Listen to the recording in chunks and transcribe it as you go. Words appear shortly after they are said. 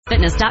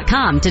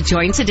PureFitness.com to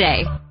join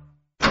today.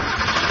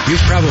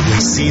 You've probably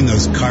seen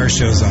those car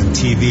shows on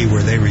TV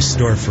where they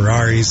restore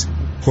Ferraris,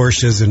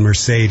 Porsches, and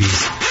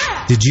Mercedes.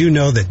 Did you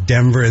know that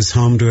Denver is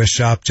home to a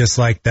shop just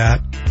like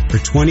that? For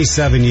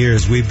 27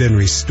 years, we've been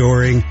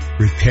restoring,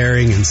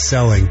 repairing, and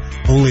selling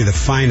only the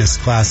finest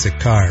classic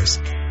cars.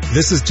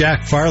 This is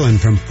Jack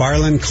Farland from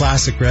Farland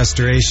Classic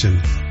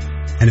Restoration.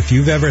 And if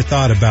you've ever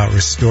thought about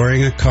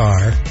restoring a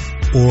car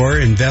or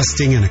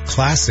investing in a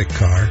classic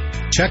car,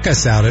 check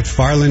us out at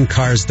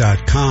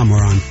farlandcars.com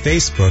or on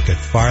Facebook at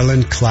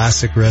Farland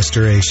Classic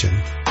Restoration.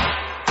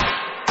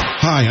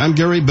 Hi, I'm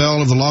Gary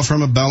Bell of the law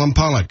firm of Bell &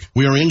 Pollock.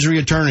 We are injury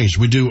attorneys.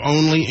 We do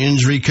only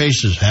injury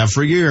cases, have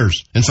for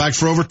years. In fact,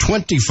 for over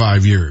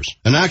 25 years.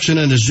 An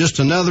accident is just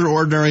another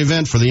ordinary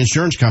event for the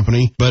insurance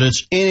company, but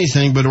it's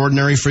anything but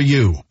ordinary for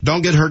you.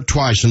 Don't get hurt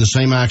twice in the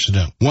same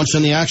accident. Once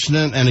in the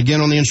accident and again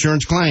on the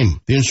insurance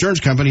claim. The insurance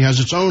company has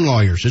its own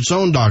lawyers, its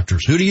own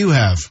doctors. Who do you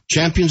have?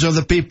 Champions of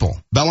the People.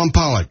 Bell &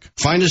 Pollock.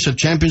 Find us at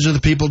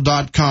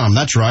championsofthepeople.com.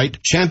 That's right,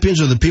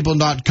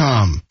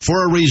 championsofthepeople.com.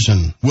 For a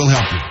reason, we'll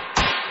help you.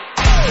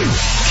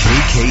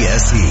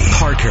 KKSE,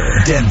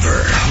 Parker,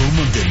 Denver, home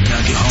of the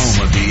Nuggets,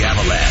 home of the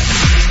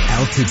Avalanche.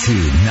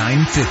 Altitude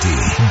 950,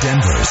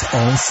 Denver's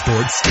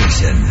all-sports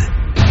station.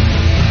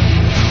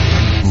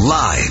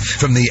 Live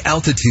from the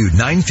Altitude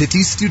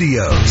 950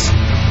 studios,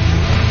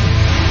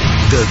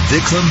 the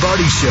Vic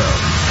Lombardi Show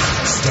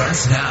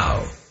starts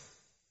now.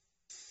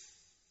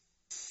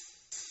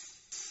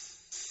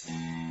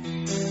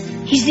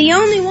 He's the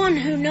only one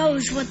who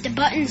knows what the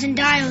buttons and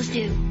dials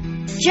do.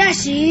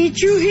 Jesse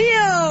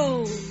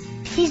Trujillo.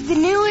 He's the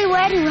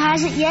newlywed who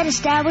hasn't yet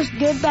established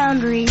good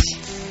boundaries.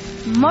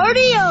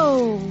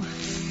 Marty-O.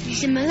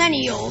 He's a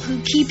millennial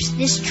who keeps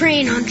this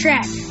train on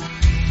track.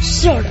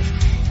 Sort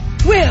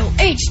of. Will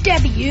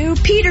H.W.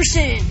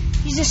 Peterson.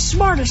 He's the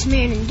smartest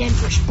man in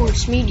Denver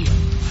sports media.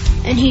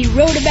 And he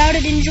wrote about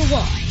it in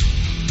July.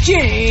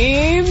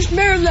 James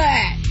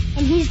Merlat.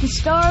 And he's the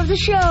star of the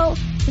show,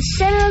 the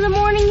center of the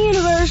morning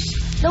universe,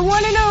 the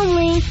one and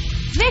only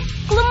Vic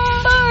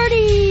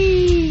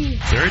Lombardi.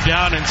 Third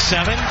down and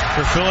 7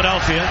 for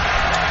Philadelphia.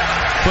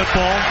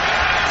 Football.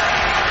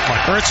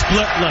 Ertz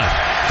split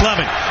left.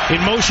 Clement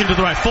in motion to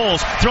the right.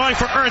 Foles throwing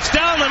for Ertz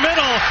down the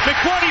middle.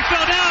 McCourty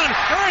fell down.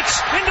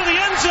 Ertz into the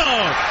end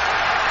zone.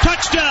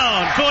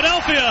 Touchdown,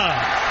 Philadelphia.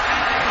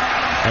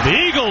 And the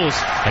Eagles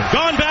have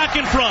gone back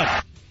in front.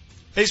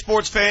 Hey,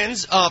 sports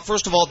fans.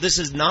 First of all, this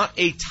is not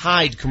a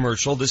Tide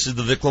commercial. This is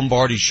the Vic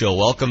Lombardi Show.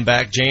 Welcome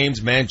back,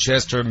 James,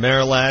 Manchester,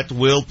 Merrilat,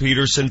 Will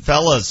Peterson,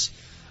 fellas.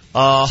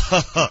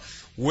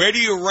 Where do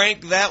you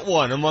rank that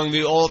one among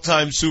the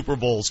all-time Super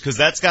Bowls? Because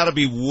that's got to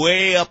be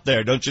way up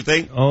there, don't you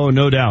think? Oh,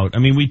 no doubt. I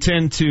mean, we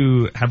tend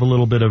to have a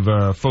little bit of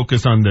a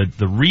focus on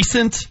the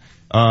recent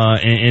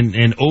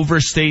and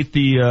overstate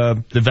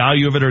the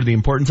value of it or the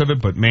importance of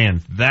it. But,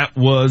 man, that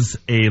was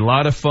a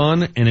lot of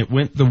fun, and it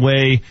went the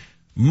way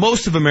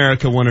most of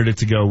America wanted it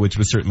to go, which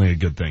was certainly a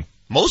good thing.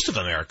 Most of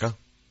America?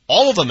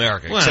 All of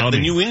America, except the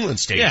New England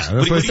states. Yeah,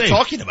 that's what are you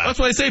talking about? That's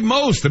why I say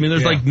most. I mean,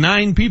 there's like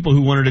 9 people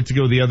who wanted it to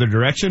go the other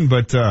direction.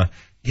 But,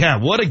 yeah,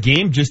 what a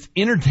game. Just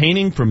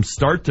entertaining from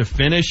start to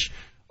finish.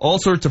 All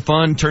sorts of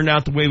fun. Turned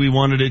out the way we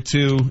wanted it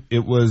to.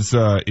 It was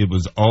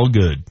all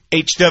good.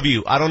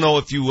 HW, I don't know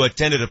if you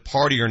attended a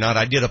party or not.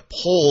 I did a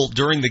poll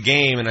during the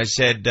game, and I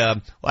said,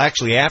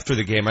 actually after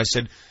the game, I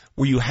said,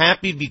 were you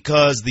happy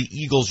because the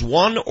Eagles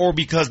won or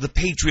because the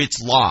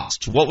Patriots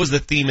lost? What was the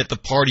theme at the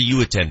party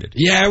you attended?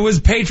 Yeah, it was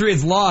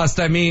Patriots lost.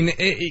 I mean,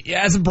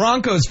 as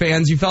Broncos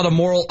fans, you felt a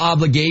moral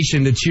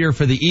obligation to cheer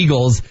for the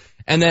Eagles.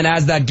 And then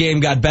as that game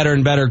got better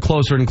and better,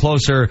 closer and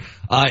closer,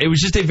 it was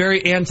just a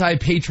very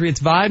anti-Patriots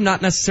vibe,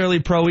 not necessarily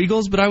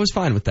pro-Eagles, but I was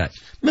fine with that.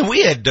 Man,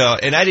 we had,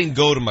 and I didn't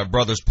go to my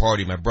brother's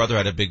party. My brother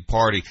had a big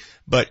party,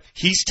 but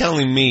he's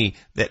telling me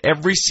that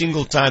every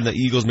single time the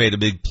Eagles made a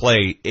big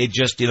play, it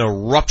just an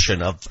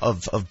eruption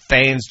of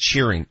fans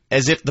cheering,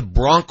 as if the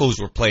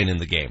Broncos were playing in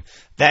the game.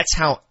 That's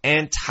how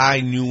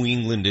anti-New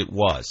England it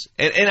was.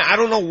 And I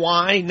don't know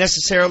why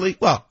necessarily.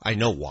 Well, I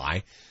know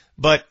why,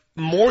 but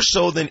more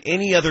so than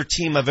any other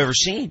team I've ever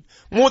seen.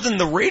 More than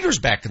the Raiders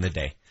back in the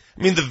day.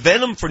 I mean, the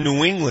venom for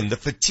New England, the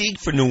fatigue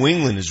for New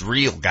England is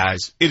real,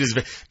 guys. It is.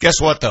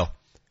 Guess what, though?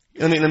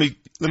 Let me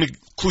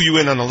clue you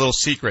in on a little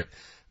secret.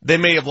 They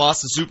may have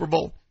lost the Super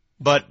Bowl,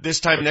 but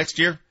this time next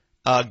year,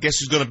 guess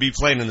who's going to be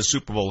playing in the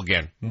Super Bowl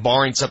again?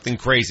 Barring something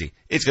crazy,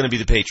 it's going to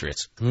be the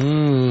Patriots.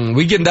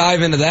 We can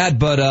dive into that,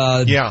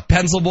 but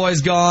Pencil Boy's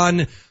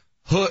gone.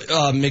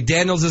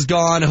 McDaniels is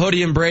gone.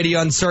 Hoodie and Brady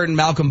uncertain.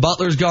 Malcolm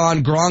Butler's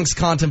gone. Gronk's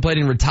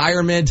contemplating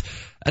retirement.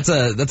 That's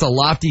a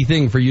lofty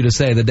thing for you to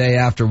say the day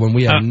after when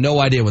we have no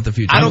idea what the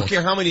future I holds. don't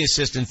care how many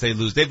assistants they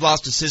lose. They've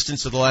lost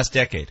assistants for the last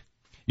decade.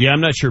 Yeah,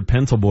 I'm not sure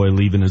Pencil Boy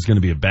leaving is going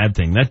to be a bad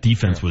thing. That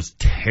defense was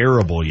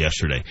terrible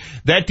yesterday.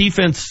 That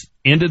defense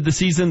ended the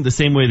season the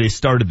same way they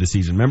started the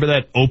season. Remember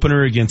that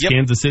opener against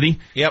Kansas City?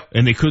 Yep.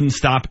 And they couldn't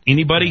stop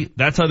anybody?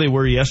 That's how they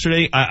were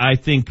yesterday. I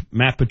think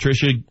Matt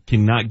Patricia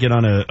cannot get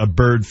on a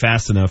bird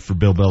fast enough for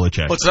Bill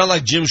Belichick. Well, it's not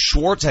like Jim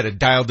Schwartz had it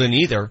dialed in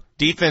either.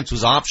 Defense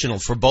was optional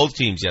for both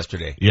teams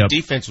yesterday. Yep. The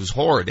defense was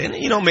horrid. And,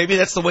 maybe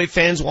that's the way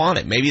fans want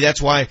it. Maybe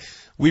that's why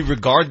we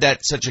regard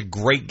that such a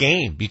great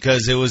game,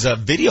 because it was a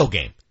video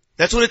game.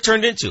 That's what it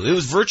turned into. It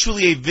was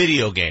virtually a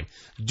video game.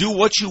 Do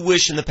what you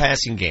wish in the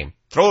passing game.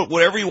 Throw it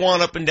whatever you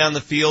want up and down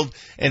the field,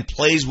 and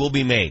plays will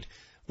be made.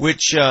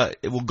 Which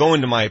it will go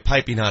into my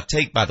piping hot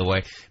take, by the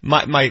way.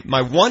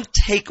 My one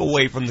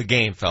takeaway from the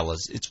game,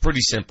 fellas, it's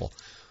pretty simple.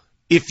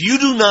 If you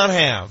do not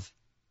have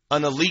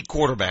an elite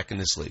quarterback in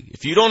this league,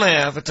 if you don't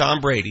have a Tom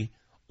Brady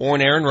or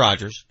an Aaron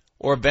Rodgers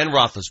or a Ben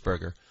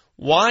Roethlisberger,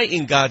 why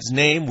in God's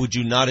name would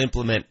you not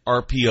implement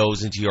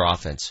RPOs into your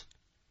offense?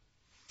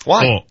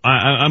 Why? Oh,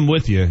 I'm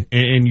with you,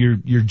 and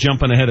you're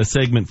jumping ahead a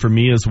segment for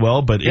me as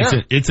well. But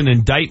it's an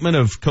indictment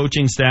of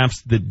coaching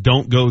staffs that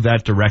don't go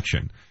that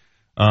direction.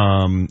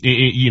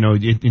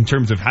 In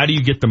terms of how do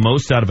you get the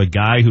most out of a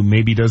guy who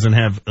maybe doesn't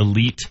have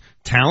elite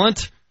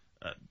talent?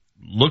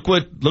 Look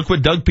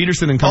what Doug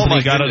Peterson and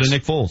company got out of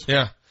Nick Foles.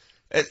 Yeah,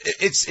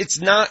 it's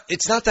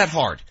not that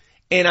hard,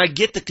 and I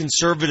get the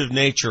conservative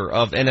nature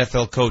of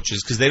NFL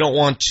coaches because they don't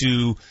want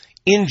to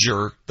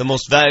injure the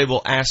most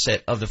valuable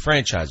asset of the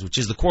franchise, which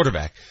is the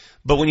quarterback.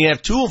 But when you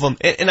have two of them,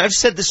 and I've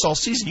said this all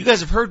season, you guys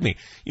have heard me.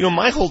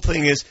 My whole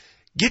thing is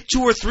get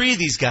 2 or 3 of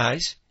these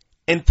guys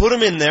and put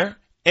them in there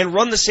and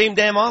run the same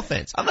damn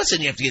offense. I'm not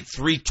saying you have to get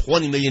 3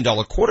 $20 million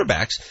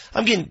quarterbacks.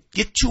 I'm getting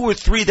get 2 or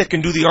 3 that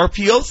can do the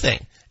RPO thing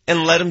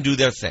and let them do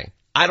their thing.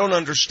 I don't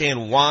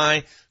understand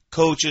why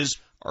coaches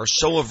are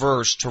so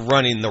averse to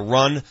running the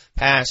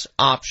run-pass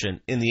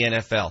option in the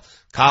NFL.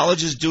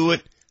 Colleges do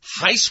it.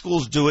 High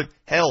schools do it.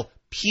 Hell,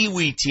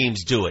 pee-wee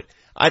teams do it.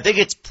 I think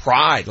it's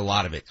pride, a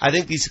lot of it. I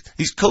think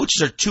these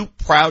coaches are too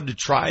proud to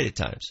try it at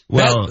times.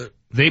 Well,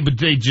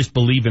 they just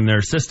believe in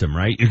their system,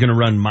 right? You're going to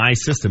run my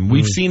system.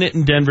 We've seen it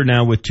in Denver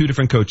now with 2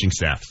 different coaching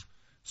staffs.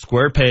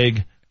 Square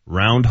peg,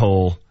 round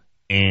hole,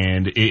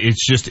 and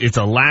it's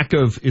a lack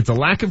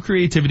of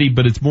creativity,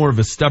 but it's more of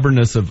a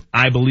stubbornness of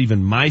I believe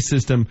in my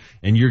system,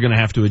 and you're going to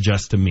have to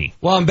adjust to me.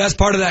 Well, and best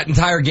part of that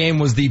entire game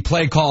was the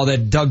play call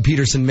that Doug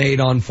Peterson made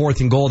on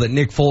 4th and goal that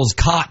Nick Foles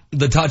caught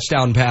the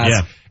touchdown pass.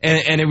 Yeah.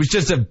 And it was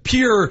just a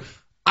pure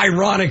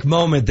ironic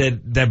moment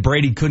that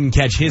Brady couldn't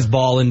catch his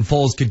ball and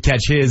Foles could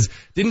catch his.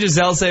 Didn't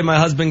Giselle say my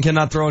husband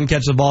cannot throw and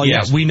catch the ball?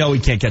 Yes. Yeah, we know he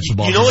can't catch the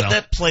ball. You know Giselle. what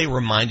that play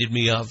reminded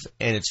me of?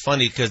 And it's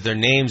funny because their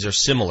names are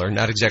similar,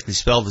 not exactly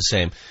spelled the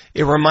same.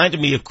 It reminded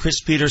me of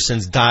Chris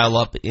Peterson's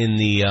dial-up in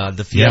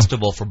the Fiesta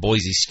Bowl for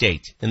Boise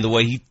State and the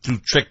way he threw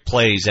trick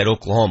plays at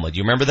Oklahoma. Do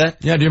you remember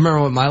that? Yeah, do you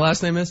remember what my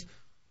last name is?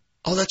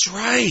 Oh, that's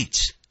right.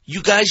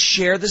 You guys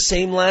share the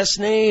same last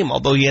name,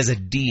 although he has a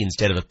D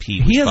instead of a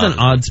P. He has an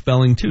odd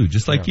spelling, too,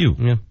 just like you.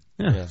 Yeah,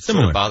 similar.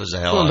 Sort of bothers the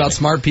hell out of me. About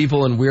smart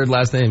people and weird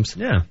last names.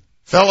 Yeah.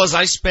 Fellas,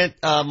 I spent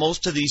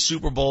most of the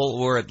Super Bowl,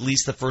 or at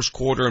least the first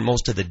quarter and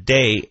most of the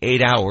day,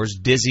 8 hours,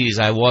 dizzy as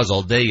I was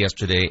all day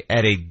yesterday,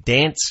 at a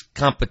dance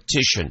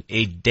competition,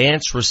 a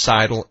dance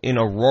recital in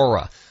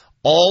Aurora.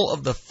 All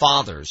of the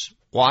fathers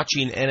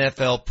watching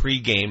NFL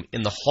pregame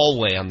in the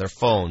hallway on their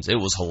phones. It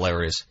was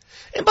hilarious.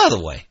 And by the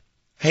way,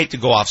 I hate to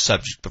go off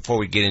subject before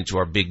we get into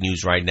our big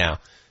news right now.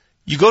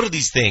 You go to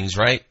these things,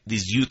 right?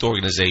 These youth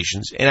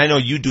organizations, and I know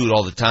you do it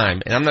all the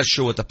time, and I'm not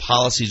sure what the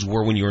policies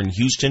were when you were in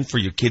Houston for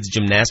your kids'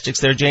 gymnastics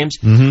there, James,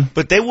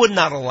 but they would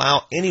not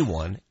allow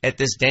anyone at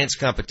this dance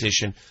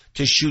competition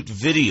to shoot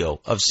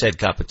video of said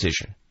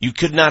competition. You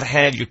could not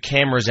have your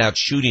cameras out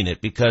shooting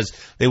it because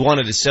they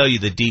wanted to sell you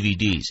the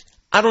DVDs.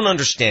 I don't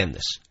understand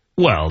this.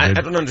 Well, I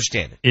don't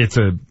understand it. It's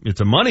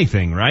a money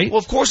thing, right? Well,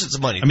 of course it's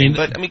a money thing,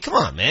 but come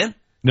on, man.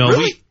 No,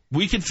 really?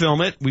 We could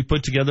film it. We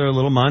put together a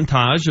little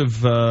montage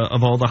of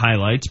all the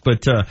highlights,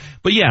 but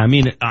yeah, I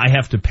mean, I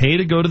have to pay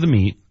to go to the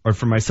meet, or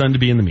for my son to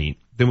be in the meet.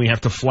 Then we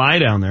have to fly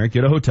down there,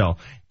 get a hotel.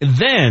 And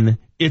then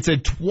it's a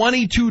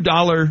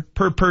 $22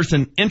 per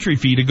person entry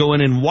fee to go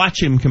in and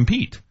watch him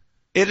compete.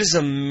 It is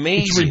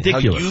amazing how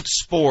youth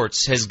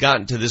sports has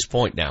gotten to this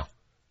point now.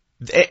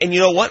 And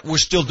you know what? We're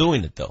still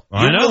doing it, though.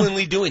 You're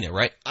willingly doing it,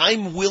 right?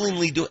 I'm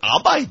willingly doing it.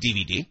 I'll buy a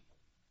DVD.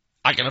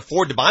 I can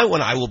afford to buy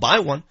one. I will buy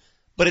one.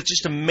 But it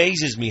just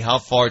amazes me how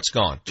far it's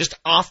gone. Just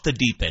off the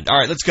deep end. All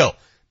right, let's go.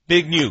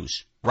 Big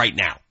news right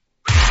now.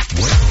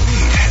 What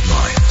made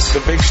headlines?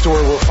 The big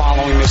story we're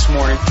following this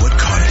morning. What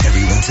caught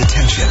everyone's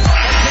attention?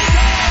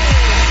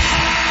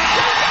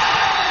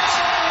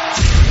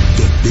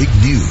 The big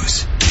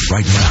news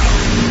right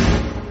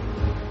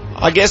now.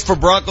 I guess for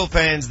Bronco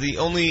fans, the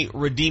only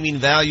redeeming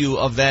value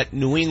of that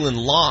New England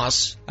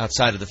loss,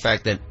 outside of the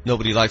fact that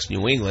nobody likes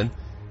New England,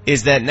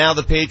 is that now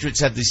the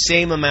Patriots have the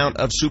same amount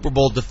of Super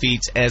Bowl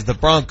defeats as the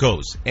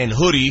Broncos, and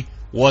Hoodie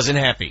wasn't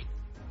happy.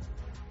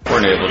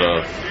 Weren't able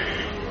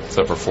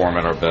to perform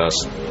at our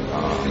best.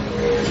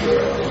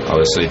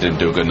 Obviously didn't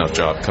do a good enough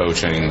job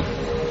coaching.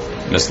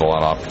 Missed a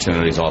lot of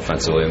opportunities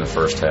offensively in the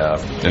first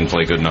half. Didn't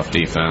play good enough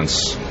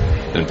defense.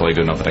 Didn't play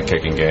good enough in a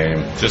kicking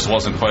game. Just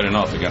wasn't quite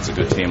enough against a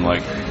good team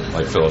like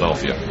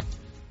Philadelphia.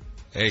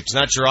 Hey, it's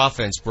not your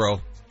offense,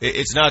 bro.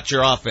 It's not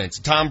your offense.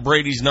 Tom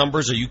Brady's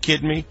numbers, are you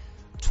kidding me?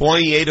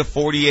 28 of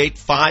 48,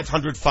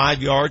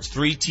 505 yards,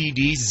 3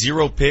 TDs,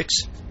 0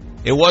 picks.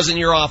 It wasn't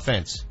your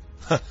offense.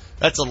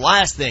 That's the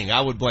last thing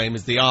I would blame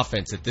is the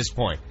offense at this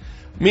point.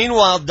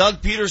 Meanwhile,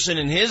 Doug Peterson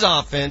and his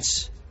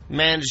offense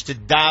managed to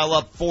dial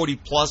up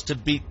 40-plus to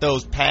beat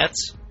those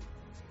Pats.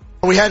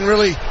 We hadn't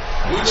really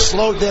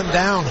slowed them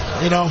down,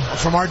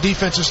 from our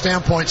defensive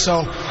standpoint.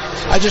 So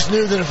I just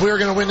knew that if we were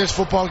going to win this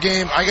football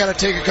game, I got to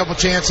take a couple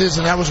chances,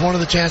 and that was one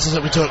of the chances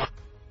that we took.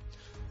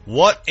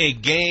 What a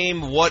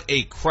game, what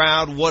a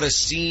crowd, what a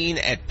scene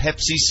at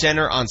Pepsi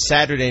Center on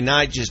Saturday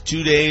night, just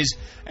 2 days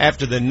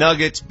after the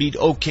Nuggets beat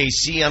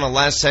OKC on a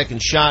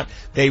last-second shot.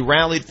 They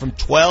rallied from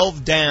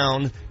 12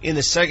 down in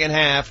the second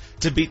half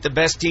to beat the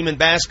best team in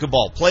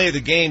basketball. Play of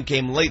the game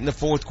came late in the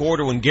fourth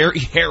quarter when Gary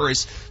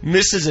Harris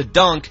misses a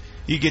dunk.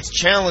 He gets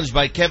challenged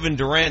by Kevin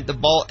Durant. The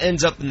ball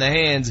ends up in the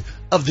hands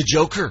of the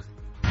Joker.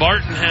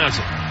 Barton has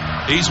it.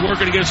 He's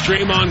working against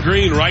Draymond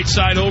Green. Right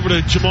side over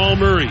to Jamal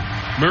Murray.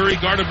 Murray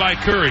guarded by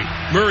Curry.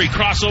 Murray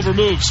crossover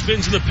move,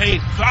 spins in the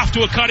paint, off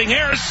to a cutting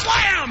Harris,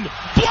 slam!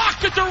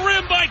 Blocked at the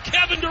rim by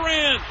Kevin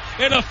Durant,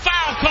 and a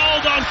foul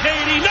called on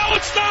KD. No,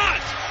 it's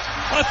not!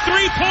 A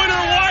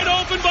three-pointer wide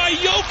open by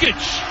Jokic.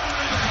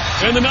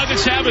 And the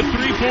Nuggets have a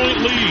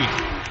 3-point lead.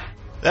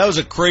 That was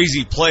a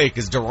crazy play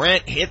because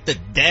Durant hit the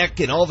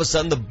deck, and all of a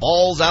sudden the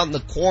ball's out in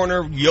the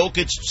corner.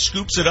 Jokic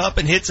scoops it up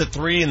and hits a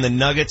three, and the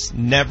Nuggets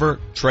never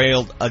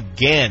trailed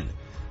again.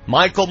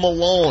 Michael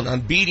Malone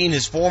unbeating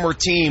his former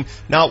team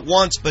not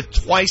once but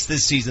twice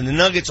this season. The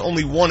Nuggets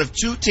only one of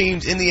 2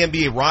 teams in the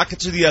NBA,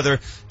 Rockets or the other,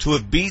 to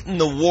have beaten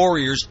the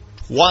Warriors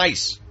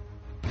twice.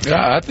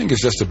 Yeah, I think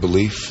it's just a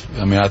belief.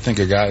 I mean, I think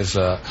the guys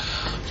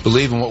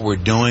believe in what we're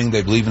doing.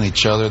 They believe in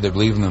each other. They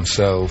believe in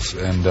themselves.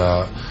 And,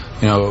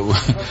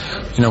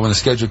 when the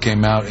schedule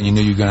came out and you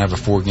knew you were going to have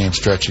a 4-game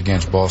stretch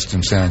against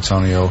Boston, San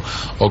Antonio,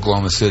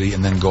 Oklahoma City,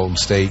 and then Golden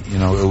State, it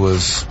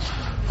was...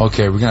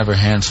 okay, we're going to have our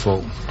hands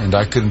full, and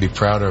I couldn't be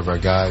prouder of our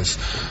guys.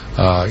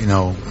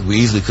 We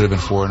easily could have been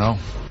 4-0.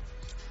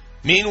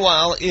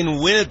 Meanwhile, in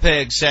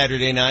Winnipeg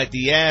Saturday night,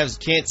 the Avs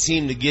can't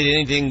seem to get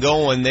anything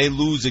going. They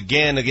lose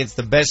again against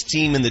the best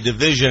team in the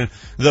division,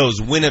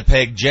 those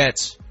Winnipeg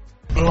Jets.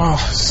 Well,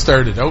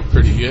 started out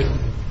pretty good.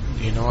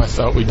 I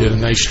thought we did a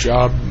nice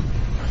job.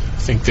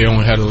 I think they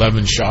only had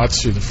 11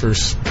 shots through the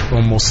first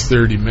almost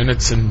 30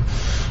 minutes, and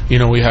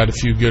we had a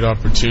few good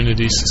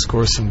opportunities to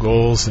score some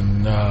goals,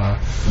 and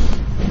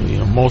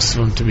most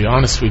of them, to be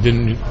honest, we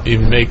didn't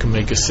even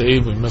make a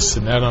save. We missed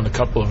the net on a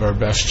couple of our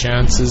best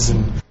chances.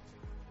 And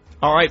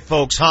all right,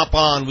 folks, hop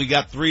on. We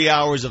got 3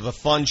 hours of a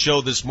fun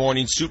show this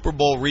morning. Super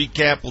Bowl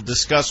recap. We'll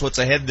discuss what's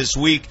ahead this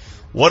week.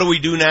 What do we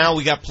do now?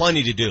 We got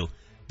plenty to do,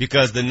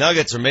 because the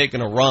Nuggets are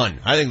making a run.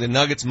 I think the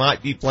Nuggets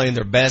might be playing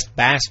their best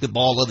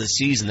basketball of the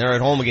season. They're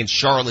at home against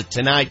Charlotte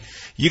tonight.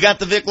 You got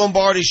the Vic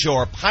Lombardi Show,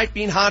 our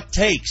piping hot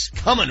takes,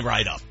 coming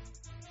right up.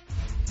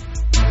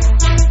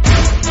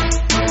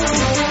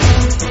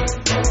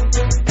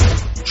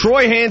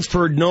 Troy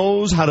Hansford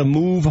knows how to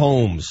move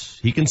homes.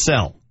 He can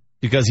sell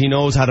because he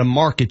knows how to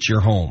market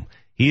your home.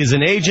 He is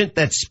an agent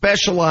that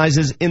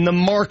specializes in the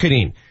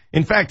marketing.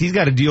 In fact, he's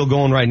got a deal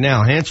going right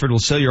now. Hansford will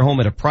sell your home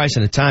at a price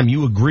and a time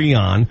you agree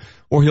on,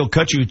 or he'll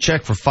cut you a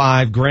check for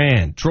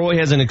 $5,000. Troy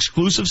has an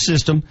exclusive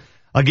system.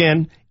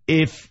 Again,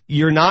 if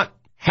you're not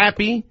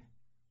happy,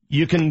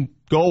 you can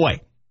go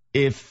away.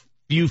 If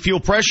you feel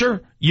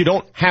pressure, you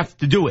don't have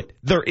to do it.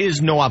 There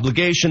is no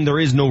obligation. There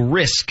is no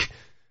risk.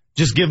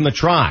 Just give him a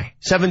try.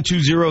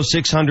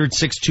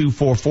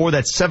 720-600-6244.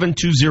 That's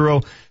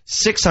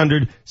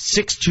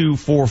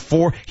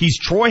 720-600-6244. He's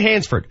Troy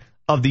Hansford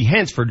of the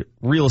Hansford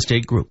Real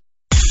Estate Group.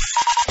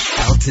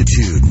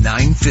 Altitude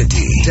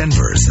 950,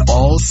 Denver's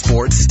all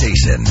sports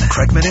station.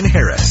 Kreckman and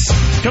Harris.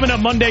 Coming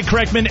up Monday,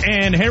 Kreckman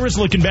and Harris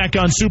looking back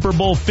on Super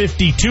Bowl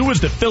 52 as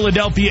the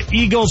Philadelphia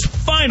Eagles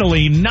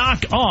finally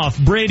knock off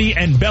Brady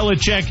and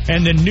Belichick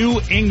and the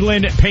New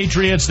England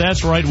Patriots.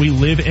 That's right, we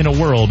live in a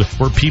world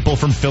where people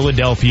from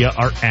Philadelphia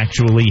are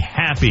actually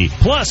happy.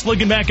 Plus,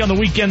 looking back on the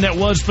weekend that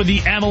was for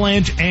the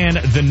Avalanche and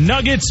the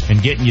Nuggets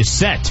and getting you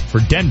set for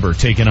Denver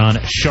taking on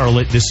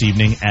Charlotte this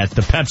evening at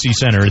the Pepsi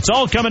Center. It's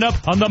all coming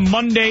up on the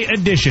Monday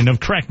edition of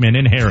Kreckman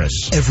and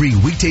Harris. Every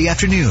weekday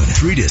afternoon,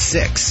 3 to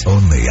 6,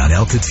 only on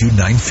Altitude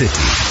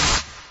 950.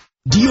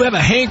 Do you have a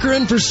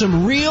hankering for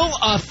some real,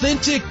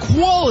 authentic,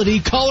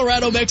 quality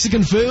Colorado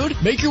Mexican food?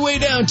 Make your way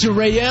down to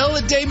Real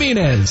de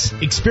Minas.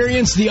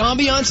 Experience the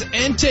ambiance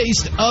and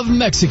taste of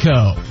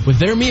Mexico with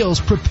their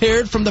meals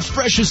prepared from the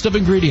freshest of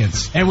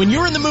ingredients. And when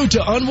you're in the mood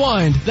to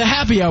unwind, the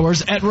happy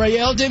hours at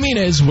Real de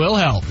Minas will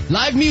help.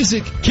 Live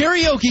music,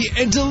 karaoke,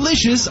 and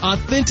delicious,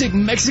 authentic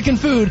Mexican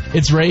food.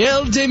 It's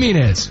Real de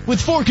Minas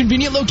with 4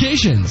 convenient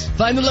locations.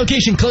 Find the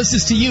location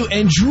closest to you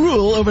and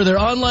drool over their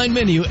online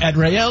menu at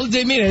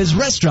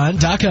realdeminasrestaurant.com.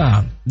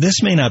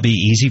 This may not be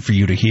easy for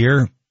you to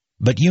hear,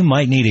 but you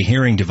might need a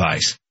hearing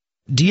device.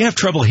 Do you have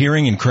trouble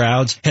hearing in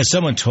crowds? Has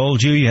someone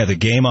told you you have the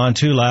game on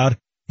too loud?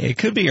 It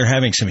could be you're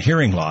having some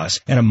hearing loss,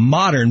 and a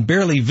modern,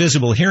 barely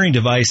visible hearing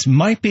device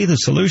might be the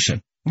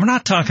solution. We're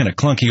not talking a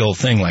clunky old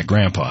thing like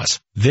Grandpa's.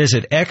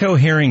 Visit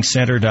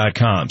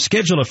EchoHearingCenter.com.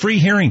 Schedule a free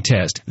hearing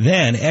test.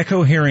 Then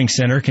Echo Hearing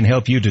Center can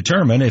help you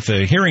determine if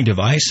a hearing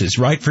device is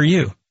right for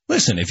you.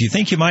 Listen, if you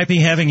think you might be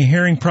having a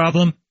hearing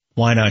problem,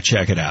 why not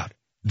check it out?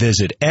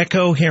 Visit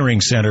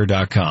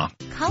EchoHearingCenter.com.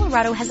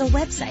 Colorado has a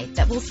website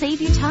that will save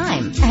you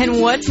time.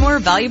 And what's more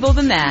valuable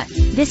than that?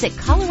 Visit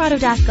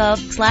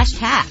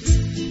colorado.gov/tax.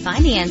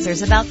 Find the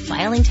answers about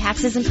filing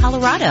taxes in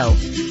Colorado.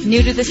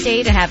 New to the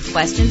state and have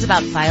questions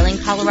about filing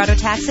Colorado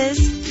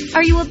taxes?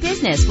 Are you a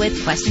business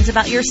with questions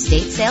about your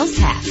state sales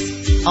tax?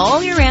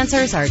 All your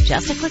answers are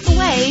just a click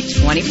away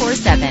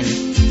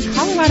 24/7.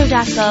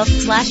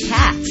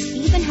 Colorado.gov/tax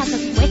even has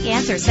a quick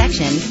answer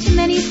section to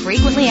many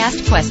frequently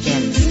asked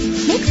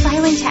questions. Make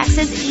filing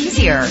taxes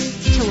easier.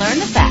 To learn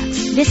the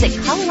facts,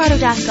 visit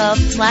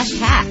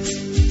colorado.gov/tax.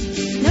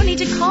 No need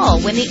to call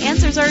when the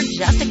answers are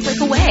just a click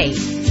away.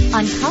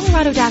 On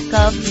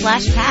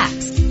colorado.gov/tax,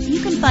 you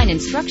can find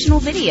instructional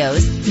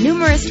videos,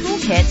 numerous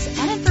toolkits,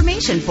 and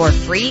information for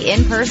free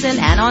in-person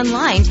and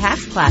online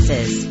tax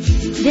classes.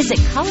 Visit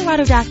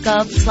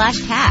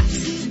colorado.gov/tax.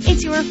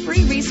 It's your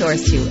free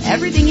resource to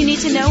everything you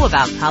need to know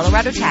about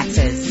Colorado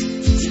taxes.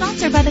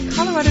 Sponsored by the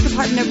Colorado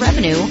Department of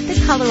Revenue, the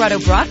Colorado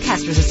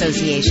Broadcasters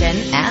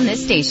Association, and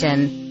this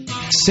station.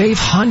 Save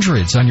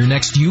hundreds on your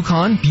next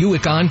Yukon,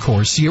 Buick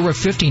Encore, Sierra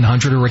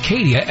 1500, or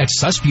Acadia at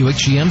Suss Buick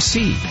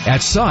GMC.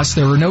 At Suss,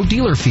 there are no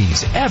dealer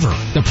fees, ever.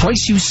 The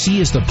price you see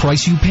is the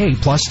price you pay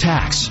plus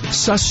tax.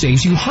 Suss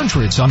saves you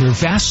hundreds on their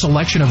vast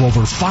selection of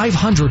over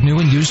 500 new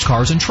and used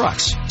cars and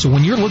trucks. So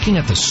when you're looking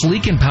at the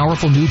sleek and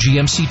powerful new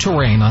GMC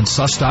Terrain on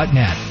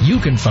Suss.net, you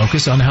can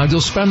focus on how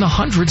you'll spend the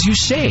hundreds you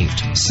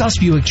saved. Suss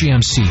Buick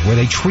GMC, where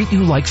they treat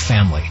you like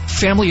family.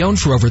 Family owned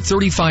for over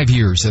 35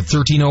 years at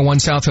 1301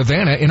 South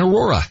Havana in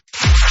Aurora.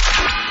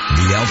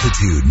 The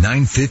Altitude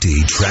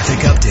 950 traffic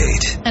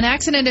update. An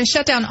accident has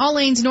shut down all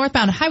lanes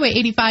northbound Highway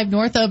 85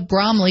 north of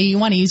Bromley. You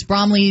want to use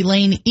Bromley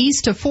Lane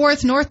east to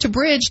 4th, north to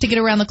Bridge to get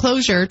around the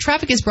closure.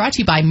 Traffic is brought to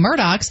you by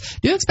Murdoch's.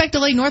 Do expect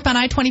delay northbound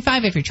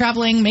I-25 if you're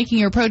traveling, making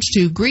your approach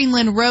to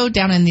Greenland Road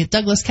down in the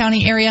Douglas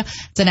County area.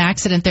 It's an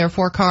accident there,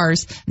 4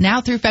 cars.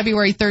 Now through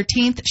February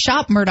 13th,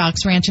 shop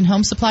Murdoch's Ranch and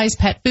Home Supplies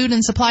Pet Food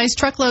and Supplies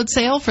truckload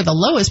sale for the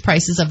lowest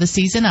prices of the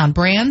season on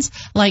brands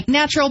like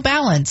Natural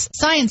Balance,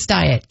 Science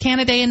Diet,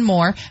 Canaday, and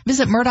more.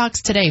 Visit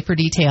Murdoch's today for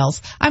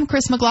details. I'm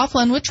Chris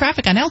McLaughlin with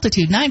traffic on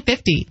Altitude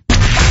 950.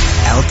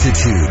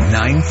 Altitude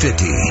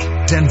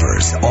 950,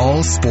 Denver's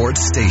all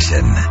sports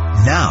station.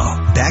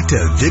 Now, back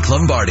to Vic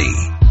Lombardi.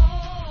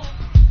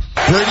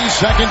 Brady,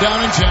 second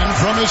down and 10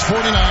 from his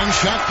 49.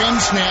 Shotgun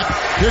snap.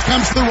 Here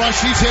comes the rush.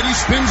 He's hit. He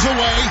spins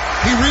away.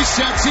 He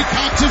resets. He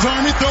cocks his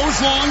arm. It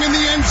throws long in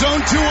the end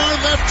zone to our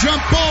left.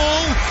 Jump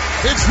ball.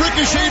 It's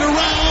ricocheted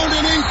around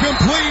and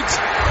incomplete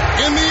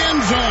in the end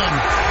zone.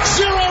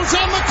 Zero's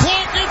on the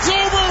clock. It's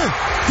over.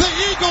 The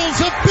Eagles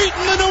have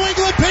beaten the New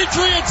England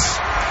Patriots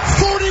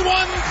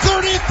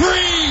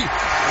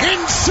 41-33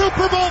 in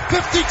Super Bowl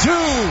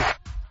 52.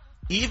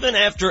 Even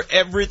after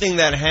everything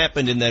that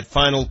happened in that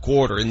final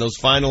quarter, in those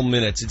final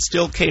minutes, it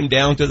still came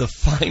down to the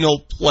final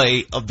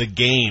play of the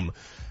game.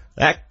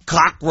 That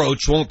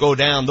cockroach won't go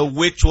down. The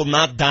witch will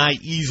not die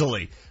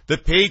easily. The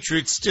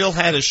Patriots still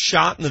had a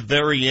shot in the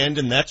very end,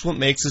 and that's what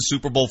makes the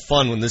Super Bowl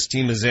fun when this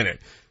team is in it.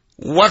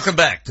 Welcome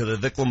back to the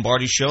Vic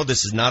Lombardi Show.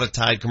 This is not a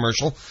Tide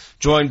commercial.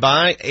 Joined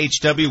by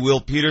H.W. Will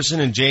Peterson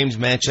and James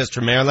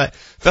Manchester Merrilat.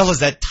 Fellas,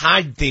 that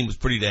Tide theme was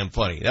pretty damn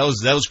funny. That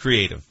was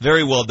creative.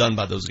 Very well done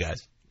by those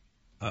guys.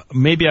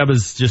 Maybe I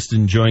was just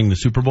enjoying the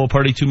Super Bowl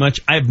party too much.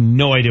 I have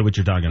no idea what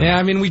you're talking about. Yeah,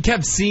 I mean, we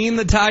kept seeing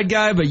the Tide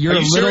guy, but you're a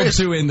little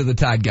too into the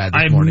Tide guy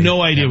this morning. I have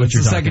no idea what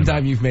you're talking about. It's the second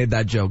time you've made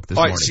that joke this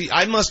morning. All right, see,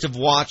 I must have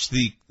watched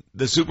the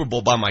Super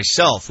Bowl by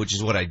myself, which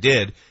is what I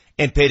did,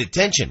 and paid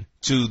attention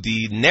to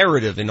the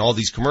narrative in all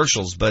these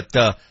commercials. But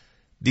the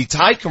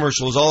Tide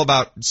commercial is all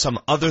about some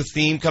other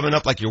theme coming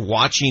up, like you're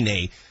watching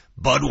a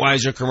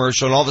Budweiser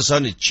commercial, and all of a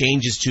sudden it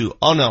changes to,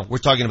 oh no, we're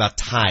talking about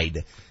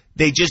Tide.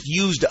 They just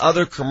used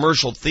other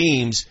commercial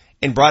themes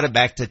and brought it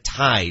back to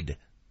Tide,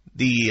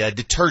 the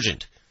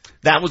detergent.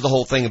 That was the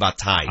whole thing about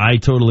Tide. I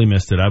totally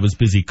missed it. I was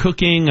busy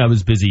cooking. I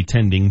was busy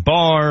tending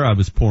bar. I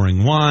was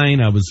pouring wine.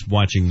 I was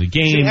watching the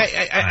game.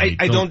 See,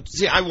 I don't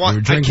see. I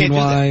can't do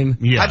wine.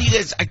 That. Yeah, how do you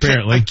guys? I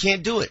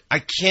can't do it. I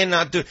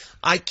cannot do it.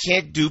 I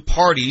can't do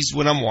parties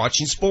when I'm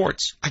watching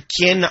sports. I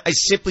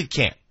simply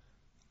can't.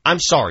 I'm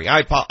sorry.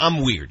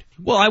 I'm weird.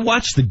 Well, I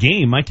watched the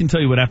game. I can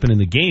tell you what happened in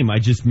the game. I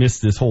just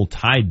missed this whole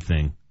Tide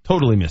thing.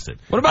 Totally missed it.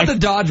 What about the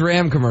Dodge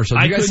Ram commercial?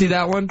 Did you guys see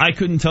that one? I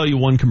couldn't tell you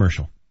one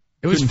commercial.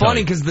 It was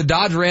funny because the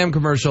Dodge Ram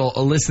commercial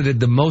elicited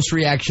the most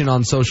reaction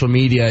on social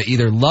media.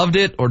 Either loved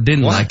it or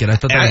didn't like it. I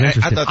thought that was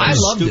interesting. I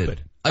loved stupid.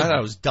 it. I thought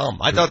it was dumb.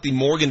 I thought the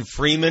Morgan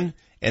Freeman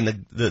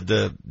and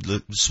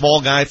the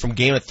small guy from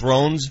Game of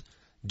Thrones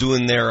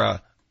doing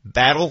their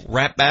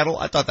rap battle.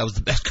 I thought that was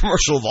the best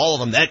commercial of all of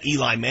them. That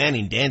Eli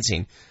Manning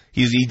dancing.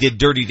 He did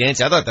Dirty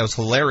Dancing. I thought that was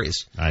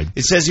hilarious.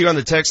 It says here on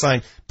the text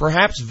line,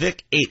 perhaps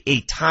Vic ate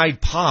a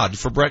Tide Pod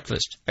for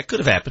breakfast. That could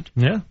have happened.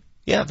 Yeah.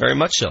 Yeah, very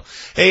much so.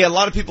 Hey, a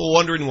lot of people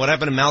wondering what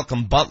happened to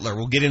Malcolm Butler.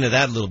 We'll get into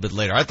that a little bit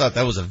later. I thought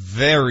that was a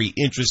very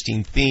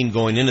interesting theme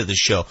going into the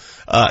show.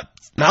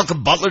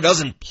 Malcolm Butler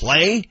doesn't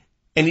play,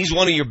 and he's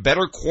one of your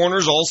better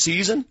corners all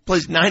season.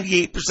 Plays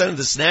 98% of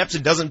the snaps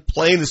and doesn't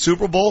play in the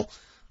Super Bowl.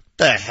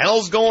 The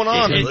hell's going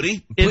on,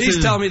 Hoodie?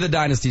 Please tell me the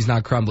dynasty's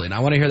not crumbling. I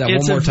want to hear that one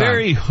more time. It's a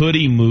very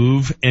Hoodie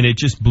move, and it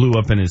just blew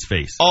up in his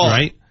face,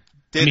 right?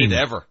 Did it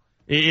ever?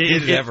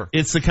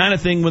 It's the kind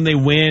of thing when they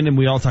win, and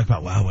we all talk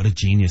about, wow, what a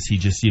genius. He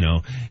just,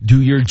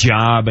 do your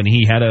job, and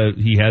he had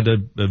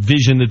a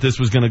vision that this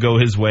was going to go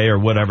his way or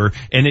whatever,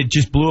 and it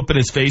just blew up in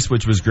his face,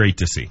 which was great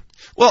to see.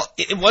 Well,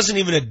 it wasn't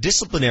even a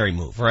disciplinary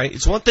move, right?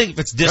 It's one thing if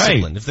it's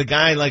disciplined. Right. If the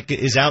guy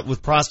is out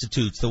with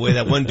prostitutes the way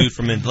that one dude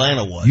from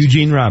Atlanta was.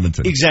 Eugene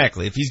Robinson.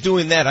 Exactly. If he's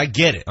doing that, I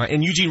get it.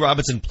 And Eugene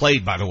Robinson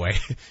played, by the way.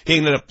 He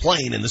ended up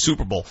playing in the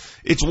Super Bowl.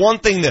 It's one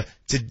thing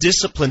to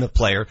discipline a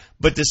player,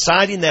 but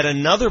deciding that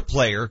another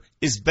player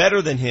is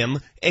better than him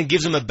and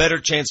gives him a better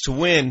chance to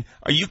win.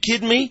 Are you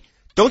kidding me?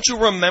 Don't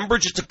you remember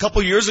just a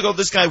couple years ago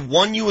this guy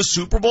won you a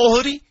Super Bowl,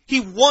 Hoodie?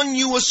 He won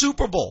you a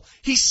Super Bowl.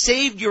 He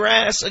saved your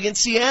ass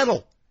against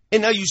Seattle.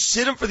 And now you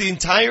sit him for the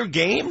entire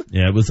game?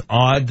 Yeah, it was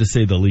odd to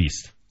say the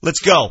least. Let's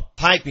go.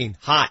 Piping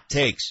hot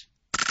takes.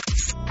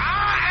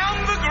 I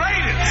am the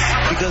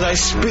greatest. Because I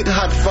spit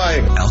hot fire.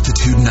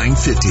 Altitude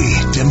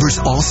 950, Denver's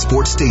all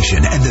sports station,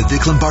 and the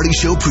Vic Lombardi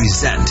Show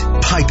present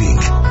Piping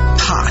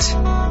Hot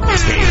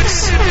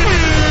Takes.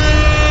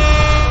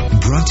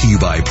 Brought to you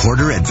by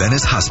Porter at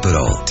Venice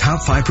Hospital. Top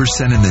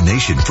 5% in the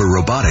nation for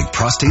robotic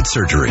prostate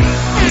surgery.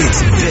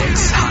 It's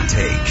Vic's Hot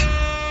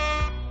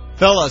Take.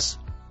 Fellas.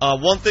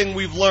 One thing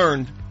we've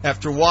learned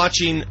after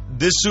watching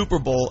this Super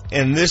Bowl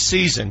and this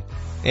season,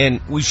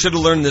 and we should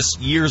have learned this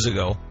years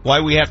ago,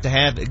 why we have to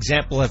have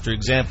example after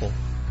example.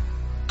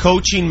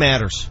 Coaching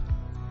matters.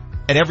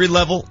 At every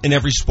level, in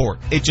every sport.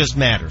 It just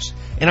matters.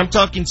 And I'm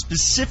talking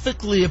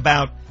specifically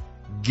about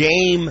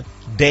game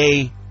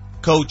day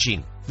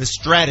coaching. The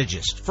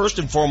strategist. First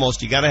and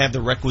foremost, you got to have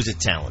the requisite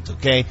talent,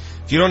 okay?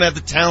 If you don't have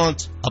the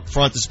talent, up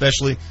front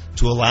especially,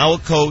 to allow a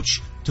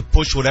coach to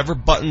push whatever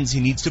buttons he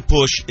needs to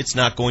push, it's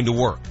not going to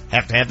work.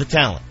 Have to have the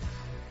talent.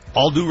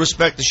 All due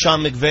respect to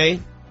Sean McVay,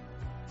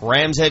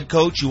 Rams head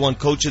coach, who won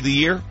Coach of the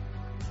Year.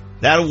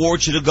 That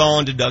award should have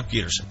gone to Doug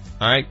Peterson.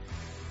 All right?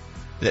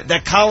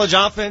 That college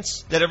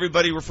offense that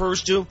everybody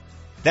refers to,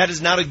 that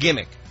is not a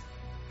gimmick.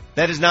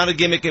 That is not a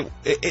gimmick.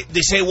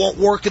 They say it won't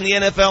work in the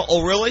NFL.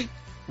 Oh, really?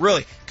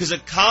 Really? Because a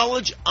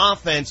college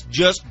offense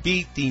just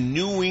beat the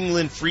New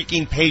England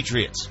freaking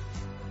Patriots.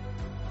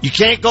 You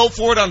can't go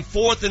for it on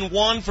 4th and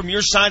 1 from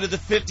your side of the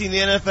 50 in the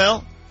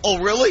NFL? Oh,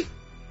 really?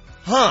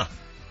 Huh.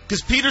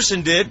 Because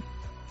Peterson did,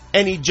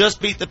 and he just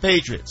beat the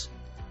Patriots.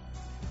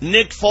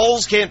 Nick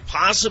Foles can't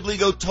possibly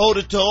go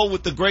toe-to-toe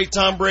with the great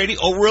Tom Brady?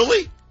 Oh,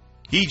 really?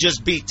 He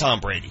just beat Tom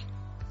Brady.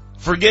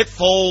 Forget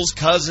Foles,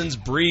 Cousins,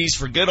 Breeze,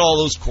 forget all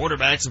those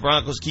quarterbacks the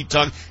Broncos keep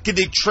talking. Could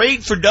they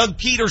trade for Doug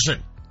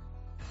Peterson?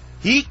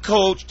 He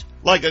coached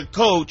like a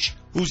coach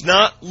who's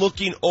not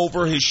looking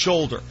over his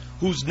shoulder,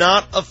 who's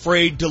not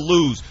afraid to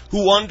lose,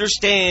 who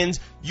understands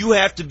you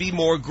have to be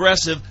more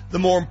aggressive the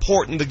more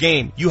important the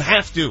game. You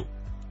have to,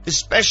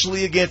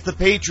 especially against the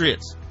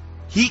Patriots.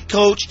 He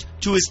coached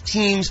to his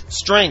team's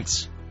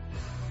strengths.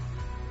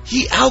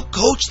 He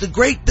outcoached the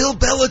great Bill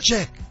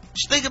Belichick.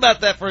 Just think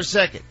about that for a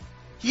second.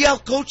 He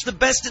outcoached the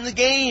best in the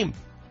game.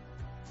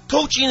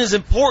 Coaching is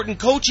important.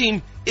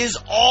 Coaching is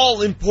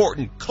all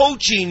important.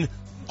 Coaching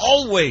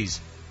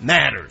always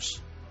matters.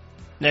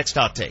 Next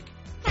hot take.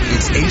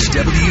 It's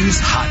HW's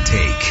Hot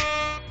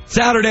Take.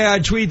 Saturday, I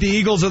tweet the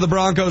Eagles or the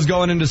Broncos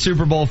going into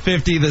Super Bowl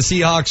 50, the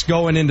Seahawks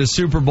going into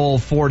Super Bowl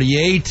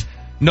 48.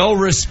 No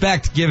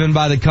respect given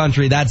by the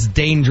country. That's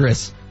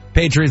dangerous.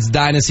 Patriots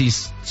dynasty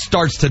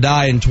starts to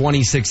die in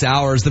 26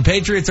 hours. The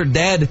Patriots are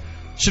dead.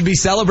 Should be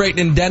celebrating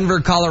in Denver,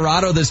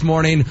 Colorado this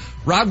morning.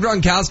 Rob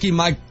Gronkowski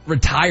might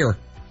retire.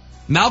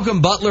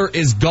 Malcolm Butler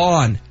is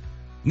gone.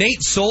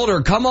 Nate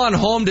Solder, come on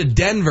home to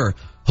Denver.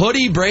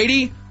 Hoodie,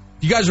 Brady,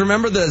 you guys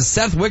remember the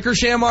Seth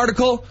Wickersham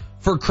article?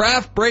 For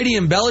Kraft, Brady,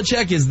 and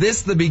Belichick, is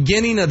this the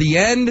beginning of the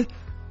end?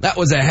 That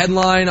was a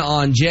headline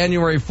on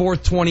January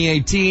 4th,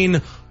 2018,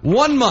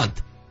 1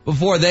 month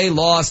before they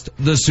lost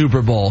the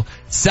Super Bowl.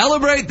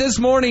 Celebrate this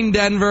morning,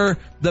 Denver.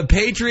 The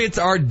Patriots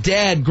are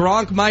dead.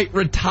 Gronk might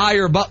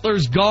retire.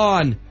 Butler's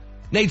gone.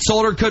 Nate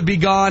Solder could be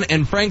gone.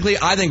 And frankly,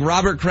 I think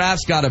Robert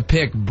Kraft's got to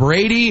pick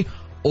Brady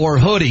or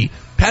Hoodie.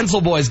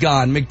 Pencil Boy's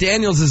gone.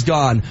 McDaniels is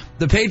gone.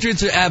 The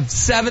Patriots have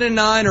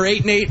 7-9 or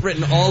 8-8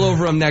 written all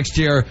over them next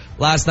year.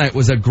 Last night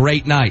was a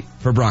great night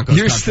for Broncos.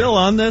 You're still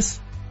on this?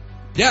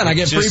 Yeah, and I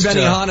get free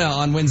Benihana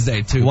on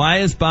Wednesday, too. Why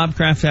is Bob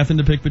Kraft having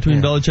to pick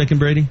between Belichick and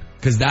Brady?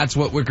 Because that's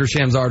what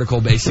Wickersham's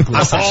article basically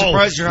says. I'm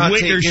surprised your hot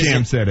take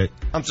Wickersham said it.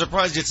 I'm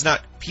surprised it's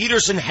not.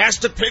 Peterson has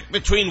to pick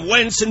between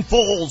Wentz and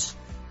Foles.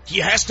 He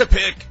has to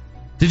pick.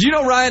 Did you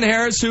know Ryan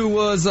Harris, who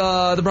was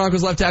the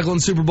Broncos left tackle in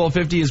Super Bowl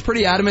 50, is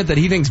pretty adamant that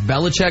he thinks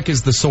Belichick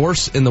is the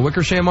source in the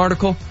Wickersham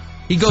article?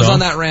 He goes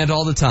on that rant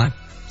all the time.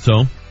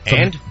 So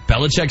And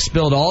Belichick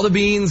spilled all the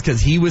beans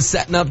because he was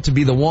setting up to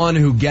be the one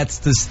who gets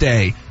to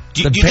stay.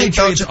 The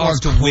Patriots are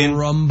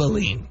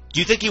crumbling. Do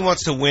you think he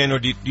wants to win, or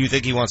do you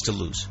think he wants to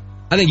lose?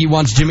 I think he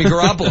wants Jimmy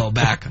Garoppolo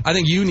back. I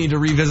think you need to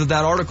revisit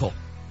that article.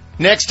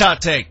 Next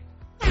hot take.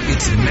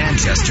 It's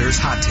Manchester's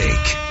Hot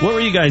Take. What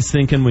were you guys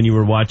thinking when you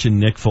were watching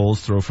Nick Foles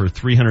throw for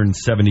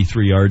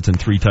 373 yards and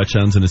 3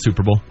 touchdowns in a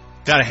Super Bowl?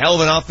 Got a hell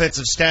of an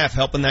offensive staff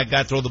helping that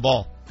guy throw the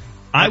ball.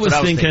 I was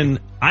thinking,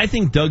 I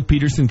think Doug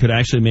Peterson could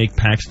actually make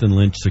Paxton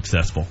Lynch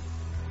successful.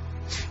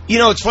 You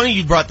know, it's funny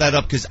you brought that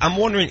up because I'm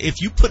wondering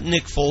if you put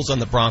Nick Foles on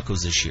the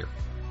Broncos this year,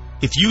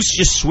 if you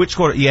just switch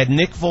quarter, you had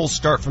Nick Foles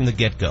start from the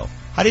get-go,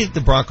 how do you think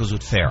the Broncos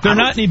would fare? They're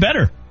not any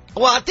better.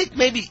 Well, I think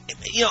maybe,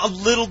 a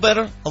little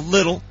better, a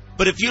little.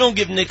 But if you don't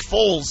give Nick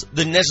Foles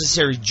the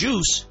necessary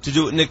juice to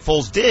do what Nick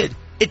Foles did,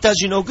 it does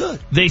you no good.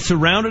 They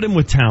surrounded him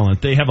with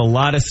talent. They have a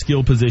lot of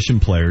skill position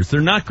players. They're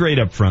not great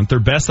up front.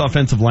 Their best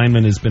offensive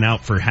lineman has been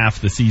out for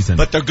half the season.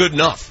 But they're good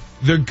enough.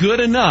 They're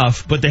good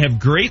enough, but they have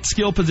great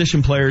skill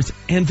position players,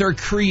 and they're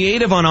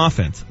creative on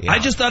offense. Yeah. I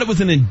just thought it was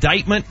an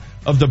indictment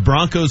of the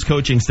Broncos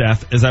coaching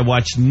staff as I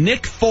watched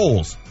Nick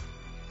Foles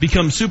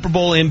become Super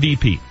Bowl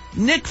MVP.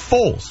 Nick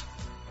Foles.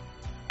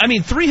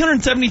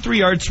 373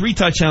 yards, 3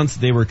 touchdowns.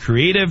 They were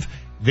creative.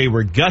 They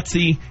were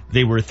gutsy.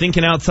 They were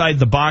thinking outside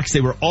the box.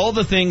 They were all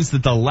the things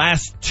that the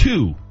last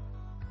 2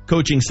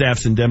 coaching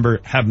staffs in Denver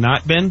have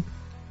not been.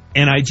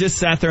 And I just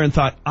sat there and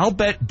thought, I'll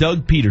bet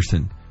Doug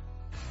Peterson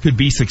could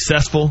be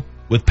successful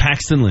with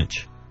Paxton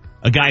Lynch,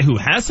 a guy who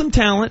has some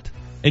talent,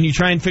 and you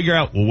try and figure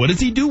out, well, what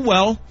does he do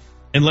well?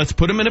 And let's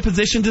put him in a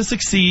position to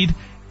succeed,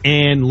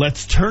 and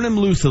let's turn him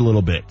loose a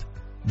little bit.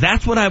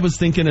 That's what I was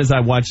thinking as I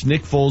watched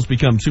Nick Foles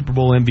become Super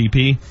Bowl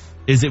MVP,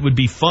 is it would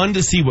be fun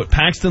to see what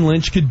Paxton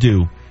Lynch could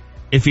do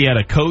if he had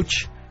a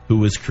coach who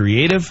was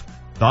creative,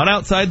 thought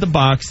outside the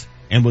box,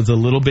 and was a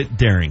little bit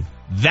daring.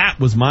 That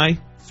was my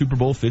Super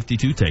Bowl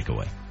 52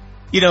 takeaway.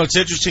 It's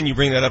interesting you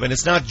bring that up, and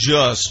it's not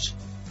just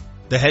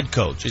the head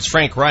coach. It's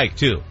Frank Reich,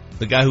 too,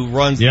 the guy who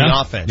runs the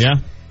offense. Yeah.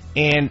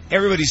 And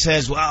everybody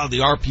says, wow,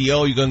 the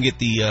RPO, you're going to get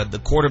the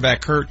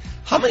quarterback hurt.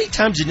 How many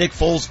times did Nick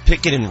Foles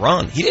pick it and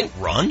run? He didn't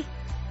run.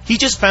 He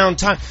just found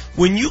time.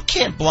 When you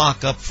can't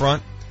block up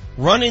front,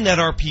 running that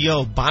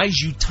RPO buys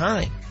you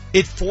time.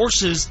 It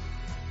forces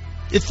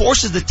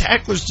the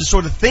tacklers to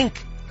sort of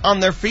think on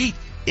their feet.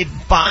 It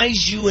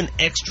buys you an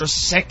extra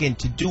second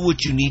to do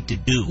what you need to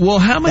do. Well,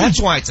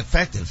 that's why it's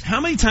effective. How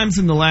many times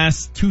in the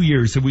last 2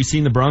 years have we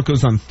seen the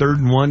Broncos on 3rd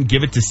and 1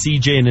 give it to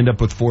CJ and end up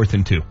with 4th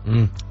and 2?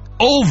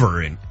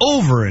 Over and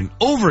over and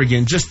over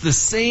again, just the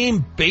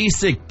same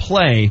basic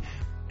play.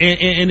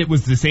 And it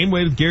was the same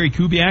way with Gary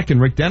Kubiak and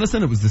Rick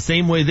Dennison. It was the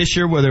same way this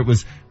year, whether it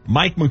was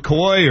Mike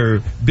McCoy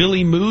or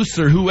Billy Moose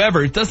or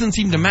whoever. It doesn't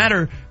seem to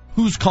matter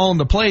who's calling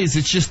the plays.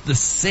 It's just the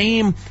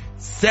same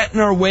set in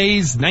our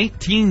ways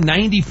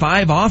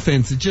 1995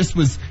 offense.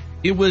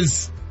 It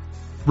was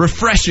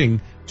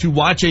refreshing to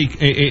watch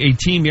a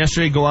team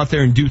yesterday go out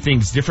there and do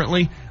things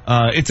differently.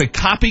 It's a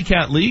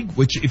copycat league,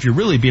 which if you're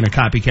really being a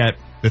copycat,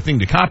 the thing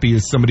to copy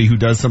is somebody who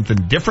does something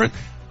different.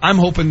 I'm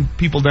hoping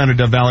people down at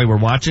Dove Valley were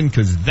watching,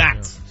 because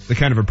that's the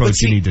kind of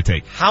approach you need to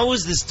take. How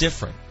is this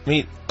different?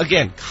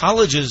 Again,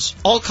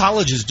 all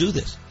colleges do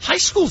this. High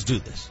schools do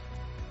this.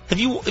 Have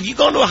you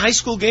gone to a high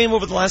school game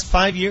over the last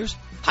 5 years?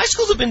 High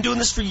schools have been doing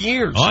this for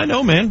years. Oh, I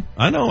know, man.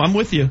 I know. I'm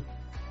with you.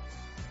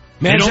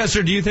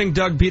 Manchester, do you think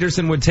Doug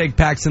Peterson would take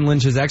Paxton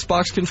Lynch's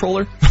Xbox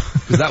controller?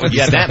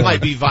 That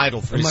might be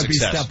vital for his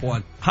success. Might be step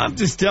 1. I'm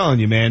just telling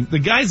you, man. The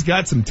guy's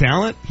got some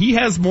talent. He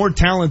has more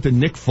talent than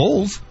Nick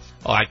Foles.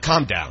 All right,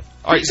 calm down.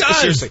 All right,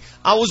 seriously.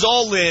 I was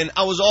all in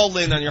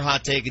on your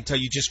hot take until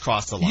you just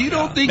crossed the line. You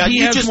don't think he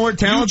has more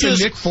talent than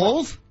Nick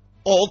Foles?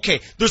 Oh,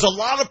 okay. There's a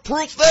lot of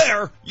proof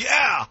there.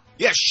 Yeah.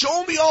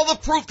 Show me all the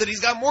proof that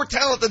he's got more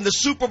talent than the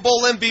Super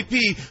Bowl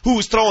MVP, who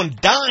was throwing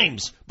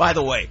dimes, by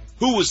the way.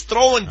 Who was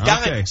throwing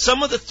dimes. Okay.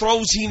 Some of the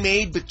throws he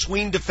made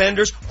between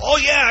defenders. Oh,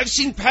 yeah, I've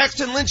seen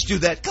Paxton Lynch do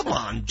that. Come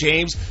on,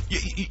 James.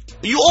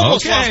 You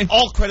almost lost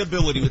all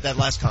credibility with that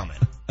last comment.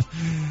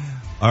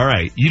 All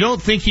right. You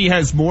don't think he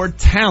has more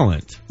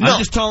talent? No. I'm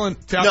just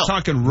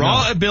talking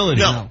raw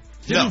ability. No.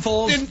 Didn't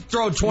Foles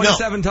throw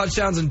 27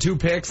 touchdowns and 2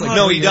 picks like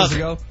no, he years doesn't.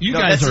 ago? You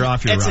guys are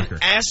off your rocker.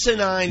 That's an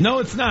asinine. No,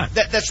 it's not.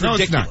 That's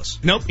ridiculous.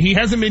 Nope. He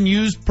hasn't been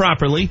used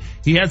properly.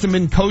 He hasn't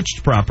been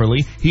coached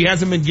properly. He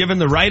hasn't been given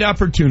the right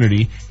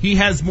opportunity. He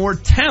has more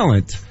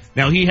talent.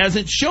 Now, he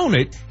hasn't shown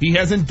it. He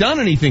hasn't done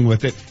anything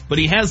with it, but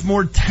he has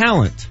more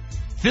talent.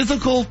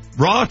 Physical,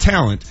 raw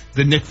talent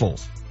than Nick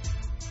Foles.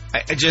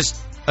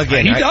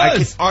 Again, I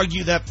can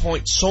argue that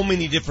point so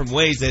many different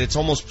ways that it's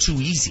almost too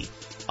easy.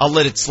 I'll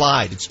let it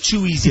slide. It's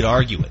too easy to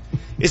argue it.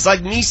 It's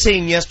like me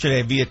saying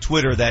yesterday via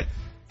Twitter that,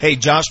 hey,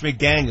 Josh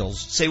McDaniels,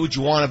 say what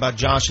you want about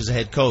Josh as a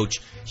head coach,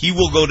 he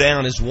will go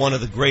down as one of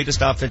the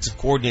greatest offensive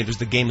coordinators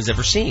the game has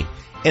ever seen.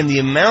 And the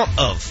amount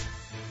of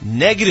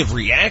negative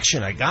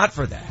reaction I got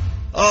for that.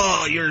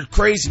 oh, you're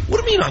crazy. What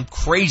do you mean I'm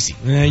crazy?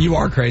 Yeah, you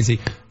are crazy.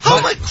 How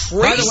am I crazy?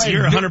 By the way,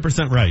 you're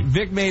 100% right.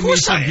 Vic made me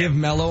forgive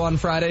Mello on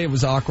Friday. It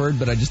was awkward,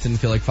 but I just didn't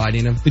feel like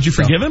fighting him. Did you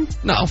forgive him?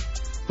 No,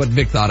 but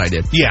Vic thought I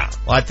did. Yeah,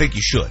 well, I think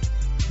you should.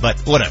 But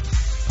whatever.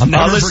 I'm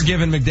never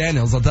forgiving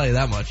McDaniels, I'll tell you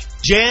that much.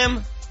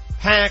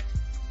 Jam-packed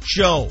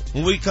show.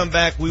 When we come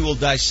back, we will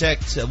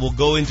dissect. We'll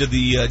go into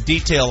the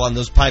detail on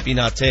those piping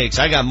hot takes.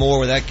 I got more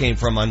where that came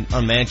from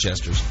on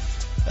Manchester's.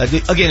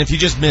 Again, if you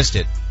just missed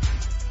it,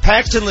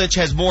 Paxton Lynch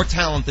has more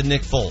talent than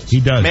Nick Foles. He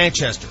does.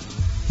 Manchester,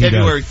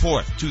 February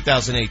 4th,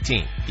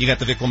 2018. You got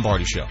the Vic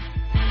Lombardi Show.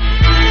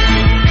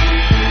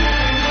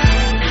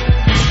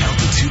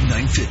 Altitude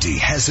 950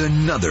 has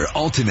another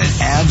ultimate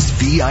Avs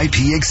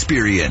VIP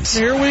experience.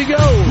 Here we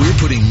go. We're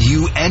putting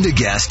you and a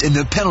guest in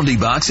the penalty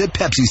box at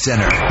Pepsi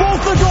Center.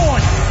 Both are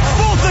going.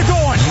 Both are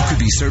going. You could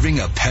be serving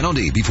a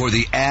penalty before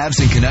the Avs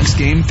and Canucks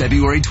game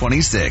February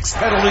 26th.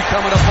 Penalty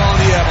coming up on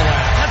the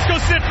Avalanche. Let's go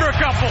sit for a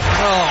couple.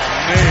 Oh,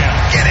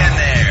 man. Get in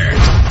there.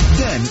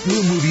 Then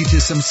we'll move you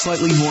to some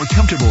slightly more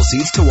comfortable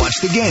seats to watch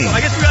the game.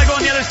 I guess we gotta go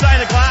on the other side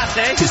of the glass,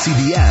 eh? To see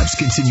the Avs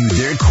continue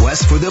their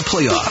quest for the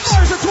playoffs.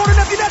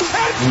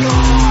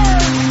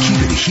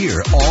 Keep it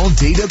here all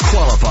day to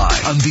qualify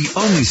on the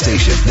only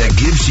station that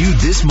gives you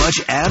this much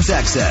Avs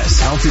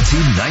access.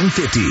 Altitude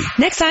 950.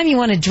 Next time you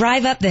want to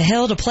drive up the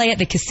hill to play at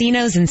the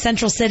casinos in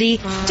Central City,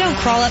 don't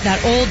crawl up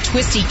that old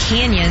twisty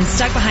canyon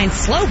stuck behind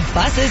slow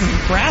buses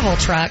and gravel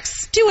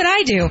trucks. Do what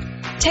I do.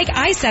 Take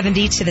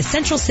I-70 to the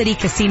Central City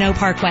Casino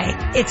Parkway.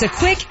 It's a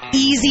quick,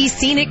 easy,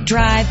 scenic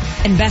drive,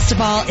 and best of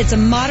all, it's a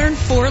modern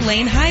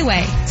 4-lane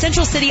highway.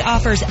 Central City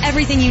offers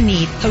everything you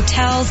need.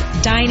 Hotels,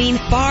 dining,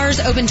 bars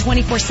open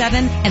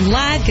 24/7, and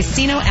live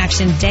casino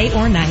action day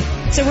or night.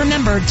 So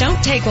remember,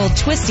 don't take old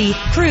twisty,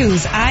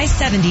 cruise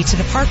I-70 to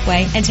the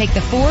Parkway and take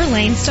the 4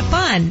 lanes to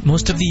fun.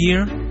 Most of the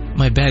year,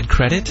 my bad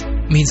credit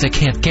means I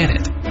can't get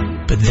it.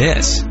 But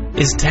this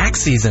is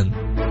tax season,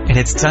 and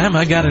it's time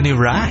I got a new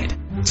ride.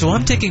 So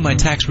I'm taking my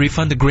tax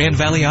refund to Grand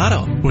Valley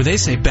Auto, where they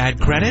say bad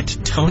credit,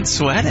 don't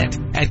sweat it.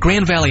 At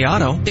Grand Valley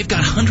Auto, they've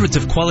got hundreds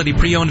of quality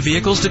pre-owned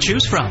vehicles to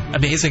choose from.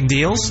 Amazing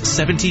deals,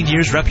 17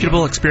 years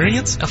reputable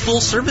experience, a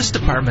full service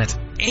department,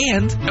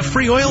 and a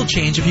free oil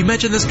change if you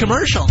mention this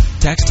commercial.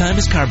 Tax time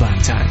is car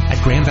buying time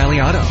at Grand Valley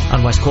Auto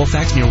on West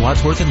Colfax near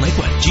Wadsworth and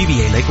Lakewood.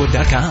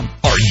 GVALakewood.com.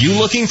 Are you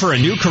looking for a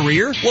new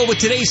career? Well, with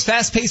today's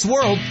fast-paced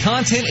world,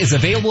 content is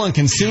available and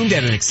consumed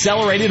at an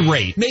accelerated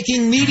rate,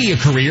 making media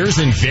careers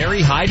in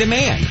very high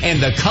demand.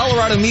 And the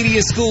Colorado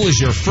Media School is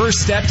your first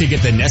step to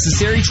get the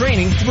necessary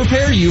training to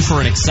prepare you for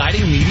an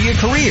exciting media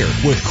career.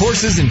 With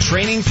courses and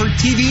training for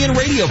TV and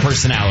radio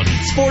personality,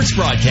 sports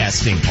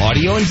broadcasting,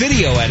 audio and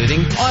video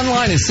editing,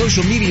 online and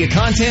social media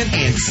content,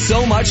 and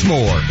so much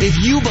more. If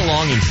you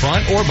belong in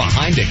front or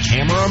behind a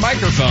camera or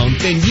microphone,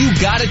 then you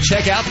gotta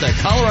check out the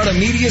Colorado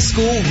Media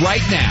School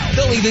right now.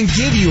 They'll even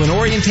give you an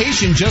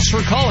orientation just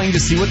for calling to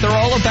see what they're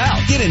all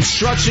about. Get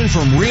instruction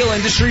from real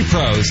industry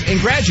pros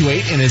and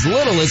graduate in as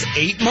little as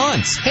 8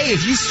 months. Hey,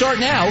 if you start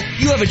now,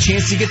 you have a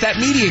chance to get that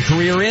media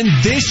career in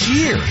this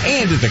year.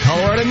 And at the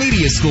Colorado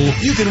Media School,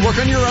 you can work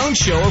on your own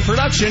show or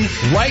production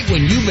right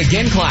when you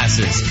begin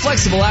classes.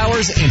 Flexible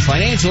hours and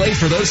financial aid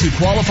for those who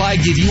qualify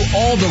give you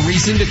all the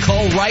reason to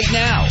call right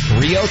now.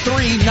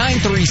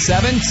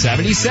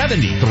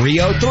 303-937-7070.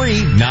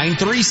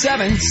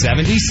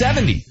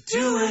 303-937-7070.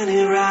 Doing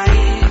it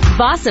right.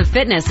 Boss of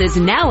Fitness is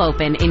now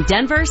open in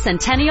Denver,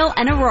 Centennial,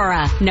 and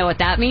Aurora. Know what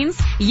that means?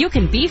 You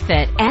can be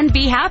fit and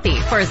be happy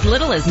for as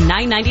little as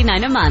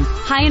 $9.99 a month.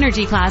 High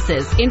energy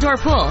classes, indoor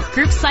pool,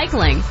 group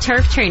cycling,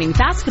 turf training,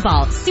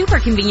 basketball, super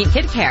convenient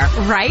kid care,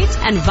 right?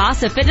 And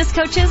Vasa Fitness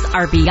coaches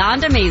are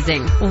beyond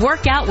amazing.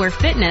 Work out where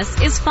fitness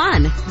is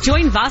fun.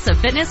 Join Vasa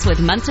Fitness with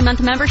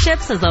month-to-month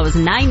memberships as low as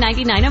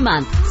 $9.99 a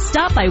month.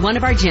 Stop by one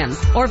of our gyms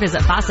or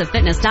visit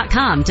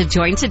VasaFitness.com to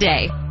join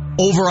today.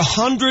 Over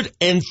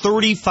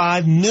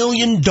 $135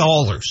 million.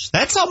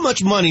 That's how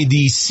much money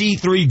the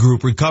C3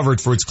 Group recovered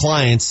for its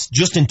clients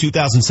just in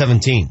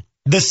 2017.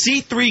 The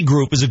C3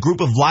 Group is a group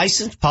of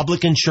licensed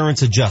public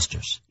insurance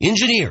adjusters,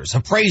 engineers,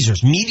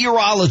 appraisers,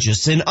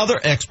 meteorologists, and other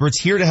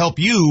experts here to help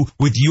you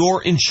with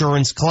your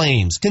insurance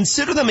claims.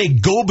 Consider them a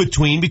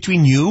go-between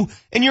between you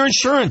and your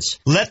insurance.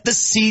 Let the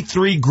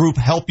C3 Group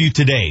help you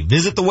today.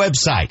 Visit the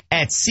website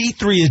at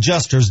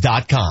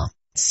c3adjusters.com.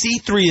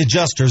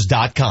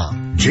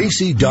 C3adjusters.com.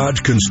 JC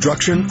Dodge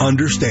Construction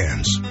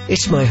understands.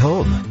 It's my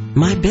home,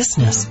 my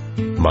business,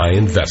 my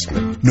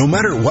investment. No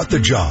matter what the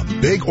job,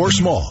 big or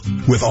small,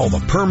 with all the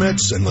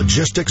permits and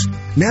logistics,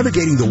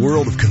 navigating the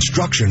world of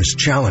construction is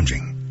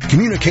challenging.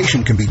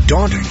 Communication can be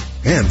daunting,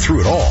 and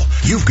through it all,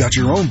 you've got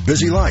your own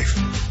busy life.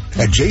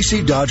 At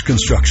JC Dodge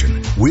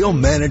Construction, we'll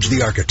manage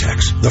the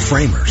architects, the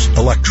framers,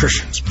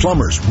 electricians,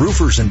 plumbers,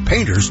 roofers, and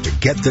painters to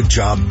get the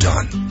job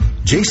done.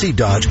 JC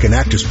Dodge can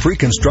act as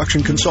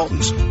pre-construction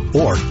consultants,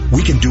 or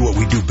we can do what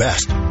we do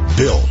best,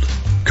 build.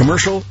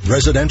 Commercial,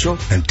 residential,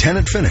 and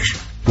tenant finish.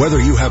 Whether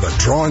you have a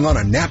drawing on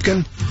a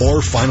napkin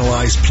or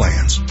finalized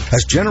plans.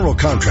 As general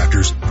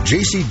contractors,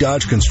 JC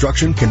Dodge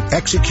Construction can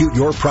execute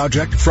your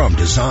project from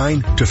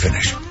design to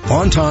finish.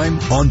 On time,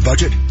 on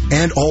budget,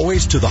 and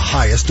always to the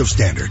highest of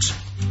standards.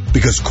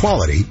 Because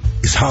quality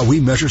is how we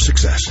measure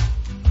success.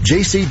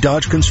 JC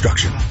Dodge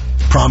Construction.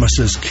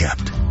 Promises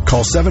kept.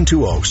 Call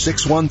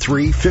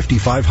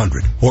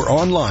 720-613-5500 or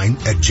online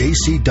at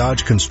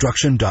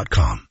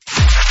jcdodgeconstruction.com.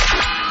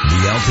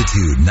 The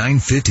Altitude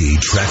 950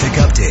 traffic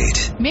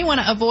update. You may want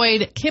to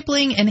avoid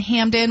Kipling and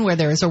Hamden, where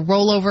there is a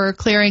rollover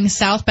clearing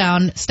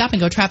southbound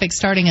stop-and-go traffic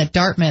starting at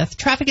Dartmouth.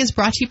 Traffic is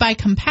brought to you by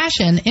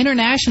Compassion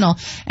International.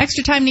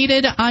 Extra time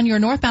needed on your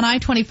northbound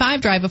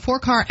I-25 drive. A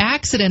 4-car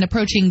accident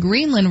approaching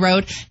Greenland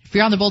Road. If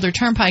you're on the Boulder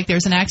Turnpike,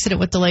 there's an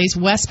accident with delays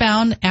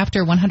westbound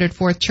after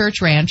 104th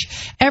Church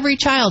Ranch. Every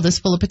child is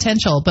full of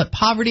potential, but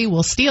poverty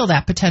will steal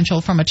that potential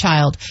from a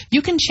child.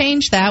 You can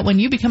change that when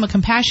you become a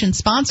Compassion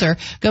sponsor.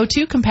 Go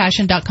to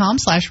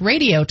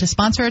compassion.com/radio to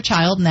sponsor a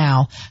child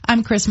now.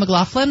 I'm Chris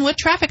McLaughlin with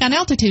traffic on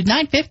Altitude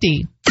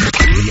 950.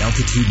 The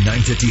Altitude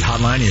 950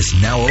 hotline is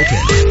now open.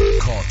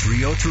 Call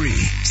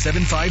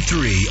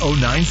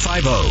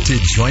 303-753-0950 to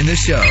join the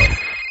show.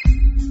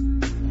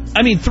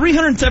 I mean,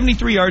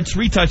 373 yards,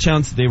 3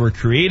 touchdowns. They were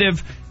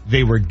creative.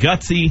 They were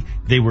gutsy.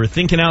 They were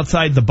thinking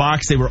outside the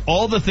box. They were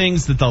all the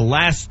things that the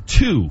last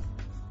 2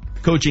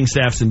 coaching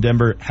staffs in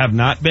Denver have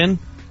not been.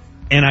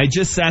 And I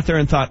just sat there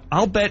and thought,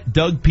 I'll bet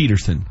Doug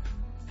Peterson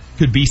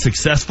could be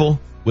successful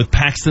with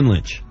Paxton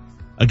Lynch,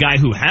 a guy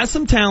who has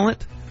some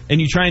talent,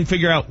 and you try and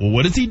figure out, well,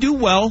 what does he do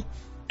well?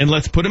 And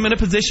let's put him in a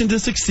position to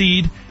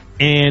succeed,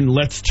 and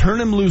let's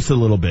turn him loose a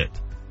little bit.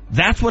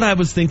 That's what I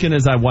was thinking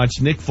as I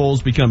watched Nick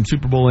Foles become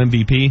Super Bowl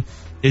MVP,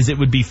 is it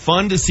would be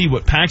fun to see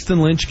what Paxton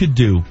Lynch could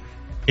do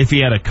if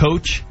he had a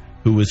coach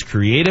who was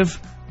creative,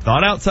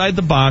 thought outside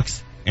the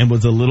box, and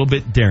was a little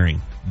bit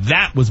daring.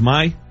 That was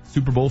my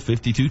Super Bowl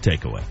 52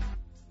 takeaway.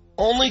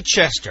 Only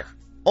Chester,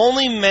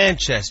 only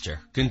Manchester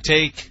can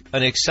take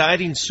an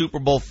exciting Super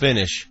Bowl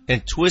finish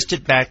and twist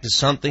it back to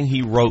something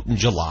he wrote in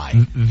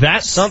July.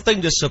 That's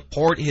something to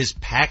support his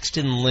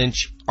Paxton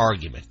Lynch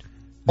argument.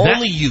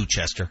 Only you,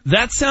 Chester.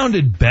 That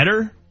sounded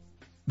better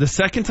the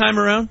second time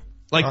around.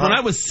 Like, when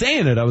I was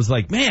saying it, I was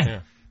like,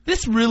 man,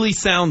 this really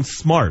sounds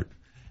smart.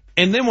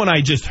 And then when I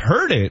just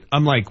heard it,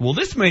 I'm like, well,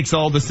 this makes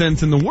all the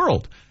sense in the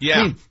world. Yeah.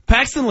 I mean,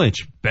 Paxton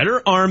Lynch,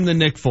 better arm than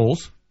Nick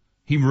Foles.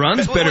 He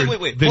runs better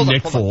than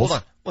Nick Foles. Hold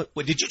on.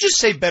 Wait, did you just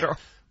say better?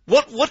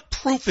 What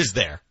proof is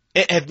there?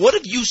 And what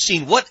have you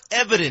seen? What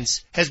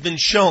evidence has been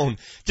shown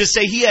to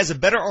say he has a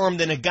better arm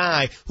than a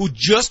guy who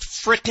just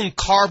frickin'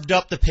 carved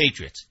up the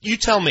Patriots? You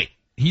tell me.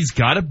 He's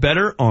got a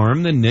better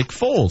arm than Nick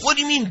Foles. What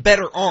do you mean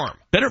better arm?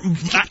 Better.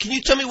 Can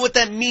you tell me what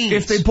that means?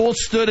 If they both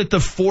stood at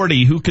the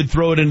 40, who could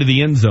throw it into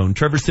the end zone?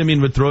 Trevor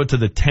Siemian would throw it to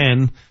the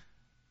 10.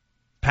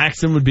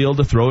 Paxton would be able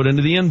to throw it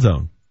into the end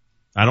zone.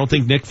 I don't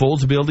think Nick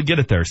Foles would be able to get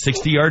it there.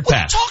 60-yard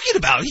pass. What are you talking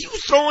about? He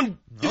was throwing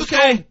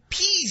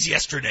peas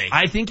yesterday.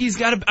 I think he's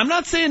got a... I'm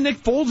not saying Nick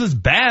Foles is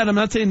bad. I'm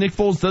not saying Nick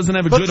Foles doesn't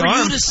have a good arm.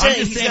 I'm just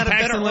saying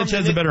Paxton Lynch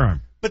has a better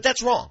arm. But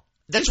that's wrong.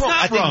 That's wrong.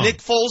 I think Nick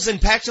Foles and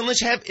Paxton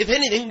Lynch have, if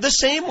anything, the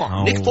same arm.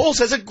 Oh. Nick Foles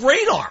has a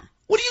great arm.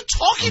 What are you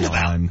talking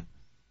about?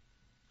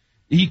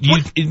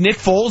 Nick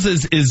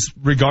Foles is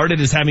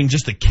regarded as having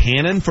just a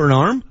cannon for an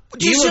arm?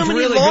 He looked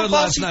really good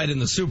last night in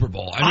the Super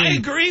Bowl. I mean,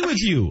 agree with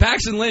you.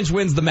 Paxton Lynch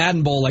wins the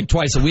Madden Bowl like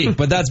twice a week,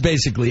 but that's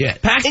basically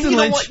it. Paxton Lynch.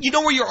 Know what? You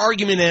know where your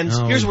argument ends?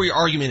 Oh. Here's where your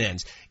argument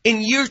ends.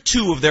 In year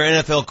 2 of their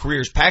NFL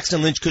careers,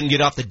 Paxton Lynch couldn't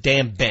get off the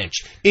damn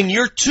bench. In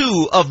year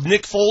 2 of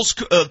Nick Foles'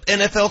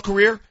 NFL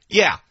career,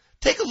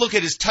 take a look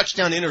at his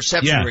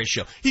touchdown-interception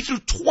ratio. He threw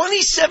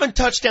 27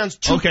 touchdowns,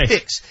 2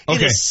 picks in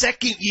his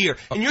second year.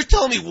 And you're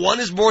telling me one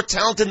is more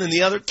talented than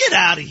the other? Get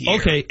out of here.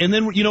 Okay, and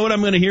then you know what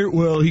I'm going to hear?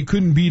 Well, he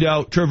couldn't beat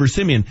out Trevor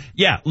Siemian.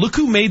 Yeah, look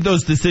who made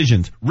those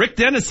decisions. Rick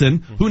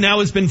Dennison, who now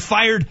has been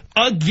fired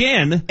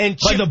again and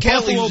by the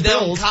Kelly, Buffalo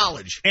Bills.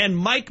 College. And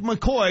Mike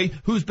McCoy,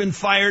 who's been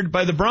fired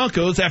by the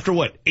Broncos after,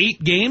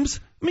 8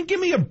 games? I mean, give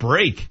me a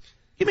break.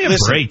 Give me a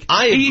break.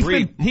 I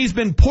agree. He's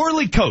been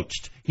poorly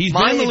coached. He's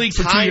been in the league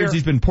for 2 years.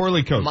 He's been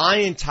poorly coached. My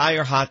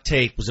entire hot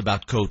take was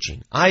about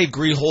coaching. I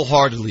agree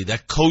wholeheartedly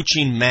that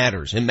coaching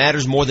matters. It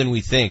matters more than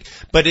we think.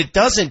 But it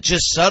doesn't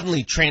just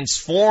suddenly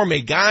transform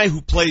a guy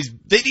who plays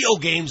video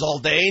games all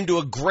day into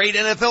a great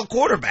NFL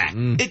quarterback.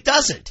 It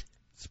doesn't.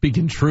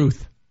 Speaking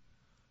truth.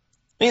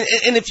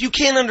 And if you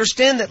can't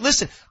understand that,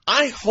 listen,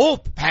 I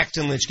hope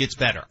Paxton Lynch gets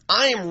better.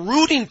 I am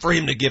rooting for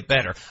him to get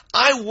better.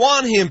 I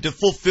want him to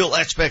fulfill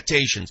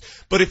expectations.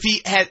 But if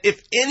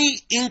any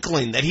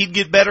inkling that he'd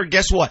get better,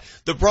 guess what?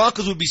 The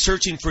Broncos would be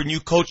searching for a new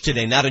coach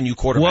today, not a new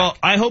quarterback. Well,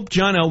 I hope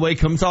John Elway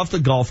comes off the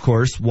golf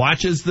course,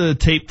 watches the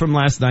tape from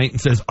last night, and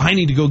says, I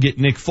need to go get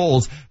Nick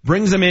Foles,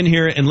 brings him in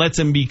here and lets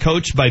him be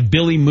coached by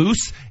Billy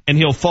Moose, and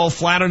he'll fall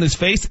flat on his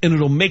face, and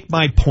it'll make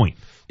my point.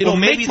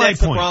 Maybe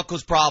that's the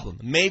Broncos' problem.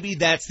 Maybe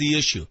that's the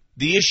issue.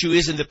 The issue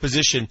isn't the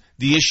position.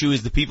 The issue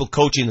is the people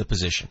coaching the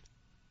position.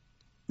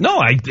 No,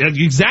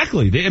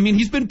 exactly. I mean,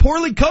 he's been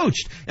poorly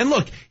coached. And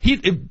look,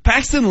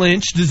 Paxton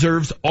Lynch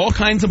deserves all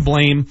kinds of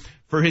blame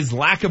for his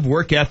lack of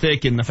work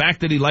ethic and the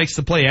fact that he likes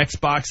to play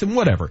Xbox and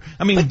whatever.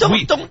 I mean,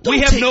 we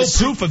have no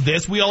proof of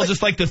this. We all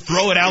just like to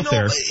throw it out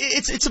there.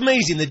 It's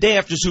amazing. The day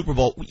after Super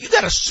Bowl, you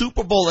got a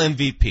Super Bowl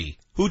MVP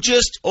who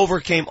just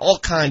overcame all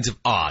kinds of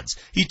odds.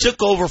 He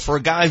took over for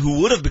a guy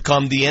who would have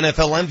become the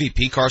NFL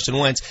MVP, Carson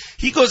Wentz.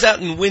 He goes out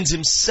and wins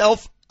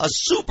himself a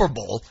Super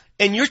Bowl,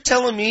 and you're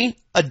telling me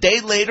a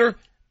day later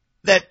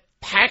that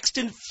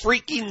Paxton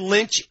freaking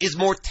Lynch is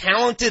more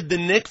talented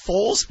than Nick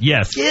Foles?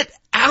 Yes. Get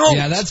out.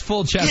 Yeah, that's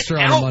full Chester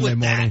on a Monday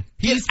morning.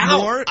 He's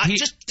more.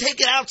 Just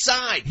take it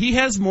outside. He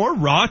has more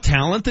raw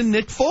talent than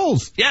Nick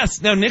Foles.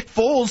 Yes. Now, Nick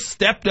Foles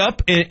stepped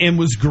up and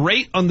was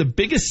great on the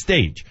biggest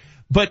stage.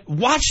 But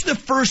watch the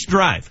first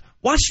drive.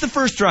 Watch the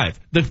first drive.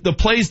 The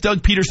plays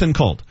Doug Peterson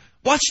called.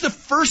 Watch the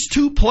first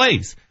two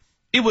plays.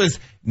 It was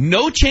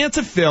no chance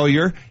of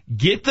failure.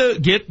 Get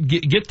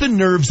the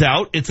nerves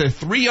out. It's a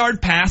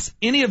 3-yard pass.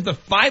 Any of the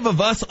 5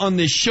 of us on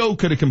this show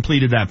could have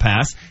completed that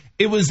pass.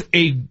 It was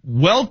a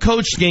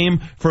well-coached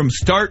game from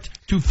start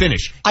to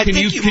finish. Can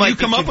you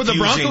come up with a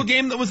Bronco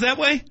game that was that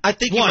way? I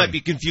think you might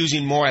be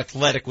confusing more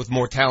athletic with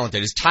more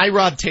talented. Is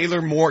Tyrod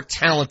Taylor more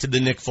talented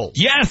than Nick Foles?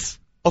 Yes.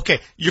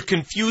 Okay, you're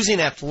confusing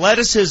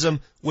athleticism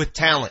with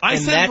talent. I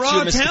said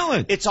raw your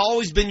talent. It's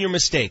always been your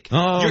mistake.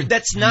 Oh,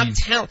 that's not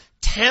talent.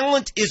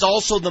 Talent is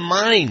also the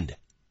mind.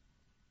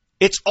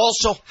 It's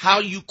also how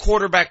you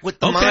quarterback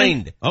with the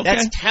mind. Okay.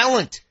 That's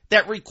talent.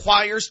 That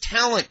requires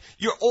talent.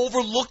 You're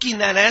overlooking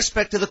that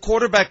aspect of the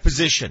quarterback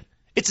position.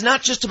 It's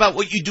not just about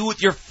what you do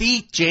with your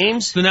feet,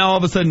 James. So now all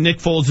of a sudden Nick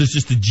Foles is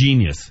just a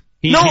genius.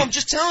 I'm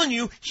just telling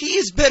you, he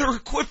is better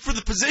equipped for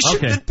the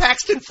position than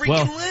Paxton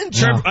Lynch.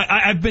 Trevor,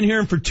 I've been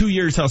hearing for 2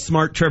 years how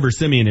smart Trevor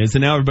Siemian is,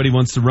 and now everybody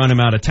wants to run him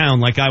out of town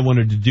like I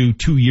wanted to do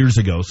 2 years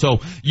ago.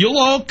 So you'll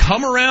all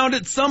come around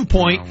at some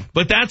point,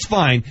 but that's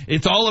fine.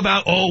 It's all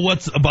about,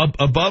 what's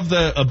above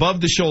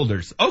the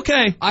shoulders.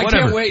 Okay, I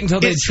can't wait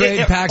until they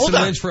trade Paxton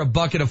Lynch for a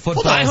bucket of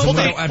footballs and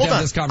we don't have to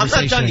have this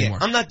conversation anymore.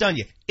 I'm not done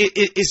yet.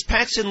 Is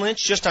Paxton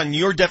Lynch, just on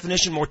your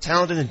definition, more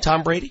talented than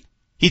Tom Brady?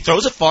 He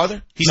throws it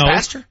farther. He's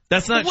faster.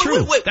 That's not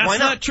true. That's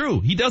not true.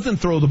 He doesn't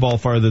throw the ball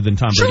farther than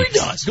Tom Brady.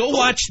 Sure he does.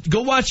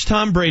 Go watch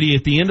Tom Brady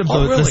at the end of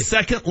the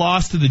second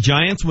loss to the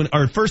Giants,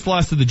 first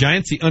loss to the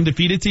Giants, the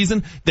undefeated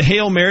season. The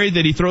Hail Mary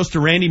that he throws to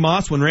Randy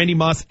Moss when Randy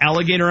Moss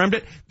alligator-armed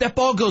it. That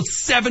ball goes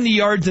 70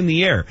 yards in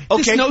the air.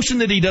 Okay. This notion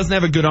that he doesn't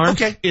have a good arm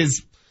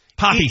is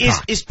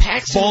poppycock. Is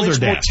Paxton Lynch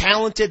more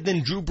talented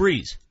than Drew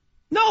Brees?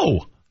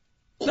 No.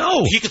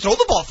 He can throw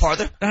the ball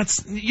farther.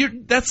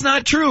 That's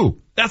not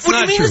true. That's what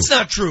not do you mean true. It's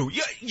not true?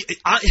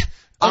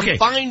 I'm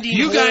finding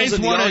you guys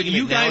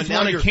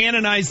want to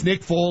canonize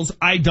Nick Foles.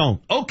 I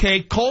don't.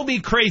 Okay, call me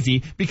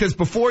crazy because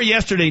before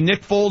yesterday,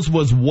 Nick Foles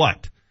was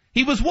what?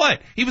 He was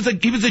what? He was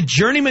a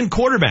journeyman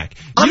quarterback.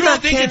 I'm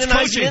not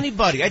canonizing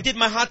anybody. I did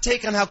my hot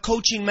take on how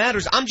coaching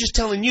matters. I'm just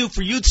telling you,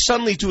 for you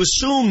suddenly to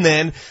assume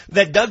then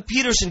that Doug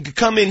Peterson could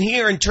come in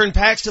here and turn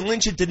Paxton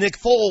Lynch into Nick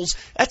Foles,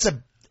 that's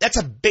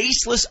a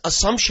baseless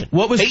assumption.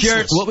 What was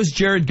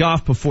Jared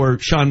Goff before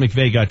Sean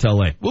McVay got to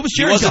L.A.? What was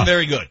Jared Goff? He wasn't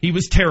very good. He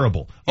was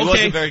terrible. He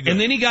wasn't very good. And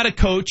then he got a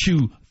coach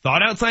who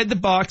thought outside the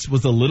box,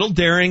 was a little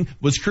daring,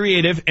 was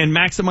creative, and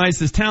maximized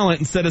his talent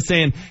instead of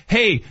saying,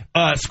 hey,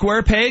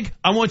 square peg,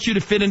 I want you to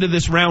fit into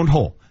this round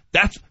hole.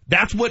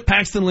 That's what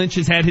Paxton Lynch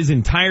has had his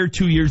entire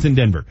 2 years in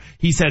Denver.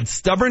 He's had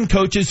stubborn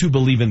coaches who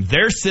believe in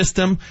their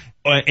system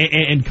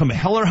and come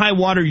hell or high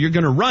water, you're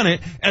going to run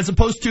it, as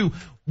opposed to,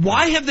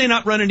 why have they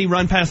not run any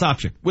run-pass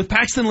option? With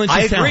Paxton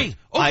Lynch's talent.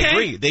 I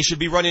agree. They should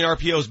be running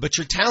RPOs, but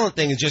your talent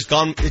thing has just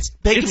gone, it's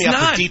taking me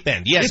off the deep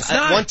end. Yes,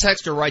 one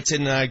texter writes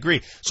in and I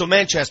agree. So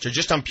Manchester,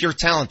 just on pure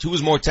talent, who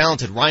is more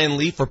talented, Ryan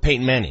Leaf or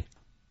Peyton Manning?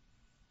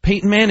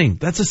 Peyton Manning.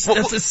 That's a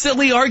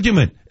silly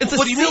argument. It's a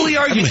silly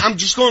argument. I'm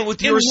just going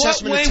with your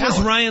assessment of talent. In what way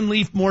was Ryan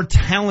Leaf more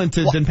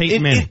talented than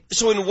Peyton Manning?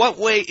 So in what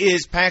way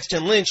is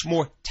Paxton Lynch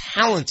more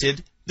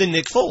talented than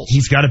Nick Foles?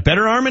 He's got a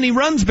better arm and he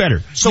runs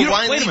better. So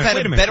Ryan Leaf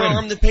had a better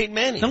arm than Peyton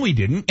Manning. No, he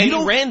didn't. And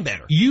he ran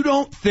better. You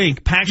don't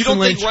think Paxton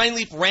Lynch... think Ryan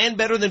Leaf ran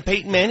better than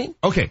Peyton Manning?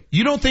 Okay.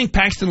 You don't think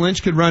Paxton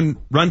Lynch could run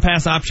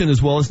pass option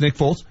as well as Nick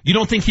Foles? You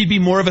don't think he'd be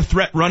more of a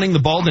threat running the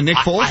ball than Nick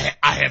Foles?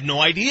 I have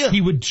no idea.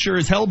 He would sure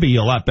as hell be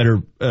a lot better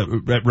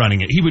at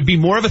running it. He would be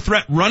more of a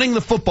threat running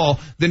the football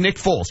than Nick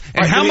Foles.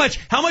 And how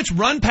much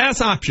run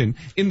pass option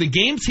in the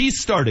games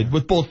he's started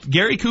with both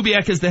Gary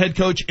Kubiak as the head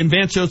coach and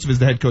Vance Joseph as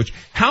the head coach,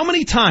 how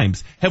many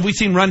times have we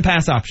seen run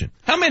pass option?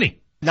 How many?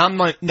 Not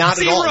at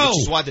all. Which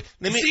is why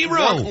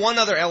Zero. One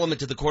other element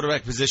to the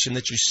quarterback position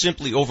that you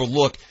simply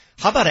overlook.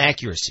 How about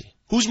accuracy?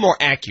 Who's more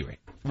accurate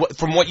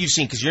from what you've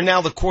seen? Because you're now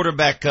the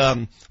quarterback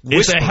whisperer.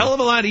 It's a hell of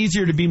a lot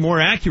easier to be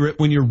more accurate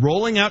when you're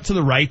rolling out to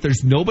the right.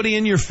 There's nobody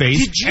in your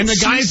face, and the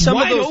guy's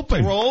wide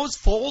open. Throws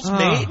Foles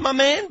made, my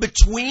man,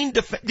 between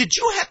did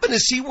you happen to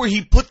see where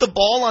he put the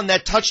ball on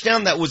that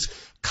touchdown that was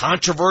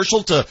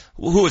controversial to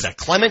who was that?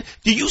 Clement?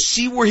 Do you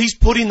see where he's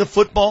putting the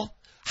football?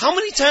 How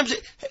many times?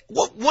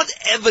 What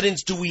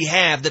evidence do we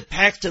have that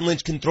Paxton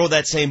Lynch can throw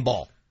that same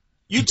ball?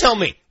 You tell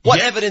me.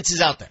 What evidence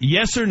is out there?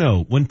 Yes or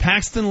no? When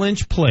Paxton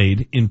Lynch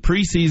played in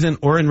preseason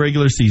or in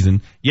regular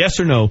season, yes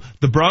or no,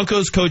 the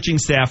Broncos coaching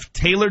staff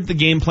tailored the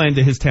game plan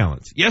to his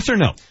talents? Yes or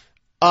no?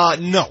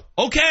 No.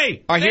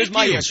 Okay. All right, here's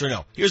my yes or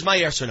no.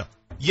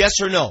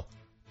 Yes or no.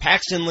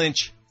 Paxton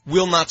Lynch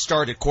will not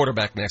start at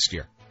quarterback next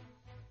year.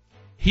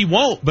 He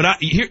won't,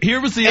 but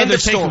here was the other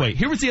takeaway.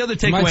 Here was the other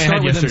takeaway I had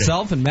with yesterday.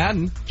 himself and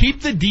Madden.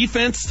 Keep the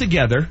defense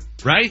together,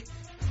 right?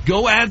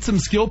 Go add some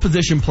skill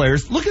position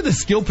players. Look at the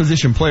skill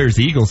position players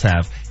the Eagles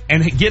have.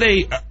 And get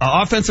a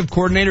offensive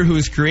coordinator who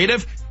is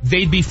creative.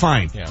 They'd be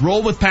fine. Yeah.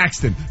 Roll with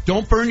Paxton.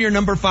 Don't burn your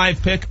number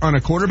 5 pick on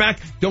a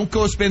quarterback. Don't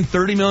go spend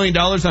 $30 million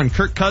on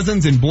Kirk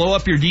Cousins and blow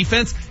up your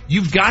defense.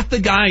 You've got the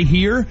guy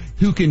here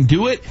who can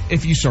do it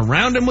if you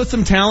surround him with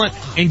some talent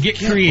and get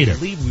creative. I can't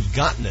believe we've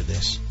gotten to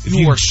this. If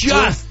you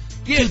just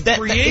get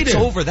creative. It's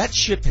over. That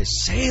ship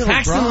has sailed,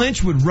 Paxton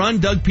Lynch would run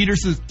Doug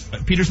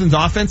Peterson's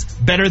offense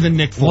better than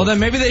Nick Foles. Well, then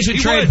maybe they should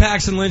trade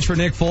Paxton Lynch for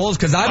Nick Foles,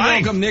 because I'd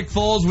welcome Nick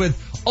Foles with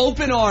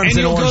open arms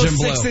and orange and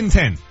blue. You'll go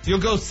 6-10. You'll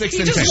go 6-10.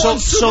 He just won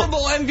Super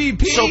Bowl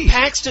MVP. So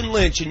Paxton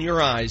Lynch, in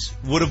your eyes,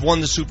 would have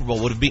won the Super Bowl,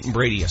 would have beaten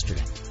Brady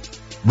yesterday.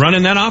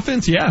 Running that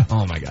offense? Yeah.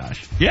 Oh, my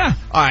gosh. Yeah.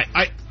 All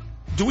right.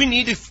 Do we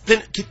need to?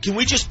 Can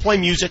we just play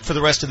music for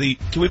the rest of the?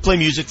 Can we play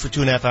music for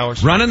 2.5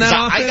 hours? Running that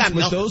offense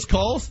with those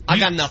calls? I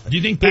got nothing. Do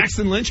you think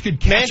Paxton Lynch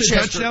could catch a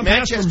touchdown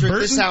pass from Burton? Manchester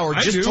this hour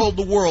just told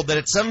the world that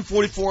at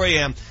 7:44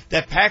 a.m.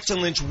 that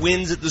Paxton Lynch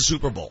wins at the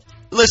Super Bowl.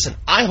 Listen,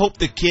 I hope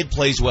the kid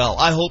plays well.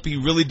 I hope he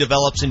really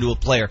develops into a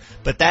player.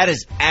 But that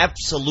is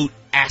absolute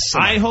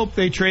asinine. I hope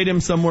they trade him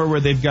somewhere where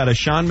they've got a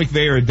Sean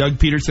McVay or a Doug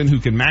Peterson who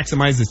can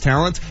maximize his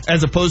talents,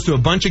 as opposed to a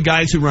bunch of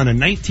guys who run a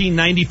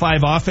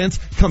 1995 offense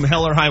come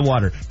hell or high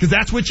water. Because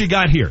that's what you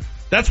got here.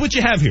 That's what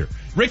you have here.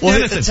 Rick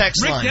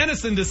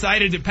Dennison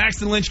decided that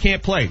Paxton Lynch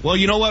can't play. Well,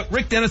 you know what?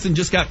 Rick Dennison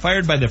just got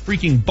fired by the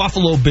freaking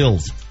Buffalo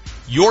Bills.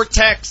 Your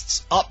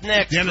texts up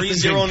next,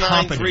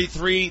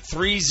 30933,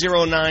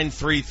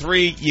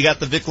 30933. You got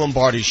the Vic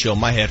Lombardi Show.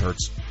 My head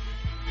hurts.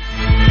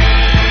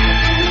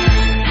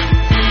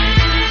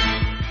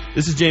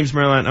 This is James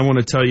Maryland. I want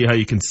to tell you how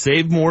you can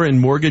save more in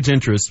mortgage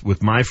interest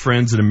with my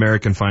friends at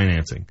American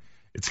Financing.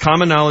 It's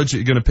common knowledge that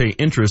you're going to pay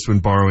interest when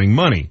borrowing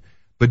money.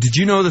 But did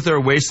you know that there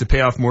are ways to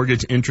pay off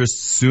mortgage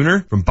interest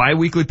sooner? From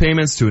biweekly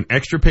payments to an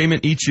extra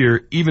payment each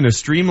year, even a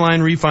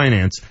streamlined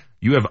refinance,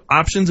 you have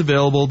options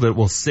available that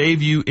will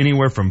save you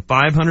anywhere from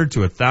 $500 to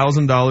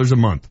 $1,000 a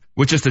month.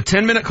 With just a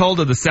 10-minute call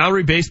to the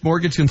salary-based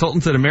mortgage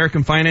consultants at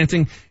American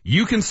Financing,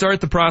 you can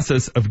start the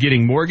process of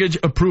getting mortgage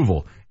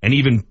approval. An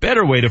even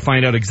better way to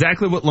find out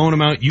exactly what loan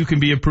amount you can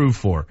be approved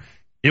for.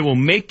 It will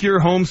make your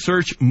home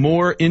search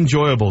more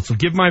enjoyable. So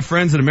give my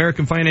friends at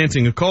American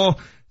Financing a call,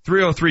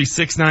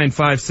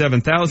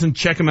 303-695-7000.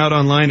 Check them out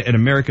online at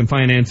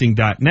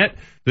AmericanFinancing.net.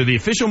 They're the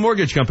official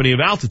mortgage company of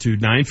Altitude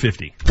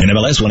 950.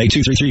 NMLS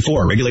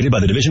 182334, regulated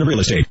by the Division of Real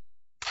Estate.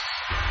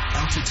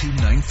 Altitude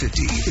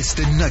 950 is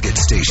the Nugget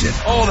Station.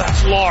 Oh,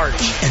 that's large.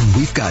 And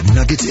we've got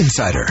Nuggets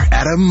insider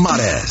Adam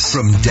Mares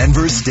from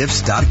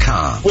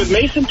DenverStiffs.com. With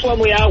Mason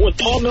Plumlee out, with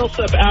Paul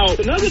Millsap out,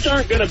 the Nuggets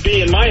aren't going to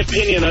be, in my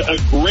opinion, a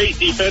great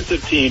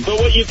defensive team.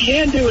 But what you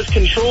can do is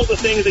control the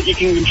things that you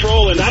can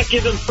control and not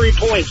give them free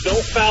points.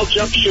 Don't foul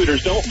jump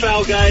shooters. Don't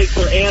foul guys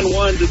for and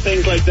ones and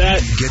things like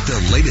that. Get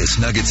the latest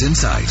Nuggets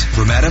insight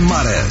from Adam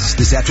Mares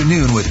this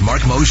afternoon with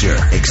Mark Mosier,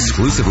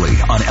 exclusively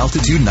on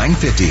Altitude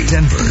 950,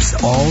 Denver's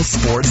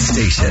all-sports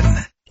station.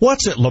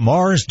 What's at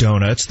Lamar's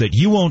Donuts that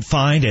you won't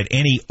find at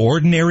any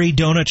ordinary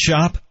donut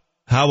shop?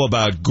 How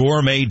about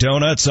gourmet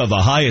donuts of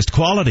the highest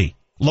quality?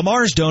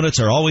 Lamar's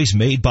Donuts are always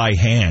made by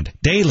hand,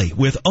 daily,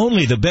 with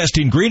only the best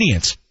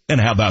ingredients.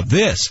 And how about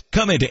this?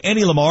 Come into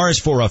any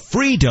Lamar's for a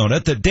free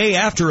donut the day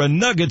after a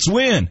Nuggets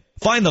win.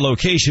 Find the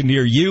location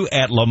near you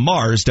at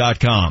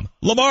lamars.com.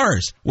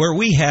 Lamar's, where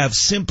we have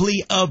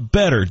simply a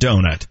better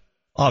donut.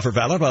 Offer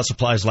valid while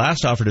supplies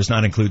last. Offer does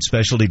not include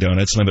specialty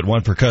donuts. Limit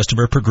 1 per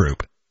customer per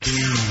group.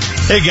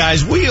 Hey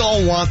guys, we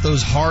all want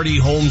those hearty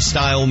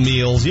home-style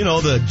meals. You know,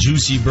 the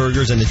juicy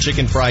burgers and the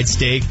chicken fried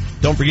steak.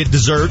 Don't forget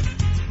dessert.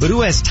 But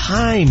who has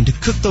time to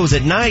cook those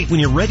at night when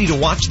you're ready to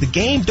watch the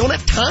game? Don't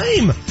have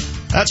time.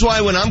 That's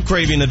why when I'm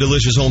craving a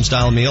delicious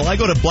home-style meal, I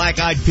go to Black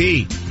Eyed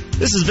Pea.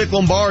 This is Vic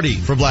Lombardi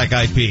for Black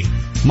Eyed Pea.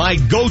 My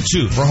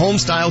go-to for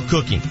home-style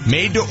cooking.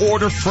 Made to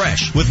order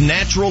fresh with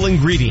natural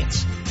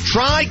ingredients.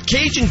 Try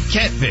Cajun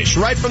catfish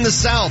right from the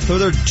South, or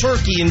their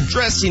turkey and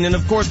dressing, and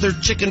of course their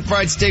chicken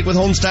fried steak with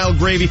home-style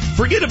gravy.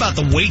 Forget about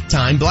the wait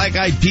time. Black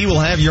Eyed Pea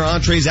will have your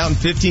entrees out in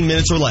 15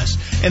 minutes or less.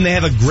 And they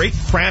have a great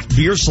craft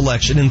beer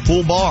selection and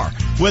full bar.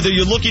 Whether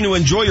you're looking to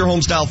enjoy your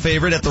home-style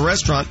favorite at the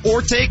restaurant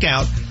or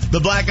takeout, the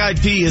Black Eyed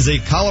Pea is a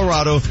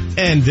Colorado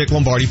and Vic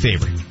Lombardi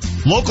favorite.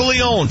 Locally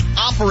owned,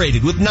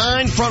 operated with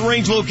 9 Front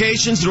Range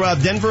locations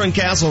throughout Denver and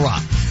Castle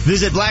Rock.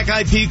 Visit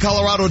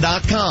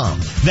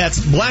blackeyedpeacolorado.com. That's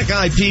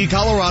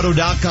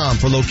blackeyedpeacolorado.com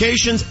for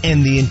locations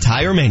and the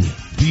entire menu.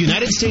 The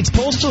United States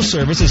Postal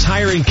Service is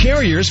hiring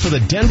carriers for the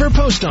Denver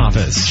Post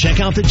Office. Check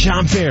out the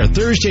job fair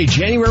Thursday,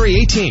 January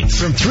 18th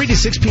from 3 to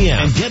 6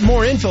 p.m. and get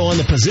more info on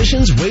the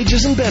positions,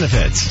 wages, and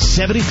benefits.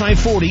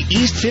 7540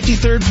 East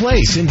 53rd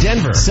Place in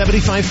Denver.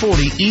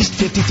 7540 East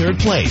 53rd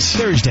Place,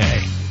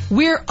 Thursday.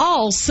 We're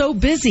all so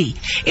busy.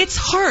 It's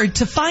hard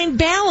to find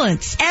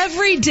balance.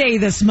 Every day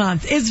this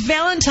month is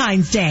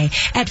Valentine's Day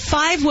at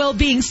 5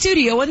 Wellbeing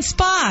Studio and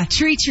Spa.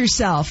 Treat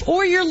yourself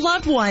or your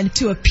loved one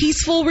to a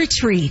peaceful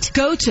retreat.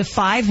 Go to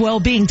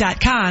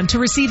 5wellbeing.com to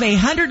receive a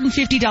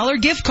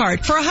 $150 gift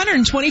card for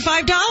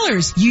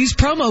 $125. Use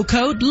promo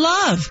code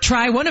LOVE.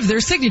 Try one of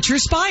their signature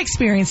spa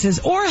experiences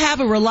or have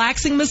a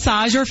relaxing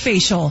massage or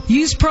facial.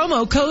 Use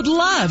promo code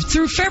LOVE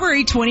through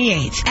February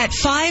 28th at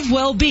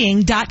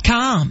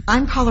 5wellbeing.com.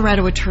 I'm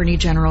Colorado Attorney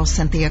General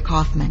Cynthia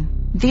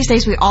Kaufman. These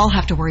days we all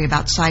have to worry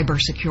about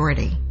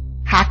cybersecurity.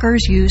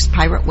 Hackers use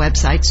pirate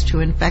websites to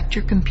infect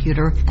your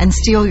computer and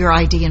steal your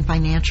ID and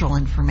financial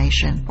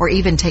information, or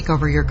even take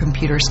over your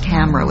computer's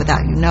camera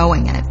without you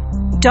knowing it.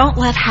 Don't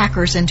let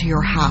hackers into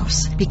your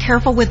house. Be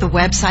careful with the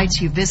websites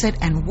you visit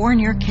and warn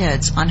your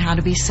kids on how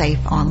to be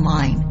safe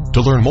online.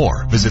 To learn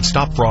more, visit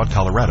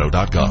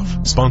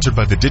StopFraudColorado.gov. Sponsored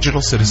by the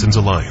Digital Citizens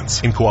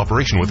Alliance in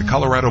cooperation with the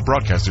Colorado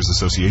Broadcasters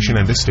Association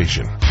and this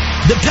station.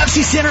 The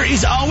Pepsi Center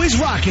is always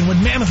rocking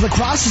when Mammoth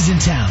Lacrosse is in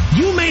town.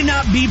 You may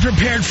not be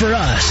prepared for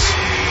us,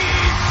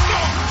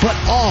 but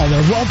all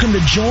are welcome to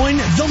join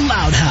the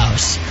Loud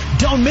House.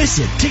 Don't miss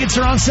it. Tickets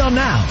are on sale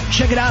now.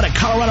 Check it out at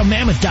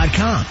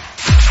ColoradoMammoth.com.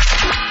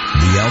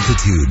 The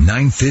Altitude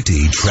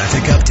 950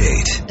 traffic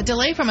update. A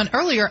delay from an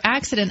earlier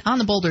accident on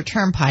the Boulder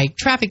Turnpike.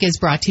 Traffic is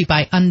brought to you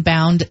by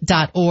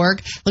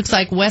Unbound.org. Looks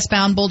like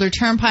westbound Boulder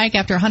Turnpike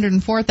after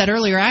 104th, that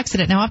earlier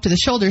accident now up to the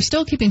shoulder,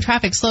 still keeping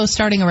traffic slow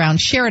starting around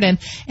Sheridan.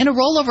 In a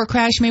rollover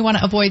crash, you may want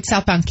to avoid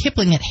southbound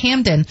Kipling at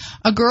Hamden.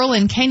 A girl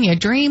in Kenya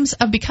dreams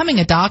of becoming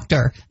a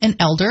doctor. An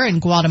elder in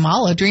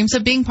Guatemala dreams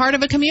of being part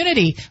of a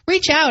community.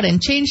 Reach out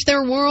and change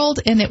their world,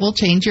 and it will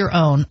change your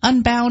own.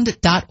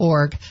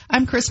 Unbound.org.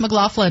 I'm Chris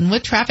McLaughlin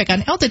with traffic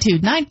on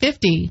Altitude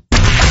 950.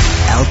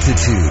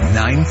 Altitude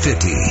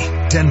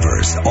 950,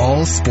 Denver's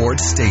all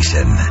sports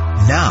station.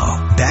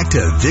 Now, back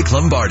to Vic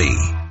Lombardi.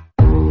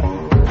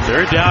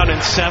 3rd down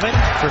and 7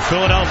 for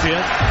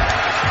Philadelphia.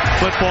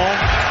 Football.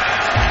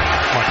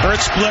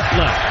 Ertz split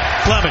left.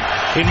 Clement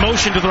in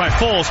motion to the right.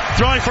 Foles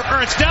throwing for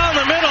Ertz down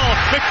the middle.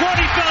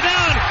 McCourty fell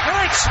down.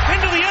 Ertz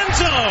into the end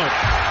zone.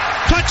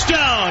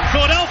 Touchdown,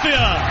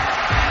 Philadelphia.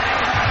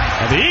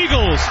 And the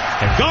Eagles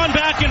have gone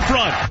back in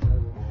front.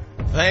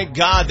 Thank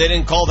God they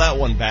didn't call that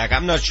one back.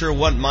 I'm not sure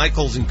what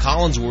Michaels and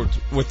Collins were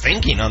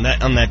thinking on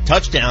that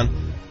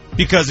touchdown,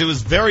 because it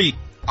was very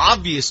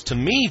obvious to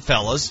me,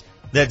 fellas,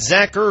 that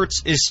Zach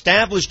Ertz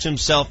established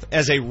himself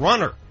as a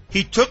runner.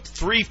 He took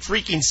 3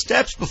 freaking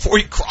steps before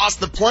he crossed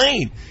the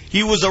plane.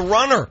 He was a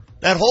runner.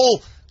 That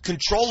whole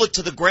control it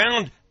to the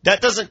ground,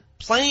 that doesn't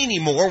play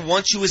anymore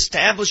once you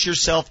establish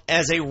yourself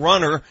as a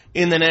runner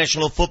in the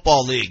National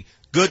Football League.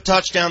 Good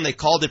touchdown. They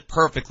called it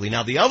perfectly.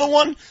 Now, the other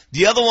one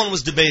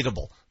was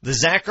debatable. The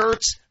Zach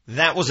Ertz,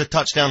 that was a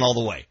touchdown all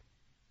the way.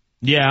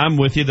 Yeah, I'm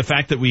with you. The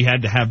fact that we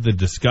had to have the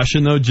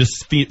discussion, though,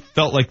 just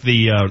felt like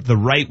the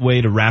right way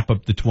to wrap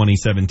up the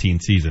 2017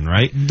 season,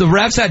 right? The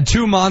refs had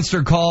 2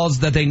 monster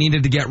calls that they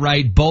needed to get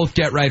right, both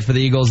get right for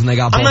the Eagles, and they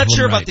got both of them right. I'm not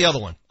sure about the other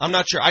one. I'm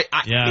not sure.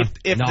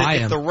 If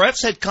the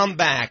refs had come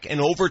back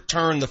and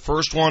overturned the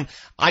first one,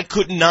 I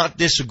could not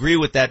disagree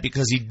with that,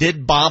 because he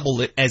did bobble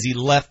it as he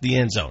left the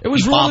end zone. It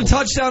was ruled a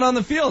touchdown on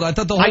the field. I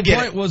thought the whole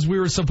point was we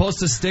were supposed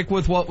to stick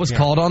with what was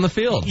called on the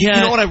field. Yeah.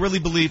 You know what I really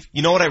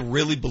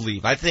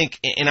believe? I think,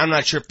 and I'm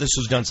not sure if this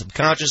was done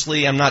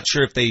subconsciously. I'm not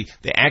sure if they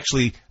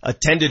actually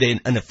attended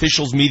an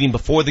officials meeting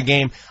before the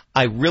game.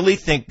 I really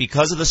think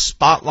because of the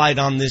spotlight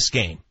on this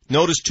game,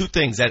 notice 2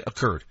 things that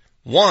occurred.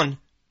 One,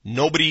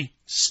 nobody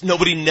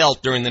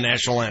knelt during the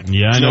national anthem.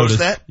 Yeah, I noticed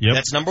that. Yep.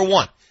 That's number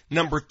 1.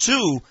 Number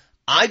 2,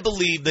 I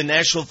believe the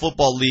National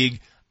Football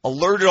League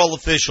alerted all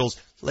officials,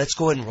 let's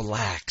go ahead and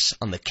relax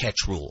on the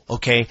catch rule,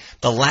 okay?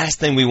 The last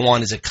thing we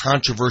want is a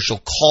controversial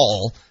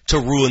call to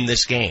ruin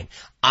this game.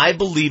 I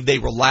believe they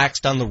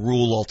relaxed on the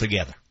rule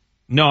altogether.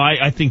 No,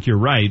 I think you're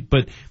right,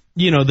 but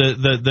you know,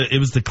 it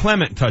was the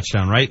Clement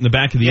touchdown, right, in the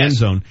back of the end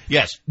zone.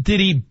 Yes. Did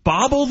he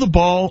bobble the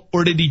ball,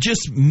 or did he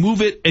just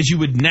move it as you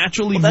would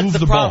naturally move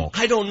the ball?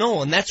 I don't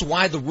know, and that's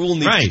why the rule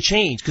needs to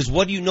change, because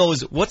what do you know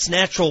is what's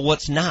natural,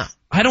 what's not.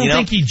 I don't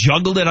think he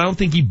juggled it. I don't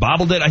think he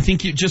bobbled it. I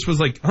think it just was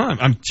like,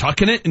 I'm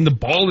tucking it, and the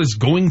ball is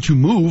going to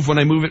move when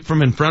I move it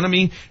from in front of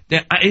me.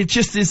 It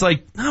just is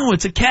like, no,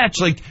 it's a catch.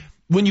 Like,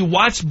 when you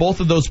watch both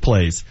of those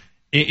plays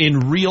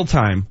in real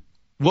time,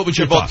 what would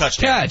your thoughts?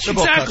 Catch.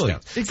 Exactly.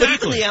 But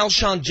even the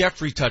Alshon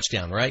Jeffrey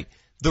touchdown, right?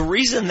 The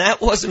reason that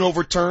wasn't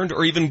overturned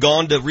or even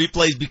gone to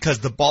replays because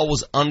the ball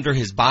was under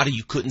his body.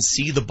 You couldn't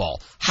see the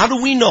ball. How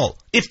do we know?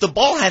 If the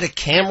ball had a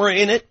camera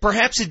in it,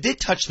 perhaps it did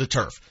touch the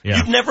turf. Yeah.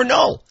 You'd never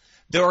know.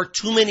 There are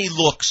too many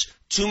looks,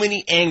 too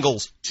many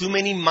angles, too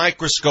many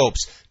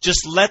microscopes.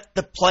 Just let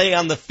the play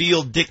on the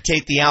field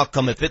dictate the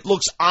outcome. If it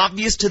looks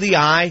obvious to the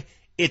eye,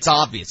 it's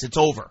obvious. It's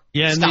over.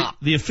 Yeah, Stop.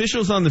 And the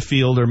officials on the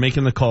field are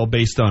making the call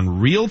based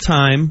on real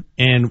time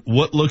and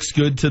what looks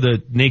good to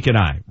the naked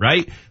eye,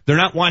 right? They're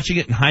not watching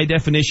it in high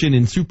definition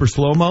in super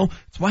slow-mo.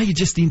 That's why you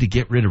just need to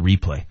get rid of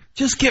replay.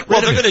 Just get rid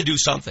of it. Well, they're going to do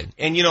something.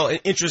 And, you know,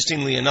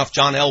 interestingly enough,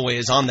 John Elway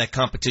is on that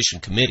competition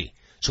committee.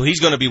 So he's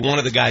going to be one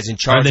of the guys in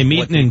charge. Are they of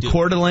meeting in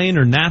Coeur d'Alene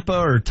or Napa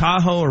or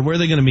Tahoe, or where are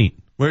they going to meet?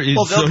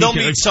 Well, they'll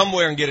meet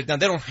somewhere and get it done.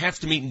 They don't have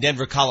to meet in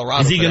Denver,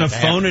 Colorado. Is he going to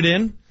phone it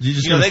in?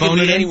 They can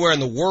meet anywhere in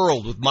the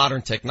world with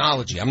modern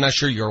technology. I'm not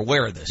sure you're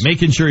aware of this.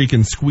 Making sure he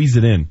can squeeze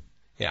it in.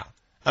 Yeah.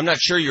 I'm not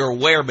sure you're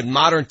aware, but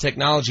modern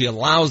technology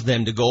allows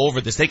them to go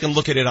over this. They can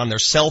look at it on their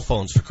cell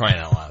phones, for crying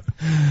out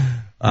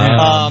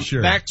loud.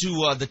 Sure. Back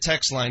to the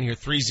text line here,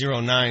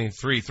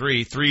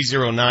 30933,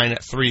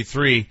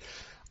 30933.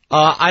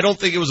 I don't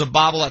think it was a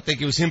bobble. I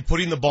think it was him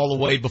putting the ball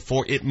away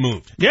before it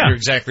moved. Yeah. You're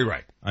exactly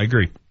right. I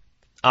agree.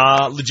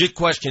 Legit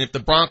question. If the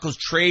Broncos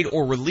trade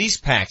or release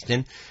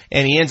Paxton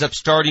and he ends up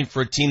starting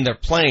for a team they're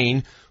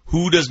playing,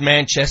 who does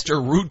Manchester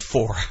root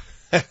for?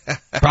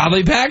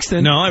 Probably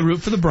Paxton. No, I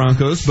root for the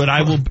Broncos, but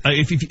I will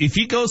if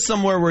he goes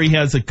somewhere where he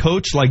has a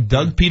coach like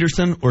Doug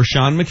Peterson or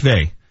Sean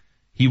McVay,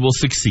 he will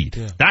succeed.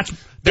 Yeah. That's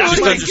he's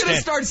going to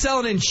start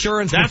selling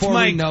insurance. That's before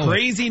my we know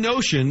crazy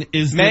notion.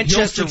 Is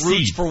Manchester that he'll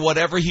roots for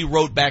whatever he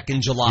wrote back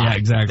in July. Yeah,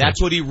 exactly.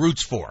 That's what he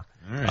roots for.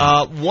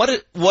 Right.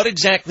 What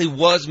exactly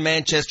was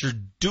Manchester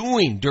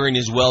doing during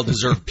his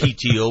well-deserved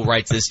PTO,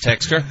 writes this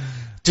texter?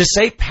 To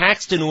say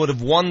Paxton would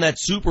have won that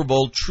Super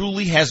Bowl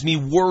truly has me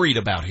worried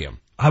about him.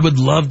 I would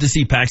love to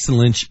see Paxton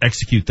Lynch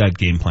execute that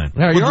game plan.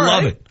 Would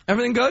love it.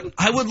 Everything good?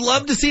 I would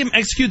love to see him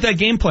execute that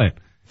game plan.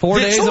 4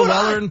 days of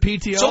Weller and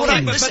PTO. So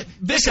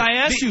Vic, I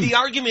asked you. The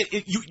argument,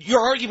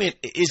 your argument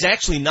is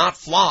actually not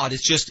flawed.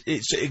 It's just,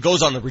 it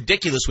goes on the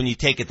ridiculous when you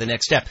take it the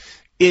next step.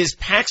 Is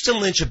Paxton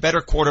Lynch a better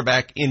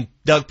quarterback in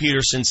Doug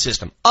Peterson's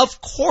system?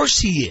 Of course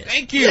he is.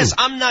 Thank you. Yes,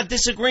 I'm not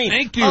disagreeing.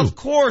 Thank you. Of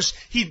course,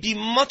 he'd be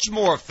much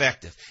more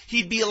effective.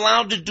 He'd be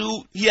allowed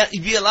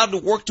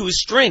to work to his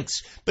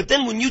strengths. But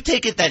then when you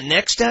take it that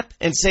next step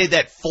and say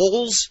that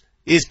Foles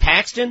is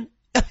Paxton,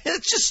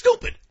 it's just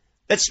stupid.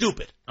 That's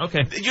stupid. Okay.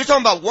 You're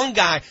talking about one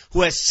guy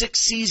who has 6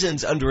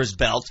 seasons under his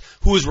belt,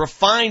 who has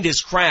refined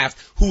his craft,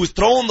 who is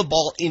throwing the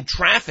ball in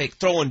traffic,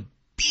 throwing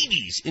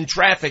BBs in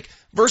traffic,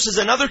 versus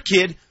another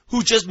kid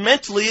who just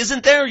mentally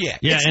isn't there yet.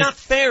 Yeah, it's not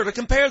fair to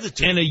compare the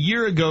two. And a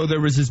year ago, there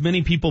was as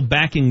many people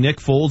backing Nick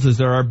Foles as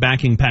there are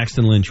backing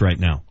Paxton Lynch right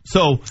now.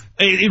 So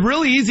it's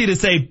really easy to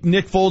say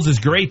Nick Foles is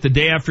great the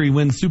day after he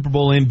wins Super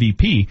Bowl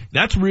MVP.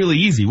 That's really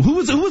easy. Who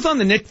was on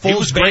the Nick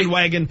Foles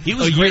bandwagon He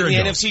was a great year in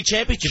the ago? NFC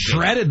Championship.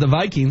 Shredded the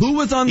Vikings. Who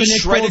was on the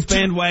Nick Foles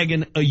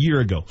bandwagon a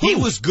year ago? He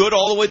was good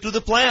all the way through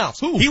the playoffs.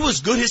 Who? He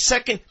was good his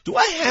second. Do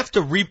I have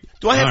to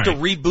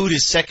reboot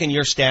his second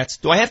year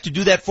stats? Do I have to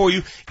do that for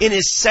you? In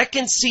his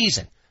second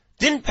season,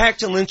 didn't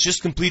Paxton Lynch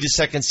just complete his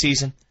second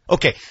season?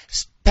 Okay,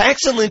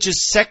 Paxton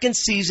Lynch's second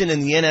season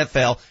in the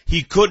NFL,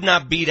 he could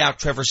not beat out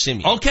Trevor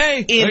Siemian.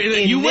 Okay,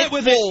 you went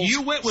with it.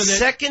 You went with it.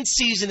 Second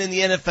season in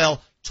the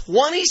NFL,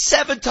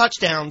 27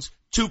 touchdowns,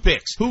 2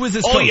 picks. Who was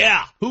his coach? Oh,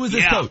 yeah. Who was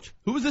his coach?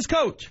 Who was his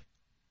coach?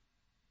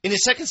 In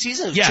his second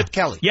season, it was Chip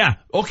Kelly. Yeah.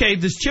 Okay,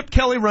 does Chip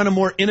Kelly run a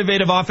more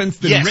innovative offense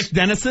than Rick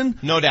Dennison?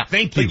 No doubt.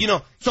 Thank you.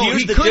 But, so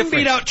here's he the couldn't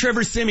difference. beat out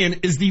Trevor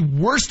Siemian is the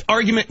worst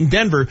argument in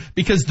Denver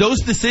because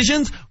those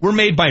decisions were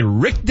made by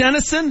Rick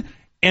Dennison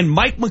and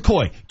Mike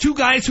McCoy, 2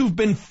 guys who've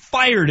been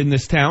fired in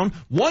this town.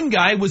 One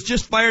guy was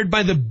just fired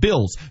by the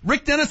Bills.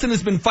 Rick Dennison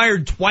has been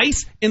fired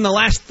twice in the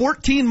last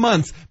 14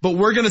 months, but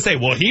we're going to say,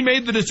 well, he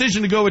made the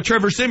decision to go with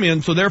Trevor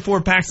Siemian, so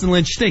therefore Paxton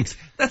Lynch stinks.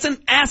 That's an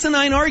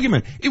asinine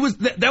argument. It was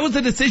that was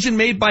a decision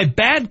made by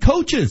bad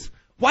coaches.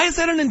 Why is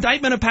that an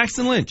indictment of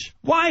Paxton Lynch?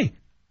 Why?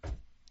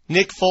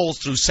 Nick Foles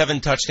threw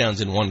 7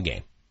 touchdowns in one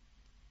game.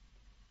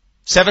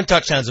 7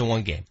 touchdowns in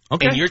one game.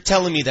 Okay. And you're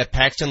telling me that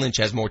Paxton Lynch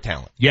has more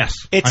talent? Yes,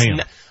 I am.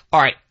 All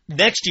right,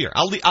 next year,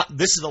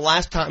 this is the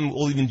last time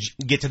we'll even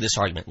get to this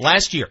argument.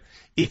 Last year,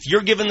 if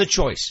you're given the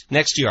choice,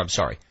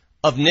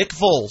 of Nick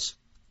Foles,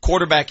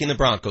 quarterback in the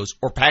Broncos,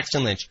 or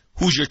Paxton Lynch,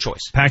 who's your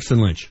choice? Paxton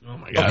Lynch. Oh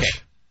my gosh.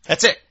 Okay,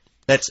 that's it.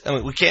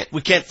 We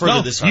can't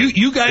further this argument.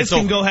 You guys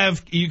can go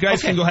have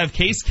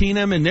Case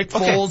Keenum and Nick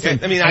Foles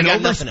and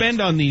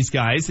overspend on these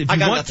guys if you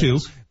want to.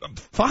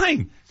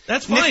 Fine.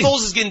 That's fine. Nick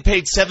Foles is getting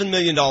paid $7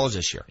 million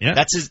this year. Yeah.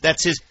 That's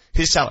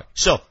his salary.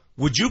 So,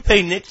 would you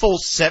pay Nick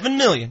Foles $7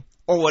 million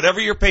or whatever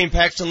you're paying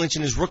Paxton Lynch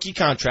in his rookie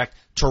contract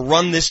to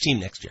run this team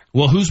next year?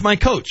 Well, who's my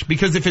coach?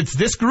 Because if it's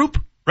this group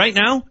right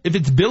now, if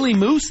it's Billy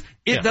Moose,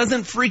 it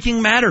doesn't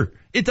freaking matter.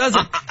 It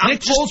doesn't.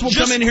 Nick Foles will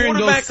come in here and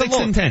go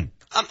 6-10.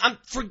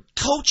 For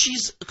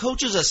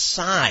coaches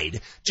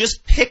aside,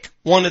 just pick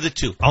one of the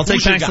two. I'll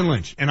take Paxton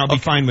Lynch, and I'll be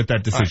fine with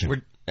that decision.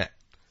 Right,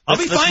 I'll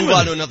be fine with it. Let's move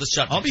on to another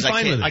subject. I'll be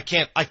fine with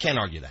it. I can't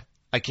argue that.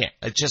 I can't.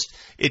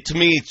 To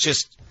me,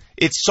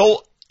 it's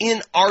so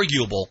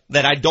inarguable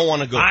that I don't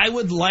want to go. I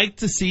would like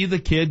to see the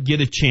kid get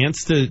a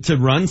chance to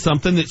run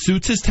something that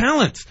suits his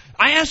talents.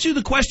 I asked you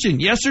the question,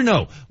 yes or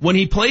no. When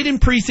he played in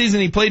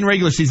preseason, he played in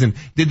regular season,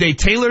 did they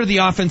tailor the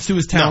offense to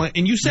his talent? No.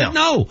 And you said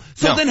no.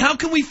 So then how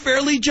can we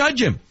fairly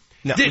judge him?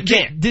 No,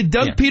 did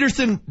Doug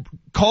Peterson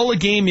call a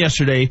game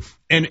yesterday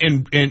and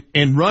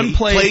run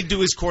play? He played to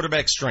his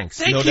quarterback strengths.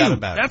 Thank doubt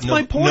about it. That's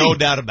my point. No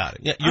doubt about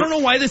it. Yeah, I don't know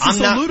why this is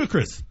so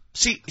ludicrous.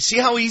 See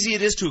how easy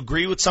it is to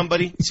agree with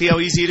somebody? See how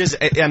easy it is?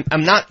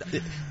 I'm not,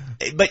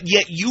 but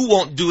yet you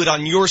won't do it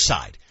on your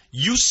side.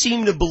 You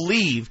seem to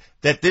believe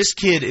that this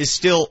kid is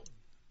still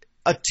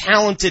a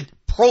talented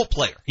pro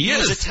player. He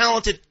is. He's a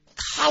talented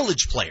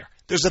college player.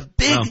 There's a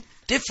big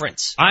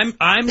difference. I'm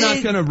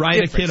not going to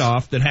write a kid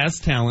off that has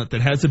talent,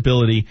 that has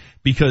ability,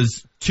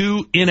 because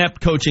two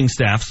inept coaching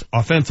staffs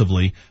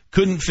offensively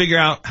couldn't figure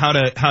out how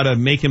to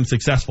make him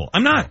successful.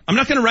 I'm not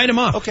going to write him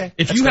off. Okay.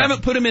 If you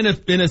haven't put him in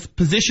a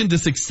position to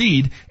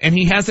succeed and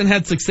he hasn't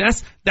had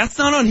success, that's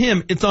not on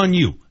him. It's on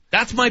you.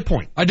 That's my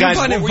point. I do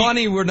find it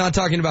funny we're not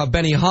talking about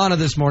Benihana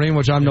this morning,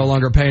 which I'm no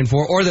longer paying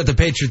for, or that the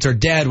Patriots are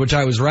dead, which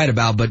I was right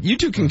about, but you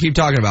two can keep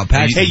talking about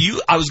Paxton. Hey,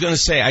 I was going to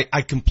say,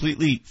 I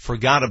completely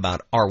forgot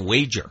about our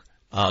wager,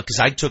 because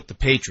I took the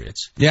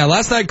Patriots. Yeah,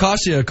 last night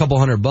cost you a couple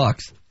 $100.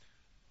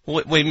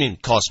 What do you mean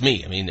cost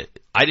me? I mean,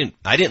 I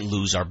didn't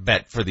lose our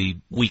bet for the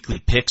weekly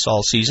picks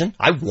all season.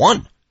 I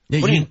won. Yeah,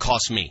 what do you mean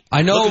cost me?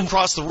 I know. Look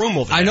across the room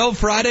over there. I know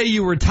Friday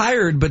you were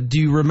tired, but do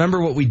you remember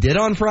what we did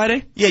on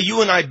Friday? Yeah,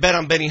 you and I bet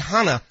on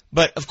Benihana,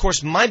 but of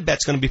course my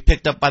bet's going to be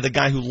picked up by the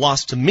guy who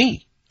lost to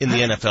me in the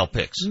NFL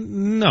picks.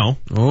 No.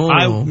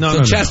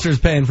 So Chester's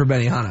paying for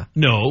Benihana.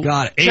 No.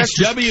 Got it.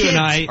 HW and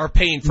I are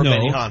paying for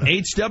Benihana.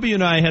 HW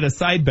and I had a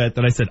side bet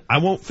that I said, I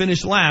won't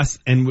finish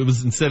last, and it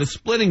was instead of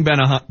splitting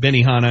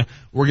Benihana,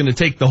 we're going to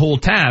take the whole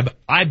tab.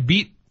 I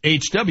beat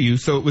HW,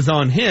 so it was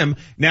on him.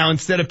 Now,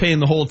 instead of paying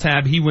the whole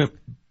tab, he went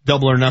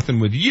double or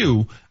nothing with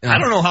you. I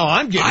don't know how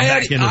I'm getting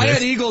back into this. I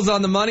had Eagles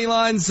on the money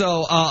line,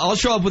 so I'll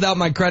show up without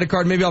my credit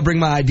card. Maybe I'll bring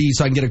my ID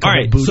so I can get a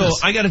couple of boots. So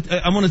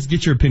I want to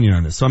get your opinion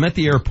on this. So I'm at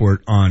the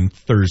airport on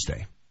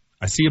Thursday.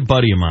 I see a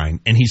buddy of mine,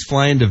 and he's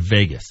flying to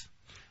Vegas.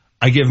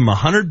 I give him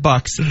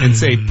 $100 and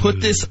say,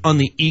 put this on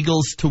the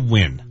Eagles to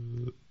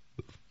win.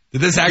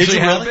 Did this actually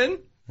happen?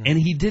 And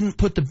he didn't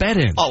put the bet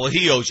in. Oh, well,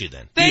 he owes you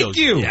then. Thank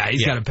you. Yeah,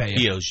 he's got to pay you.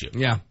 He owes you.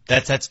 Yeah.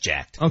 That's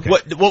jacked. Okay.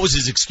 What was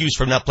his excuse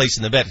for not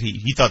placing the bet?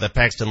 He thought that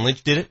Paxton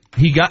Lynch did it?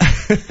 He got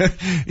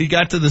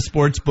to the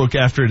sports book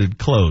after it had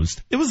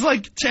closed. It was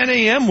like 10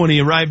 a.m. when he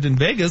arrived in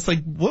Vegas.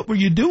 Like, what were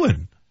you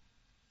doing?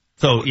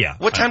 So, yeah.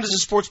 What time does the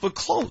sports book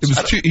close? It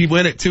was he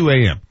went at 2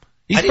 a.m.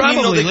 He's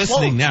probably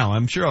listening closed. now.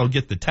 I'm sure I'll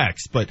get the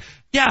text. But,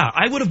 yeah,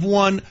 I would have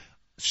won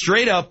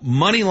straight up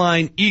money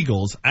line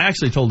Eagles. I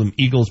actually told him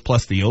Eagles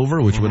plus the over,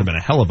 which would have been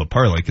a hell of a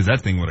parlay because that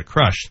thing would have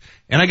crushed.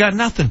 And I got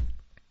nothing.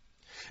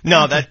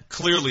 No, that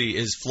clearly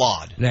is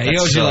flawed. Yeah, he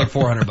owes you like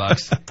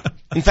 $400.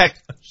 In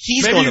fact,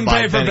 he's Maybe going you to can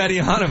buy pay for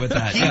Benihana with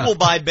that. He will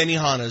buy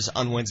Benihanas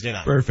on Wednesday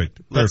night.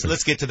 Perfect.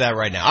 Let's get to that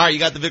right now. All right, you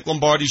got the Vic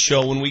Lombardi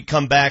show. When we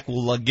come back,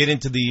 we'll get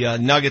into the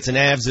Nuggets and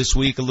Avs this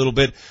week a little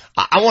bit.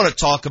 I want to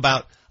talk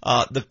about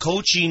the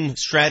coaching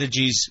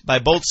strategies by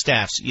both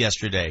staffs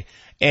yesterday.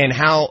 And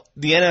how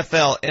the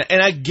NFL, and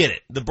I get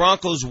it, the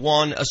Broncos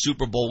won a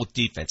Super Bowl with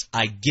defense.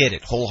 I get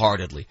it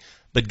wholeheartedly.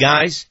 But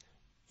guys,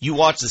 you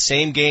watched the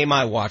same game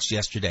I watched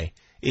yesterday.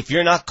 If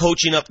you're not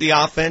coaching up the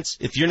offense,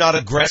 if you're not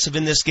aggressive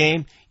in this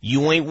game,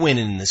 you ain't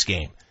winning in this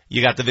game.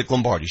 You got the Vic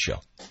Lombardi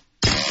show.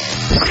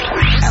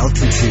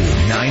 Altitude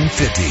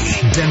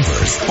 950,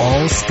 Denver's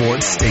all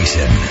sports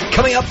station.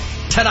 Coming up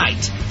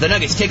tonight, the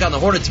Nuggets take on the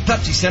Hornets at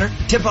Pepsi Center.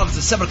 Tip-off is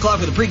at 7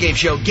 o'clock with a pregame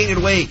show. Gain it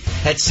away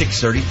at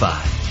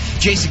 6:35.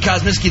 Jason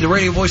Kosminski, the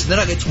radio voice of the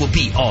Nuggets, will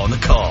be on the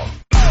call.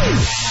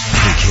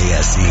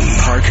 KKSE,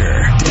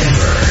 Parker,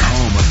 Denver,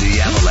 home of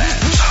the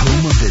Avalanche,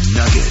 home of the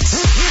Nuggets.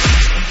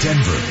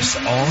 Denver's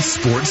all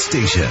sports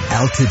station,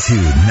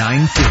 Altitude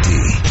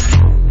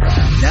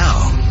 950.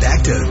 Now,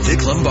 back to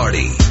Vic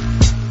Lombardi.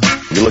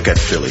 You look at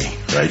Philly,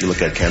 right? You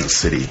look at Kansas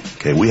City.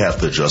 Okay, we have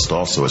to adjust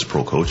also as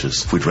pro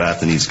coaches. If we're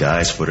drafting these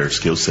guys for their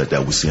skill set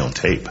that we see on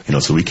tape,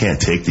 so we can't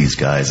take these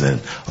guys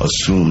and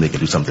assume they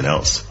can do something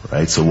else,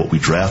 right? So what we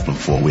draft them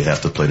for, we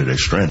have to play to their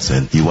strengths.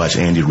 And you watch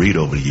Andy Reid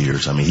over the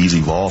years. I mean, he's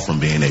evolved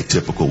from being a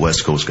typical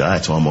West Coast guy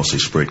to almost a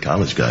spread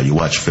college guy. You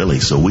watch Philly,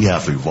 so we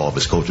have to evolve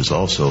as coaches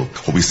also.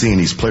 What we see in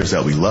these players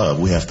that we love,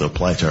 we have to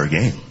apply to our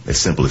game.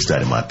 As simple as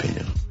that, in my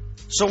opinion.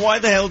 So why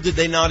the hell did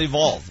they not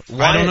evolve?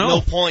 Why I don't know. At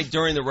no point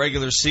during the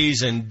regular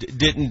season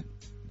didn't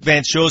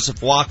Vance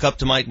Joseph walk up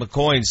to Mike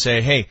McCoy and say,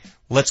 hey,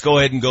 let's go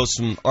ahead and go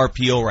some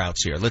RPO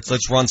routes here.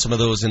 Let's run some of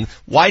those. And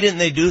why didn't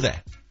they do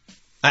that?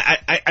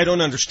 I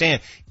don't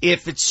understand.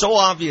 If it's so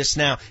obvious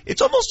now,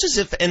 it's almost as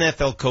if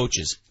NFL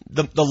coaches,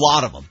 the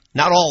lot of them,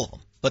 not all of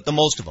them, but the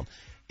most of them,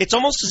 it's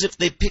almost as if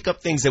they pick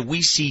up things that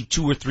we see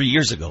 2 or 3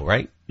 years ago,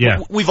 right?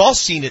 Yeah. We've all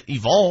seen it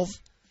evolve.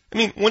 I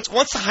mean, once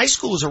the high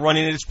schoolers are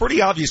running it, it's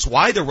pretty obvious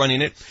why they're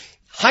running it.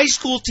 High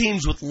school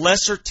teams with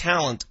lesser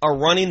talent are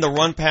running the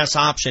run-pass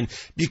option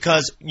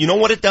because you know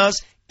what it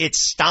does? It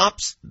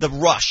stops the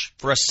rush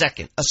for a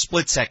second, a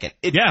split second.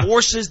 It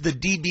forces the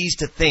DBs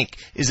to think,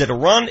 is it a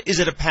run? Is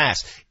it a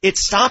pass? It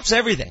stops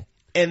everything.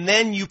 And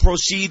then you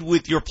proceed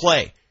with your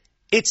play.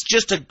 It's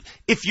just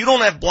if you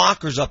don't have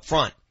blockers up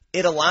front,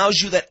 it allows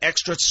you that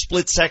extra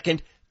split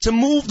second to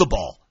move the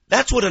ball.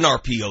 That's what an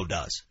RPO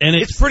does. And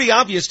it's pretty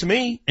obvious to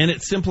me. And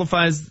it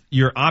simplifies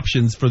your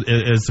options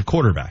as a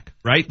quarterback,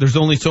 right? There's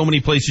only so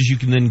many places you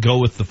can then go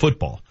with the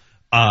football.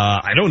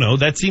 I don't know.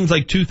 That seems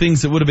like two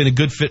things that would have been a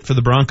good fit for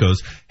the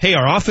Broncos. Hey,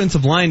 our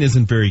offensive line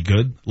isn't very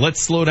good.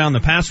 Let's slow down the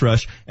pass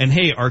rush. And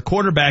hey, our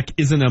quarterback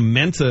isn't a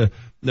Menta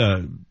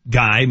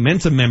guy,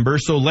 Mensa member,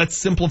 so let's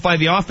simplify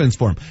the offense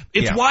for him.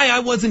 It's why I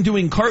wasn't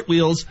doing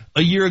cartwheels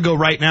a year ago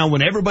right now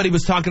when everybody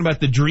was talking about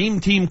the dream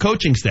team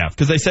coaching staff.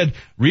 Because I said,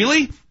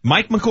 really?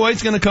 Mike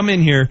McCoy's going to come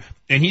in here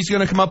and he's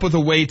going to come up with a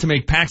way to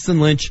make Paxton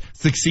Lynch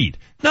succeed.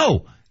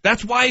 No.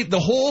 That's why the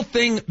whole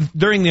thing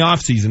during the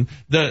offseason,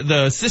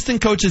 the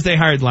assistant coaches they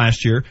hired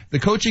last year, the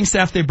coaching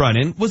staff they brought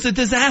in, was a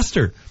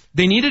disaster.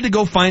 They needed to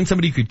go find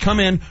somebody who could come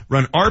in,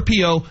 run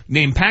RPO,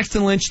 name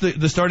Paxton Lynch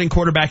the starting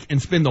quarterback,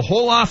 and spend the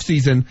whole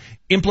offseason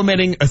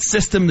implementing a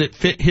system that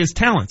fit his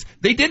talents.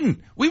 They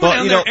didn't. We went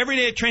down there every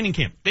day at training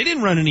camp. They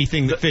didn't run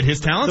anything that fit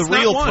his talents.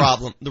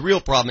 The real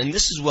problem, and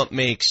this is what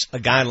makes a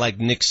guy like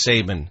Nick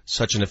Saban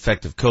such an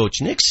effective coach.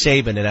 Nick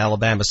Saban at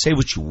Alabama, say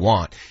what you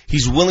want.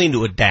 He's willing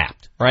to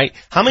adapt, right?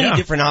 How many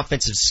different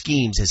offensive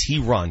schemes has he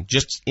run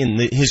just in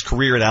his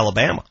career at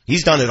Alabama?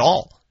 He's done it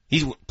all.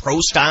 He's pro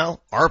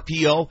style,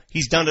 RPO,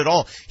 he's done it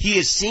all. He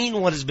has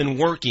seen what has been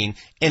working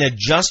and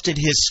adjusted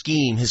his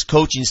scheme, his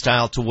coaching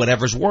style to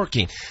whatever's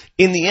working.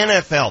 In the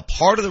NFL,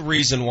 part of the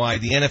reason why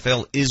the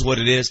NFL is what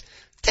it is,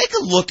 take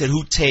a look at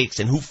who takes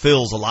and who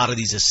fills a lot of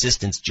these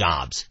assistants'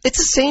 jobs. It's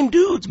the same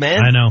dudes,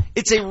 man. I know.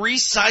 It's a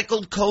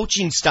recycled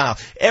coaching style.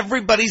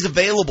 Everybody's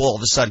available all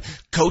of a sudden.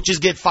 Coaches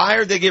get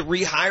fired, they get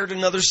rehired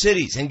in other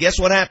cities. And guess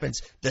what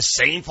happens? The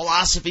same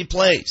philosophy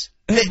plays.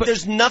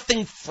 There's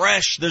nothing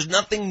fresh. There's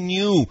nothing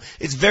new.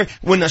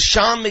 When a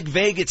Sean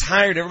McVay gets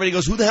hired, everybody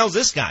goes, who the hell's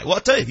this guy? Well, I'll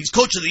tell you, he's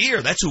coach of the year.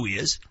 That's who he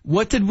is.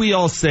 What did we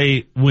all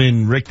say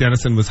when Rick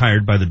Dennison was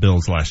hired by the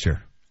Bills last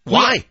year?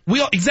 Why? We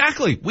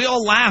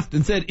all laughed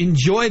and said,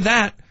 enjoy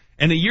that.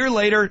 And a year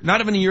later, not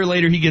even a year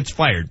later, he gets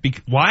fired.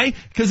 Why?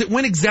 Because it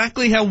went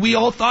exactly how we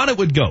all thought it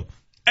would go.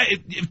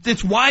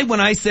 It's why when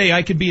I say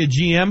I could be a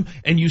GM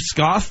and you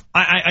scoff,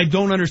 I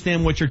don't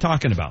understand what you're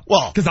talking about.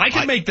 Well, because I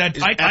can make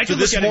that. I can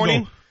look at it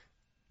and go,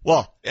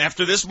 well,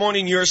 after this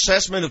morning, your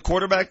assessment of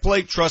quarterback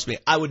play, trust me,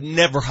 I would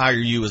never hire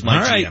you as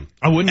my GM.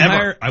 I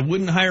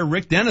wouldn't hire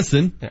Rick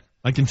Dennison. Yeah.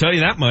 I can tell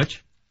you that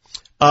much.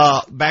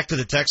 Back to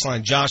the text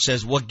line. Josh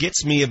says, what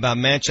gets me about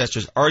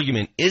Manchester's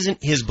argument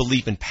isn't his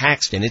belief in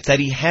Paxton. It's that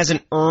he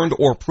hasn't earned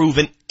or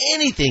proven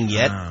anything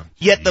yet.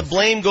 Yet the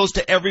blame goes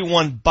to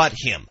everyone but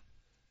him.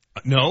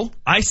 No,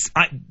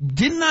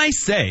 didn't I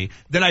say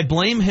that I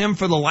blame him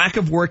for the lack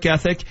of work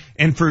ethic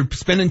and for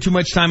spending too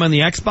much time on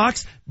the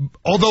Xbox?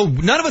 Although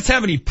none of us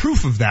have any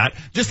proof of that,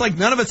 just like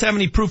none of us have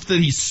any proof that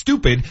he's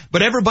stupid,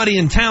 but everybody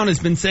in town has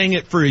been saying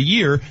it for a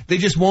year. They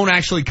just won't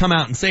actually come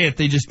out and say it.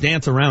 They just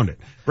dance around it,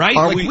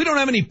 right? We don't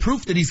have any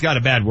proof that he's got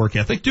a bad work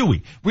ethic, do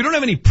we? We don't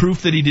have any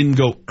proof that he didn't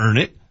go earn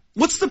it.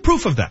 What's the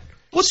proof of that?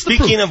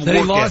 Speaking of that,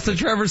 he lost to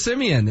Trevor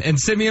Siemian, and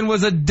Siemian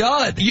was a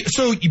dud.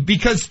 So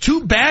because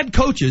two bad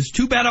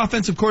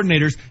offensive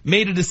coordinators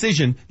made a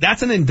decision,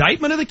 that's an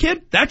indictment of the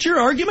kid? That's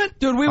your argument?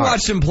 Dude, we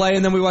watched him play,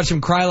 and then we watched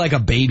him cry like a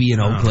baby in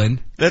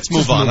Oakland. Let's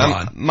move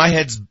on. My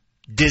head's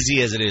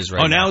dizzy as it is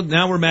right now.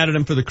 Now we're mad at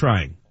him for the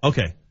crying.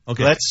 Okay.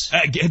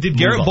 Did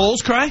Garrett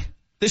Bowles cry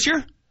this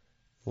year?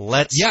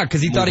 Yeah,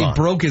 because he thought he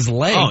broke his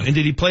leg. Oh, and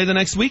did he play the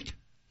next week?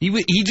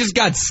 He just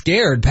got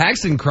scared.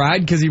 Paxton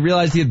cried because he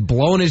realized he had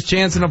blown his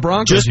chance in a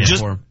Broncos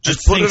uniform.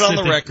 Just put it on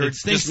the record.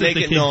 Just make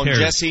it known.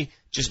 Jesse,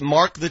 just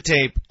mark the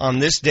tape on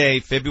this day,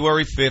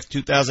 February 5th,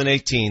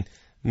 2018.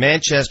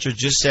 Manchester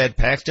just said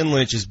Paxton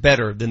Lynch is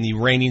better than the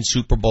reigning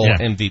Super Bowl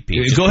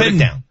MVP. Just go ahead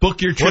and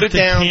book your trip to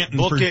Canton.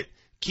 Book it.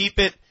 Keep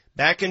it.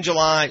 Back in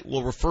July,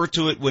 we'll refer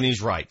to it when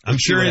he's right. I'm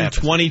sure in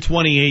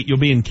 2028 you'll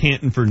be in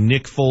Canton for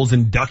Nick Foles'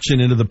 induction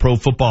into the Pro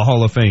Football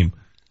Hall of Fame.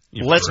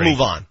 Let's move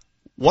on.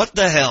 What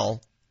the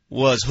hell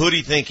was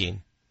Hoodie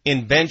thinking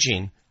in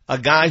benching a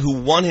guy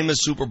who won him a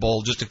Super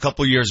Bowl just a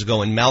couple years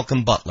ago in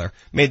Malcolm Butler,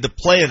 made the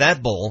play of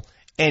that bowl,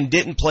 and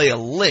didn't play a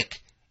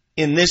lick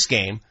in this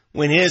game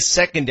when his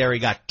secondary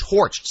got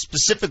torched,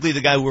 specifically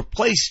the guy who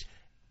replaced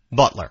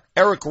Butler.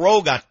 Eric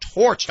Rowe got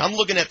torched. I'm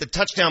looking at the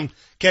touchdown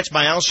catch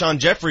by Alshon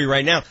Jeffrey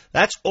right now.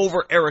 That's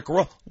over Eric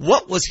Rowe.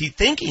 What was he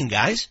thinking,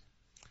 guys?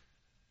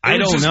 I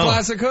don't know.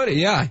 Classic Hoodie,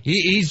 yeah.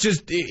 He's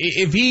just,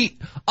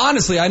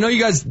 honestly, I know you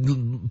guys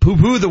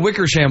poo-poo the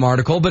Wickersham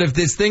article, but if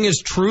this thing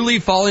is truly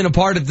falling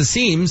apart at the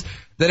seams,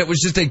 then it was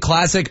just a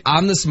classic,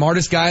 I'm the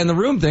smartest guy in the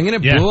room thing, and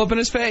it blew up in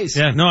his face.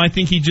 Yeah, no, I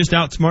think he just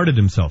outsmarted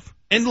himself.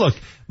 And look,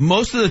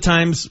 most of the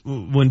times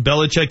when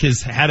Belichick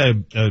has had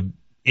a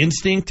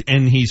instinct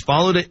and he's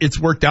followed it, it's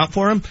worked out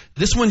for him.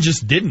 This one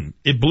just didn't.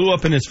 It blew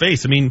up in his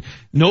face. I mean,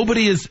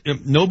 nobody is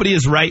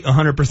right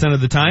 100%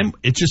 of the time.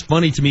 It's just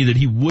funny to me that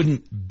he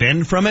wouldn't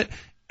bend from it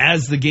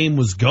as the game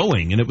was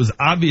going, and it was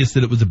obvious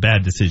that it was a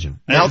bad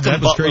decision.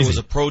 Malcolm Butler was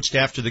approached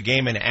after the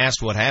game and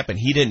asked what happened.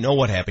 He didn't know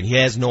what happened. He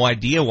has no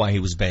idea why he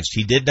was benched.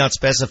 He did not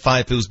specify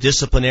if it was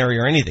disciplinary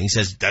or anything. He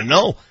says,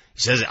 no. He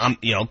says, I'm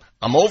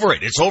over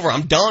it. It's over.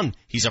 I'm done.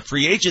 He's a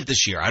free agent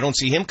this year. I don't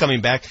see him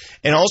coming back.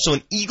 And also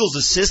an Eagles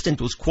assistant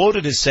was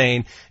quoted as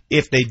saying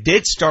if they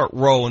did start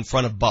Rowe in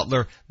front of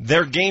Butler,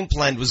 their game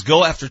plan was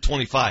go after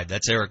 25.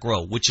 That's Eric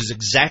Rowe, which is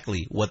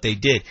exactly what they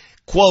did.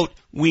 Quote,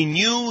 we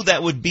knew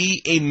that would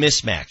be a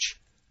mismatch.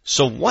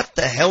 So what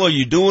the hell are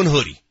you doing,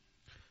 Hoodie?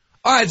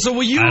 All right, so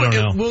will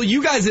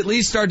you guys at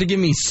least start to give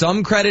me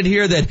some credit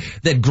here that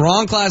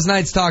Gronk last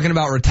night's talking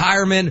about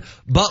retirement,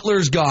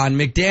 Butler's gone,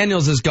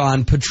 McDaniels is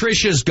gone,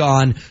 Patricia's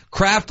gone,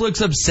 Kraft looks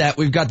upset,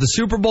 we've got the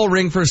Super Bowl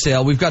ring for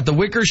sale, we've got the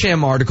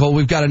Wickersham article,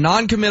 we've got a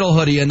non-committal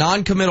hoodie, a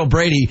non-committal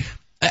Brady.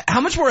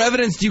 How much more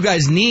evidence do you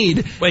guys need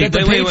that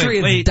the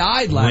Patriots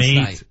died last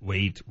night?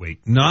 Wait.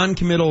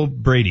 Non-committal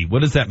Brady,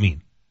 what does that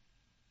mean?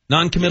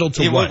 Non-committal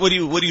to what? What are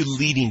you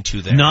leading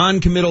to there?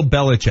 Non-committal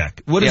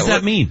Belichick. What does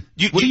that mean?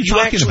 What are you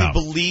talking about?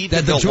 Believe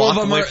that the two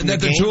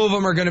of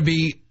them are going to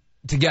be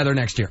together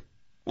next year.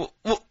 Well,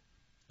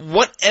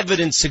 what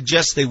evidence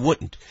suggests they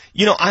wouldn't?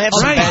 I have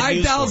some bad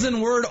news.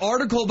 5,000-word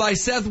article by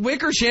Seth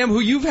Wickersham,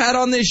 who you've had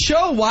on this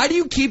show. Why do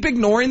you keep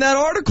ignoring that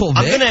article, Vic?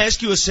 I'm going to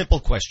ask you a simple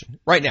question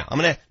right now.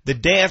 The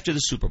day after the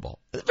Super Bowl.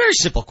 A very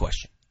simple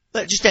question.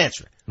 Just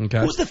answer it. Okay.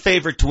 Who's the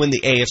favorite to win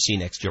the AFC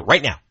next year?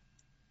 Right now.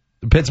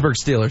 The Pittsburgh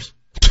Steelers.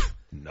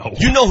 No.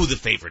 You know who the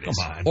favorite is.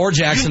 Come on. Or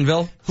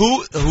Jacksonville.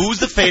 Who's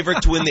the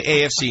favorite to win the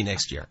AFC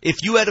next year?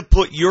 If you had to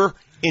put your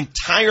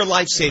entire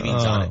life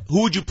savings on it,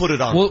 who would you put it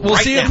on? We'll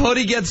see if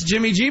Hoodie gets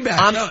Jimmy G back.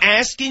 I'm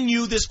asking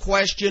you this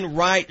question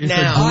right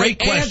now. A great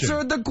question. I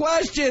answered the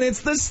question.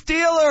 It's the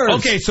Steelers.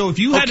 Okay, so if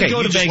you had to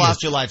go to Vegas,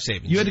 lost your life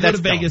savings. You had to go to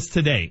Vegas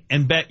today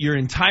and bet your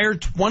entire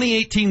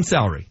 2018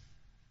 salary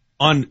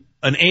on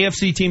an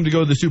AFC team to go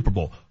to the Super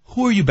Bowl.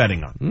 Who are you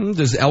betting on?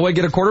 Does Elway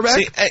get a quarterback?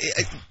 See,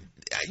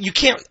 you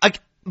can't.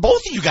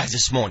 Both of you guys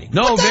this morning.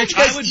 No, Vic,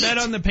 I would bet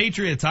on the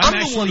Patriots. I'm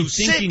actually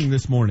thinking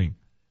this morning.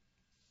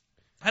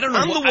 I don't know.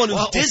 I'm the one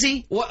who's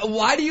dizzy.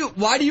 Why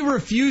do you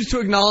refuse to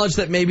acknowledge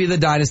that maybe the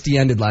dynasty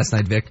ended last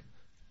night, Vic?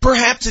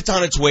 Perhaps it's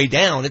on its way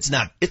down. It's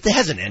not. It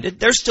hasn't ended.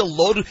 They're still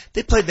loaded.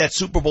 They played that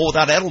Super Bowl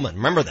without Edelman.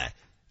 Remember that.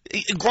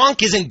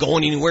 Gronk isn't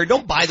going anywhere.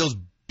 Don't buy those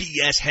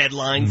BS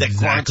headlines that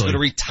Gronk's going to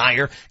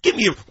retire.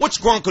 What's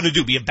Gronk going to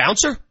do? Be a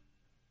bouncer?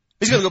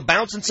 He's going to go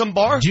bounce in some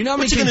bar? Do you know how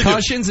many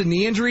concussions and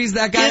knee injuries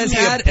that guy has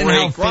had and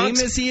how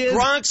famous he is?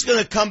 Gronk's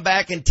going to come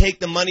back and take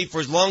the money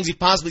for as long as he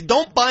possibly...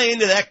 Don't buy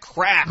into that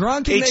crap,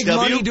 Gronk can make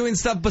money doing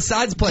stuff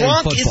besides playing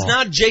football. Gronk is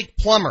not Jake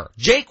Plummer.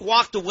 Jake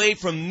walked away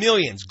from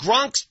millions.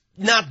 Gronk's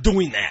not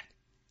doing that.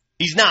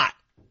 He's not.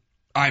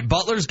 All right,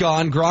 Butler's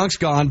gone, Gronk's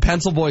gone,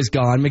 Pencil Boy's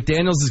gone,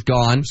 McDaniels is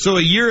gone. So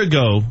a year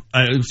ago,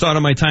 I saw it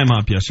on my time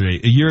hop yesterday,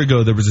 a year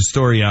ago there was a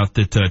story out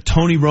that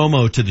Tony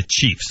Romo to the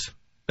Chiefs...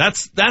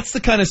 That's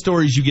the kind of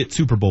stories you get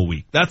Super Bowl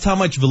week. That's how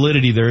much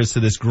validity there is to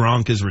this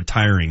Gronk is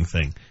retiring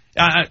thing.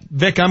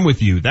 Vic, I'm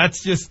with you.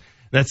 That's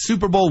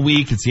Super Bowl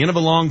week. It's the end of a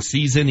long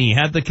season. He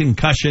had the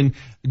concussion.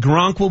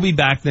 Gronk will be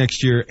back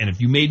next year. And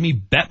if you made me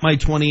bet my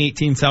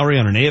 2018 salary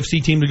on an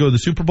AFC team to go to the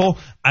Super Bowl,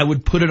 I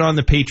would put it on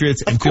the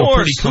Patriots and feel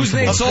pretty comfortable.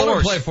 Who's Nate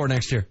Solder play for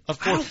next year? Of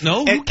course.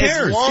 No, who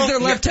cares? He's their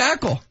left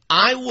tackle.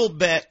 I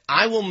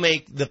will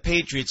make the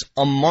Patriots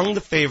among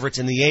the favorites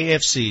in the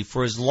AFC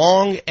for as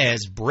long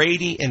as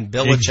Brady and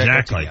Belichick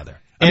are together.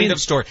 End of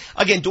story.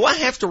 Again, do I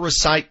have to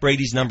recite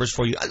Brady's numbers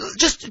for you?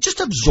 Just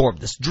absorb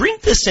this.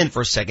 Drink this in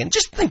for a second.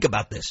 Just think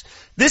about this.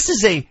 This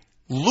is a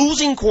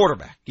losing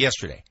quarterback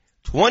yesterday.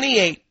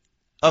 28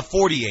 of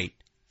 48,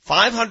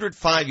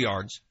 505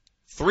 yards,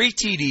 3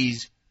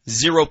 TDs,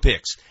 0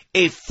 picks.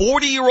 A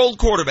 40-year-old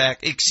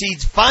quarterback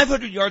exceeds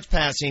 500 yards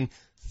passing,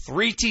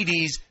 3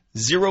 TDs,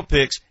 0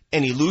 picks,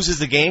 and he loses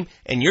the game,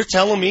 and you're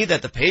telling me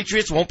that the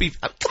Patriots won't be...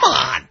 Come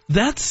on!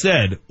 That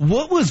said,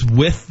 what was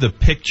with the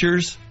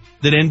pictures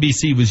that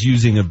NBC was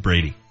using of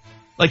Brady?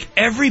 Like,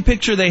 every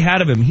picture they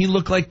had of him, he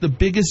looked like the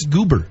biggest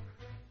goober.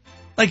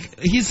 Like,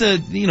 he's a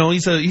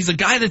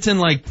guy that's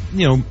in,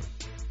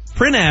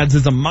 print ads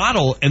as a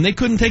model, and they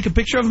couldn't take a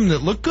picture of him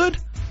that looked good?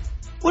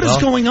 What is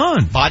going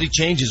on? Body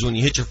changes when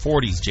you hit your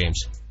 40s,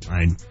 James.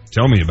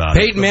 Tell me about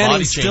it. Peyton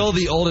Manning's still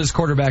the oldest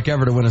quarterback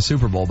ever to win a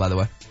Super Bowl, by the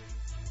way.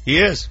 He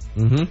is.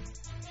 Mm-hmm.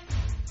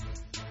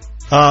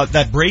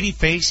 That Brady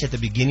face at the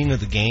beginning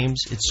of the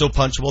games, it's so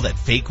punchable, that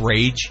fake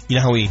rage. You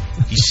know how he's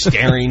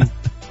staring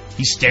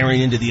he's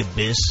staring into the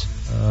abyss.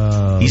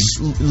 He's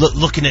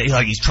looking at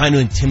like he's trying to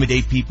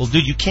intimidate people.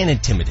 Dude, you can't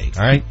intimidate,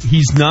 all right?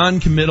 He's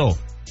non-committal.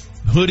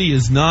 Hoodie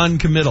is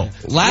non-committal.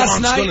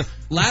 Last night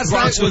was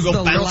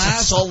the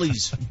last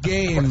Sully's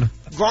game.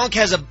 Gronk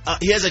has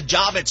a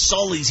job at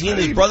Sully's. He and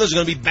his brothers are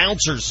going to be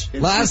bouncers.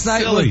 Last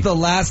night was the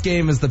last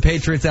game as the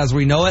Patriots as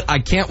we know it. I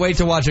can't wait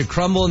to watch it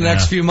crumble in the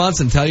next few months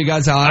and tell you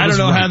guys how I don't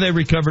know how they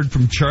recovered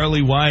from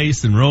Charlie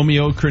Weiss and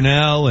Romeo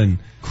Crennel and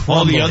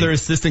all the other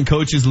assistant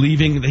coaches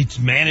leaving. They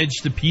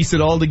managed to piece it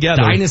all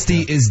together.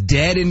 Dynasty is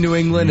dead in New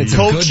England. It's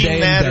Coaching a good day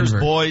matters, in Denver.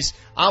 Boys.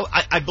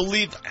 I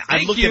believe I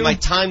looked at my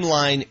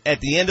timeline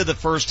at the end of the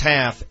first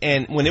half,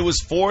 and when it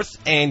was 4th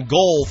and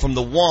goal from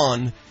the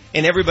 1,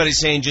 and everybody's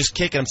saying just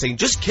kick it, I'm saying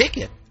just kick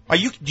it. Do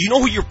you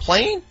know who you're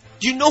playing?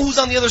 Do you know who's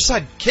on the other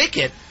side? Kick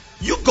it.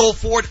 You go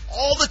for it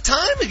all the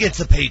time against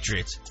the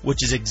Patriots,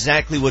 which is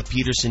exactly what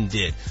Peterson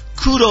did.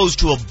 Kudos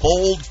to a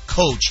bold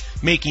coach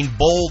making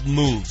bold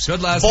moves.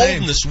 Good last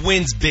Boldness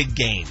wins big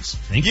games.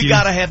 You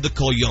got to have the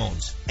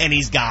cojones, and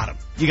he's got them.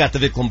 You got the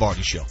Vic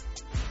Lombardi Show.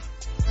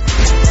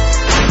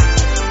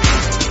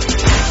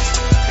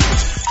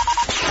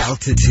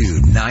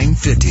 Altitude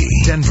 950,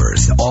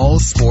 Denver's all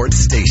sports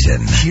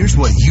station. Here's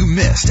what you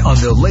missed on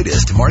the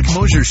latest Mark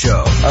Mosier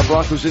Show. Our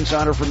Broncos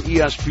insider from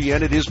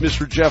ESPN, it is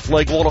Mr. Jeff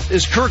Legwold.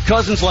 Is Kirk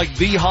Cousins like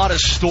the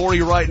hottest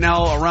story right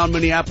now around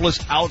Minneapolis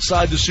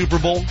outside the Super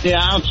Bowl? Yeah,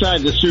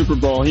 outside the Super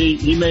Bowl,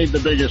 he made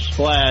the biggest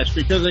splash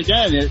because,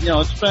 again,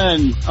 it's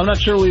been, I'm not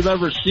sure we've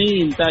ever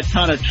seen that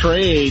kind of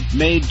trade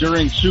made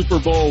during Super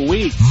Bowl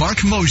week.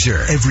 Mark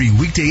Mosier, every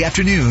weekday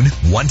afternoon,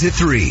 1 to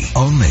 3,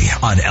 only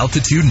on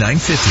Altitude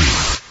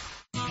 950.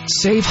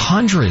 Save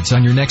hundreds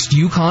on your next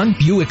Yukon,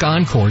 Buick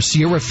Encore,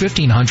 Sierra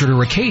 1500,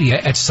 or Acadia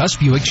at Suss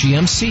Buick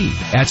GMC.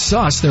 At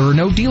Suss, there are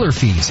no dealer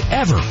fees,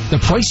 ever. The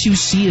price you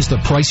see is the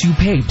price you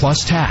pay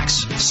plus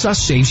tax.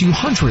 Suss saves you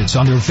hundreds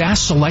on their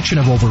vast selection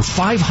of over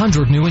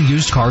 500 new and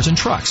used cars and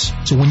trucks.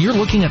 So when you're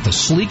looking at the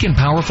sleek and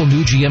powerful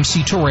new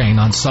GMC Terrain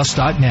on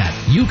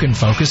Suss.net, you can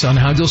focus on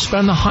how you'll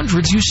spend the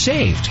hundreds you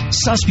saved.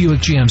 Suss Buick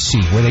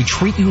GMC, where they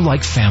treat you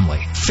like family.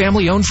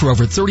 Family owned for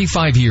over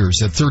 35 years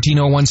at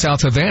 1301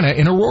 South Havana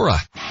in Aurora.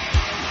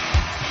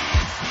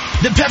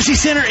 The Pepsi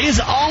Center is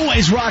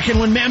always rocking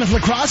when Mammoth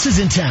Lacrosse is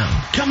in town.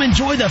 Come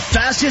enjoy the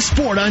fastest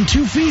sport on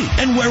 2 feet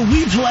and where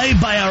we play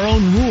by our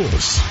own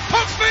rules.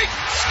 Pump fake,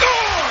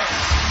 score!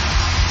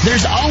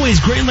 There's always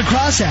great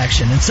lacrosse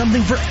action and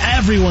something for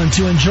everyone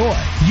to enjoy.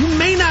 You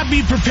may not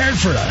be prepared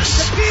for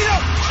us, Are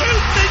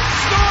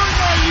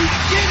you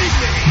kidding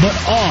me? but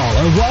all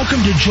are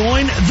welcome to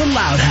join the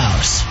Loud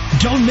House.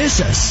 Don't miss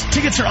us.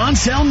 Tickets are on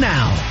sale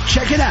now.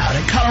 Check it out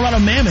at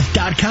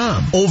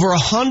ColoradoMammoth.com. Over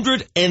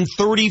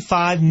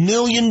 $135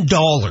 million.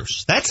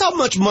 That's how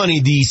much money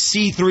the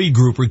C3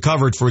 Group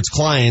recovered for its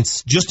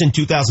clients just in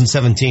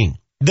 2017.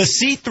 The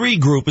C3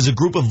 Group is a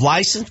group of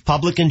licensed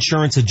public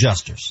insurance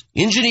adjusters,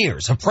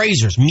 engineers,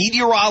 appraisers,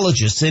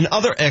 meteorologists, and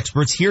other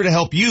experts here to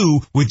help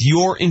you with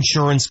your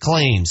insurance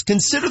claims.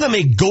 Consider them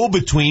a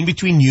go-between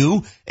between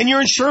you and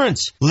your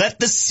insurance. Let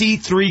the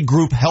C3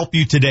 Group help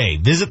you today.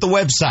 Visit the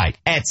website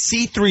at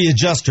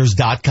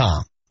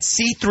c3adjusters.com.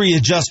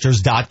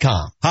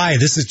 c3adjusters.com. Hi,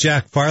 this is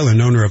Jack Farland,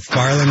 owner of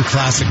Farland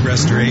Classic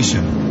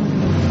Restoration.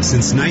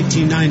 Since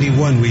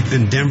 1991, we've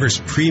been Denver's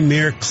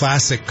premier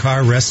classic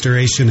car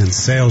restoration and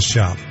sales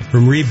shop.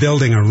 From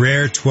rebuilding a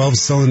rare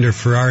 12-cylinder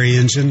Ferrari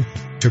engine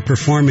to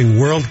performing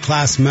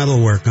world-class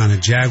metalwork on a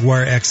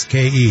Jaguar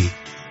XKE,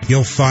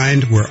 you'll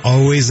find we're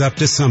always up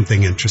to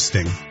something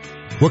interesting.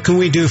 What can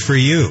we do for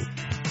you?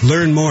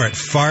 Learn more at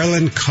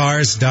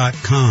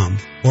farlandcars.com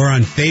or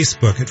on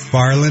Facebook at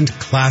Farland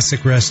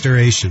Classic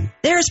Restoration.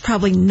 There's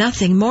probably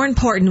nothing more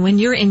important when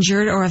you're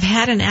injured or have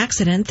had an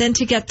accident than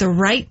to get the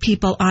right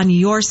people on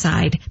your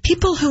side.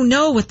 People who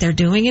know what they're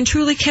doing and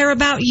truly care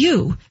about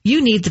you.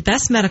 You need the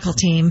best medical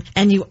team,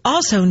 and you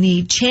also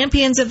need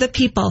champions of the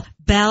people,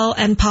 Bell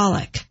and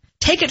Pollock.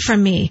 Take it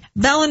from me,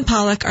 Bell and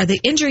Pollock are the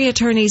injury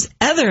attorneys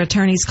other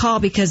attorneys call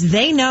because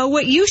they know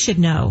what you should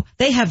know.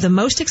 They have the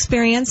most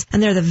experience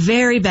and they're the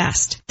very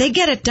best. They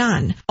get it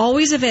done.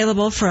 Always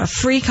available for a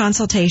free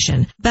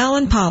consultation. Bell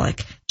and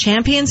Pollock,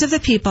 champions of the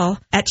people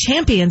at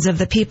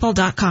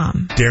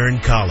championsofthepeople.com.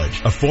 Darren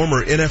College, a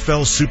former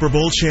NFL Super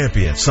Bowl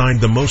champion,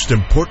 signed the most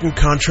important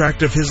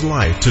contract of his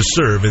life to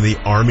serve in the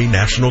Army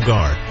National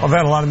Guard. I've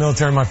had a lot of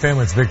military in my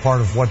family. It's a big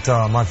part of what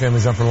my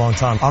family's done for a long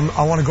time.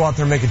 I want to go out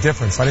there and make a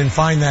difference. I didn't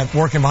find that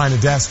working behind a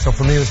desk, so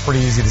for me it was a pretty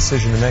easy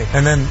decision to make.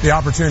 And then the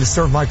opportunity to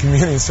serve my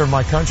community and serve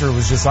my country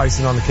was just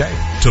icing on the cake.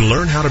 To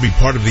learn how to be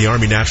part of the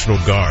Army National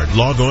Guard,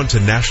 log on to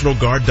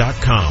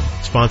nationalguard.com.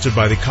 Sponsored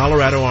by the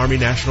Colorado Army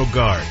National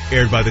Guard.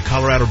 Aired by the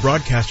Colorado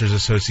Broadcasters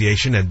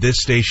Association and this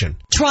station.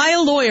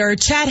 Trial lawyer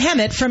Chad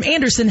Hemmett from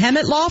Anderson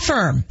Hemmett Law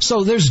Firm.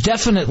 So there's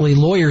definitely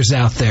lawyers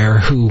out there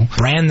who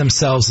brand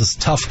themselves as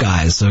tough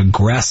guys,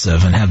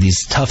 aggressive, and have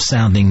these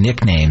tough-sounding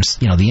nicknames.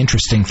 You know, the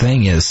interesting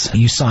thing is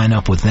you sign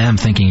up with them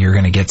thinking you're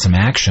going to get some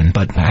action,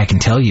 but I can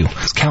tell you,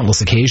 there's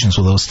countless occasions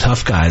with those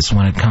tough guys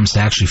when it comes to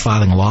actually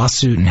filing a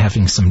lawsuit and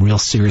having some real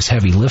serious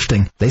heavy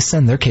lifting, they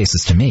send their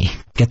cases to me.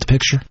 Get the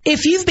picture?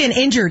 If you've been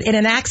injured in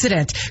an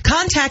accident,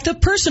 contact the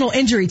personal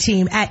injury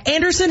team at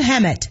Anderson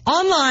Hemmett.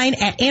 Online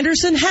at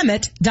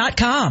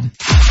andersonhemmett.com.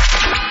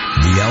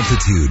 The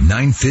Altitude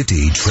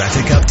 950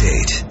 traffic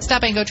update.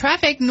 Stop and go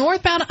traffic.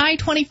 Northbound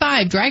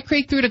I-25, Dry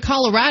Creek through to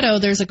Colorado.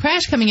 There's a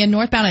crash coming in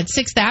northbound at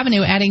 6th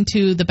Avenue, adding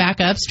to the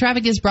backups.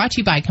 Traffic is brought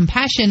to you by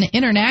Compassion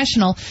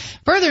International.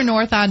 Further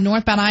north on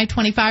northbound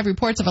I-25,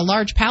 reports of a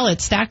large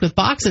pallet stacked with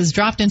boxes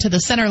dropped into the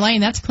center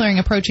lane. That's clearing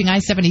approaching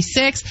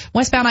I-76.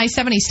 Westbound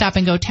I-70, stop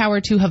and go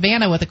Tower to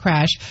Havana with a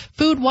crash.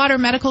 Food, water,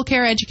 medical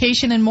care,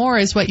 education, and more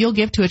is what you'll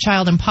give to a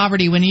child in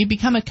poverty when you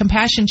become a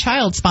Compassion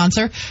Child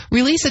sponsor.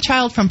 Release a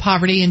child from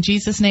poverty in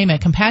Jesus' name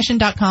at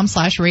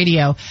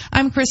compassion.com/radio.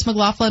 I'm Chris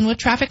McLaughlin with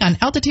traffic on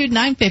Altitude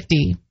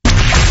 950.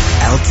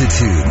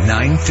 Altitude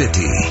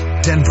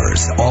 950,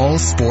 Denver's all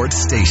sports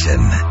station.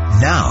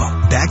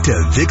 Now, back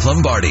to Vic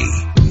Lombardi.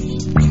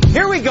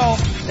 Here we go,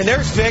 and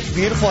there's Vic,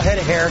 beautiful head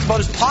of hair, about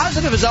as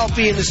positive as I'll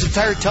be in this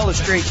entire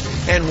telestream,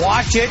 and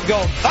watch it go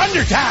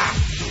thunder time.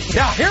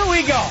 Now, here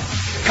we go.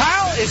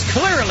 Kyle is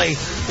clearly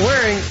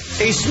wearing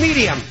a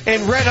medium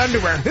in red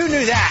underwear. Who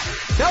knew that?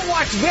 Now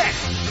watch Vic.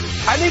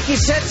 I think he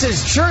sets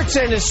his shirts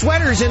and his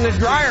sweaters in the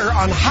dryer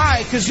on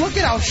high, because look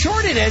at how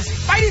short it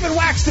is. Might even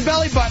wax the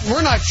belly button.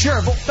 We're not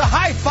sure. But the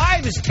high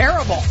five is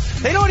terrible.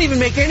 They don't even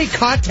make any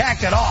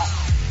contact at all.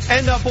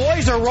 And the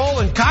boys are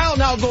rolling. Kyle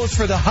now goes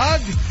for the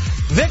hug.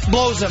 Vic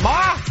blows him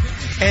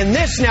off. And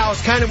this now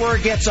is kind of where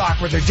it gets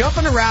awkward. They're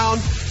jumping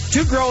around.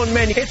 Two grown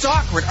men. It's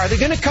awkward. Are they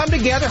going to come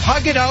together,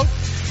 hug it out?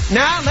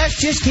 Nah, let's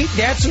just keep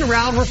dancing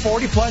around. We're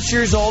 40-plus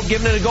years old,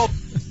 giving it a go.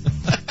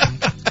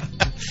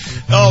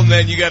 Oh,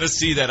 man, you got to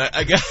see that.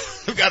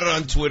 I've got it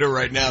on Twitter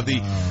right now. The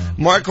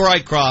Mark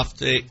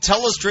Rycroft, a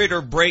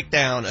telestrator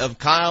breakdown of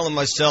Kyle and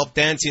myself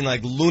dancing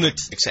like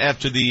lunatics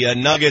after the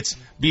Nuggets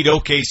beat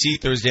OKC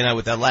Thursday night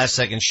with that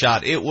last-second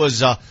shot. It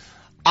was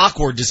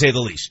awkward, to say the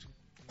least.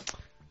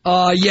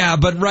 Yeah,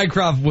 but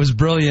Rycroft was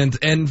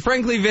brilliant. And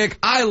frankly, Vic,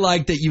 I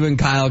like that you and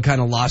Kyle kind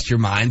of lost your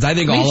minds. I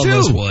think all of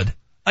us would.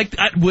 Like,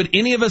 would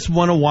any of us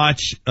want to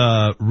watch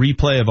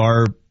replay of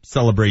our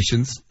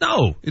celebrations?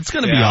 No, it's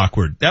going to be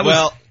awkward.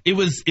 It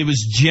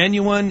was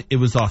genuine. It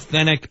was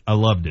authentic. I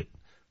loved it.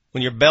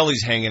 When your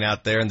belly's hanging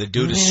out there and the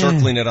dude is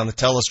circling it on the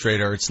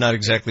telestrator, it's not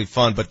exactly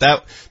fun. But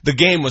the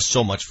game was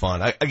so much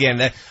fun.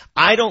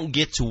 I don't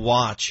get to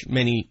watch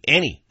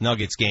any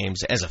Nuggets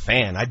games as a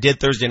fan. I did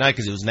Thursday night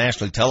because it was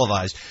nationally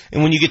televised.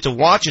 And when you get to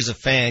watch as a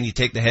fan, you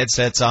take the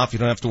headsets off. You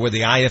don't have to wear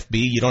the IFB.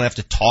 You don't have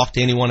to talk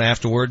to anyone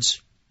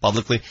afterwards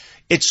publicly.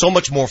 It's so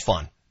much more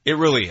fun. It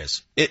really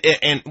is.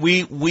 And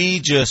we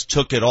just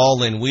took it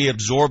all in. We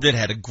absorbed it,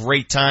 had a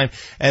great time.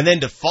 And then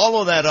to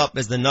follow that up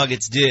as the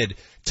Nuggets did,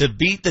 to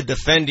beat the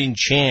defending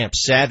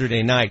champs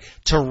Saturday night,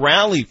 to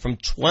rally from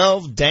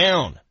 12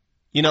 down.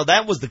 You know,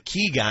 that was the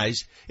key, guys.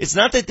 It's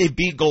not that they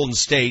beat Golden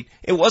State.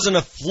 It wasn't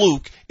a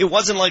fluke. It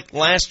wasn't like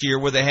last year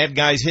where they had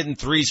guys hitting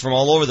threes from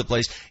all over the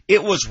place.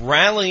 It was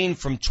rallying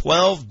from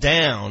 12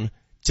 down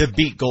to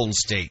beat Golden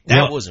State.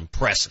 That was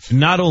impressive.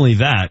 Not only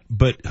that,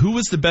 but who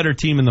was the better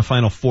team in the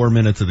final 4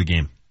 minutes of the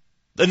game?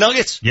 The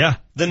Nuggets. Yeah.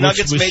 The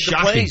Nuggets made the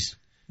plays.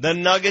 The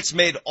Nuggets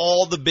made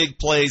all the big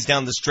plays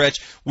down the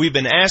stretch. We've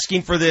been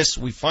asking for this.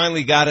 We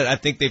finally got it. I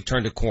think they've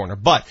turned a corner.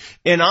 But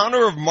in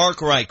honor of Mark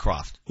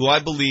Rycroft, who I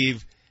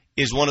believe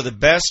is one of the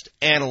best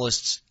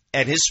analysts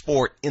at his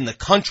sport in the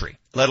country,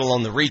 let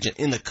alone the region,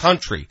 in the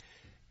country,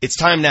 it's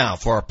time now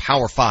for our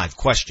Power 5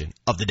 question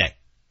of the day.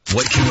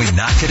 What can we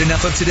not get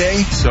enough of today?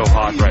 So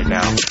hot right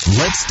now.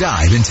 Let's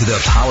dive into the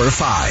Power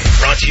 5.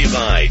 Brought to you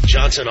by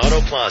Johnson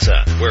Auto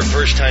Plaza, where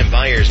first-time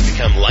buyers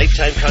become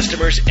lifetime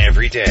customers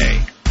every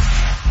day.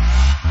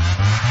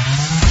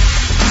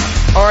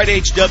 All right,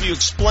 HW,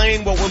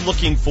 explain what we're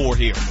looking for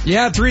here.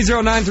 Yeah,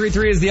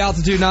 30933 is the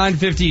Altitude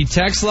 950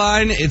 text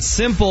line. It's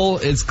simple.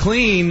 It's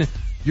clean.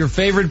 Your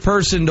favorite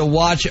person to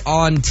watch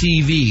on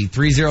TV.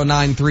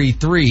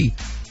 30933.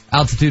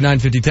 Altitude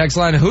 950 text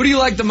line. Who do you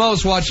like the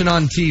most watching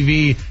on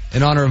TV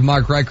in honor of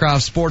Mark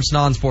Rycroft? Sports,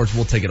 non-sports,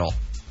 we'll take it all.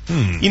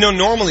 You know,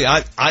 normally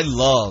I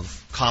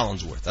love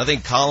Collinsworth. I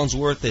think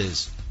Collinsworth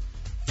is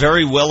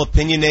very well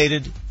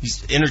opinionated.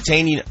 He's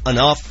entertaining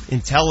enough,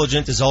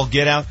 intelligent as all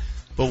get out.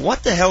 But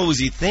what the hell was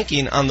he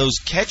thinking on those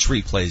catch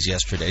replays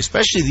yesterday,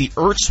 especially the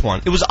Ertz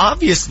one? It was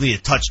obviously a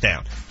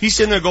touchdown. He's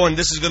sitting there going,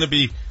 this is going to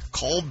be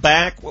called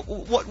back.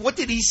 What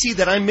did he see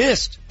that I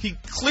missed? He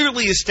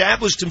clearly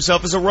established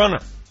himself as a runner.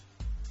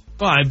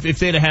 Well, if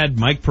they'd have had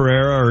Mike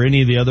Pereira or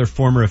any of the other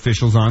former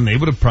officials on, they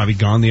would have probably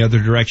gone the other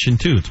direction,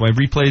 too. It's why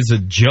replay is a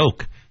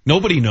joke.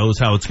 Nobody knows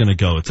how it's going to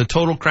go. It's a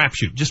total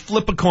crapshoot. Just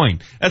flip a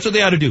coin. That's what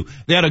they ought to do.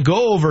 They ought to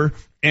go over,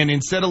 and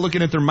instead of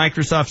looking at their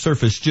Microsoft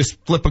Surface, just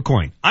flip a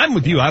coin. I'm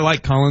with you. I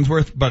like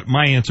Collinsworth, but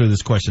my answer to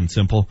this question is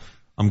simple.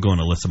 I'm going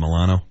Alyssa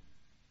Milano.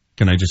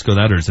 Can I just go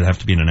that, or does it have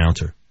to be an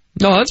announcer?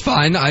 No, that's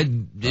fine.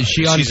 Is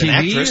she on She's TV? An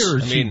actress. Or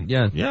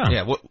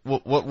Yeah.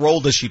 What role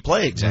does she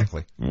play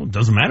exactly? Well, it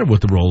doesn't matter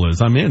what the role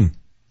is. I'm in.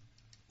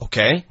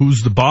 Okay.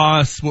 Who's the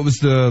boss? What was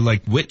the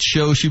witch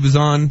show she was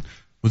on?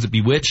 Was it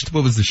Bewitched?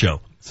 What was the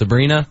show?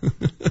 Sabrina?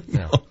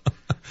 No.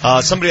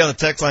 Somebody on the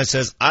text line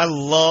says, I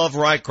love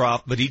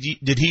Rycroft, but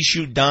did he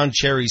shoot Don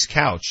Cherry's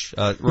couch?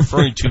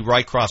 Referring to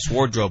Rycroft's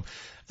wardrobe.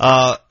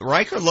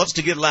 Riker loves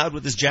to get loud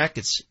with his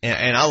jackets,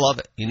 and I love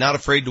it. He's not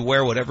afraid to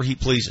wear whatever he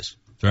pleases.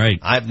 That's right.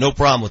 I have no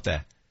problem with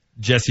that.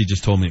 Jesse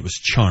just told me it was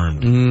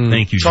Charmed.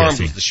 Thank you, Charmed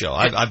Jesse. was the show.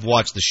 I've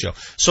watched the show.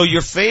 So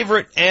your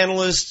favorite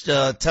analyst,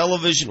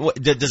 television,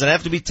 does it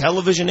have to be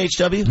television,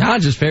 HW? Nah,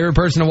 just favorite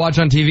person to watch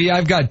on TV.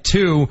 I've got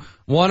two.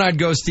 One, I'd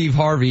go Steve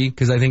Harvey,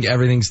 because I think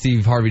everything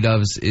Steve Harvey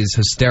does is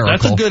hysterical.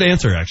 That's a good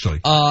answer,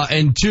 actually.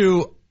 And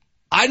two,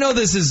 I know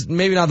this is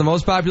maybe not the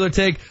most popular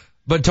take,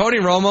 but Tony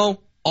Romo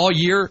all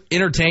year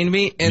entertained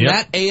me. And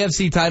that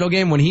AFC title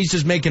game, when he's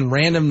just making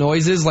random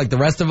noises like the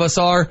rest of us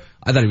are,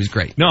 I thought he was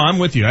great. No, I'm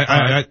with you.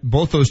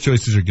 Both those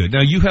choices are good.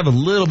 Now, you have a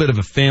little bit of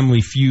a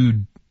Family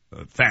Feud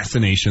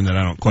fascination that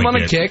I don't quite get. I'm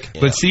on a kick.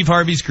 But Steve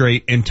Harvey's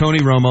great, and Tony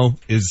Romo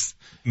is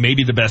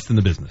maybe the best in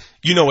the business.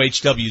 You know,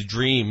 HW's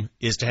dream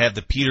is to have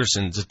the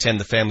Petersons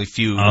attend the Family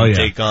Feud and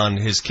take on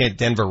his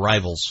Denver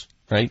rivals,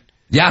 right?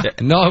 Yeah.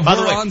 No, if By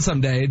the we're way, on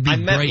someday, it'd be I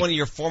met great. one of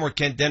your former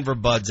Kent Denver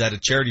buds at a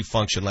charity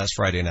function last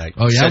Friday night.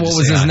 Oh, yeah? Said What to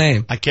was say his hi.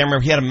 name? I can't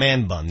remember. He had a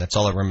man bun. That's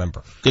all I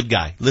remember. Good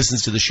guy.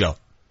 Listens to the show.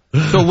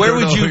 So where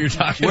would know who you you're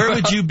talking where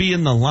about. would you be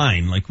in the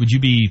line? Like, would you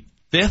be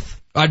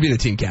fifth? I'd be the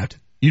team captain.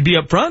 You'd be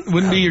up front?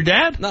 Wouldn't be your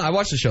dad? No, I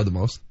watch the show the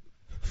most.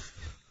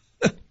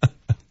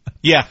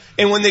 Yeah,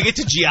 and when they get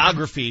to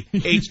geography,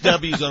 HW's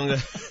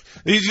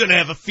he's going to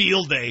have a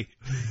field day.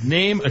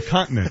 Name a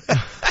continent.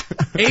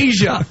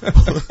 Asia.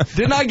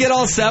 Didn't I get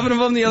all 7 of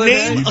them the other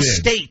day? Name a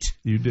state.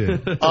 You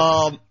did.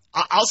 I'll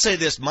say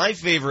this. My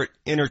favorite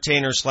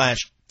entertainer /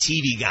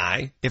 TV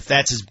guy, if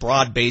that's as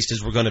broad-based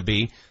as we're going to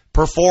be,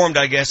 performed,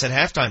 I guess, at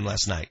halftime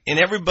last night. And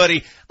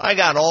everybody, I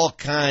got all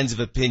kinds of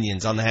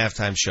opinions on the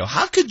halftime show.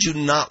 How could you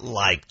not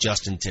like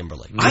Justin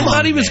Timberlake? I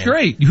thought he was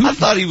great. I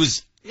thought he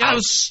was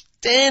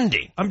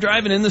outstanding. I'm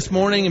driving in this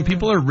morning and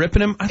people are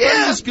ripping him. I thought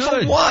he was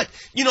good. For what?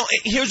 You know,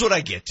 here's what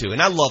I get to,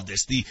 and I love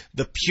this, the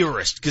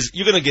purist, because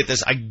you're going to get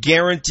this, I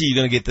guarantee you're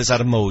going to get this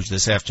out of Moj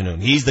this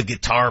afternoon. He's the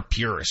guitar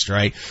purist,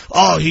 right?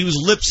 Oh, he was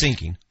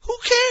lip-syncing. Who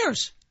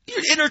cares? You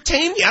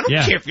entertain me. I don't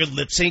care if you're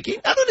lip-syncing.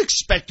 I don't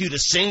expect you to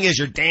sing as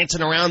you're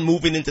dancing around,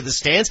 moving into the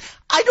stands.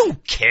 I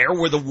don't care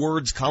where the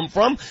words come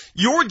from.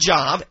 Your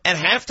job at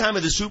halftime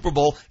of the Super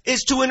Bowl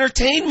is to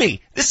entertain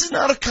me. This is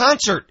not a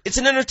concert. It's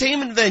an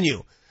entertainment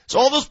venue. So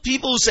all those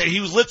people who say he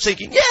was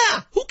lip-syncing,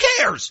 yeah, who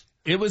cares?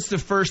 It was the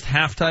first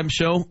halftime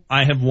show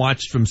I have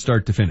watched from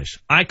start to finish.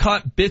 I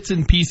caught bits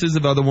and pieces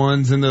of other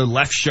ones and the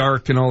Left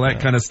Shark and all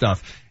that kind of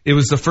stuff. It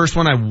was the first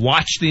one I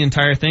watched the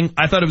entire thing.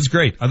 I thought it was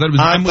great. I thought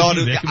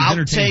it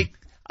was.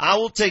 I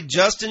will take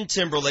Justin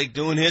Timberlake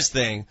doing his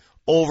thing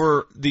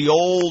over the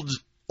old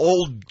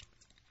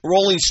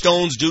Rolling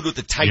Stones dude with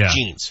the tight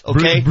jeans.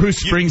 Okay,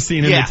 Bruce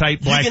Springsteen in the tight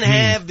black jeans. You can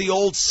jeans. have the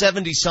old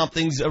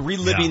 70-somethings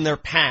reliving their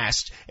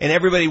past and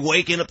everybody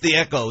waking up the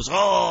echoes.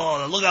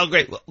 Oh, look how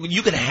great. Well,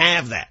 you can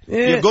have that.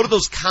 You go to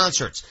those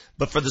concerts.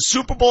 But for the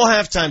Super Bowl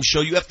halftime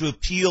show, you have to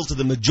appeal to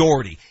the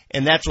majority.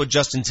 And that's what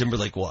Justin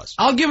Timberlake was.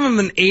 I'll give him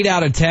an 8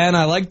 out of 10.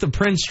 I liked the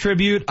Prince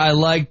tribute. I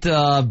liked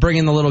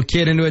bringing the little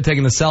kid into it,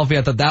 taking the selfie.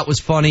 I thought that was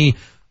funny.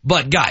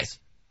 But guys,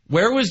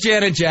 where was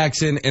Janet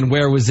Jackson and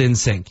where was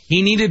NSYNC?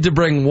 He needed to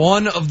bring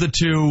one of the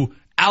two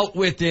out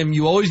with him.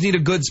 You always need a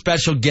good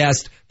special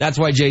guest. That's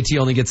why JT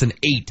only gets an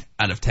 8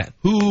 out of 10.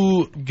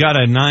 Who got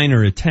a 9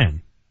 or a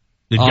 10?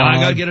 Did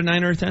Gaga get a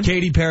 9 or a 10?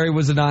 Katy Perry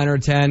was a 9 or a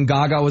 10.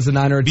 Gaga was a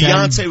 9 or a 10.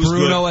 Beyonce was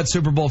Bruno good. at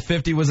Super Bowl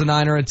 50 was a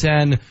 9 or a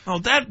 10. Oh,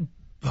 that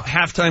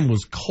halftime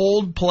was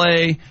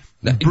Coldplay.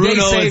 They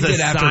Bruno saved is it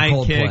a after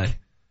sidekick. Coldplay.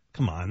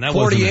 Come on, that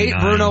 48, wasn't a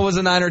 9. Bruno was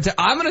a 9 or a 10.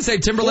 I'm going to say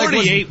Timberlake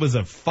 48 was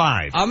a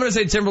 5. I'm going to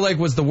say Timberlake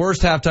was the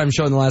worst halftime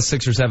show in the last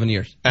 6 or 7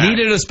 years.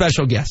 Needed a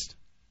special guest.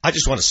 I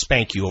just want to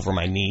spank you over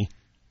my knee.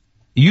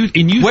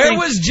 Where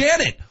was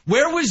Janet?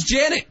 Where was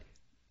Janet?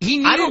 He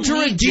needed to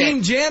need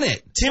redeem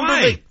Janet.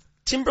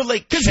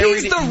 Timberlake Because carried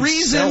he's it the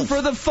reason himself.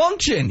 for the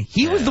function.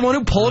 He was the one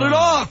who pulled it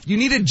off. You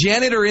needed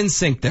Janet or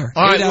NSYNC there.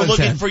 All right, 8 out we're of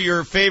looking 10. for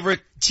your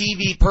favorite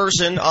TV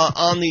person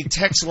on the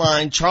text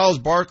line. Charles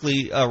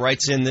Barkley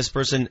writes in this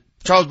person.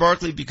 Charles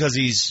Barkley, because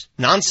he's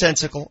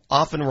nonsensical,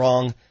 often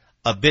wrong,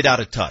 a bit out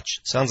of touch.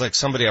 Sounds like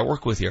somebody I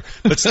work with here.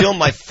 But still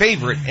my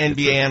favorite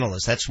NBA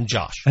analyst. That's from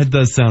Josh. That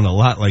does sound a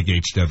lot like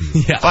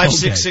HW. Yeah,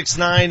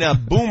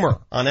 5669 Boomer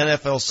on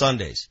NFL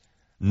Sundays.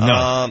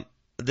 No.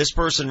 This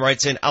person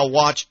writes in, I'll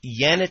watch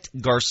Yanit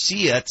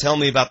Garcia tell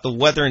me about the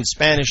weather in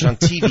Spanish on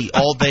TV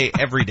all day,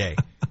 every day.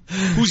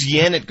 Who's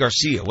Yanit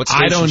Garcia? What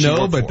station I don't she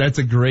know, work but for? that's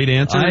a great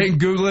answer. I ain't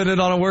Googling it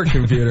on a work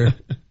computer.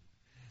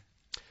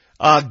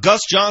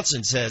 Gus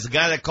Johnson says, the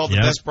guy that called the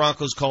best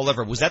Broncos call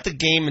ever. Was that the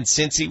game in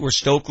Cincy where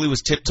Stokely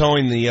was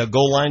tiptoeing the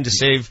goal line to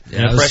save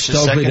precious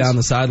Stokely seconds? down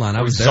the sideline.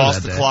 I was there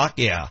exhaust that the day. clock?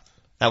 Yeah.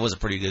 That was a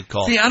pretty good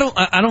call. See, I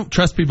don't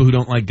trust people who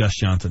don't like Gus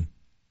Johnson.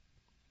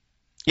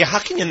 Yeah, how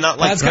can you not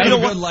like That's that? kind of You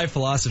a know good what? life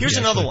philosophy. Here's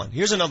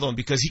actually. another one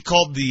because he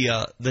called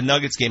the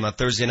Nuggets game on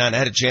Thursday night. I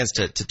had a chance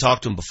to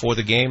talk to him before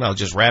the game. I was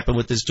just rapping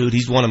with this dude.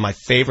 He's one of my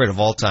favorite of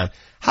all time.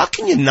 How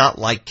can you not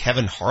like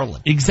Kevin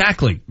Harlan?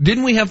 Exactly.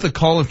 Didn't we have the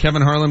call of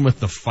Kevin Harlan with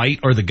the fight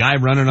or the guy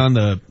running on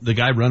the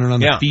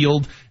the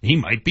field? He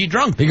might be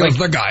drunk. He goes,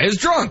 the guy is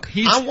drunk.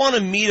 I want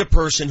to meet a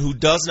person who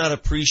does not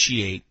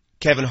appreciate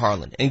Kevin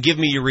Harlan, and give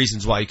me your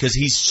reasons why, because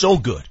he's so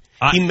good.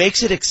 He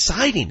makes it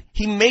exciting.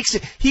 He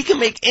can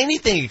make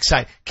anything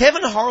exciting.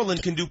 Kevin Harlan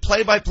can do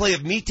play-by-play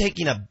of me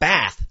taking a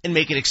bath and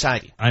make it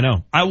exciting. I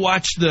know. I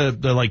watched the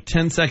like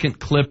 10-second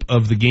clip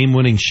of the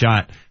game-winning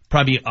shot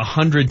probably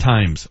 100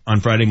 times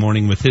on Friday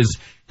morning with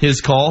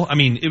his call. I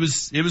mean, it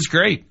was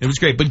great. It was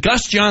great. But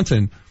Gus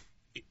Johnson,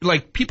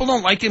 like, people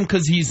don't like him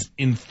because he's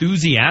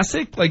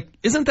enthusiastic. Like,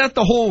 isn't that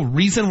the whole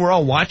reason we're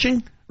all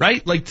watching?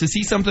 Right? Like, to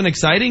see something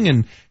exciting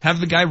and have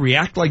the guy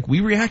react like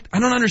we react. I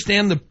don't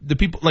understand the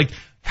people. Like,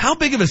 how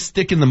big of a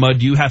stick in the mud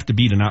do you have to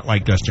be to not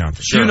like Gus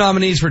Johnson? Two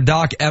nominees for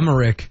Doc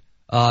Emmerich,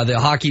 the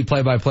hockey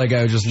play-by-play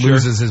guy who just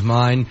loses his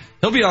mind.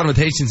 He'll be on with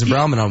Hastings and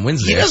Browman on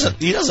Wednesday.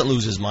 He doesn't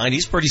lose his mind.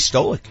 He's pretty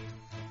stoic.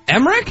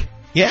 Emmerich?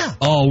 Yeah.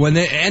 Oh, when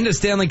they end of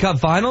Stanley Cup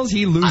Finals,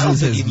 he loses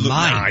his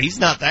mind. Nah, he's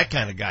not that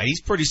kind of guy.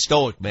 He's pretty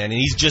stoic, man,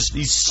 and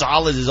he's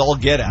solid as all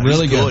get out.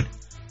 Really he's good.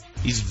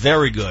 He's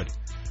very good.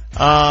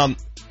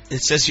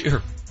 It says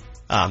here,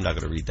 I'm not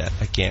going to read that.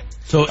 I can't.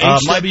 So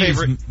HW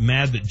is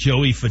mad that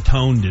Joey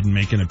Fatone didn't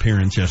make an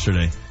appearance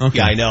yesterday. Okay.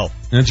 Yeah, I know.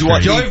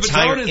 Joey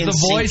Fatone is the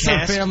voice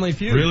of Family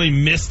Feud. Really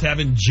missed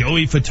having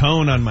Joey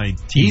Fatone on my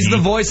TV. He's the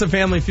voice of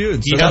Family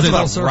Feud. So that's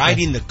about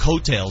riding the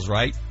coattails,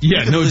 right?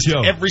 Yeah, no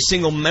joke. Every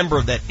single member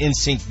of that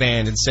NSYNC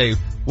band and say,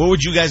 what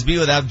would you guys be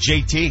without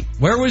JT?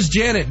 Where was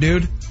Janet,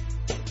 dude?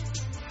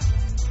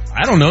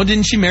 I don't know.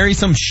 Didn't she marry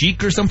some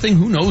sheik or something?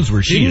 Who knows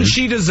where she is? Didn't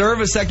she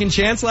deserve a second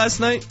chance last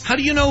night? How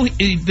do you know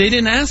they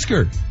didn't ask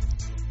her?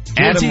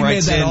 Adam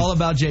made that all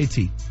about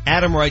JT.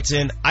 Adam writes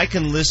in, I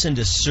can listen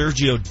to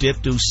Sergio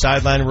Dip do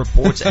sideline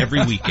reports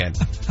every weekend.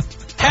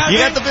 You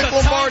got the Vic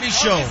Lombardi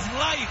Show.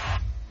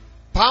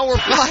 Power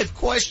 5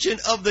 question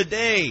of the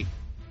day.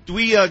 Do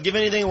we give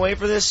anything away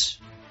for this,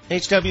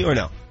 HW, or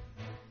no?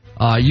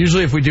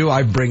 Usually if we do,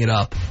 I bring it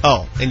up.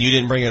 Oh, and you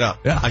didn't bring it up.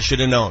 Yeah. I should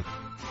have known.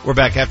 We're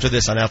back after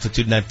this on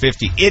Altitude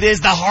 950. It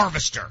is the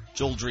Harvester,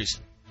 Joel Dreesen.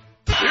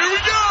 Here we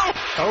go!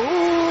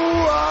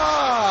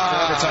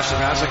 Never touched the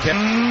mouse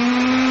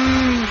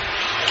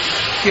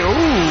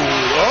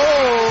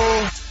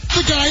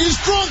The guy is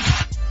drunk!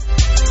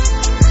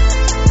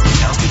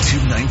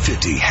 Altitude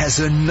 950 has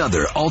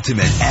another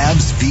ultimate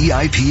abs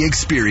VIP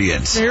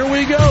experience. Here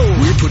we go.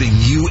 We're putting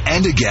you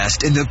and a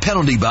guest in the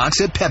penalty box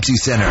at Pepsi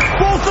Center.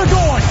 Both are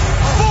going.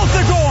 Both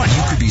are going.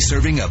 You could be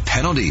serving a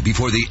penalty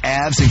before the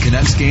Avs and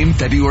Canucks game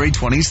February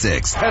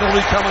 26th.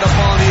 Penalty coming up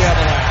on the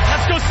Avalanche.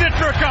 Let's go sit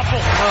for a couple.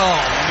 Oh,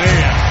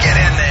 man. Get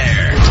in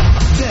there.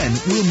 Then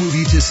we'll move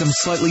you to some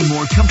slightly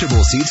more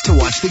comfortable seats to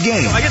watch the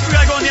game. I guess we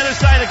gotta go on the other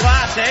side of the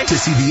glass, eh? To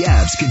see the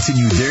Avs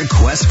continue their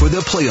quest for the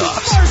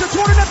playoffs.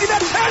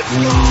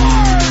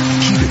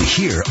 Keep it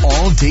here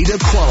all day to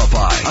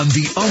qualify on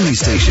the only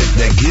station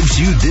that gives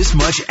you this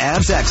much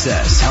Avs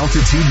access.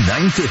 Altitude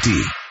 950.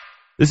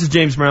 This is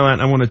James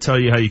Merlant. I want to tell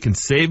you how you can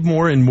save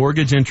more in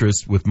mortgage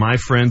interest with my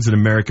friends at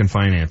American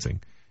Financing.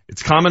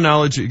 It's common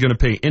knowledge that you're going to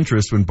pay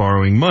interest when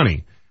borrowing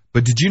money.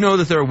 But did you know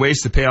that there are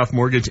ways to pay off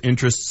mortgage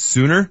interest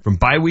sooner? From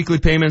biweekly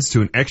payments to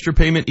an extra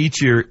payment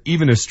each year,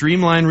 even a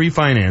streamlined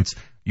refinance,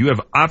 you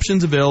have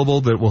options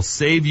available that will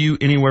save you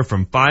anywhere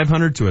from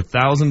 $500 to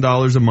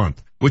 $1,000 a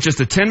month. With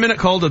just a 10-minute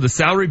call to the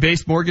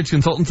salary-based mortgage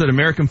consultants at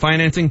American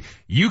Financing,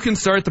 you can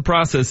start the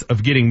process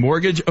of getting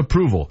mortgage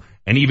approval.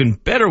 An even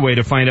better way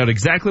to find out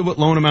exactly what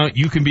loan amount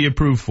you can be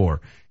approved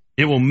for.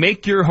 It will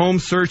make your home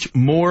search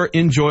more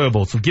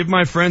enjoyable. So give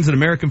my friends at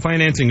American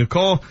Financing a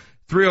call.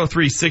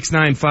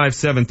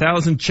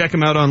 303-695-7000. Check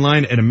them out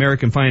online at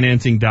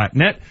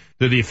AmericanFinancing.net.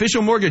 They're the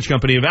official mortgage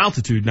company of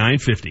Altitude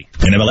 950.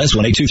 NMLS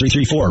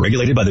 182334,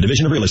 regulated by the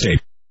Division of Real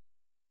Estate.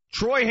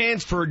 Troy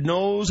Hansford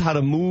knows how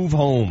to move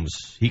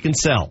homes. He can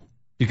sell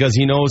because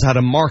he knows how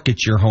to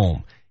market your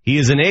home. He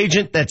is an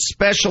agent that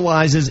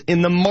specializes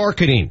in the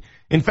marketing.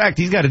 In fact,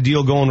 he's got a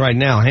deal going right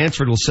now.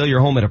 Hansford will sell your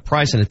home at a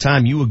price and a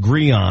time you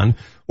agree on,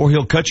 or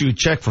he'll cut you a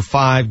check for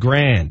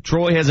 $5,000.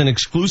 Troy has an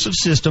exclusive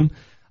system.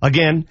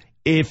 Again,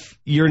 if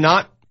you're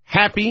not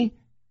happy,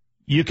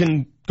 you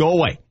can go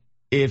away.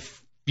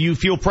 If you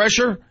feel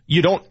pressure,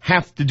 you don't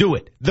have to do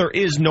it. There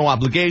is no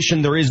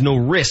obligation. There is no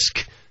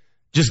risk.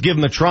 Just give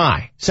them a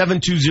try.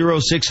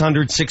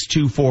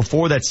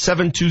 720-600-6244. That's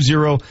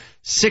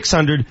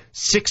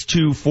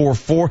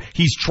 720-600-6244.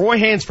 He's Troy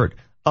Hansford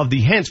of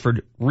the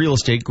Hansford Real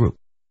Estate Group.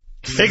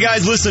 Hey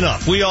guys, listen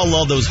up. We all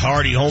love those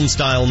hearty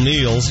home-style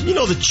meals. You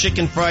know, the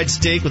chicken fried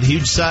steak with a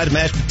huge side of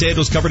mashed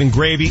potatoes covered in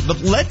gravy.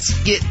 But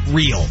let's get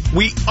real.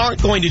 We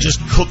aren't going to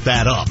just cook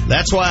that up.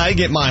 That's why I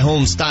get my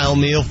home-style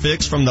meal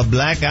fix from the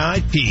Black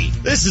Eyed Pea.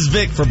 This is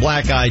Vic for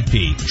Black Eyed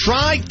Pea.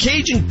 Try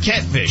Cajun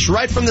catfish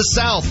right from the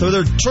South, or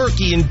their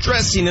turkey and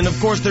dressing, and of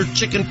course their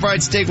chicken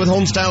fried steak with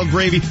home-style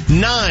gravy.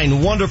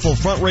 9 wonderful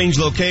front-range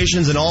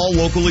locations and all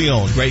locally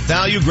owned. Great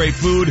value, great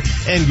food,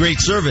 and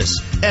great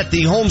service at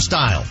the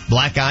home-style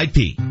Black Eyed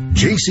Pea.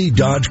 JC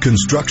Dodge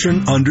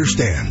Construction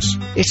understands.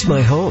 It's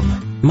my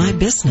home, my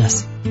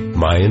business,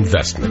 my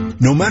investment.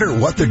 No matter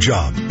what the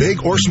job,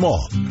 big or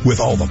small,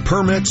 with all the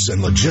permits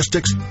and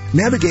logistics,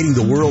 navigating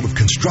the world of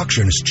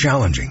construction is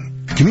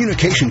challenging.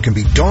 Communication can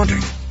be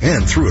daunting,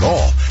 and through it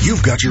all,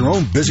 you've got your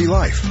own busy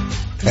life.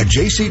 At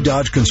JC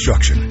Dodge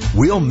Construction,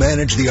 we'll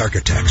manage the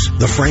architects,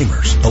 the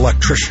framers,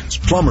 electricians,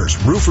 plumbers,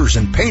 roofers,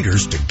 and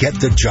painters to get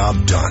the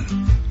job done.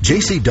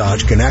 JC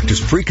Dodge can act as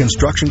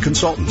pre-construction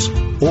consultants,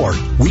 or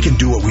we can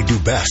do what we do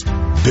best,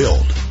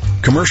 build.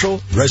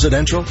 Commercial,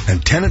 residential,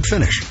 and tenant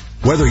finish.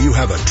 Whether you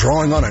have a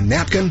drawing on a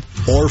napkin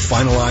or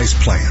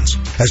finalized plans.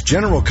 As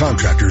general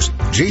contractors,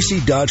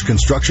 JC Dodge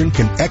Construction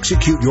can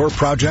execute your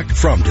project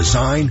from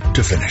design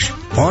to finish.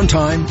 On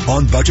time,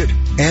 on budget,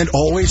 and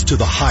always to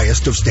the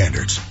highest of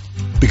standards.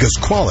 Because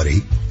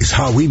quality is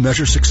how we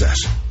measure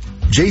success.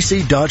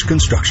 JC Dodge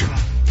Construction.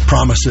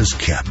 Promises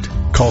kept.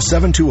 Call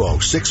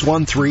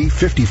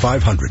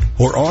 720-613-5500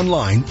 or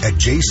online at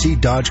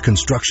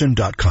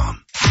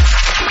jcdodgeconstruction.com.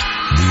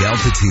 The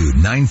Altitude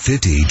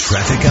 950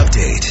 traffic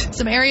update.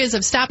 Some areas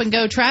of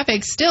stop-and-go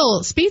traffic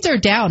still, speeds are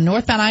down.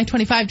 Northbound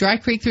I-25 Dry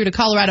Creek through to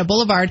Colorado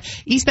Boulevard.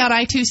 Eastbound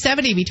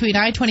I-270 between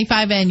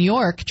I-25 and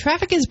York.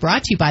 Traffic is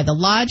brought to you by the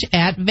Lodge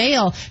at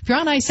Vail. If you're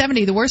on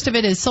I-70, the worst of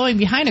it is slowing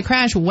behind a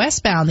crash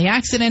westbound. The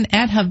accident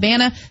at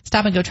Havana.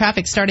 Stop-and-go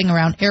traffic starting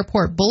around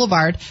Airport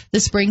Boulevard. The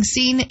spring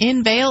scene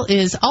in Vail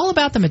is all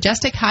about the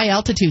majestic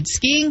high-altitude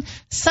skiing,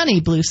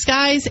 sunny blue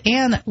skies,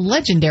 and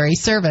legendary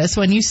service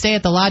when you stay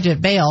at the Lodge at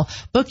Vail.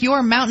 Book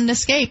your mountain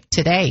escape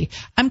today.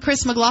 I'm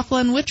Chris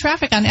McLaughlin with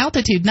traffic on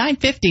Altitude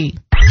 950.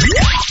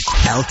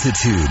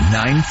 Altitude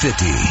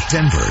 950,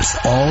 Denver's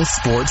all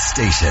sports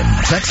station.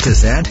 Text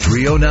us at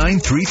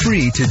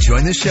 30933 to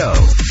join the show.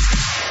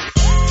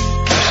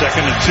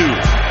 2nd and 2.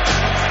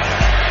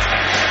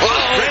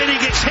 Brady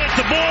gets hit.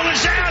 The ball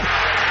is out.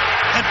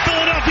 And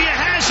Philadelphia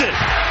has it.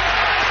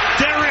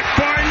 Derek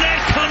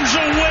Barnett comes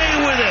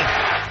away with it.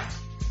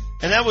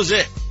 And that was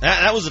it.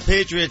 That was the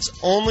Patriots'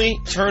 only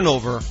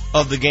turnover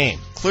of the game.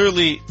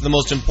 Clearly the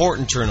most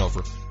important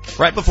turnover.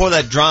 Right before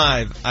that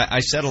drive, I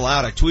said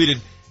aloud, I tweeted,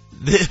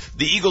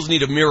 the Eagles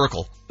need a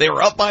miracle. They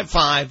were up by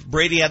 5.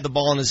 Brady had the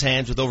ball in his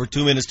hands with over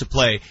 2 minutes to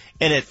play.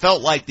 And it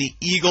felt like the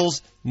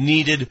Eagles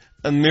needed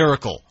a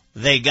miracle.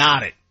 They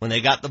got it when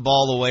they got the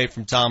ball away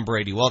from Tom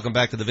Brady. Welcome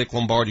back to the Vic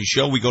Lombardi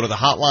Show. We go to the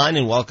hotline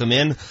and welcome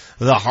in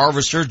the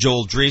Harvester,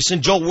 Joel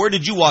Dreesen. Joel, where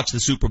did you watch the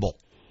Super Bowl?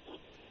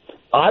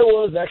 I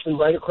was actually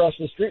right across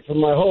the street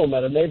from my home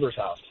at a neighbor's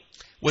house.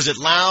 Was it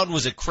loud?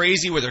 Was it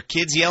crazy? Were there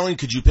kids yelling?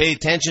 Could you pay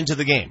attention to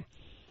the game?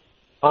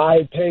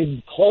 I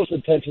paid close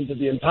attention to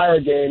the entire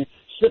game,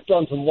 sipped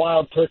on some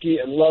wild turkey,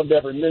 and loved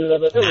every minute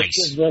of it. There were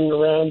kids running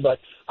around, but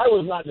I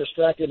was not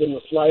distracted in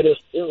the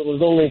slightest. It was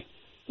only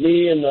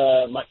me and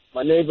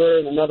my neighbor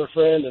and another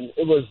friend, and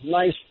it was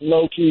nice,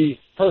 low-key,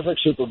 perfect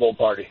Super Bowl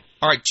party.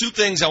 All right, 2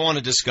 things I want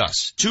to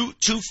discuss.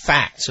 Two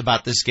facts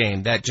about this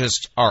game that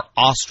just are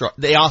awestruck.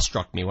 They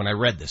awestruck me when I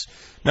read this.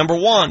 Number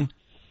 1,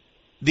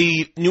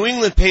 the New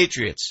England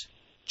Patriots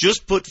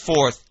just put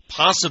forth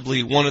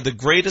possibly one of the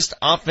greatest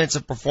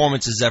offensive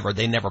performances ever.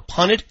 They never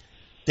punted.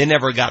 They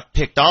never got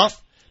picked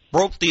off.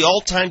 Broke the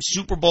all-time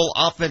Super Bowl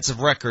offensive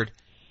record,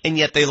 and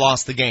yet they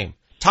lost the game.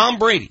 Tom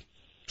Brady,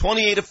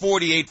 28 of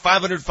 48,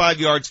 505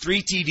 yards,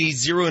 3 TDs,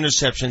 0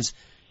 interceptions.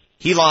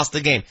 He lost the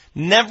game.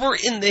 Never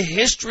in the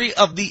history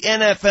of the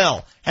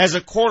NFL has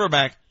a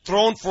quarterback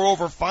thrown for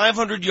over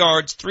 500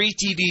 yards, 3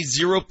 TDs,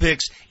 0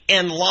 picks,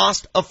 and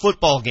lost a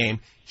football game.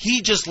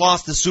 He just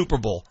lost the Super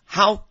Bowl.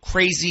 How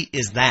crazy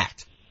is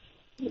that?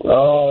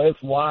 Oh,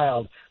 it's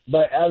wild.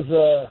 But as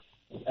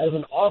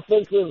an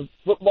offensive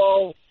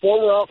football,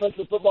 former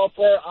offensive football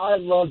player, I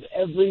loved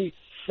every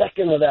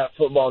second of that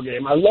football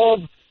game. I love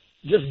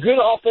just good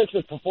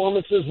offensive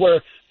performances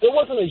where there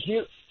wasn't a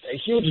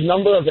huge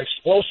number of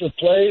explosive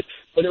plays,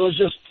 but it was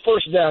just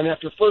first down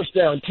after first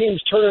down,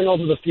 teams turning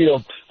over the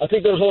field. I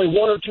think there was only 1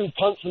 or 2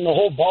 punts in the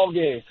whole ball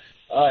game.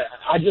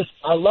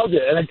 I loved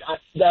it. And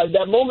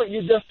that moment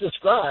you just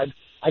described,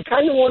 I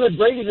kind of wanted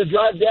Brady to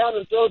drive down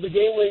and throw the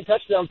game-winning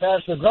touchdown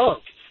pass to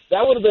Gronk.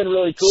 That would have been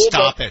really cool.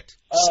 Stop it.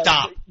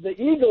 Stop. The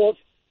Eagles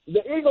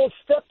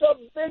stepped up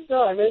big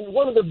time in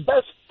one of the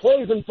best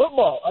plays in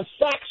football, a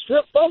sack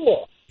strip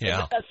fumble.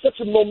 Yeah. That's such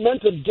a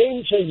momentum,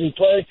 game-changing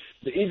play.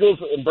 The Eagles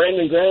and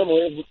Brandon Graham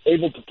were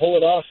able to pull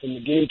it off, and the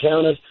game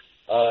counted.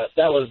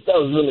 That was a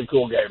really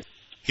cool game.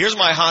 Here's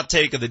my hot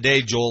take of the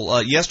day,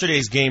 Joel.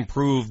 Yesterday's game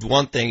proved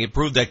one thing. It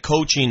proved that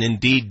coaching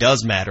indeed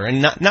does matter,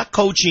 and not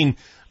coaching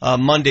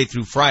Monday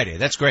through Friday.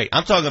 That's great.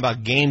 I'm talking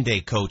about game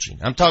day coaching.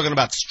 I'm talking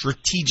about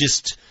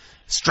strategists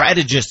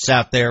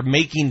out there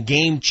making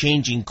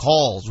game-changing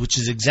calls, which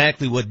is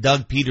exactly what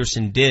Doug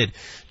Peterson did.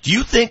 Do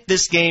you think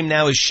this game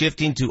now is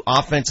shifting to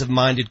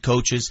offensive-minded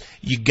coaches?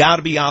 You got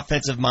to be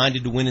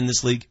offensive-minded to win in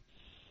this league?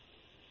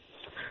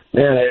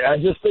 Man, I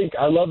just think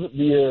I love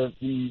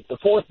the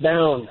fourth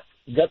down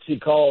gutsy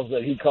calls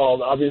that he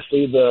called.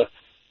 Obviously, the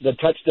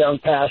touchdown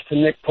pass to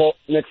Nick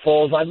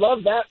Foles. I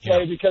love that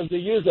play because they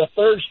used a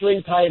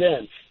third-string tight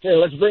end. Here,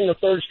 let's bring the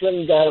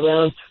third-string guy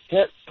around,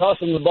 toss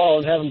him the ball,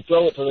 and have him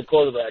throw it to the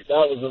quarterback.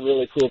 That was a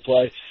really cool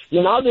play. And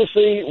then,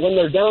 obviously, when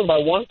they're down by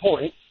 1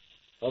 point,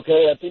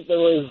 okay, I think there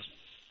was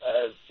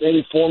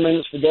maybe 4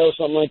 minutes to go,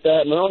 something like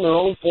that, and they're on their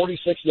own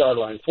 46-yard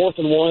line, 4th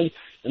and 1,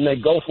 and they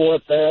go for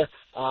it there.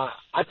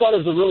 I thought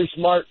it was a really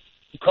smart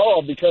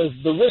call because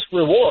the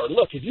risk-reward,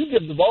 look, if you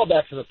give the ball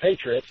back to the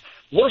Patriots,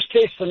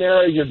 worst-case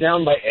scenario, you're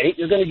down by 8,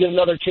 you're going to get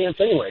another chance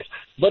anyways.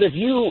 But if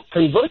you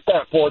convert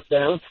that 4th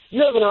down,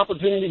 you have an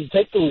opportunity to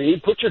take the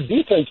lead, put your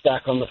defense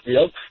back on the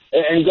field,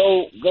 and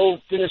go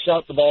finish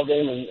out the ball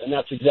game, and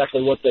that's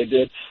exactly what they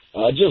did.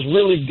 Just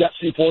really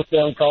gutsy 4th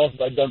down calls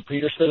by Doug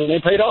Peterson, and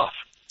they paid off.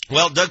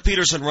 Well, Doug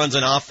Peterson runs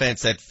an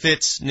offense that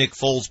fits Nick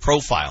Foles'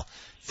 profile,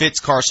 fits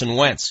Carson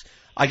Wentz.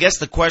 I guess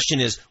the question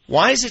is,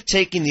 why is it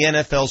taking the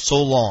NFL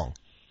so long?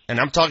 And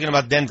I'm talking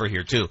about Denver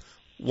here, too.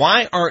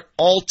 Why aren't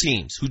all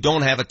teams who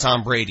don't have a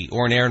Tom Brady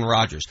or an Aaron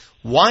Rodgers,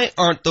 why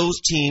aren't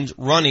those teams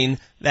running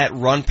that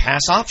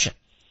run-pass option?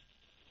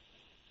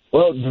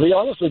 Well, to be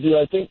honest with you,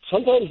 I think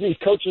sometimes these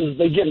coaches,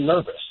 they get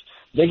nervous.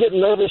 they get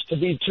nervous to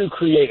be too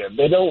creative.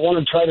 They don't want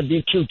to try to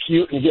be too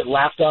cute and get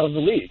laughed out of the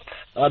league.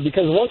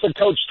 Because once a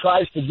coach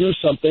tries to do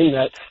something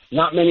that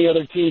not many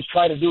other teams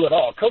try to do at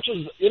all,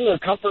 coaches in their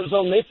comfort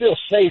zone, they feel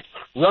safe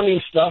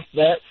running stuff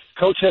that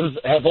coaches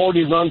have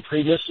already run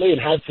previously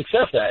and had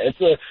success at.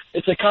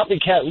 It's a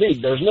copycat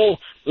league. There's no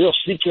real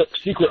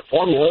secret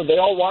formula. They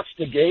all watch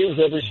the games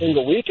every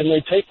single week, and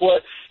they take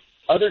what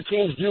other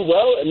teams do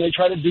well, and they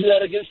try to do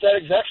that against that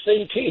exact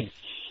same team,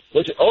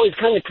 which always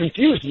kind of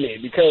confused me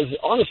because,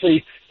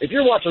 honestly, if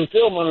you're watching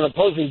film on an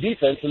opposing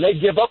defense and they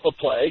give up a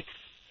play,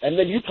 and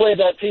then you play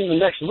that team the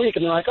next week,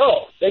 and they're like,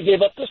 oh, they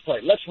gave up this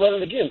play. Let's run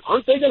it again.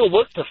 Aren't they going to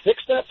work to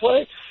fix that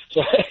play?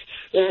 So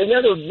it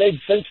never made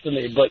sense to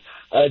me. But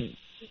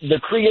the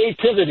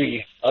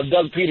creativity of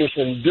Doug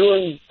Peterson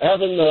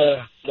having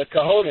the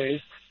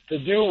cojones to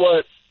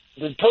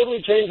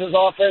totally change his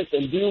offense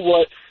and do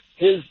what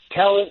his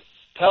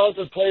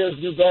talented players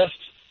do best,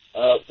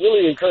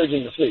 really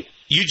encouraging to see.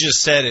 You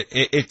just said it.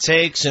 It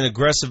takes an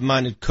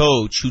aggressive-minded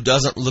coach who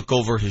doesn't look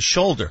over his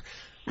shoulder.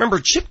 Remember,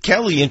 Chip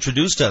Kelly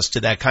introduced us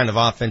to that kind of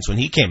offense when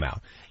he came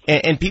out,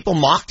 and people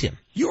mocked him.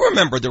 You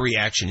remember the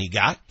reaction he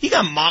got. He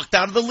got mocked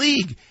out of the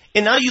league.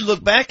 And now you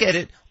look back at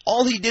it,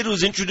 all he did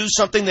was introduce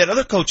something that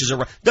other coaches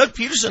are. Doug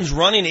Peterson's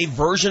running a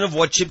version of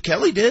what Chip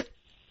Kelly did.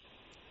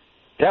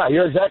 Yeah,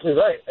 you're exactly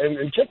right.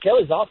 And Chip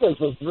Kelly's offense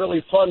was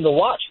really fun to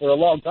watch for a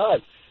long time.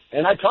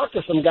 And I talked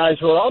to some guys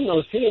who are on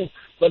those teams,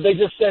 but they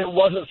just said it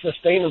wasn't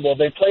sustainable.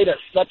 They played at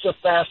such a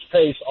fast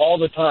pace all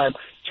the time,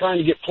 trying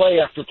to get play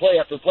after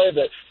play after play,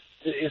 that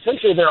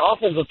essentially their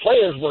offensive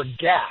players were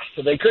gassed.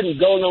 So they couldn't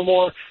go no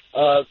more.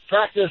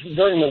 Practice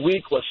during the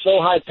week was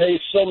so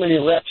high-paced, so many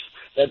reps,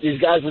 that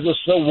these guys were just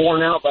so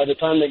worn out by the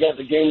time they got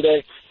to game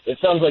day. It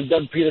sounds like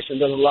Doug Peterson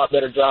does a lot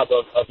better job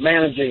of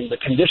managing the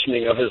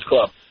conditioning of his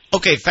club.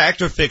 Okay,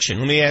 fact or fiction?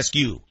 Let me ask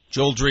you,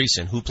 Joel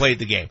Dreesen, who played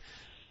the game.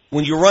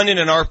 When you run in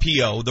an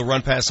RPO, the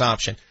run-pass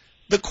option,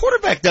 the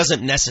quarterback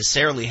doesn't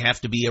necessarily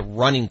have to be a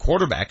running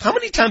quarterback. How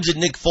many times did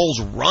Nick Foles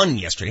run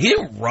yesterday? He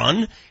didn't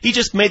run. He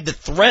just made the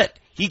threat.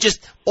 He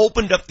just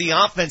opened up the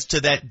offense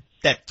to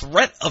that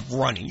threat of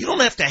running. You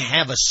don't have to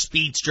have a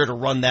speedster to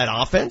run that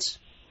offense.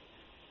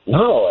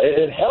 No,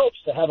 it helps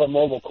to have a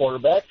mobile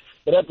quarterback,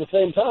 but at the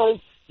same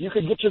time, you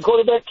could get your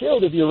quarterback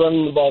killed if you're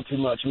running the ball too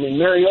much. I mean,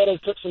 Mariota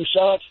took some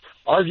shots.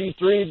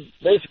 RG3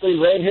 basically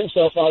ran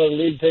himself out of the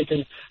league,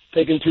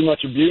 taking too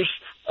much abuse.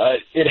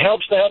 It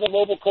helps to have a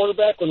mobile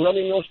quarterback when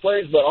running those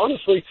plays, but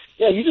honestly,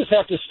 yeah, you just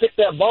have to stick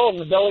that ball in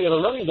the belly of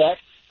the running back,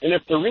 and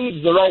if the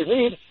read's the right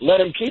read,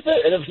 let him keep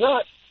it, and if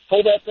not,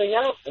 pull that thing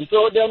out and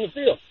throw it down the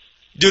field.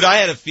 Dude, I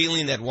had a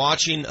feeling that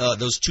watching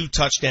those two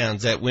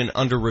touchdowns that went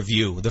under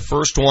review, the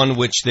first one,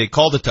 which they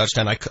called a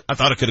touchdown, I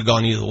thought it could have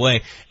gone either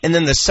way, and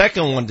then the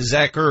second one to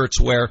Zach Ertz,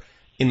 where,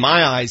 in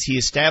my eyes, he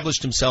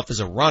established himself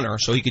as a runner,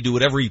 so he could do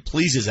whatever he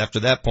pleases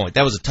after that point.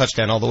 That was a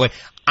touchdown all the way.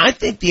 I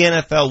think the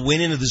NFL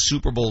went into the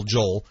Super Bowl,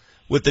 Joel,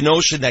 with the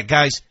notion that,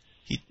 guys,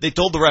 they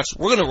told the refs,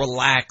 we're going to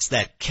relax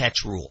that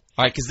catch rule,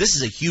 all right, because this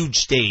is a huge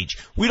stage.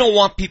 We don't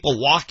want people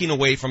walking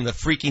away from the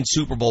freaking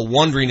Super Bowl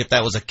wondering if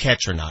that was a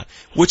catch or not,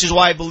 which is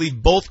why I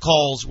believe both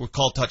calls were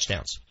called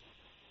touchdowns.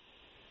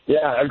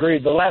 Yeah,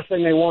 agreed. The last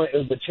thing they want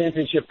is the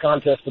championship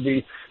contest to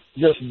be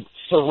just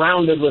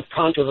surrounded with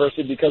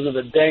controversy because of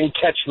the dang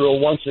catch rule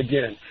once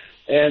again.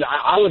 And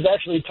I was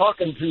actually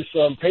talking to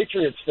some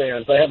Patriots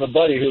fans. I have a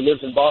buddy who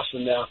lives in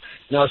Boston now,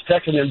 and I was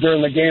texting him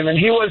during the game, and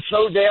he was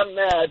so damn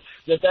mad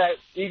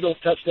that Eagles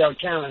touchdown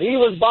counted. He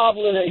was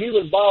bobbling it,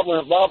 blah,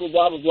 blah, blah,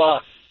 blah, blah.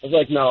 I was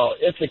like, no,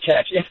 it's a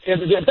catch. If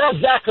that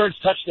Zach Ertz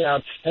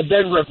touchdown had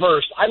been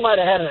reversed, I might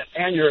have had an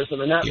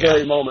aneurysm in that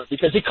very moment,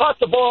 because he caught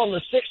the ball on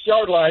the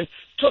 6-yard line,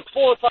 took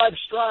 4 or 5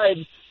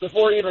 strides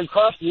before he even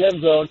crossed the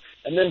end zone,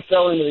 and then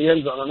fell into the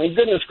end zone. I mean,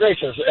 goodness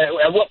gracious,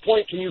 at what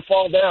point can you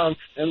fall down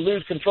and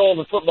lose control of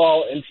the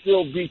football and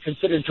still be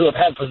considered to have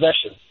had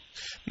possession?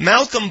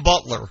 Malcolm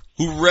Butler,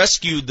 who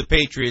rescued the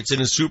Patriots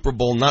in a Super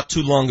Bowl not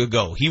too long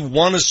ago, he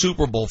won a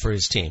Super Bowl for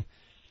his team,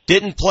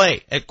 didn't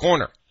play at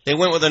corner. They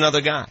went with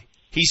another guy.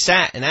 He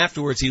sat, and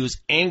afterwards he was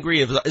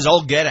angry as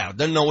all get out.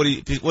 Doesn't know what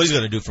he's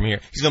going to do from here.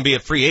 He's going to be a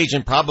free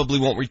agent,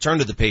 probably won't return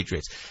to the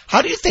Patriots.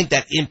 How do you think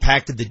that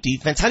impacted the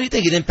defense? How do you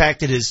think it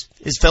impacted his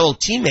fellow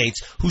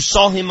teammates who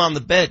saw him on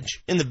the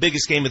bench in the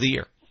biggest game of the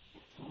year?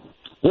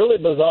 Really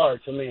bizarre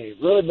to me.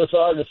 Really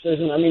bizarre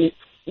decision. I mean,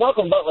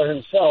 Malcolm Butler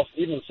himself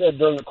even said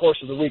during the course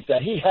of the week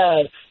that he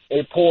had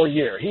a poor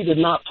year. He did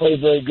not play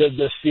very good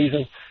this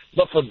season.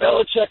 But for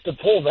Belichick to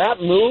pull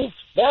that move,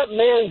 that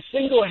man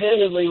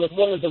single-handedly, with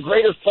one of the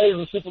greatest players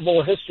in Super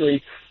Bowl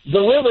history,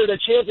 delivered a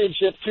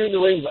championship to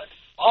New England,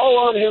 all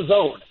on his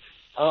own.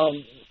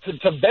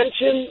 To bench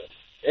him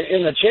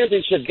in the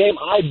championship game,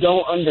 I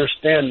don't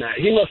understand that.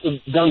 He must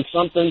have done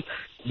something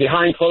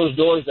behind closed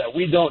doors that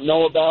we don't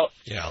know about.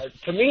 Yeah.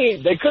 To me,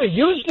 they could have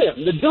used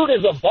him. The dude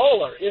is a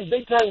baller. In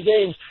big-time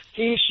games,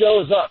 he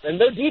shows up. And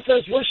their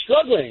defense was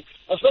struggling,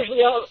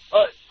 especially out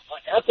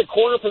at the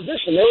corner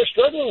position. They were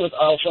struggling with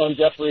Alshon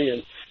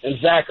Jeffrey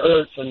and Zach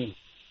Ertz. And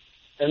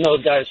and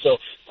those guys. So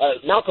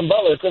Malcolm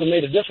Butler could have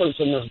made a difference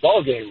in this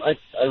ball game.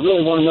 I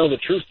really want to know the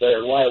truth there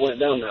and why it went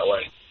down that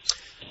way.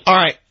 All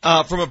right,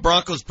 from a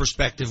Broncos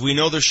perspective, we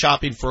know they're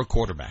shopping for a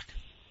quarterback.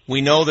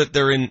 We know that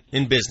they're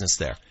in business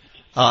there.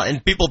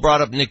 And people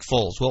brought up Nick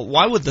Foles. Well,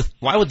 why would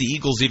the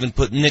Eagles even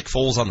put Nick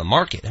Foles on the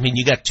market? I mean,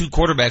 you got two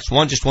quarterbacks.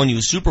 One just won you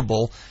a Super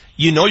Bowl.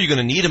 You know you're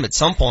going to need him at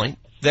some point.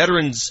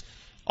 Veterans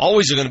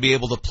always are going to be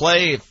able to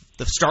play if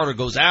the starter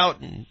goes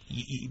out, and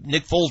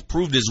Nick Foles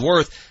proved his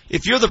worth.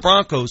 If you're the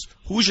Broncos,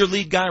 who's your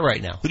lead guy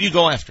right now? Who do you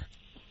go after?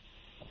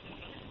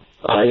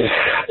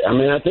 I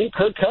mean, I think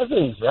Kirk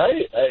Cousins,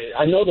 right?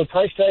 I know the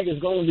price tag is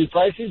going to be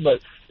pricey, but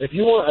if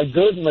you want a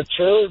good,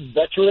 mature,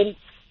 veteran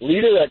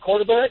leader at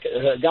quarterback,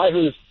 a guy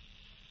who's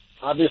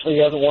obviously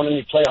hasn't won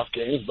any playoff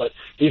games, but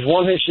he's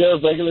won his share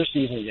of regular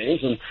season games,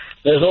 and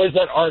there's always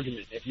that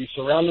argument. If you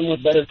surround him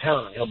with better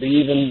talent, he'll be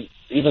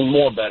even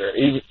more better,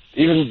 even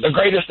the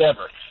greatest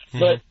ever. Mm-hmm.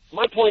 But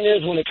my point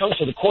is, when it comes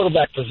to the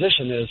quarterback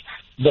position, is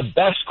the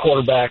best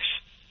quarterbacks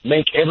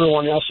make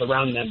everyone else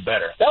around them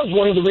better. That was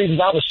one of the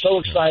reasons I was so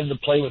excited to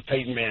play with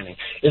Peyton Manning,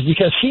 is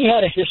because he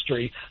had a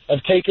history of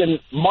taking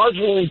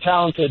marginally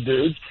talented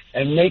dudes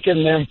and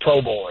making them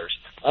Pro Bowlers.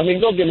 I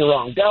mean, don't get me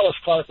wrong, Dallas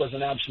Clark was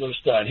an absolute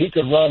stud. He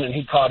could run and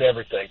he caught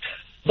everything.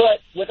 But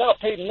without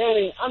Peyton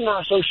Manning, I'm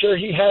not so sure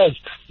he has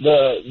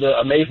the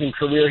amazing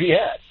career he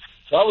had.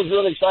 So I was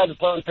really excited to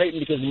play with Peyton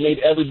because he made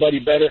everybody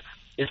better.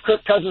 If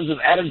Kirk Cousins is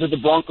added to the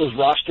Broncos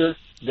roster,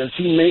 does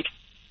he make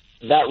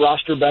that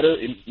roster better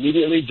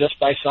immediately just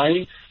by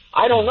signing?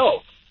 I don't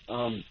know.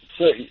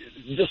 So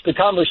just the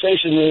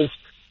conversation is,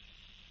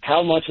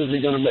 how much is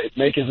he going to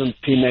make his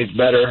teammates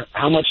better?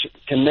 How much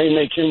can they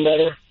make him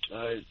better?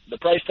 The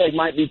price tag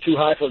might be too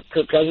high for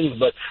Kirk Cousins,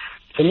 but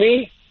to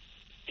me,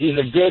 he's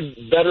a good,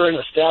 veteran,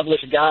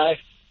 established guy.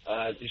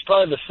 He's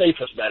probably the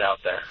safest bet out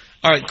there.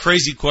 All right,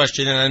 crazy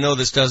question, and I know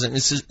this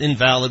is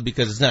invalid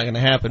because it's not going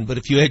to happen, but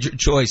if you had your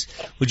choice,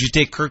 would you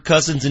take Kirk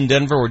Cousins in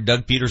Denver or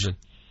Doug Peterson?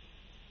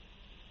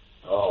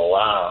 Oh,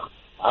 wow.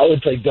 I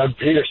would take Doug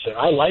Peterson.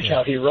 I like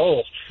how he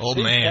rolls. Oh,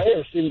 These man.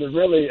 players seem to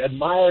really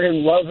admire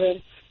him, love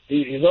him.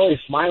 He's always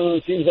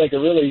smiling. Seems like a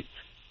really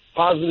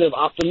positive,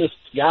 optimistic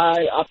guy.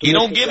 He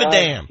don't give a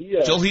damn.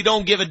 Joe, he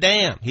don't give a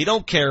damn. He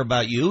don't care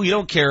about you. He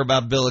don't care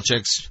about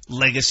Belichick's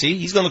legacy.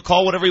 He's going to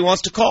call whatever he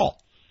wants to call.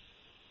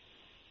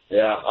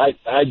 Yeah,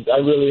 I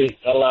really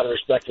had a lot of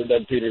respect for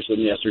Doug Peterson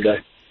yesterday.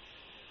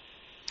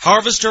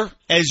 Harvester,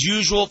 as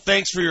usual,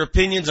 thanks for your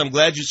opinions. I'm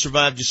glad you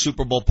survived your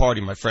Super Bowl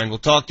party, my friend. We'll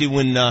talk to you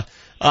when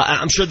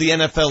I'm sure the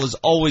NFL is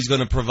always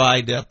going to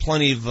provide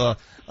plenty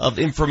of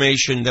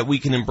information that we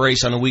can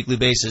embrace on a weekly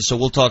basis. So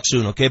we'll talk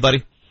soon, okay,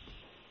 buddy?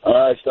 All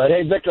right, so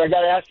hey, Victor, I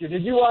got to ask you,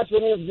 did you watch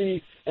any of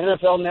the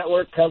NFL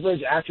Network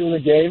coverage after the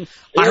game?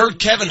 I heard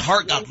Kevin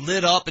Hart got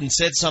lit up and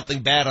said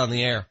something bad on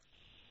the air.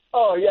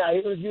 Oh, yeah,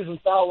 he was using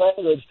foul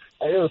language.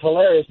 It was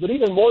hilarious. But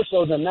even more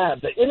so than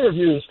that, the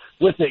interviews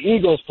with the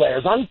Eagles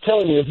players, I'm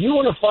telling you, if you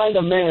want to find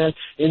a man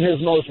in his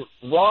most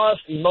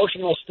rawest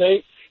emotional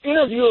state,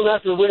 interview him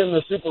after winning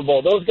the Super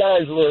Bowl. Those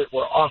guys were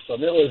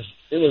awesome. It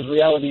was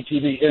reality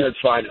TV in its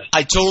finest.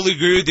 I totally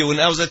agree with you. When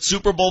I was at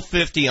Super Bowl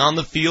 50 on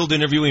the field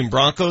interviewing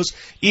Broncos,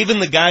 even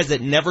the guys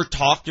that never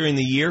talked during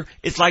the year,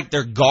 it's like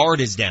their guard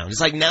is down.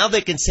 It's like now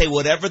they can say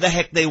whatever the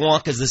heck they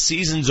want because the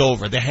season's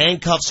over. The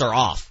handcuffs are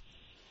off.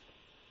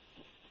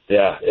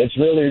 Yeah, it's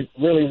really,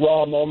 really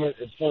raw moment.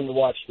 It's fun to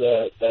watch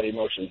that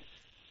emotion.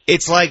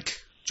 It's like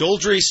Joel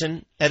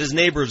Dreesen at his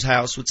neighbor's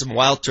house with some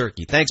wild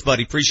turkey. Thanks,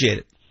 buddy. Appreciate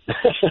it.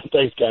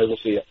 Thanks, guys. We'll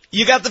see you.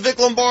 You got the Vic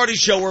Lombardi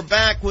Show. We're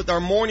back with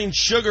our morning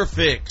sugar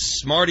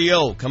fix. Marty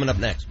O coming up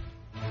next.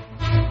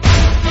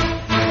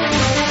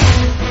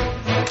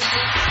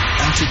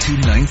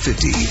 Altitude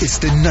 950 is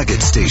the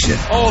Nugget Station.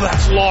 Oh,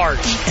 that's large.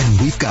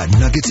 And we've got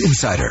Nuggets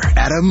insider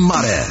Adam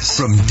Mares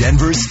from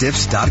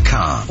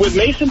DenverStiffs.com. With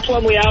Mason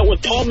Plumlee out,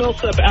 with Paul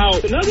Millsap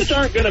out, the Nuggets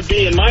aren't going to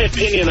be, in my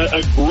opinion,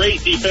 a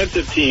great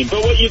defensive team.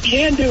 But what you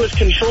can do is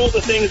control the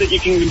things that you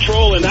can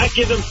control and not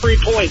give them free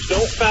points.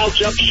 Don't foul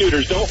jump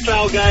shooters. Don't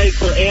foul guys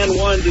for and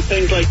ones and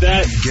things like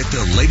that. Get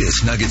the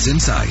latest Nuggets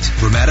insight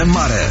from Adam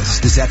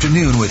Mares this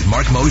afternoon with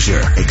Mark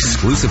Mosier,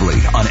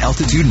 exclusively on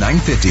Altitude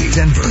 950,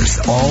 Denver's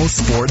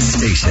all-sports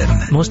station.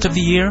 Most of the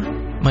year,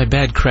 my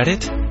bad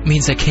credit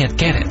means I can't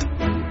get it.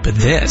 But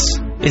this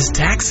is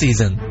tax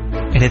season,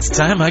 and it's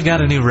time I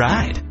got a new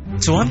ride.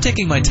 So I'm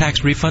taking my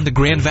tax refund to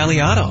Grand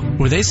Valley Auto,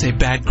 where they say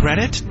bad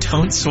credit,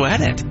 don't sweat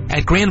it.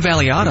 At Grand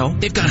Valley Auto,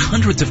 they've got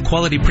hundreds of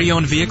quality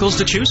pre-owned vehicles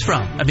to choose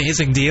from.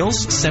 Amazing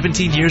deals,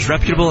 17 years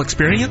reputable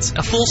experience,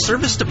 a full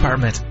service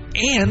department,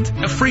 and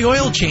a free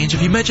oil change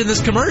if you mention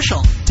this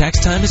commercial.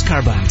 Tax time is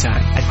car buying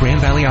time at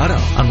Grand Valley Auto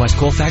on West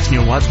Colfax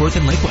near Wadsworth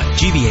and Lakewood.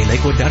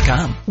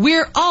 GVALakewood.com.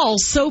 We're all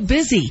so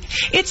busy.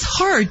 It's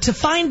hard to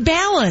find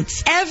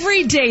balance.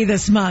 Every day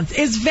this month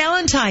is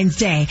Valentine's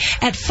Day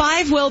at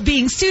 5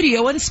 Wellbeing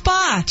Studio and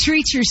Spa.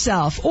 Treat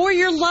yourself or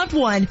your loved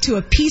one to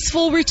a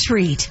peaceful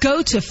retreat.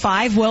 Go to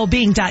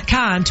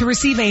 5wellbeing.com to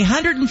receive a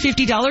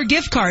 $150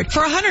 gift card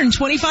for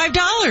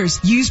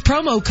 $125. Use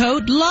promo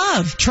code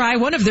LOVE. Try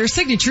one of their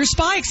signature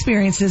spa experiences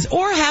experiences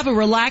or have a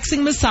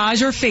relaxing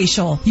massage or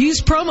facial.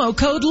 Use promo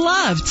code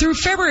LOVE through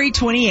February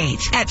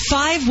 28th at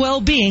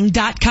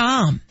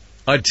 5wellbeing.com.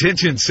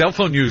 Attention cell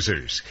phone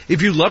users.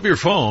 If you love your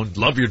phone,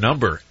 love your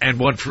number, and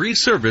want free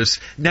service,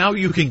 now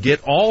you can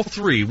get all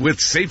three with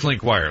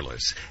SafeLink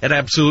Wireless at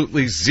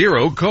absolutely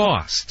zero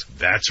cost.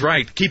 That's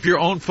right. Keep your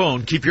own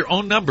phone, keep your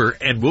own number,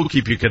 and we'll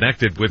keep you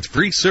connected with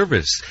free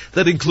service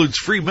that includes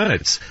free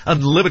minutes,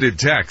 unlimited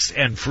text,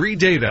 and free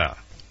data.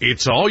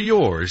 It's all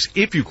yours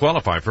if you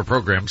qualify for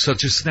programs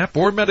such as SNAP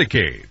or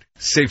Medicaid.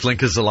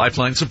 SafeLink is a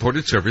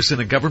Lifeline-supported service in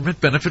a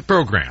government benefit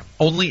program.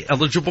 Only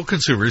eligible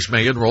consumers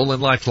may enroll in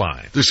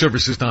Lifeline. The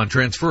service is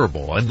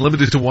non-transferable and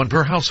limited to one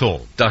per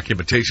household.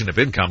 Documentation of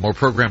income or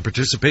program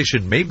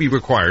participation may be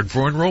required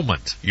for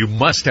enrollment. You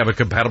must have a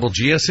compatible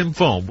GSM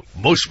phone.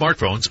 Most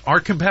smartphones are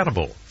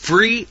compatible.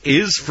 Free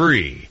is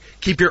free.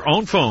 Keep your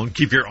own phone,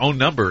 keep your own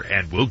number,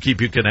 and we'll keep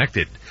you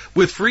connected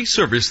with free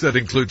service that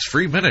includes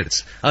free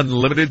minutes,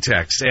 unlimited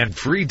text, and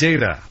free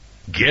data.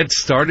 Get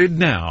started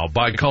now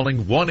by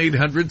calling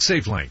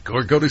 1-800-SAFELINK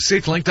or go to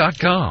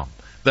safelink.com.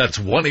 That's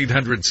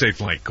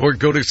 1-800-SAFELINK or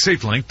go to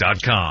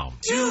safelink.com.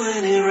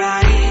 Doing it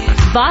right.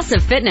 Boss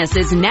of Fitness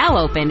is now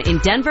open in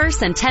Denver,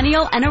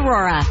 Centennial, and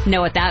Aurora.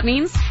 Know what that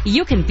means?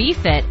 You can be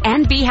fit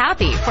and be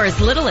happy for as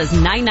little as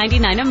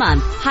 $9.99 a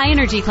month. High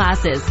energy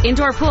classes,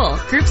 indoor pool,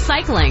 group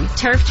cycling,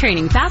 turf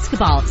training,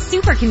 basketball,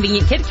 super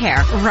convenient kid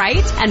care,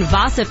 right? And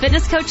Boss of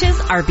Fitness coaches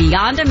are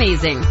beyond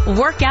amazing.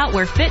 Work out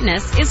where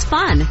fitness is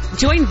fun.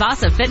 Join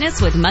Boss of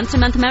Fitness with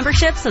month-to-month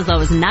memberships as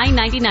low as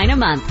 $9.99 a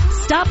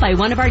month. Stop by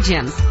one of our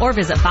gyms or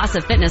visit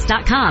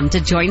bossoffitness.com to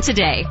join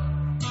today.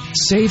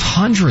 Save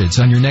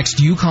hundreds on your next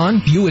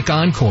Yukon, Buick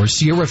Encore,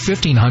 Sierra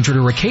 1500,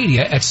 or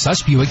Acadia at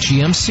Suss Buick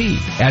GMC.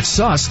 At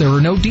Suss, there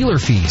are no dealer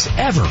fees,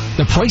 ever.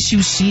 The price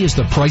you see is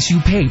the price you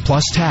pay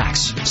plus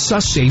tax.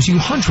 Suss saves you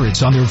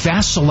hundreds on their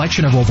vast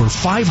selection of over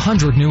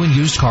 500 new and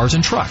used cars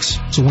and trucks.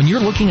 So when you're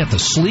looking at the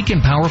sleek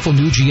and powerful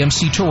new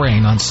GMC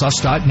Terrain on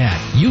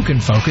Suss.net, you can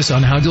focus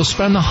on how you'll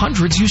spend the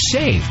hundreds you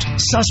saved.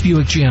 Suss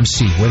Buick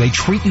GMC, where they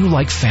treat you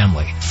like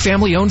family.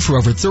 Family owned for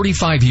over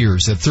 35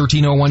 years at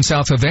 1301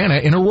 South Havana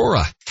in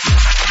Aurora.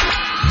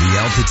 The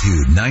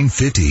Altitude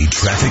 950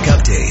 traffic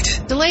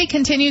update. Delay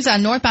continues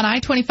on northbound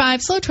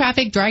I-25. Slow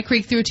traffic, Dry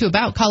Creek through to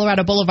about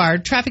Colorado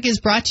Boulevard. Traffic is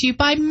brought to you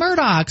by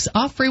Murdoch's.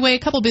 Off freeway, a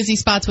couple busy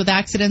spots with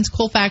accidents.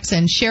 Colfax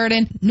and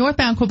Sheridan.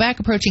 Northbound Quebec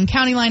approaching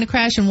County Line, a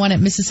crash, and one at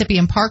Mississippi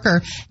and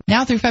Parker.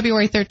 Now through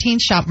February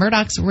 13th, shop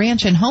Murdoch's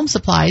Ranch and Home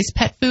Supplies,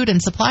 pet food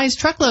and supplies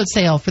truckload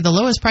sale for the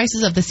lowest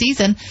prices of the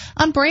season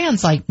on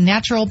brands like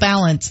Natural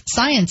Balance,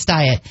 Science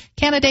Diet,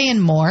 Canaday,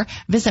 and more.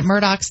 Visit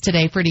Murdoch's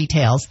today for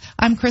details.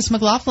 I'm Chris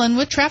McLaughlin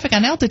with traffic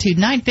on Altitude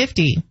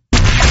 950.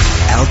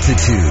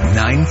 Altitude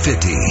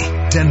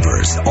 950,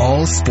 Denver's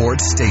all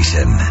sports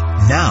station.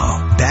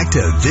 Now, back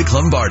to Vic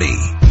Lombardi.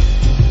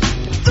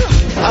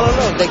 I don't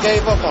know. They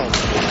gave up on me.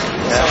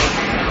 Yeah.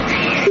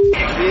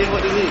 It is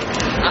what it is.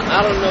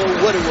 I don't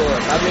know what it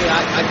was. I mean,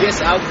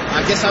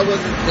 I guess I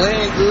wasn't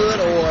playing good,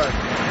 or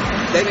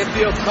they didn't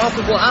feel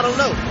comfortable. I don't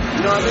know.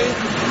 You know what I mean?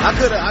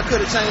 I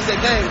could have changed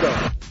that game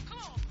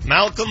though.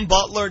 Malcolm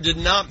Butler did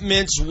not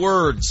mince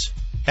words.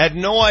 Had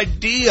no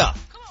idea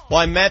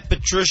why Matt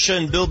Patricia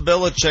and Bill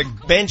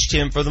Belichick benched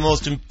him for the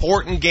most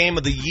important game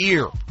of the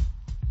year.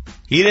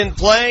 He didn't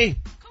play,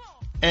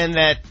 and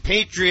that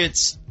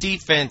Patriots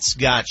defense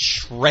got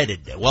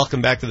shredded.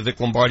 Welcome back to the Vic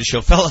Lombardi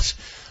Show. Fellas,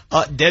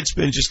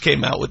 Deadspin just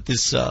came out with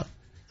this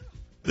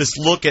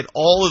look at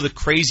all of the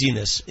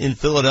craziness in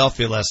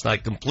Philadelphia last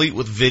night, complete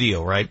with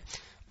video, right?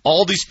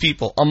 All these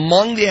people,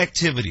 among the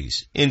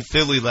activities in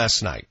Philly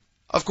last night,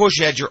 of course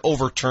you had your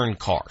overturned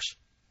cars.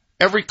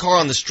 Every car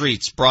on the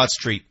streets, Broad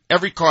Street,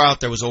 every car out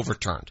there was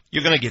overturned.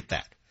 You're going to get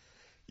that.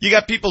 You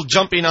got people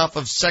jumping off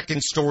of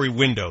second-story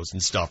windows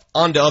and stuff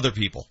onto other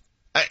people.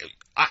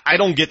 I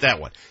don't get that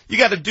one. You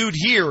got a dude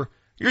here.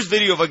 Here's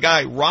video of a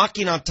guy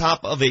rocking on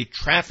top of a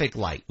traffic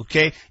light,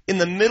 okay, in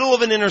the middle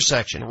of an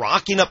intersection,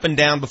 rocking up and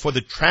down before the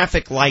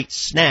traffic light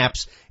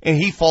snaps, and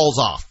he falls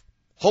off.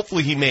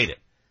 Hopefully he made it.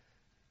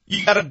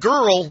 You got a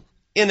girl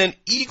in an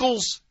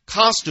Eagles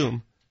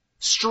costume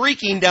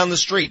streaking down the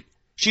street.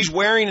 She's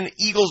wearing an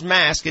Eagles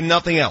mask and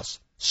nothing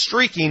else,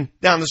 streaking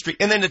down the street.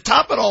 And then to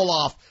top it all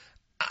off,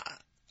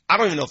 I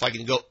don't even know if I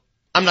can go.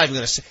 I'm not even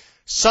going to say.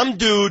 Some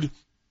dude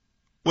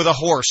with a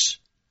horse,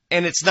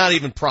 and it's not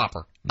even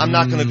proper. I'm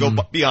not going to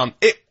go beyond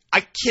it.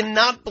 I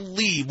cannot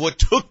believe what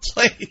took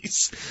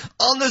place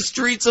on the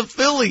streets of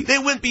Philly. They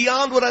went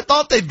beyond what I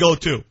thought they'd go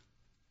to.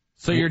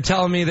 So you're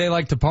telling me they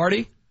like to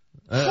party?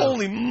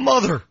 Holy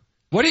mother.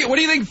 What do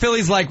you think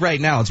Philly's like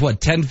right now? It's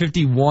what,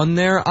 10:51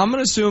 there? I'm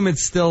going to assume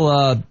it's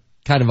still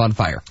kind of on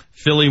fire.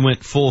 Philly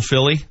went full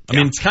Philly. I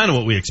mean, it's kind of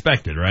what we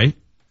expected, right?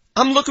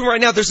 I'm looking right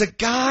now. There's a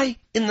guy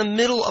in the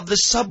middle of the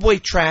subway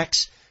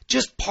tracks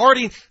just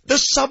partying. The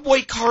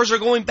subway cars are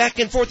going back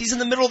and forth. He's in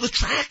the middle of the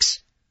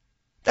tracks.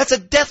 That's a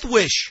death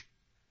wish.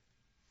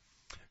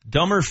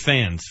 Dumber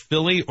fans,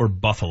 Philly or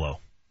Buffalo?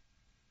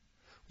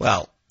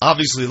 Well,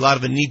 obviously a lot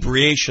of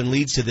inebriation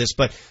leads to this,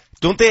 but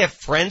don't they have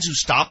friends who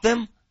stop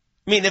them?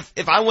 I mean,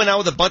 if I went out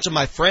with a bunch of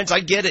my friends,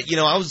 I get it.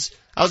 I was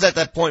at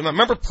that point.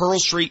 Remember Pearl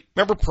Street?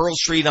 Remember Pearl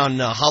Street on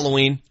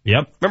Halloween?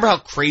 Yep. Remember how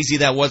crazy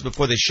that was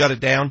before they shut it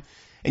down?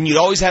 And you'd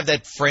always have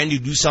that friend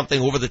who'd do something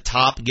over the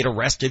top, get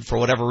arrested for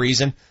whatever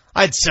reason.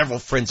 I had several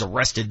friends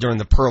arrested during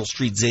the Pearl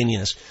Street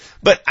zaniness.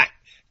 But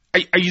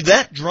are you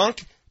that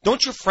drunk?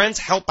 Don't your friends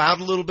help out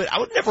a little bit? I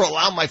would never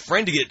allow my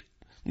friend to get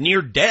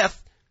near death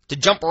to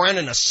jump around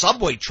in a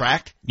subway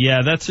track. Yeah,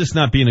 that's just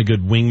not being a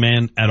good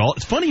wingman at all.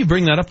 It's funny you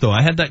bring that up, though.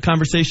 I had that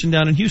conversation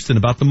down in Houston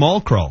about the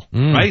mall crawl,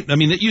 right? I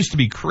mean, it used to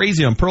be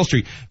crazy on Pearl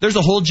Street. There's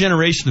a whole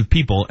generation of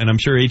people, and I'm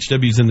sure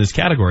HW's in this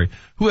category,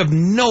 who have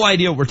no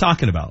idea what we're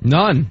talking about.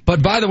 None.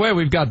 But by the way,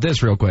 we've got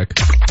this real quick.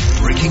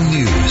 Breaking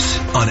news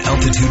on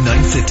Altitude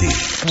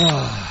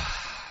 950.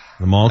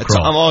 The mall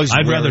crawl.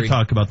 I'd rather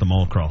talk about the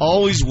mall crawl.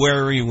 Always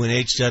wary when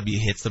HW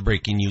hits the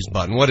breaking news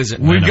button. What is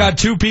it? We've got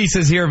two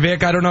pieces here,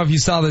 Vic. I don't know if you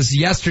saw this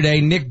yesterday.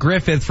 Nick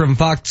Griffith from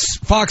Fox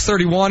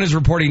 31 is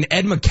reporting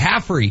Ed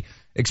McCaffrey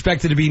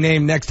expected to be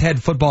named next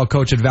head football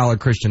coach at Valor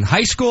Christian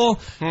High School.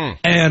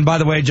 And by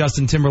the way,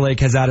 Justin Timberlake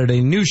has added a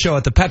new show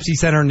at the Pepsi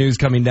Center. News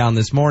coming down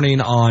this morning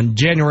on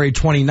January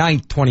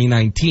 29th,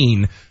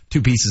 2019.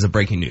 Two pieces of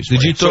breaking news.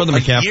 Did you throw the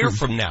McCaffrey? A year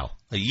from now.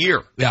 A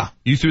year. Yeah.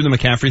 You threw the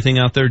McCaffrey thing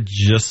out there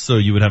just so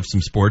you would have some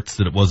sports,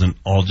 that it wasn't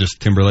all just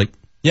Timberlake?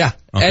 Yeah.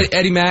 Okay.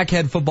 Eddie Mack,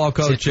 head football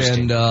coach,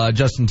 and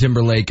Justin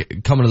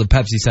Timberlake coming to the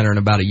Pepsi Center in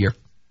about a year.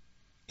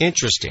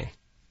 Interesting.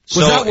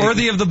 Was that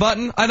worthy of the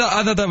button? I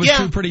thought that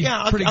was pretty.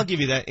 Yeah, I'll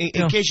give you that.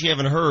 In case you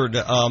haven't heard,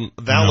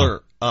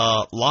 Valor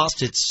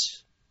lost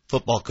its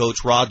football coach,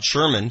 Rod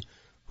Sherman,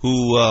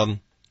 who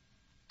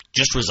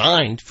just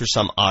resigned for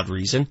some odd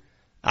reason.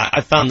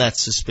 I found that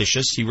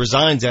suspicious. He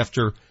resigns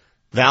after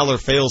Valor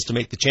fails to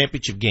make the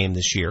championship game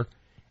this year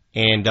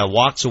and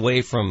walks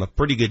away from a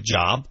pretty good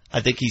job.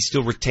 I think he's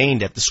still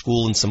retained at the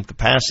school in some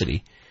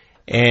capacity.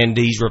 And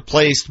he's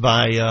replaced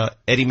by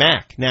Eddie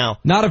Mack. Now,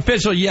 not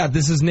official yet.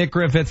 This is Nick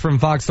Griffith from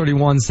Fox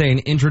 31 saying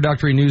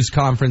introductory news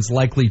conference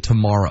likely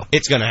tomorrow.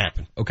 It's going to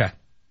happen. Okay.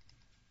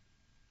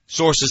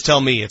 Sources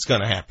tell me it's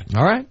going to happen.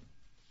 All right.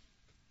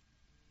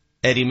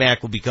 Eddie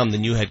Mack will become the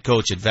new head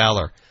coach at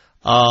Valor.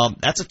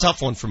 That's a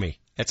tough one for me.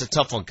 That's a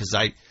tough one because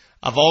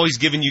I've always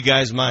given you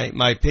guys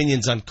my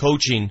opinions on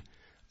coaching.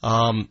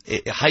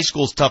 High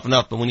school's tough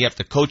enough, but when you have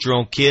to coach your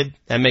own kid,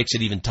 that makes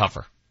it even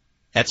tougher.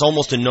 That's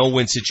almost a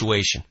no-win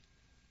situation.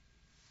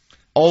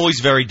 Always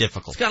very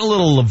difficult. It's got a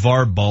little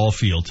LeVar Ball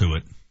feel to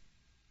it.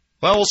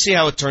 Well, we'll see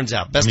how it turns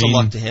out. Best of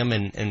luck to him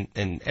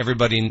and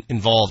everybody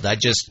involved.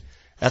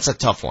 That's a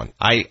tough one.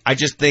 I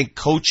just think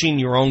coaching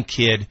your own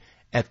kid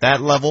at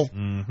that level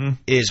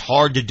is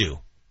hard to do.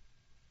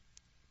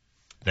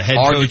 The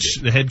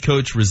head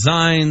coach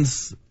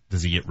resigns.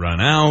 Does he get run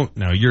out?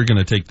 Now you're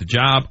going to take the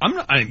job.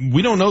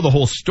 We don't know the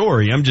whole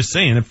story. I'm just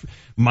saying, if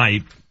my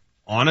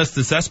honest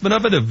assessment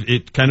of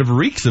it kind of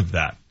reeks of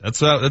that. That's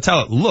how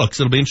it looks.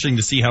 It'll be interesting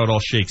to see how it all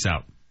shakes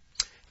out.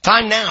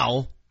 Time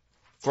now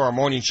for our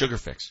morning sugar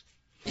fix.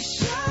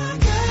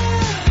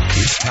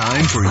 It's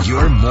time for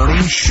your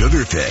morning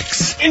sugar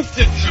fix.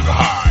 Instant sugar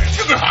high.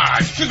 Sugar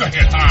high. Sugar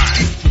hit high.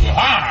 Sugar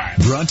high.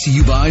 Brought to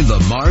you by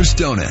Lamar's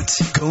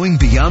Donuts. Going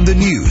beyond the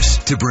news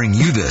to bring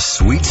you the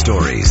sweet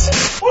stories.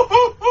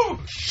 Woo-hoo-hoo.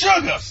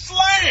 Sugar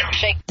slam.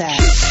 Shake that.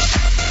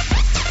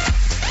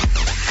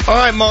 All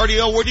right,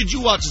 Martio, where did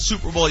you watch the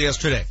Super Bowl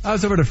yesterday? I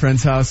was over at a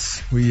friend's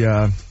house. We,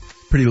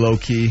 pretty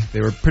low-key. They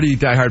were pretty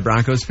diehard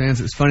Broncos fans.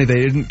 It was funny. They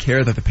didn't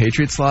care that the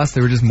Patriots lost.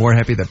 They were just more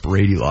happy that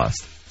Brady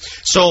lost.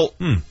 So,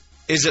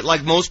 is it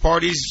like most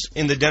parties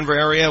in the Denver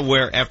area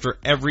where after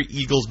every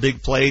Eagles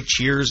big play,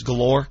 cheers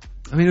galore?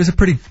 I mean, it was a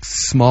pretty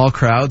small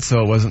crowd,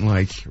 so it wasn't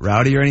like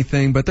rowdy or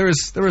anything, but there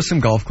was some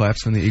golf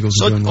claps when the Eagles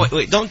were doing well.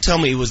 Wait, don't tell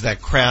me it was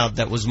that crowd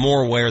that was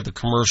more aware of the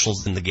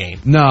commercials than the game.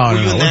 No,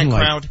 were you in that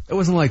crowd? It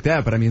wasn't like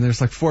that, but I mean,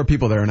 there's like 4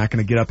 people there who are not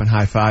going to get up and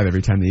high-five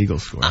every time the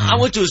Eagles score. I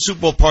went to a Super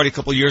Bowl party a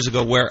couple of years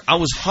ago where I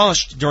was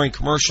hushed during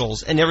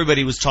commercials and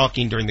everybody was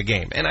talking during the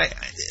game, and I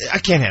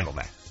can't handle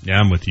that. Yeah,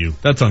 I'm with you.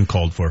 That's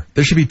uncalled for.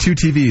 There should be 2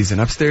 TVs, an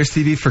upstairs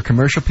TV for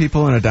commercial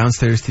people and a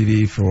downstairs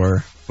TV for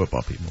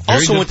football people.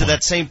 Also went to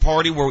that same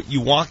party where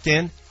you walked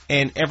in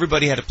and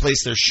everybody had to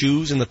place their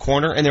shoes in the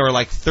corner, and there were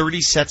like 30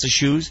 sets of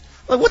shoes.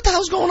 Like, what the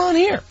hell's going on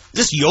here?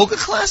 Is this yoga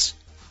class?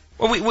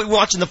 Are we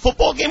watching the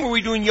football game, or are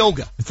we doing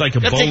yoga? It's like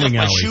a bowling alley.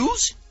 My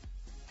shoes?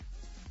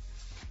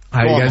 All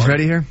right, you guys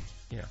ready here?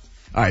 Yeah.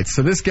 All right,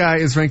 so this guy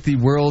is ranked the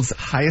world's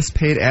highest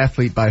paid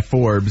athlete by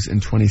Forbes in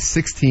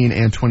 2016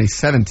 and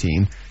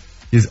 2017.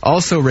 He's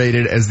also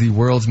rated as the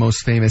world's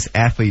most famous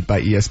athlete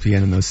by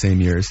ESPN in those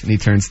same years, and he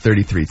turns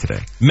 33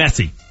 today.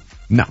 Messi.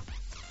 No.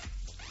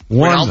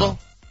 Ronaldo?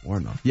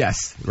 Warno.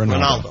 Yes,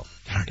 Ronaldo.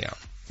 Yeah.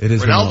 It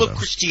is Ronaldo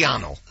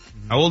Cristiano.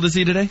 How old is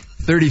he today?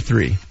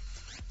 33.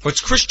 Well,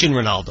 it's Christian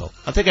Ronaldo.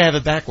 I think I have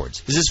it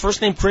backwards. Is his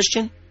first name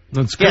Christian?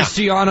 No, it's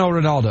Cristiano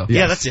Ronaldo. Yes,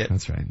 yeah, that's it.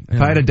 That's right. If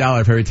I had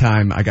 $1 for every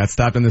time I got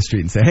stopped in the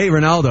street and say, "Hey,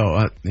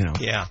 Ronaldo,"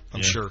 Yeah,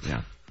 I'm sure.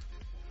 Yeah.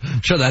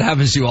 I'm sure that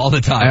happens to you all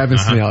the time. It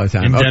happens to me all the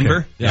time. In Okay.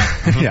 Denver?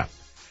 Yeah. Yeah.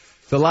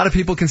 So a lot of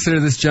people consider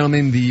this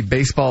gentleman the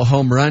baseball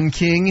home run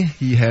king.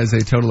 He has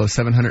a total of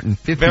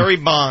 750. Barry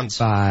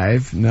Bonds.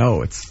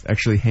 No, it's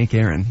actually Hank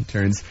Aaron. He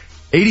turns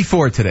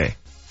 84 today.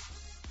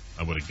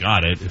 I would have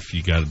got it if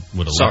you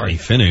would have let me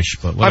finish.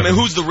 But whatever.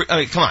 I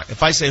mean, come on.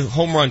 If I say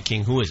home run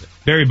king, who is it?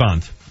 Barry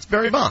Bonds. It's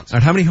Barry Bonds. All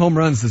right, how many home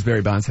runs does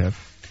Barry Bonds have?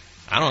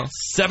 I don't know.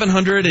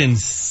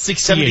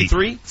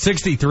 768.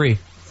 63.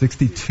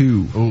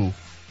 62. Ooh.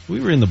 We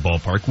were in the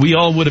ballpark. We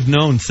all would have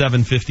known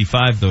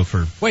 755, though,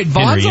 for Wait,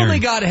 Bonds only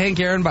got Hank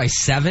Aaron by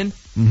 7?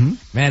 Mm-hmm.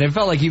 Man, it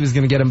felt like he was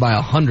going to get him by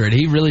 100.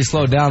 He really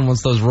slowed down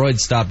once those roids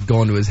stopped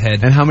going to his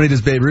head. And how many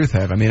does Babe Ruth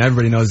have? I mean,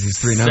 everybody knows these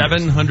three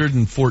numbers.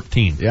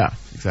 714. Yeah,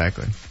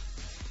 exactly.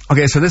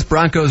 Okay, so this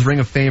Broncos Ring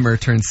of Famer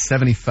turns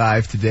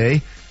 75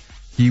 today.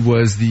 He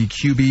was the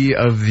QB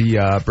of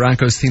the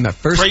Broncos team that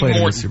first played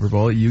in the Super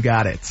Bowl. You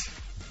got it.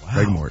 Wow.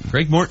 Greg Morton.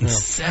 Greg Morton,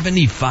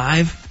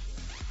 75?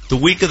 The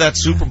week of that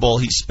Super Bowl,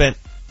 he spent...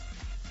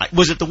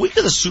 Was it the week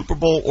of the Super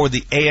Bowl or the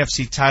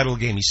AFC title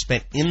game he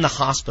spent in the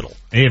hospital?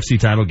 AFC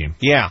title game.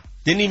 Yeah.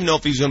 Didn't even know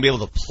if he was going to be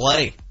able to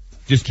play.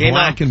 Just came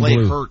black out and played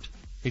blue. hurt.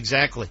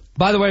 Exactly.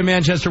 By the way,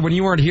 Manchester, when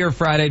you weren't here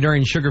Friday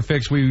during Sugar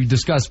Fix, we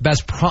discussed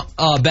best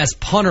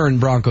punter in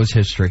Broncos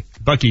history.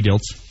 Bucky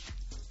Dilts.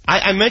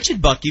 I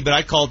mentioned Bucky, but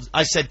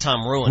I said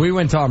Tom Ruin. We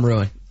went Tom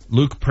Ruin.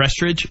 Luke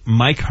Prestridge,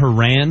 Mike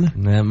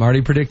Horan.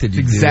 Marty predicted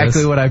you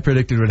exactly what I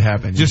predicted would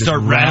happen. Just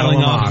start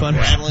rattling off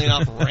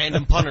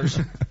random punters.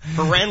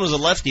 Horan was a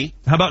lefty.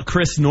 How about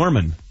Chris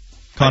Norman?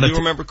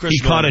 Remember Chris He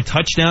Norman. caught a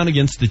touchdown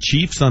against the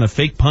Chiefs on a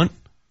fake punt.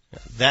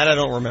 That I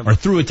don't remember. Or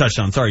threw a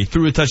touchdown. Sorry,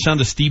 threw a touchdown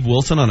to Steve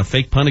Wilson on a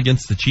fake punt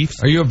against the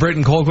Chiefs. Are you a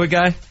Britton Colquitt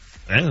guy?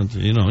 And,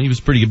 he was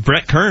pretty good.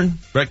 Brett Kern,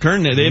 they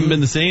haven't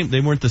been the same. They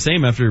weren't the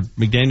same after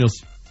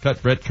McDaniels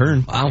cut Brett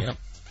Kern. Wow. Yep.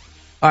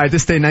 All right,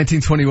 this day,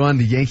 1921,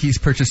 the Yankees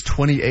purchased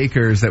 20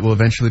 acres that will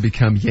eventually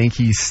become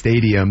Yankees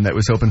Stadium that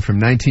was opened from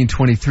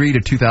 1923 to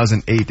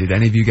 2008. Did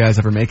any of you guys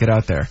ever make it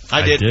out there?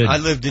 I did. I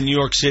lived in New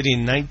York City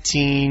in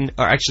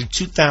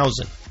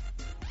 2000.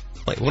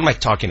 Wait, what am I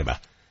talking about?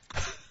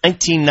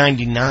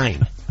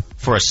 1999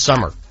 for a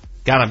summer.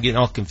 God, I'm getting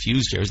all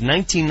confused here. It was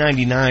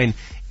 1999,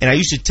 and I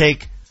used to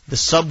take the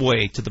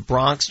subway to the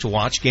Bronx to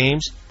watch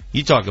games.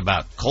 You talk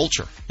about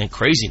culture and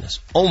craziness.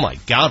 Oh, my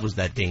God, was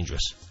that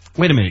dangerous.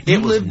 Wait a minute.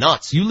 It was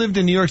nuts. You lived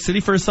in New York City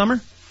for a summer?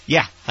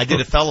 Yeah. I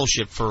did a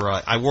fellowship for,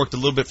 I worked a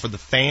little bit for the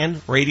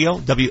Fan Radio,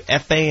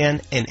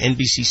 WFAN, and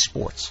NBC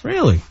Sports.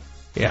 Really?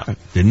 Yeah. I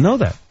didn't know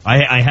that.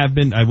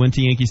 I went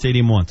to Yankee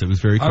Stadium once. It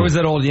was very cool. I was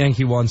at Old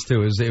Yankee once,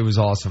 too. It was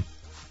awesome.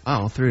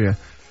 Oh, through you.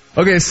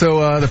 Okay,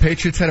 so the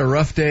Patriots had a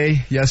rough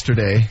day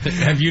yesterday.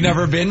 Have you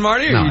never been,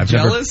 Marty? Are you I've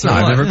jealous?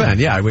 I've never been.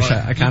 Yeah, I wish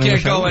I kind of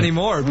can't go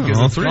anymore because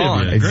all it's three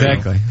gone. of you.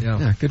 Exactly.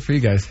 Yeah, good for you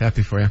guys.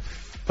 Happy for you.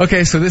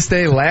 Okay, so this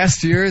day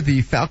last year,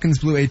 the Falcons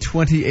blew a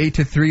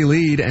 28-3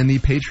 lead, and the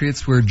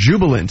Patriots were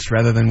jubilant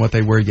rather than what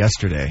they were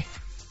yesterday.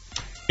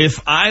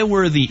 If I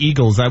were the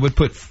Eagles, I would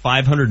put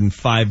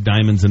 505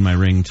 diamonds in my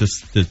ring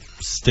just to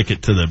stick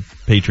it to the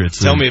Patriots.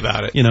 Tell me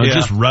about it.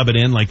 Just rub it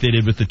in like they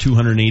did with the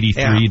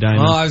 283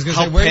 diamonds. Oh, I was going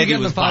to say, where are you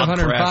getting the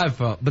 505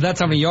 from? But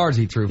that's how many yards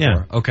he threw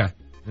for. Okay.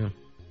 Yeah.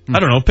 I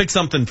don't know. Pick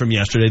something from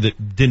yesterday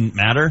that didn't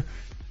matter.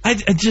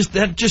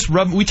 That just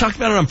rubbed. We talked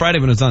about it on Friday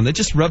when it was on. That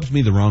just rubs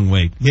me the wrong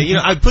way.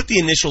 Yeah, I put the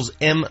initials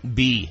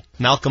MB,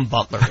 Malcolm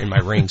Butler, in my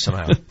ring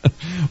somehow.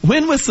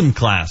 Win with some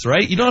class,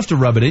 right? You don't have to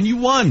rub it in. You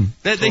won.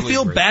 They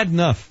feel bad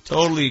enough.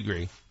 Totally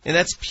agree. And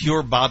that's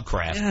pure Bob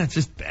Kraft. Yeah, it's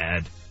just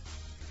bad.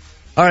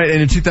 All right,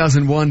 and in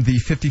 2001, the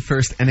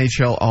 51st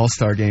NHL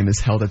All-Star Game is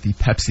held at the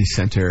Pepsi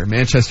Center.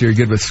 Manchester, you're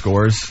good with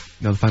scores.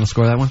 You know the final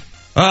score of that one?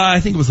 I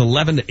think it was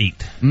 11-8.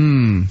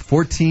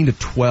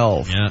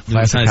 14-12. Yeah, it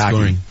was high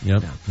scoring.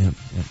 Yep.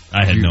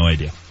 I had no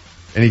idea.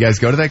 And you guys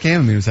go to that game?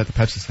 I mean, it was at the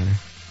Pepsi Center.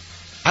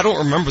 I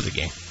don't remember the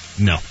game.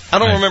 No. I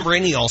don't remember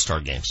any All-Star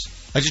games.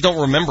 I just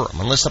don't remember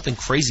them unless something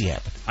crazy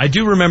happened. I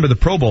do remember the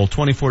Pro Bowl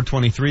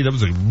 24-23. That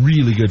was a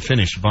really good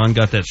finish. Vaughn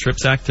got that strip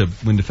sack to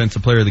win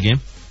Defensive Player of the Game.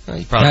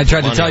 I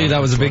tried to tell you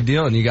that was a big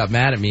deal, and you got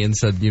mad at me and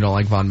said you don't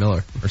like Von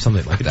Miller or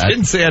something like that. I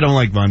didn't say I don't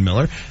like Von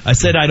Miller. I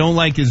said I don't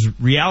like his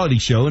reality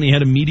show, and he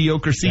had a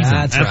mediocre season.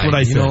 That's right. What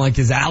I said. You don't like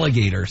his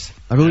alligators.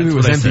 I believe it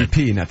was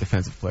MVP, not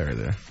Defensive Player of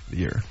the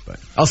Year. But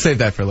I'll save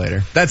that for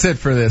later. That's it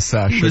for this.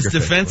 He was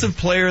Defensive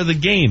Player of the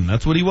Game.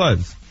 That's what he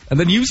was. And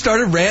then you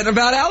started ranting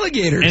about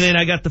alligators. And then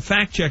I got the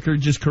fact checker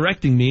just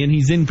correcting me, and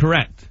he's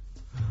incorrect.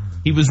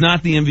 He was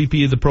not the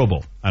MVP of the Pro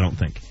Bowl, I don't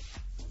think.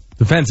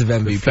 Defensive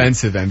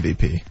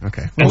MVP.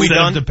 Okay. Are we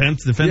done?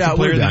 Defensive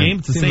Player of the Game.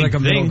 It's the Seems same like a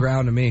thing. middle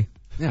ground to me.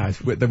 Yeah,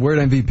 the word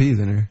MVP is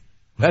in there.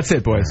 That's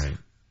it, boys. Right.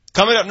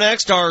 Coming up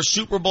next, our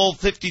Super Bowl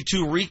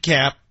 52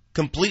 recap,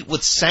 complete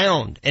with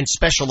sound and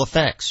special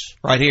effects,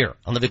 right here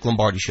on the Vic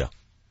Lombardi Show.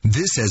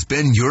 This has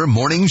been your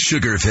morning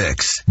sugar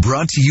fix,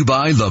 brought to you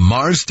by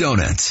Lamar's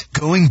Donuts,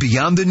 going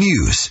beyond the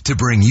news to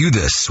bring you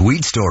the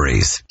sweet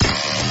stories.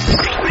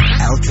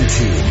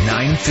 Altitude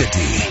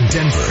 950,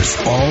 Denver's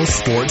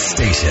all-sports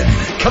station.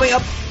 Coming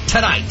up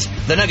tonight,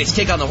 the Nuggets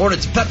take on the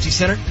Hornets at Pepsi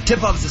Center.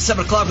 Tip-off is at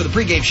 7 o'clock with a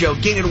pregame show.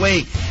 Gain it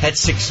away at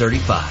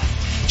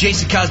 6:35.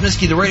 Jason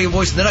Kosminski, the radio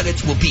voice of the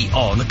Nuggets, will be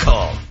on the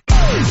call.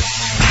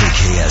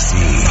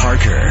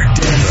 Parker,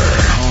 Denver,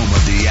 home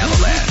of the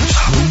Avalanche,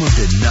 home of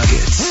the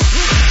Nuggets.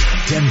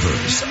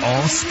 Denver's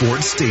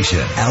all-sports station,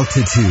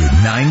 Altitude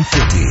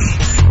 950.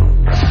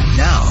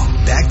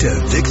 Now, back to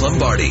Vic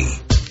Lombardi.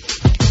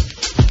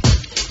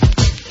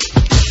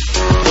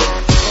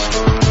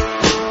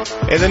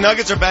 Hey, the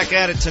Nuggets are back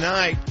at it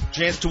tonight.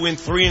 Chance to win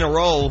 3 in a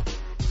row.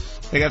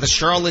 They got the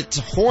Charlotte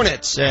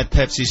Hornets at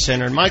Pepsi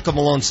Center, and Michael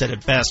Malone said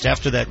it best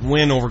after that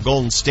win over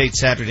Golden State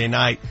Saturday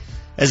night.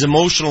 As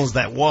emotional as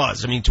that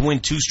was, I mean, to win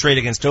 2 straight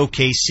against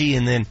OKC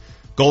and then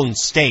Golden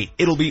State,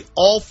 it'll be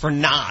all for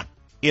naught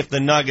if the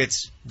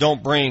Nuggets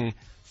don't bring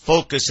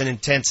focus and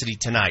intensity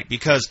tonight.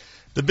 Because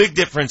the big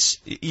difference,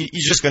 you're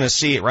just going to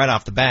see it right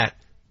off the bat.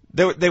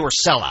 They were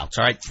sellouts,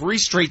 all right? 3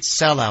 straight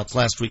sellouts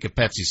last week at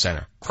Pepsi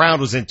Center. Crowd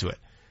was into it.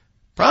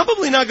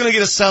 Probably not going to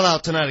get a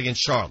sellout tonight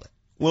against Charlotte.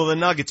 Will the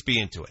Nuggets be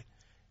into it?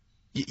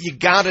 You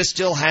got to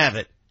still have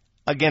it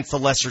against the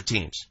lesser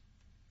teams.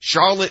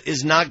 Charlotte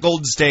is not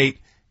Golden State,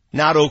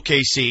 not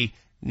OKC,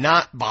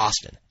 not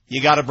Boston.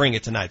 You got to bring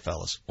it tonight,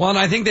 fellas. Well, and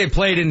I think they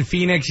played in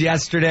Phoenix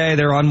yesterday.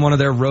 They're on one of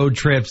their road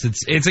trips.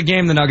 It's a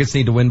game the Nuggets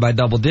need to win by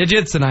double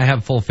digits, and I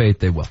have full faith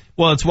they will.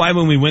 Well, it's why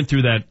when we went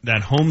through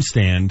that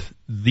homestand,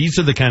 these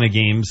are the kind of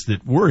games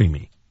that worry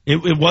me.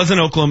 It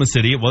wasn't Oklahoma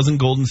City. It wasn't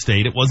Golden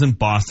State. It wasn't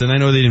Boston. I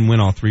know they didn't win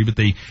all 3, but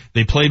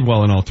they played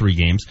well in all 3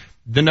 games.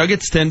 The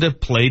Nuggets tend to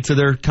play to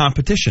their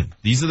competition.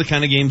 These are the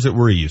kind of games that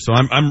worry you. So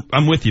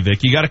I'm with you,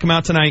 Vic. You got to come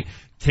out tonight,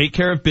 take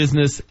care of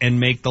business, and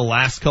make the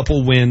last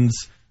couple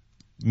wins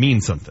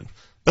mean something.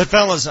 But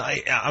fellas,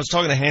 I was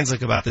talking to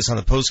Hanslick about this on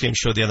the postgame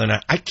show the other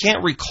night. I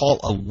can't recall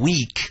a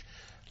week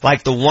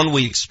like the one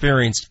we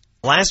experienced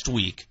last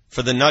week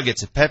for the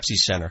Nuggets at Pepsi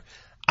Center.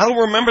 I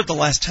don't remember the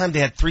last time they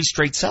had 3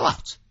 straight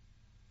sellouts.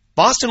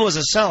 Boston was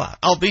a sellout,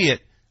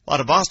 albeit a lot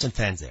of Boston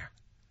fans there.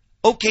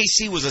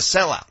 OKC was a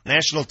sellout,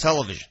 national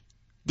television.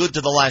 Good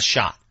to the last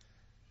shot.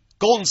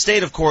 Golden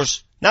State, of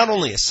course, not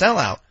only a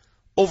sellout,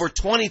 over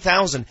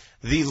 20,000,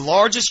 the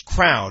largest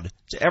crowd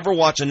to ever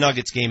watch a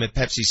Nuggets game at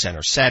Pepsi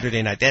Center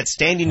Saturday night. They had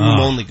standing room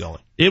only going.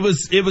 It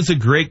was a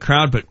great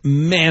crowd, but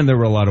man, there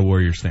were a lot of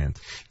Warriors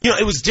fans. You know,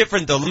 it was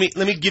different though. Let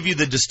me give you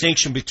the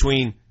distinction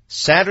between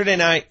Saturday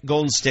night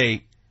Golden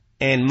State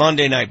and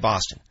Monday night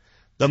Boston.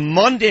 The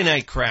Monday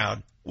night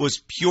crowd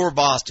was pure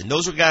Boston.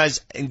 Those were guys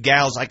and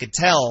gals I could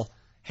tell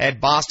had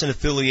Boston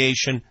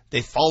affiliation.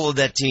 They followed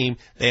that team.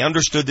 They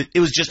understood that it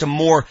was just a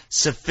more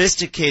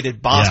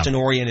sophisticated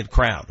Boston-oriented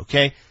crowd,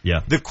 okay?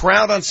 Yeah. The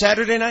crowd on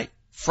Saturday night,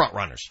 front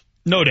runners.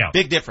 No doubt.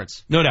 Big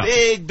difference. No doubt.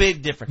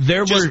 Big difference.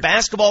 There just were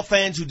basketball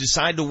fans who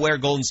decided to wear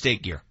Golden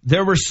State gear.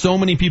 There were so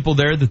many people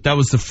there that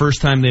was the first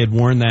time they had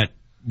worn that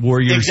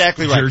Warriors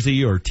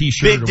jersey or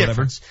T-shirt Big or whatever.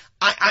 Difference.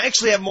 I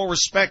actually have more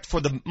respect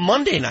for the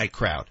Monday night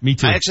crowd. Me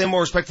too. I actually have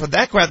more respect for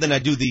that crowd than I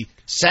do the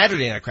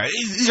Saturday night crowd.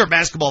 These are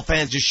basketball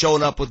fans just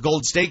showing up with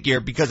Golden State gear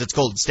because it's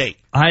Golden State.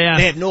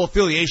 They have no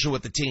affiliation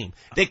with the team.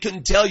 They could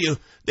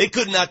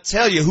not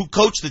tell you who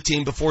coached the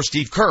team before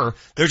Steve Kerr.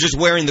 They're just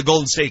wearing the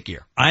Golden State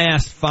gear. I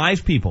asked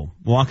 5 people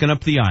walking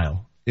up the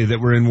aisle that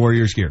were in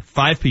Warriors gear.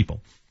 5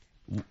 people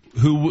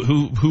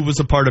who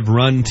was a part of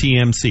Run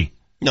TMC.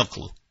 No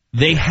clue.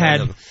 They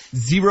had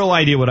zero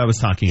idea what I was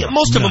talking about.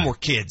 Most of them were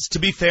kids. To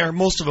be fair,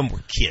 most of them were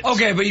kids.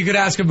 Okay, but you could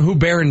ask them who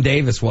Baron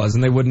Davis was,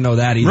 and they wouldn't know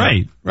that either.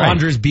 Right.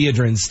 Andres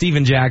Biedrins,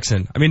 Steven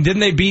Jackson. I mean,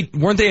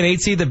 weren't they an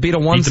 8 seed that beat a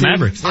 1 seed? The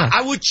Mavericks. Yeah.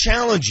 I would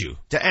challenge you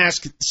to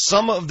ask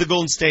some of the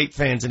Golden State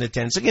fans in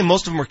attendance. Again,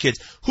 most of them were kids.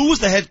 Who was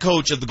the head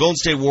coach of the Golden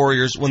State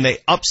Warriors when they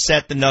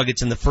upset the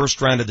Nuggets in the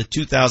first round of the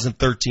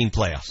 2013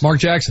 playoffs? Mark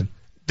Jackson.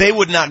 They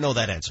would not know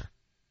that answer.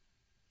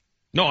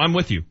 No, I'm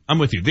with you.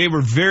 They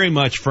were very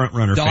much front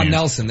runner fans. Don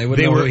Nelson, they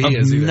wouldn't know who he is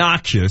either. They were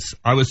obnoxious.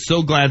 I was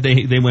so glad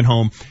they went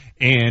home.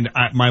 And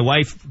my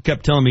wife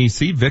kept telling me,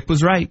 see, Vic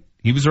was right.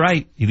 He was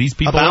right. These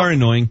people are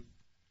annoying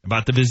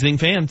about the visiting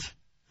fans.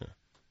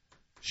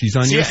 She's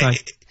on your side.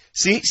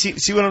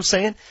 See what I'm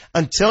saying?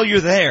 Until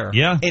you're there.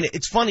 Yeah. And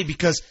it's funny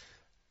because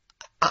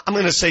I'm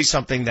going to say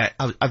something that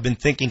I've been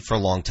thinking for a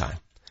long time.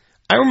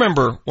 I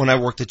remember when I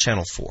worked at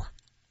Channel 4.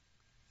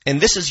 And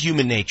this is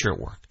human nature at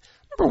work.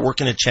 I remember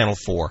working at Channel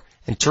 4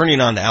 and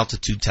turning on to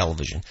Altitude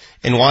Television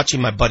and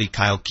watching my buddy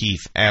Kyle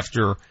Keefe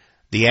after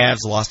the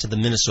Avs lost to the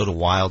Minnesota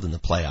Wild in the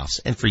playoffs.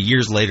 And for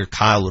years later,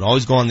 Kyle would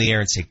always go on the air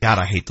and say, God,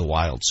 I hate the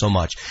Wild so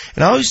much.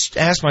 And I always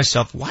ask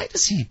myself, why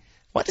does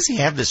he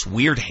have this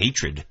weird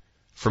hatred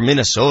for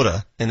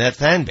Minnesota and that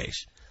fan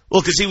base?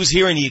 Well, because he was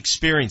here and he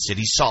experienced it.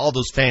 He saw all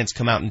those fans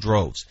come out in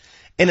droves.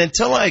 And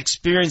until I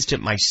experienced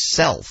it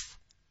myself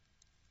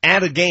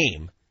at a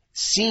game,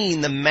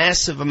 seeing the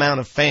massive amount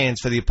of fans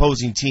for the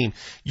opposing team,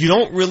 you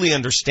don't really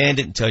understand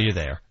it until you're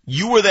there.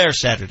 You were there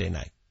Saturday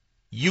night.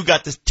 You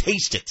got to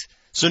taste it.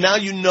 So now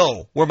you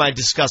know where my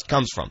disgust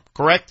comes from,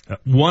 correct?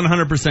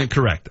 100%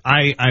 correct.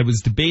 I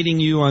was debating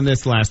you on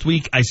this last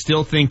week. I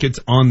still think it's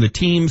on the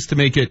teams to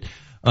make it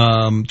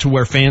to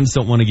where fans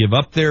don't want to give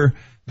up their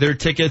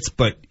tickets,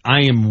 but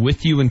I am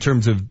with you in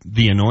terms of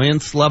the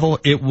annoyance level.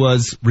 It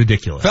was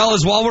ridiculous.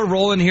 Fellas, while we're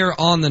rolling here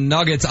on the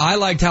Nuggets, I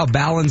liked how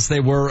balanced they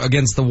were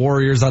against the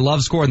Warriors. I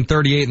love scoring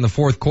 38 in the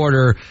fourth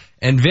quarter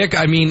And Vic,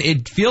 I mean,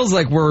 it feels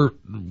like we're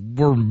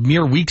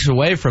mere weeks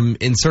away from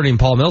inserting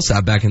Paul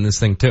Millsap back in this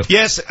thing too.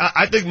 Yes,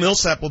 I think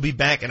Millsap will be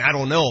back, and I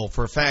don't know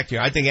for a fact here.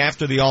 I think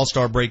after the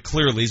All-Star break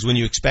clearly is when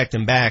you expect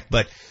him back.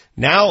 But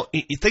now,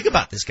 you think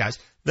about this, guys.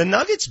 The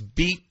Nuggets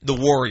beat the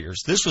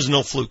Warriors. This was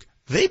no fluke.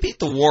 They beat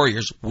the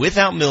Warriors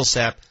without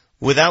Millsap,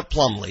 without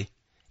Plumlee,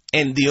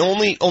 and the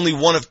only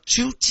one of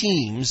two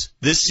teams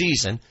this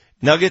season,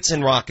 Nuggets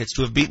and Rockets,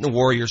 to have beaten the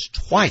Warriors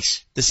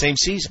twice the same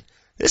season.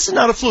 This is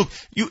not a fluke.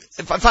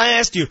 If I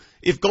asked you,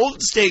 if Golden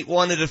State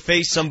wanted to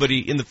face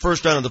somebody in the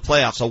first round of the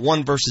playoffs, a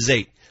 1 versus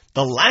 8,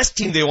 the last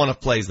team they want to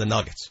play is the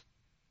Nuggets.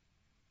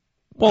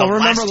 Well,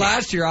 remember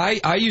last year,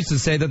 I used to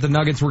say that the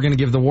Nuggets were going to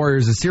give the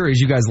Warriors a series.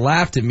 You guys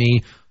laughed at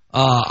me.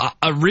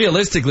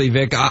 Realistically,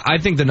 Vic, I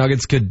think the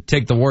Nuggets could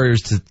take the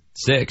Warriors to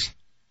 6.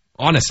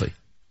 Honestly.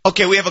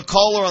 Okay, we have a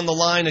caller on the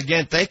line.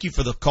 Again, thank you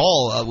for the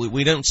call.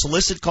 We don't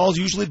solicit calls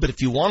usually, but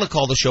if you want to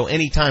call the show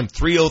anytime,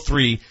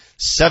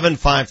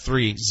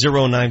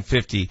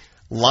 303-753-0950.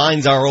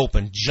 Lines are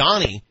open.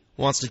 Johnny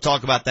wants to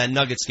talk about that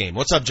Nuggets game.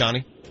 What's up,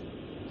 Johnny?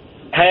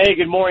 Hey,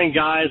 good morning,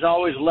 guys.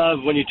 Always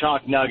love when you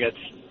talk Nuggets.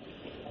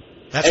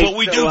 That's what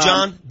we do,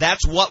 John.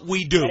 That's what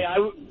we do. Hey,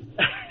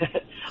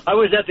 I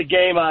was at the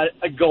game, a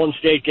Golden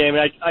State game,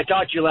 and I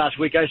talked to you last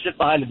week. I sit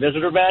behind the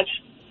visitor bench.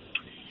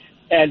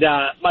 And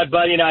my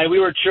buddy and I, we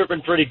were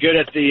chirping pretty good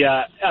at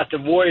the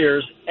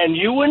Warriors, and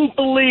you wouldn't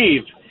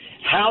believe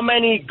how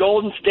many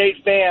Golden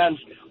State fans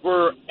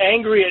were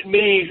angry at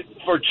me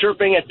for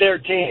chirping at their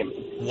team.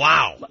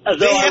 Wow.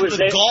 They have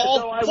the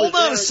gall? Hold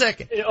on a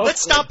second.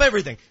 Let's stop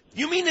everything.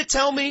 You mean to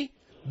tell me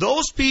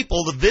those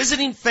people, the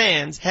visiting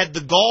fans, had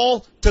the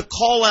gall to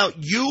call out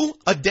you,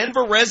 a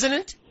Denver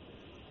resident?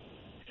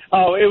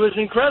 Oh, it was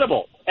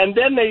incredible. And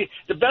then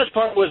the best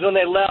part was when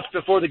they left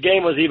before the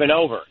game was even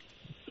over.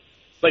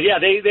 But yeah,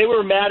 they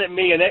were mad at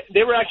me, and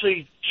they were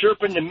actually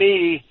chirping to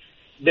me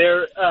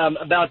there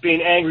about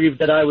being angry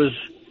that I was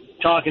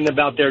talking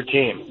about their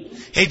team.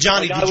 Hey,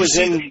 Johnny, I was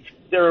in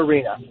their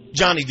arena.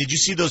 Johnny, did you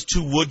see those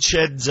two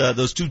woodsheds,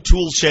 those two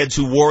tool sheds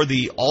who wore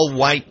the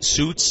all-white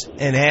suits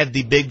and had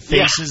the big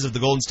faces of the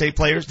Golden State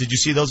players? Did you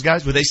see those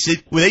guys? Were they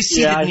seated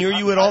near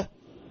you at all?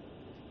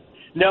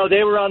 No,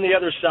 they were on the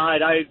other side.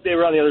 They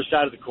were on the other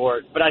side of the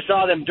court, but I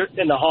saw them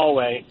in the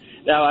hallway.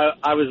 That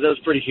was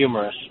pretty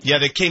humorous. Yeah,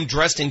 they came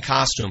dressed in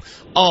costume.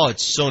 Oh,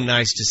 it's so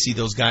nice to see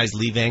those guys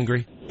leave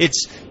angry. It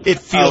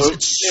feels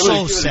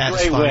so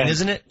satisfying,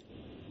 isn't it?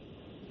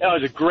 That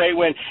was a great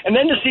win. And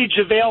then to see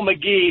JaVale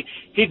McGee,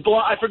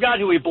 I forgot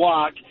who he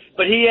blocked,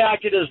 but he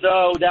acted as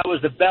though that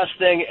was the best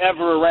thing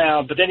ever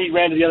around. But then he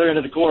ran to the other end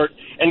of the court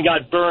and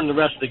got burned the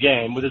rest of the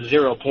game with his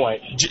 0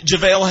 points.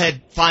 JaVale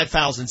had 5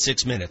 fouls in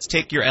 6 minutes.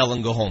 Take your L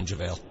and go home,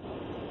 JaVale.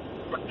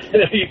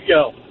 There you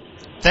go.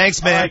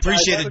 Thanks, man. Right,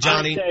 Appreciate it,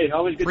 Johnny.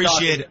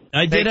 Appreciate it.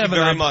 I did have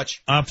very an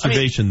much.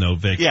 observation, though,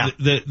 Vic. Yeah.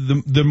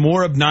 The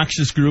more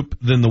obnoxious group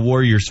than the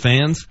Warriors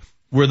fans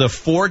were the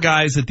 4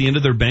 guys at the end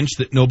of their bench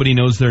that nobody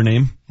knows their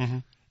name. Mm-hmm.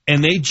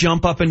 And they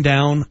jump up and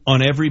down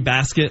on every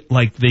basket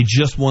like they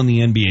just won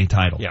the NBA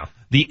title. Yeah.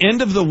 The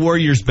end of the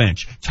Warriors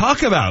bench.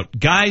 Talk about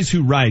guys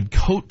who ride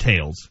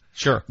coattails.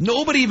 Sure.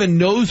 Nobody even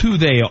knows who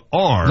they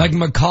are. Like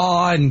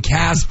McCaw and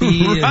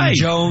Caspi and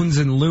Jones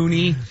and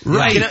Looney.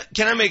 Right.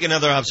 Can I make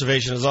another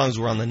observation as long as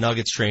we're on the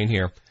Nuggets train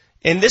here?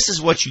 And this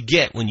is what you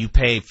get when you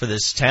pay for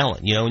this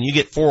talent. You know, when you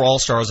get 4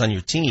 All-Stars on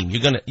your team, you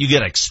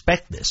gotta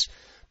expect this.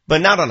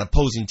 But not on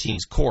opposing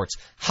teams' courts.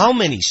 How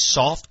many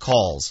soft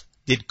calls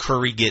did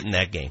Curry get in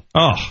that game?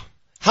 Oh.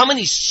 How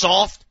many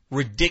soft,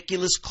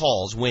 ridiculous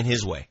calls went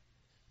his way?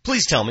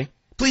 Please tell me.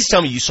 Please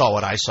tell me you saw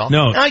what I saw.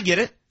 No. I get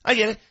it.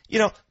 You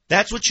know,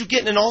 that's what you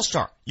get in an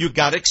All-Star. You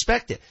got to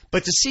expect it.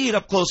 But to see it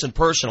up close and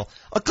personal,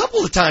 a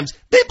couple of times,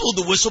 they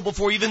blew the whistle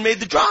before he even made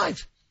the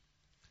drive.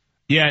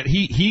 Yeah,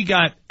 he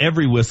got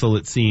every whistle,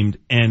 it seemed.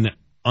 And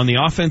on the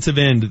offensive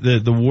end,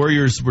 the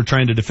Warriors were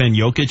trying to defend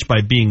Jokic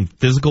by being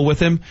physical with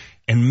him.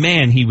 And,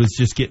 man, he was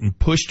just getting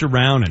pushed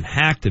around and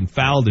hacked and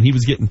fouled, and he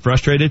was getting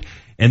frustrated.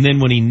 And then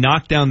when he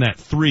knocked down that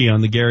 3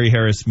 on the Gary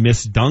Harris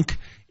missed dunk,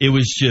 it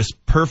was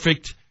just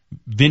perfect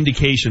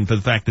vindication for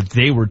the fact that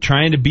they were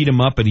trying to beat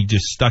him up, and he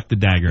just stuck the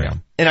dagger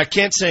in. And I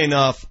can't say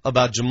enough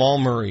about Jamal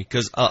Murray,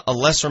 because a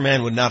lesser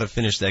man would not have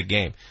finished that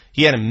game.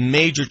 He had a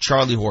major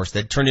Charlie horse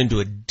that turned into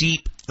a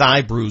deep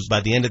thigh bruise by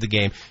the end of the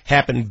game.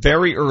 Happened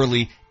very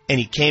early, and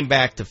he came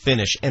back to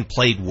finish and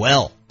played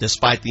well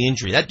despite the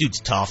injury. That dude's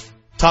tough.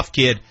 Tough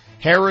kid.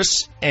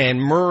 Harris and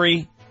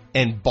Murray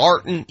and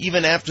Barton,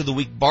 even after the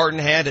week Barton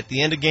had at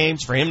the end of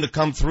games, for him to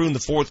come through in the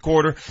fourth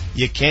quarter,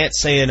 you can't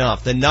say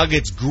enough. The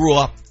Nuggets grew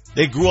up.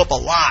 They grew up a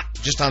lot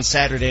just on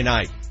Saturday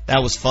night.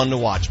 That was fun to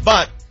watch.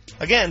 But,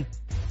 again,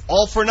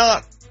 all for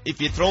naught.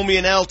 If you throw me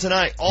an L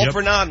tonight, all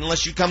for naught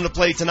unless you come to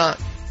play tonight.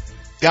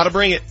 Got to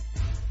bring it.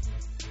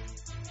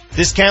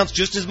 This counts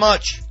just as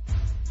much.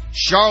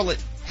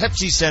 Charlotte,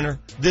 Pepsi Center,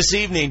 this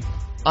evening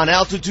on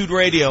Altitude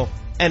Radio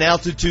and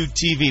Altitude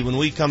TV. When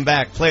we come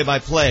back,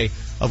 play-by-play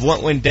of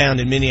what went down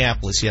in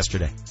Minneapolis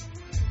yesterday.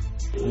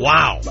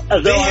 Wow.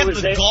 They have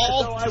the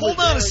gall. Hold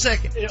on a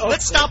second.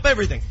 Let's stop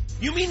everything.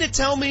 You mean to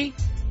tell me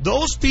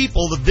those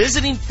people, the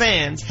visiting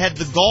fans, had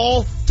the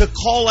gall to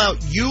call out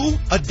you,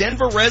 a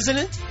Denver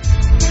resident?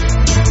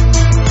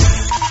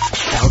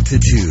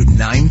 Altitude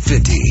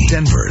 950,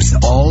 Denver's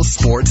all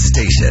sports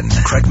station.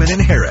 Kreckman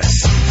and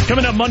Harris.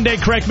 Coming up Monday,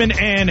 Kreckman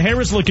and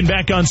Harris looking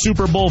back on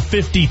Super Bowl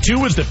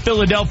 52 as the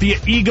Philadelphia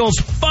Eagles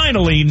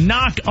finally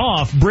knock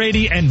off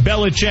Brady and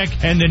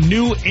Belichick and the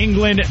New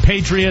England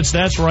Patriots.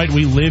 That's right,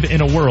 we live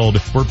in a world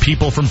where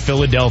people from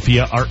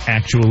Philadelphia are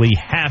actually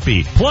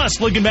happy.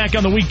 Plus, looking back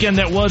on the weekend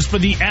that was for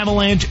the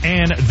Avalanche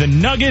and the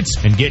Nuggets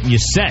and getting you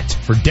set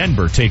for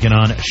Denver taking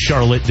on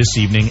Charlotte this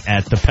evening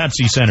at the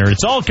Pepsi Center.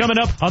 It's all coming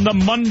up on the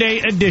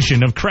Monday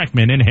edition of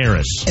Kreckman and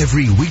Harris.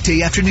 Every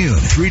weekday afternoon,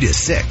 3 to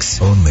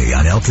 6, only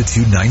on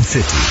Altitude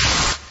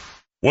 950.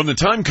 When the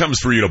time comes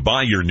for you to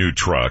buy your new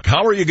truck,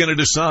 how are you going to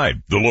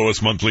decide? The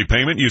lowest monthly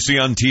payment you see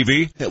on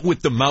TV?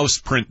 With the mouse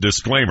print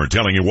disclaimer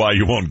telling you why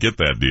you won't get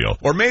that deal.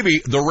 Or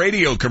maybe the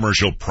radio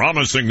commercial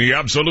promising the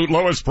absolute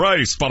lowest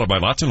price, followed by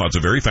lots and lots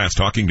of very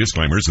fast-talking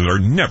disclaimers that are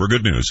never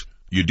good news.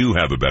 You do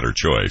have a better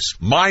choice.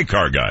 My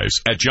Car Guys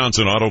at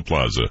Johnson Auto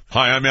Plaza.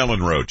 Hi, I'm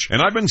Ellen Roach,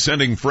 and I've been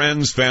sending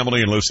friends,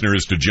 family, and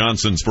listeners to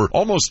Johnson's for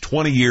almost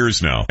 20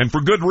 years now, and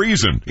for good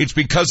reason. It's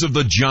because of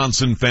the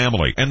Johnson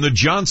family and the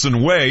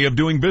Johnson way of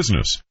doing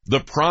business. The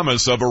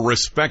promise of a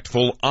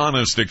respectful,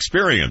 honest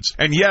experience.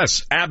 And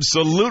yes,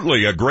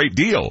 absolutely a great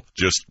deal,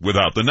 just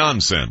without the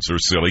nonsense or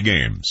silly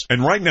games.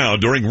 And right now,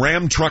 during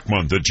Ram Truck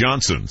Month at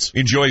Johnson's,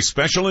 enjoy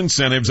special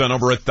incentives on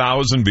over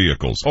 1,000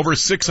 vehicles, over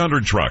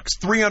 600 trucks,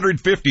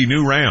 350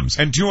 new Rams,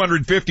 and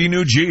 250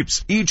 new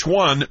Jeeps, each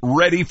one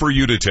ready for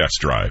you to test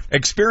drive.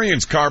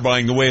 Experience car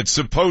buying the way it's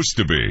supposed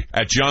to be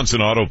at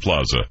Johnson Auto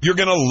Plaza. You're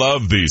going to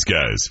love these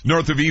guys.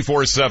 North of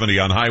E470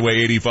 on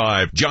Highway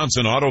 85,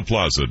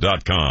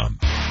 johnsonautoplaza.com.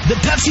 The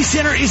Pepsi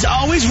Center is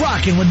always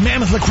rocking when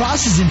Mammoth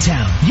Lacrosse is in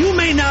town. You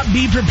may not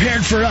be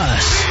prepared for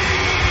us,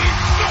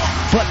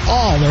 but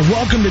all are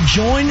welcome to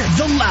join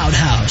the Loud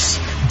House.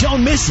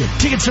 Don't miss it.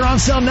 Tickets are on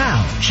sale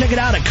now. Check it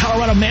out at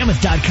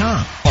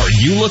ColoradoMammoth.com. Are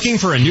you looking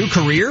for a new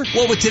career?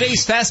 Well, with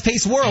today's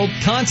fast-paced world,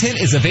 content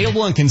is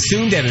available and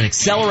consumed at an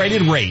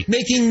accelerated rate,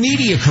 making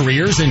media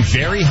careers in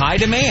very high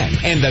demand.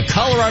 And the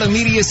Colorado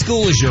Media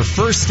School is your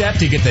first step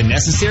to get the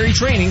necessary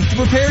training to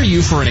prepare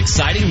you for an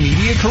exciting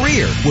media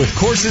career. With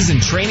courses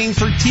and training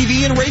for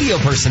TV and radio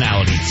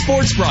personality,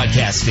 sports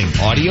broadcasting,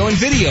 audio and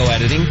video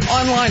editing,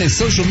 online and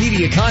social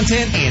media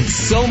content, and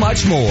so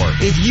much more.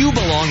 If you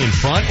belong in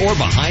front or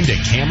behind a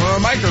camera or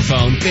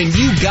microphone, then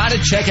you gotta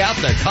check out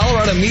the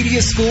Colorado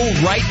Media School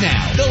right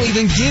now. They'll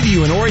even give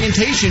you an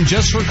orientation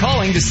just for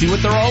calling to see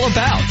what they're all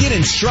about. Get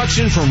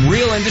instruction from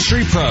real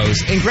industry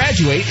pros and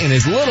graduate in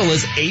as little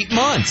as 8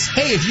 months.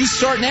 Hey, if you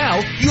start now,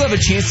 you have a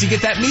chance to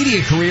get that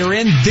media career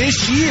in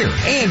this year.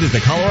 And at the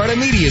Colorado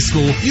Media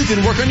School, you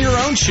can work on your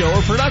own show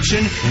or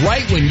production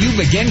right when you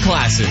begin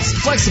classes.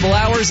 Flexible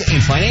hours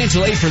and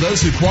financial aid for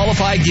those who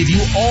qualify give you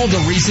all the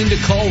reason to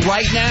call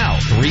right now.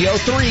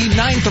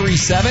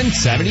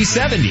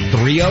 303-937-7070.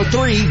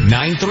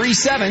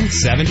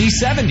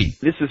 303-937-7070.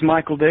 This is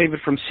Michael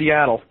David from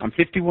Seattle. I'm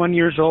 51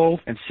 years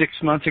old, and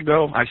 6 months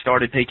ago, I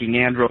started taking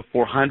Andro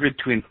 400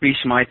 to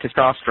increase my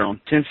testosterone.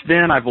 Since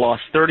then, I've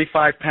lost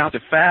 35 pounds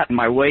of fat, and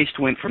my waist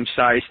went from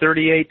size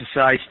 38 to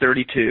size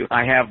 32.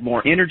 I have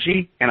more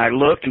energy, and I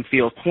look and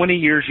feel 20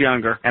 years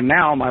younger, and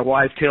now my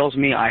wife tells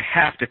me I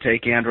have to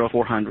take Andro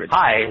 400.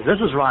 Hi, this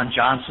is Ron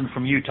Johnson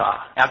from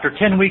Utah. After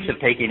 10 weeks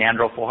of taking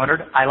Andro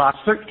 400, I lost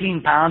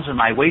 13 pounds, and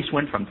my waist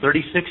went from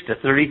 36 to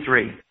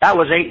 33. That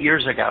was 8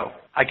 years ago.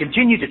 I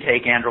continue to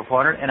take Andro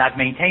 400, and I've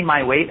maintained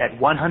my weight at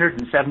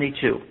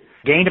 172.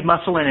 Gained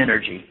muscle and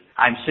energy.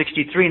 I'm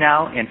 63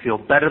 now and feel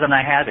better than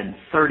I have in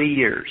 30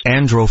 years.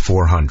 Andro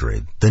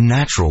 400, the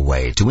natural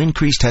way to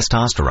increase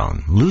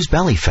testosterone, lose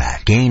belly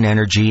fat, gain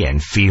energy,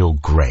 and feel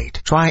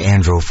great. Try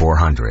Andro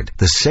 400,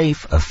 the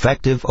safe,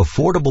 effective,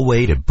 affordable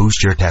way to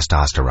boost your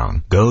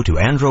testosterone. Go to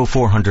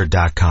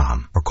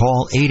andro400.com or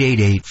call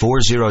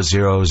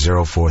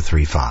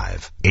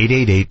 888-400-0435.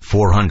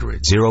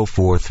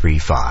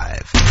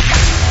 888-400-0435.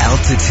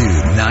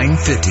 Altitude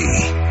 950,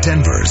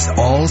 Denver's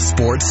all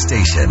sports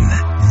station.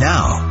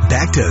 Now,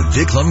 back to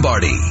Vic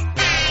Lombardi.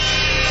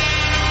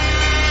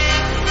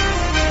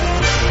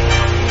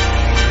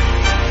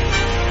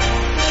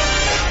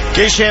 In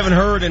case you haven't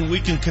heard, and we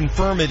can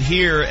confirm it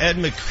here, Ed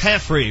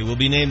McCaffrey will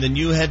be named the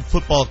new head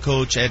football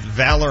coach at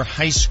Valor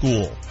High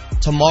School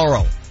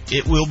tomorrow.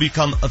 It will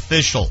become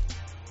official,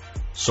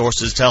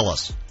 sources tell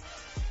us.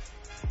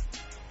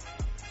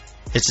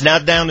 It's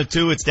not down to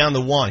 2, it's down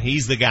to 1.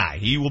 He's the guy.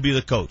 He will be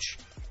the coach.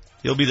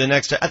 He'll be the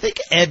next. I think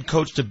Ed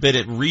coached a bit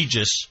at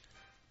Regis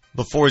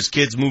before his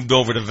kids moved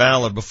over to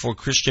Valor, before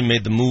Christian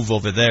made the move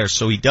over there.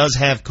 So he does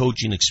have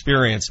coaching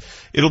experience.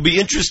 It'll be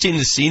interesting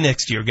to see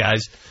next year,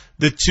 guys.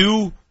 The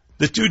two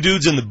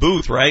dudes in the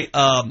booth, right?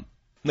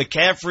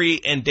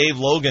 McCaffrey and Dave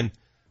Logan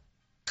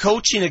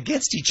coaching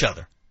against each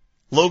other.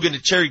 Logan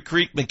at Cherry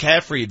Creek,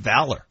 McCaffrey at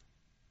Valor.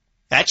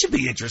 That should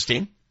be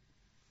interesting.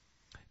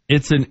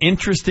 It's an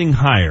interesting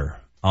hire.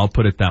 I'll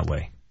put it that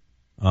way.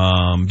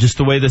 Just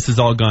the way this has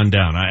all gone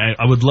down.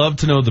 I would love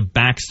to know the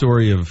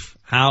backstory of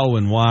how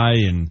and why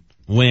and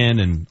when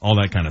and all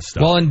that kind of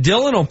stuff. Well, and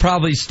Dylan will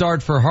probably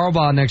start for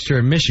Harbaugh next year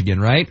in Michigan,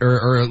 right?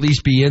 Or at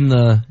least be in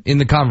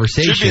the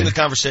conversation. Should be in the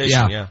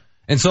conversation, yeah.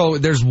 And so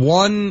there's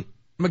one.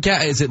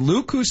 Is it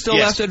Luke who's still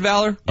left at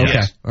Valor? Okay.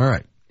 Yes. All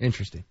right.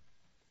 Interesting.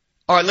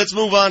 All right, let's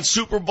move on.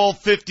 Super Bowl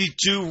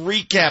 52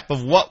 recap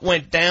of what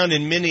went down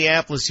in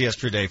Minneapolis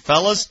yesterday.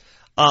 Fellas,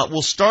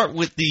 we'll start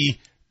with the...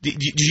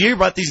 Did you hear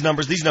about these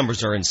numbers? These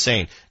numbers are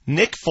insane.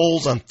 Nick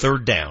Foles on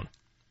third down.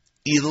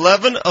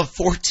 11 of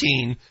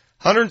 14,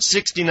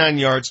 169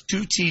 yards,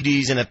 2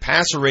 TDs, and a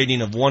passer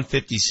rating of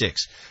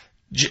 156.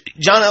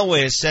 John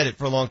Elway has said it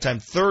for a long time.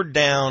 Third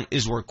down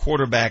is where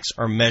quarterbacks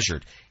are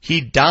measured.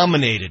 He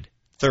dominated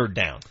third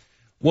down.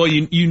 Well,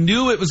 you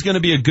knew it was going to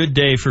be a good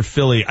day for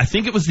Philly. I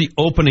think it was the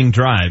opening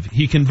drive.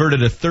 He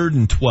converted a 3rd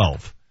and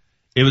 12.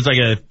 It was like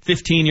a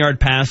 15-yard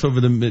pass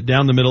over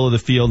down the middle of the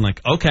field, and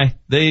okay,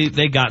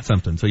 they got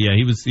something. So yeah,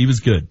 he was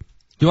good.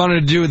 You wanted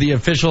to do the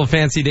official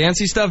fancy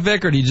dancy stuff,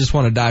 Vic, or do you just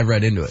want to dive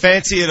right into it?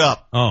 Fancy it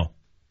up. Oh.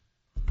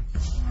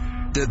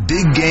 The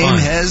big game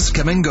has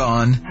come and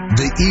gone.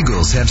 The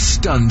Eagles have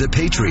stunned the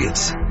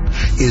Patriots.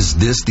 Is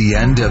this the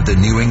end of the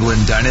New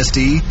England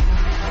dynasty?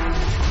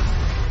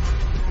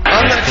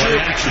 I'm not sure.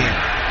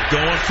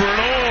 Going for it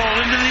all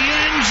into the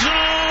end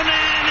zone,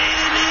 and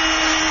it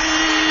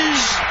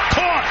is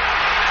caught.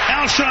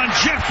 Alshon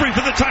Jeffrey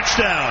for the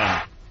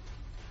touchdown.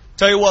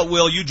 Tell you what,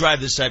 Will, you drive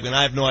this segment.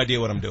 I have no idea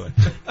what I'm doing.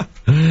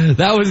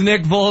 That was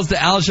Nick Foles to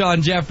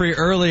Alshon Jeffrey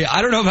early.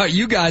 I don't know about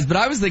you guys, but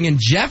I was thinking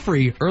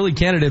Jeffrey, early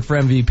candidate for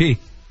MVP.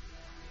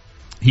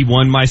 He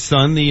won my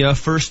son the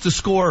first to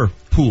score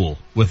pool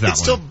with that one. It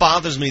still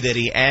bothers me that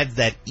he adds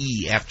that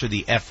E after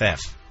the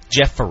FF.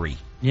 Jeffrey.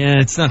 Yeah,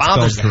 it's not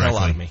bothers spelled the correctly.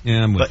 hell out of me.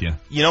 Yeah, I'm with you.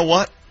 You know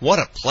what? What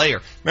a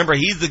player. Remember,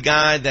 he's the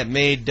guy that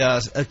made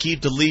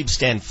Aqib Talib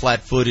stand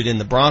flat-footed in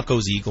the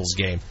Broncos-Eagles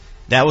game.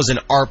 That was an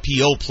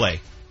RPO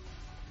play.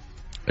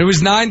 It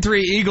was 9-3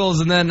 Eagles,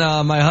 and then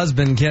my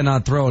husband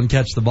cannot throw and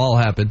catch the ball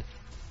happened.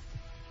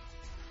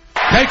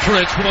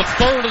 Patriots with a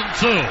 3rd and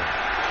 2.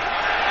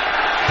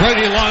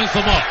 Brady lines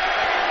them up.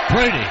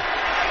 Brady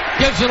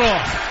gives it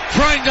off,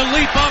 trying to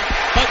leap up,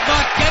 but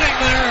not getting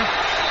there.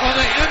 On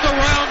the end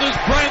around is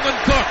Brandon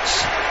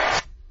Cooks.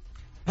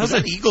 Was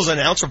that Eagles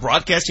announcer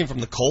broadcasting from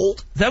the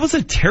cold? That was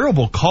a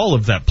terrible call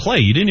of that play.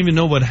 You didn't even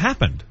know what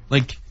happened.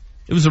 It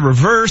was a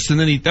reverse, and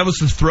then that was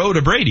the throw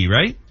to Brady,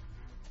 right?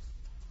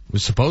 It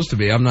was supposed to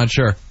be. I'm not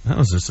sure. That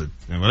was just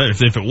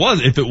if it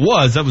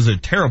was, that was a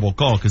terrible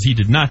call because he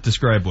did not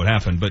describe what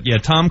happened. But yeah,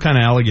 Tom kind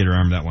of alligator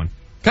armed that one.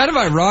 Kind of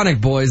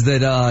ironic, boys,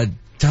 that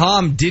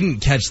Tom didn't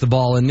catch the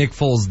ball and Nick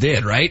Foles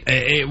did, right?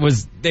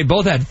 They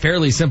both had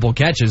fairly simple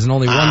catches, and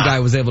only one guy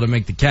was able to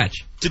make the catch.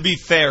 To be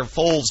fair,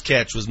 Foles'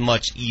 catch was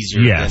much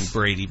easier than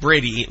Brady.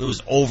 Brady, it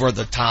was over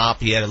the top.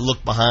 He had to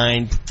look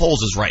behind.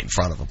 Foles is right in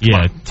front of him.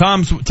 Yeah,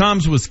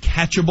 Tom's was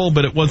catchable,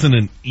 but it wasn't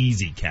an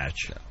easy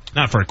catch.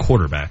 Not for a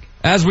quarterback.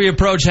 As we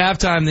approach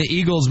halftime, the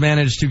Eagles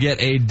managed to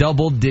get a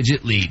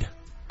double-digit lead.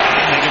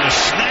 They're going to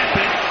snap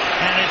it,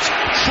 and it's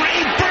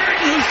Trey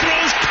Burton who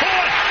throws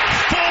caught.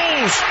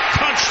 Foles,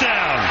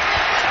 touchdown.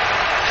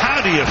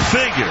 How do you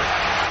figure?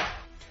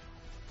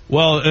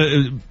 Well,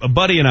 a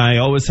buddy and I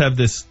always have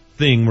this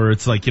thing where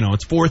it's like,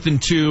 it's 4th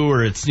and 2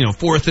 or it's,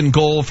 4th and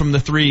goal from the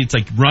 3. It's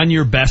like run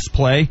your best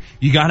play.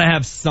 You got to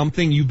have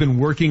something you've been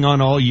working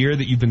on all year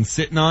that you've been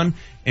sitting on.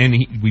 And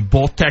we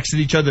both texted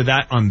each other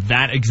that on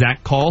that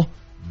exact call.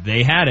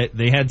 They had it.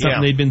 They had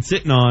something they'd been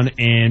sitting on,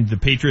 and the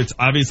Patriots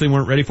obviously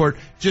weren't ready for it.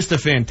 Just a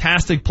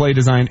fantastic play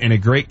design and a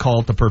great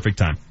call at the perfect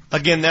time.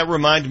 Again, that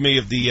reminded me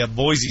of the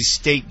Boise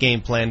State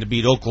game plan to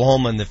beat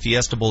Oklahoma in the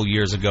Fiesta Bowl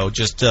years ago,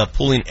 just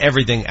pulling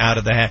everything out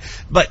of the hat.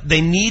 But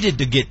they needed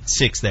to get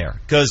 6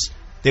 there because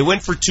they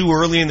went for 2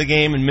 early in the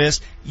game and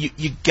missed.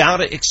 You got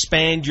to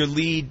expand your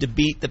lead to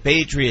beat the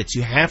Patriots.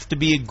 You have to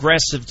be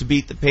aggressive to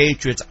beat the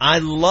Patriots. I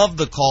love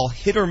the call.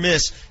 Hit or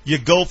miss, you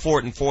go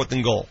for it in 4th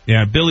and goal.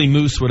 Yeah, Billy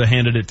Moose would have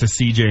handed it to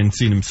CJ and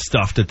seen him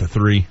stuffed at the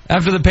 3.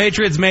 After the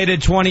Patriots made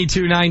it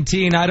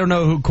 22-19, I don't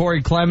know who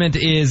Corey Clement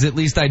is. At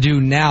least I do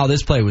now.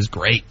 This play was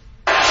great.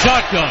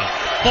 Shotgun.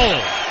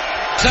 Foles.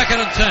 2nd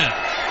and 10.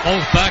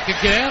 Foles back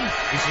again.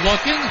 He's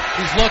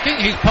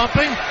looking. He's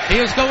pumping. He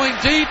is going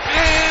deep.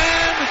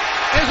 And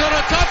is it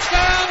a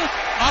touchdown?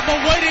 I'm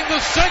awaiting the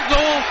signal.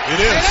 It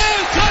is. It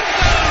is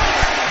touchdown.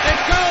 It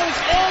goes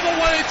all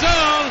the way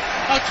down.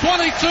 A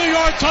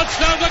 22-yard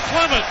touchdown to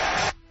Clement.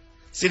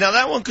 See, now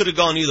that one could have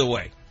gone either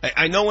way.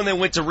 I know when they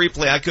went to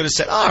replay, I could have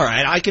said, all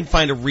right, I can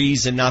find a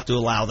reason not to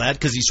allow that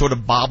because he sort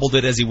of bobbled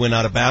it as he went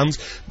out of bounds.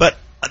 But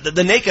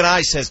the naked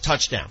eye says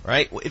touchdown,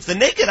 right? If the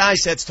naked eye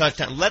says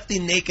touchdown, let the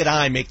naked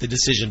eye make the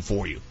decision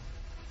for you.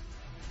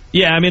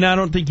 Yeah, I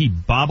don't think he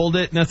bobbled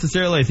it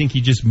necessarily. I think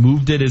he just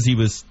moved it as he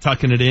was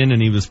tucking it in and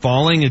he was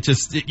falling.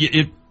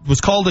 It was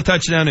called a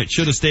touchdown. It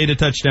should have stayed a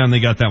touchdown. They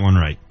got that one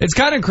right. It's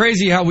kind of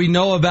crazy how we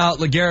know about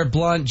LeGarrette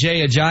Blount,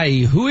 Jay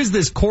Ajayi. Who is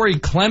this Corey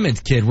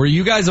Clement kid? Were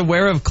you guys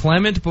aware of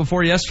Clement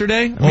before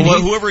yesterday?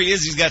 Whoever he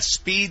is, he's got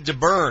speed to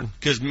burn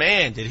because,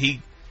 man, did he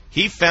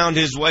He found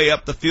his way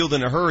up the field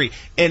in a hurry.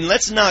 And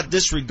let's not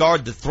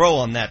disregard the throw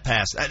on that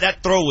pass.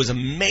 That throw was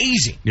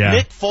amazing. Yeah.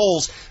 Nick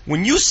Foles,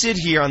 when you sit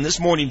here on this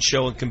morning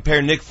show and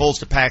compare Nick Foles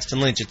to Paxton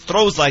Lynch, it's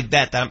throws like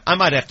that I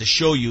might have to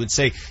show you and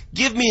say,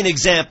 give me an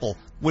example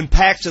when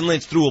Paxton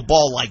Lynch threw a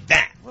ball like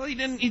that. Well,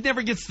 he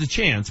never gets the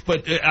chance.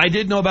 But I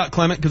did know about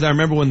Clement because I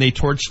remember when they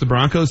torched the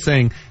Broncos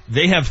saying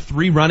they have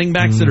 3 running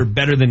backs that are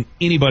better than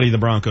anybody the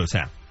Broncos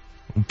have.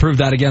 Proved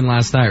that again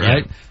last night,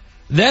 right? Yeah.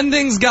 Then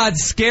things got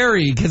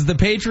scary because the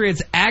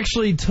Patriots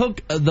actually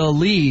took the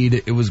lead.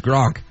 It was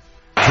Gronk.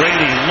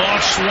 Brady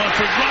lost one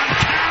for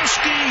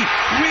Gronkowski,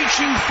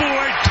 reaching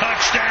for it,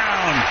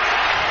 touchdown.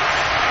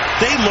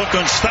 They look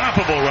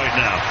unstoppable right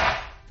now.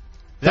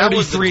 That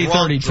was the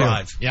Gronk 33-32.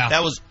 drive. Yeah.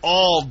 That was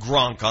all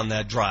Gronk on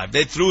that drive.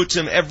 They threw it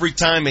to him every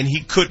time, and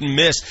he couldn't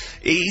miss.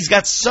 He's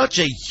got such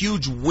a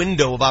huge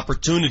window of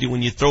opportunity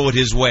when you throw it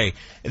his way.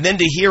 And then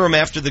to hear him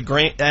after the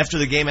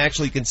game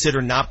actually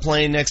consider not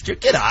playing next year,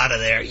 get out of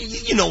there.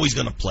 You know he's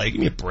going to play.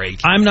 Give me a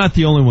break. I'm not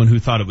the only one who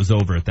thought it was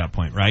over at that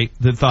point, right?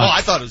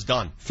 I thought it was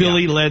done.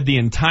 Philly led the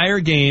entire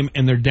game,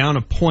 and they're down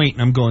a point,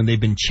 and I'm going, they've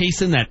been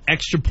chasing that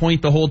extra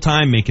point the whole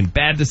time, making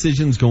bad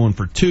decisions, going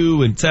for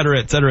 2, et cetera,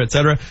 et cetera, et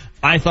cetera.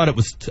 I thought it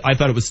was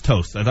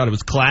toast. I thought it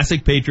was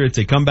classic Patriots.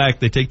 They come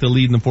back, they take the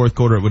lead in the fourth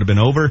quarter, it would have been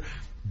over.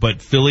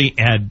 But Philly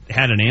had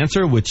an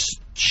answer, which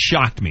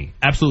shocked me.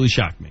 Absolutely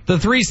shocked me. The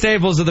 3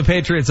 staples of the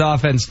Patriots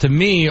offense, to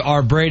me,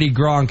 are Brady,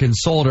 Gronk, and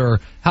Solder.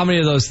 How many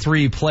of those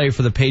 3 play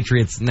for the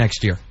Patriots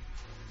next year?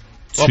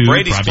 Well,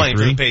 Brady's playing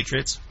for the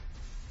Patriots.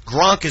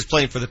 Gronk is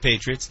playing for the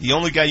Patriots. The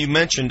only guy you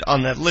mentioned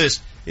on that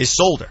list is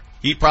Solder.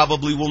 He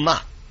probably will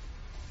not.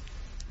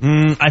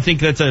 I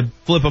think that's a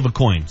flip of a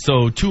coin.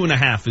 So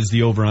 2.5 is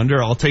the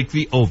over-under. I'll take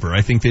the over.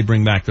 I think they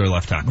bring back their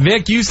left tackle.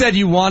 Vic, you said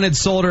you wanted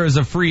Solder as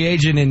a free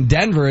agent in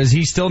Denver. Is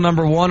he still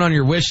number 1 on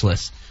your wish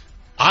list?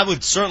 I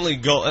would certainly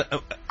go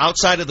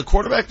outside of the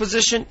quarterback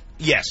position.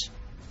 Yes,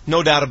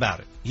 no doubt about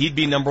it. He'd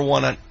be number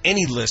 1 on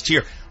any list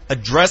here.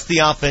 Address the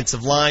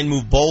offensive line,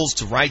 move Bowles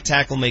to right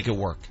tackle, make it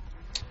work.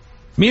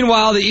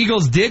 Meanwhile, the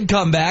Eagles did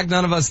come back.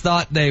 None of us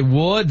thought they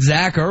would.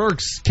 Zach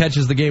Ertz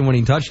catches the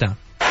game-winning touchdown.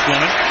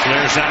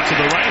 Flares out to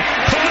the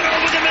right, caught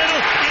over the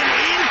middle and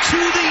into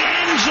the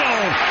end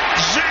zone.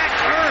 Zach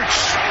Ertz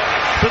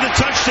for the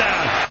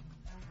touchdown.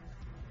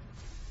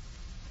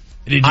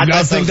 Did you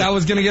guys think that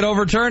was going to get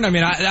overturned? I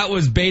mean, that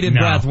was bated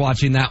breath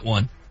watching that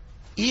one.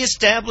 He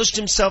established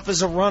himself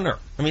as a runner.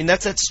 I mean,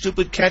 that's that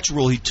stupid catch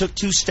rule. He took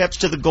 2 steps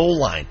to the goal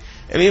line.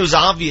 I mean, it was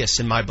obvious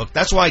in my book.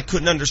 That's why I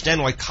couldn't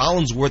understand why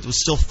Collinsworth was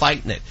still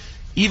fighting it.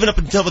 Even up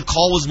until the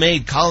call was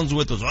made,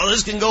 Collinsworth was,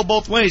 this can go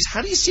both ways.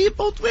 How do you see it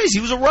both ways? He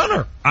was a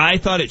runner. I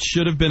thought it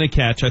should have been a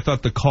catch. I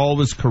thought the call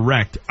was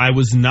correct. I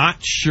was not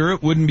sure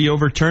it wouldn't be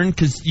overturned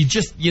because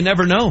you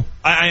never know.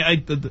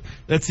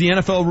 That's the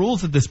NFL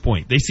rules at this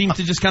point. They seem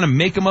to just kind of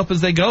make them up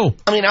as they go.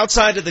 I mean,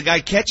 outside of the guy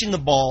catching the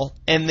ball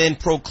and then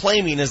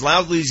proclaiming as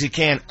loudly as he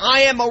can,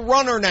 I am a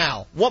runner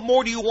now. What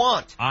more do you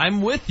want?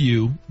 I'm with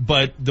you,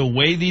 but the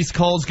way these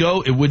calls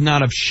go, it would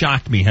not have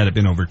shocked me had it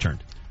been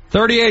overturned.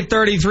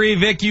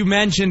 38-33, Vic, you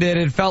mentioned it.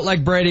 It felt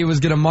like Brady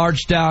was going to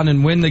march down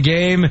and win the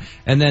game,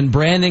 and then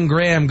Brandon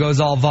Graham goes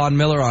all Von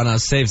Miller on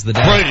us, saves the day.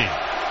 Brady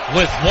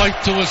with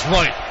White to his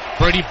right.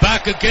 Brady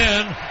back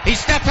again. He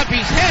steps up,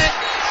 he's hit,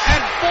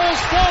 and falls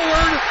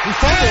forward,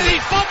 and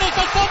he fumbles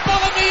the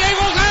football, and the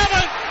Eagles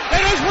have it.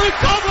 It is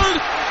recovered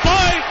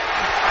by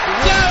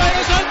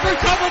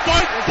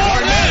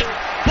Barnett.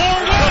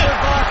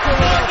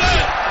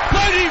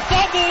 Brady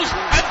fumbles,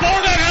 and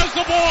Barnett has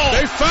the ball.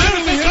 They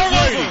finally hit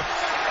Brady.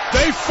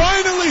 They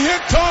finally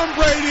hit Tom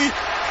Brady,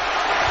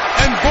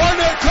 and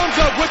Barnett comes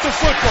up with the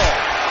football.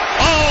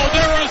 Oh,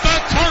 there is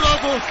that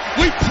turnover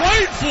we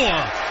prayed for.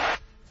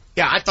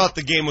 Yeah, I thought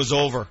the game was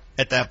over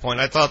at that point.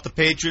 I thought the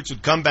Patriots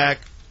would come back,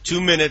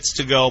 2 minutes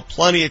to go,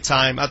 plenty of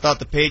time. I thought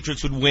the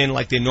Patriots would win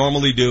like they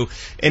normally do.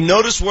 And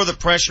notice where the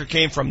pressure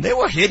came from. They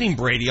were hitting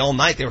Brady all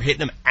night. They were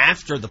hitting him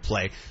after the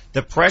play.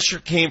 The pressure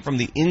came from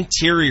the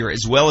interior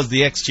as well as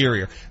the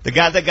exterior. The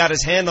guy that got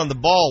his hand on the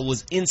ball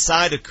was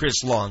inside of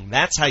Chris Long.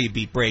 That's how you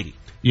beat Brady.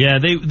 Yeah,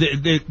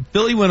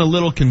 Philly went a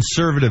little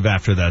conservative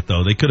after that,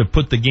 though. They could have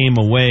put the game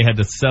away, had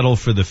to settle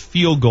for the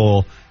field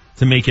goal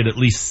to make it at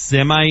least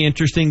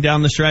semi-interesting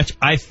down the stretch.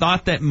 I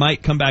thought that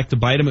might come back to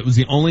bite him. It was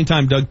the only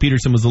time Doug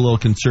Peterson was a little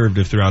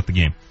conservative throughout the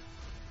game.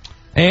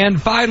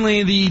 And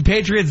finally, the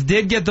Patriots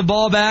did get the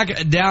ball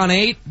back, down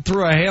 8,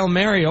 threw a Hail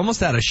Mary, almost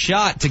had a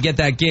shot to get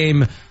that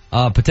game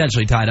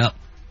potentially tied up.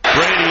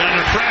 Brady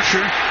under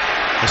pressure,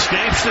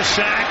 escapes the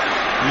sack,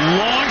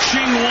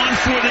 launching one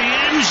for the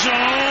end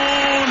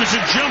zone. It's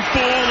a jump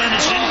ball and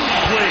it's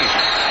incomplete.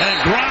 And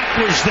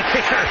Gronk was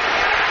there,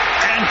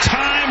 and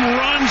time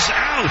runs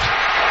out.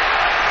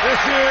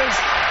 This is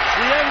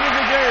the end of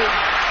the game.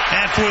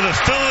 And for the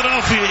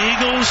Philadelphia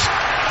Eagles,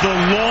 the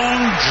long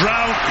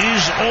drought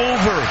is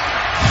over.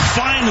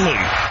 Finally.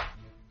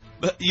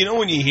 But you know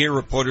when you hear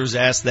reporters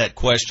ask that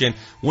question,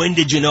 when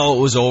did you know it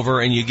was over?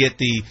 And you get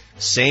the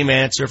same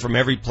answer from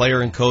every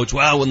player and coach,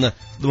 well, when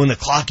the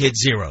clock hit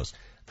zeros.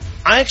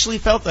 I actually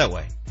felt that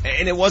way.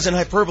 And it wasn't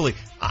hyperbole.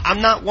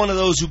 I'm not one of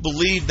those who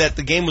believe that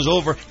the game was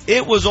over.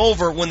 It was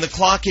over when the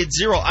clock hit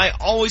 0. I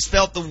always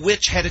felt the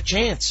witch had a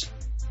chance.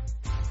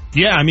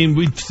 Yeah, I mean,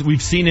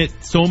 we've seen it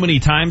so many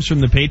times from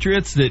the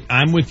Patriots that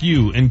I'm with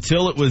you.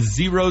 Until it was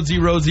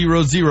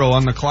 0-0-0-0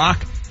 on the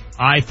clock,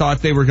 I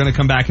thought they were going to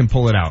come back and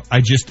pull it out.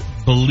 I just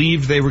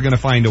believed they were going to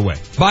find a way.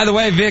 By the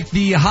way, Vic,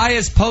 the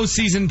highest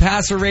postseason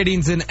passer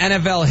ratings in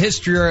NFL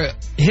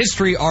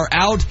history are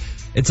out.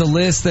 It's a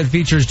list that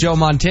features Joe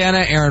Montana,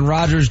 Aaron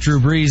Rodgers, Drew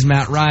Brees,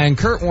 Matt Ryan,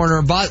 Kurt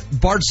Warner,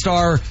 Bart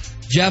Starr,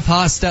 Jeff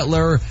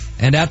Hostetler,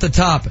 and at the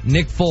top,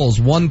 Nick Foles,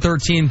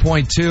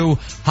 113.2,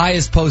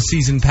 highest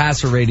postseason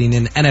passer rating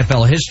in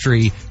NFL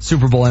history,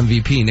 Super Bowl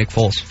MVP, Nick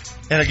Foles.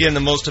 And again,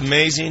 the most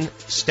amazing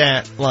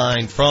stat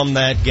line from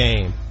that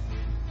game.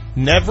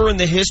 Never in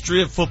the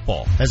history of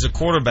football has a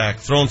quarterback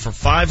thrown for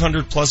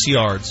 500-plus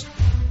yards,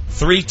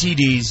 3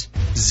 TDs,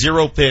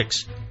 0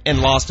 picks, and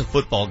lost a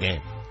football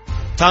game.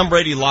 Tom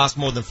Brady lost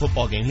more than a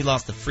football game. He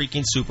lost the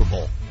freaking Super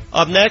Bowl.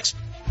 Up next,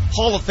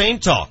 Hall of Fame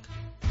talk.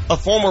 A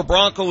former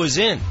Bronco is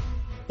in.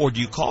 Or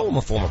do you call him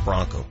a former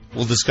Bronco?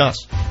 We'll discuss.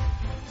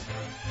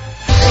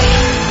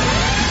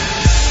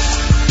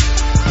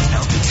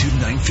 Altitude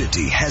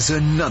 950 has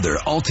another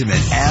ultimate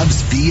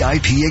Avs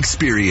VIP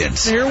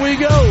experience. Here we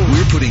go.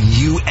 We're putting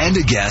you and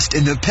a guest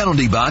in the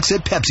penalty box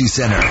at Pepsi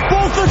Center.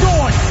 Both are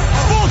going.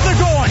 Both are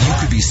going. You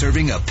could be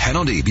serving a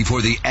penalty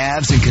before the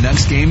Avs and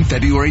Canucks game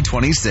February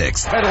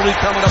 26th. Penalty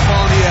coming up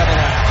on the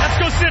Avalanche. Let's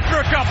go sit for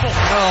a couple.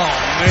 Oh,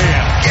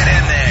 man. Get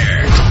in there.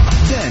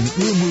 Then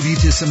we'll move you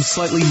to some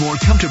slightly more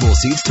comfortable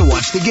seats to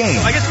watch the game.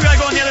 I guess we gotta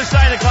go on the other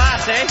side of the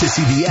glass, eh? To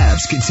see the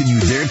Avs continue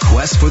their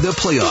quest for the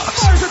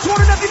playoffs.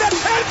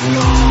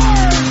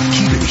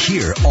 Keep it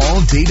here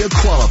all day to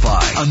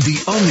qualify on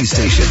the only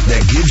station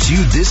that gives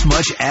you this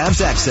much Avs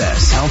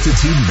access.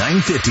 Altitude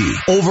 950.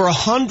 Over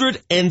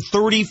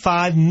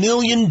 $135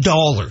 million.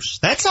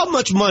 That's how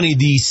much money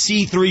the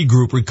C3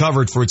 Group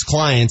recovered for its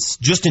clients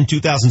just in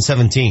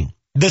 2017.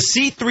 The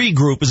C3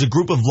 Group is a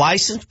group of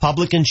licensed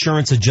public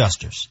insurance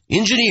adjusters,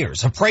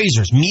 engineers,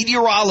 appraisers,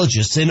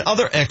 meteorologists, and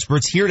other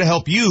experts here to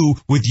help you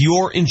with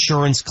your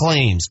insurance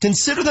claims.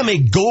 Consider them a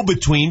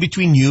go-between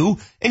between you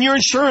and your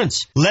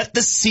insurance. Let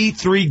the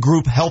C3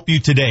 Group help you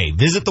today.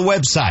 Visit the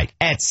website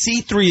at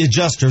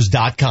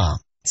c3adjusters.com.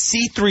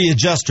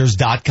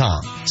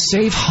 C3adjusters.com.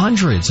 Save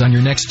hundreds on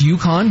your next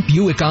Yukon,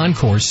 Buick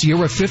Encore,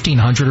 Sierra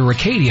 1500, or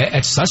Acadia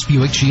at Suss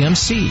Buick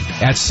GMC.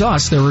 At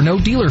Suss, there are no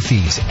dealer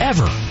fees,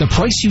 ever. The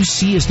price you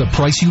see is the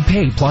price you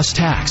pay plus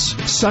tax.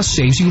 Suss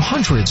saves you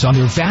hundreds on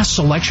their vast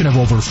selection of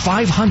over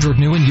 500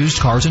 new and used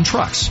cars and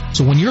trucks.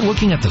 So when you're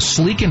looking at the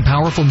sleek and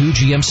powerful new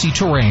GMC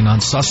Terrain on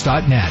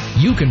Suss.net,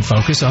 you can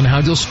focus on how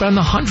you'll spend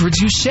the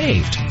hundreds you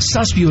saved.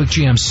 Suss Buick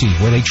GMC,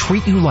 where they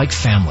treat you like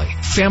family.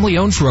 Family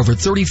owned for over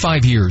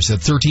 35 years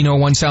at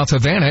 1301 South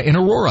Havana in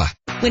Aurora.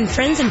 When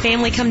friends and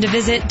family come to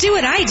visit, do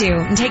what I do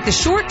and take the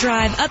short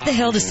drive up the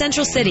hill to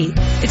Central City.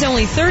 It's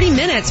only 30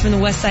 minutes from the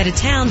west side of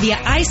town via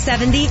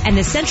I-70 and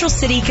the Central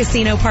City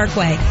Casino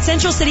Parkway.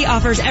 Central City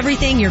offers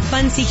everything your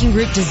fun-seeking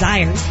group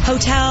desires.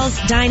 Hotels,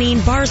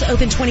 dining, bars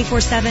open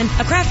 24/7,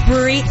 a craft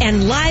brewery,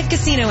 and live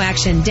casino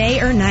action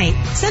day or night.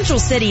 Central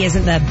City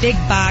isn't the big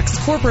box,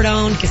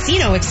 corporate-owned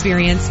casino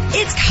experience.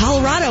 It's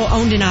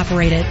Colorado-owned and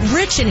operated,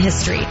 rich in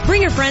history.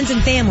 Bring your friends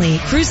and family,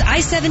 cruise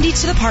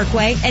I-70 to the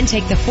Parkway, and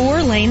take the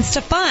 4 lanes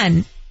to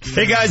fun.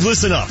 Hey guys,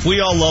 listen up. We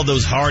all love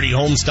those hearty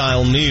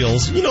home-style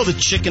meals. You know, the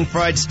chicken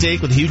fried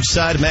steak with a huge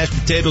side of mashed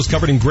potatoes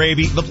covered in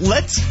gravy. But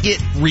let's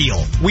get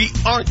real. We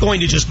aren't going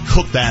to just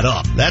cook that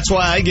up. That's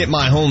why I get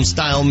my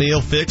home-style meal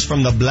fix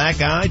from the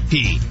Black Eyed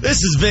Pea.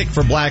 This is Vic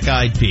for Black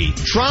Eyed Pea.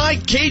 Try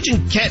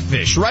Cajun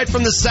catfish right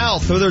from the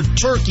South, or their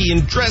turkey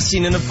and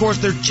dressing, and of course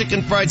their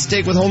chicken fried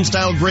steak with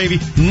home-style gravy.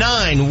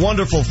 9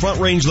 wonderful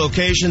front-range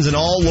locations and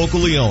all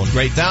locally owned.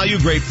 Great value,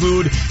 great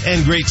food,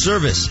 and great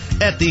service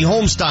at the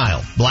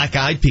home-style Black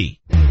Eyed Pea.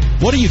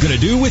 What are you going to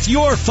do with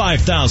your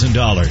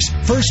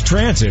 $5,000? First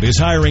Transit is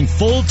hiring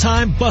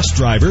full-time bus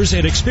drivers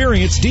and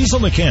experienced diesel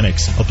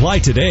mechanics. Apply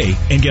today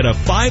and get a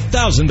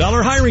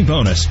 $5,000 hiring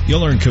bonus.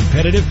 You'll earn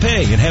competitive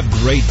pay and have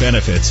great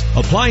benefits.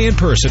 Apply in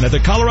person at the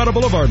Colorado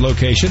Boulevard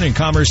location in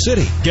Commerce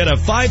City. Get a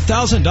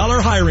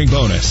 $5,000 hiring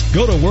bonus.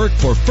 Go to work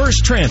for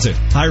First Transit,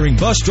 hiring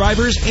bus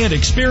drivers and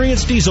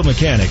experienced diesel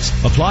mechanics.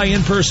 Apply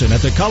in person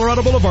at the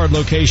Colorado Boulevard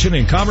location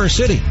in Commerce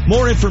City.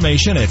 More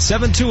information at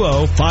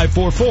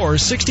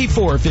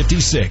 720-544-6450.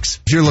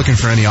 If you're looking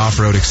for any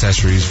off-road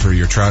accessories for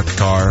your truck,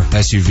 car,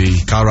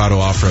 SUV, Colorado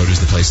Off-Road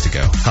is the place to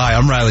go. Hi,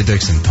 I'm Riley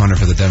Dixon, punter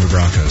for the Denver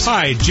Broncos.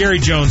 Hi, Jerry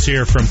Jones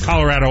here from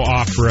Colorado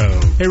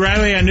Off-Road. Hey,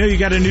 Riley, I know you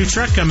got a new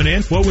truck coming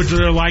in. What would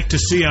you like to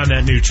see on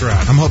that new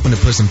truck? I'm hoping to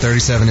put some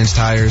 37-inch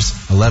tires,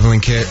 a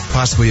leveling kit,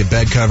 possibly a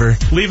bed cover.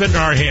 Leave it in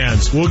our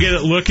hands. We'll get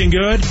it looking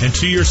good and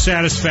to your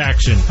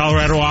satisfaction.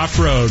 Colorado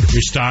Off-Road,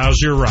 your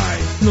style's your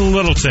ride. In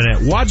Littleton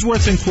at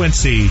Wadsworth and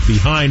Quincy,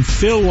 behind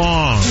Phil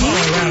Long.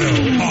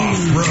 Colorado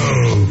Off-Road.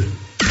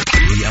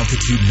 The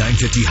Altitude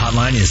 950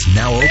 hotline is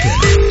now open.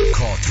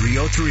 Call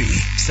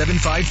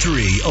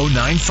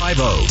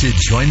 303-753-0950 to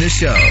join the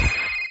show.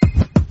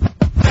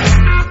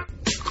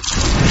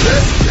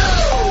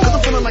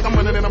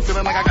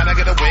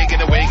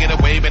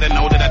 better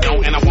know that I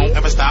don't and I won't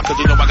ever stop, cause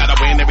you know I gotta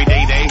win every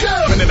day.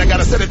 And then I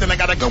gotta set it, then I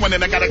gotta go, and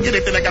then I gotta get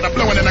it, then I gotta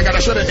blow, and then I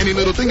gotta shut it. Any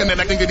little thing, and then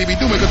I think that he be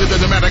doing, cause it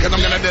doesn't matter, cause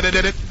I'm gonna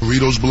did it.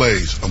 Doritos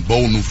Blaze, a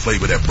bold new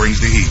flavor that brings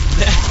the heat.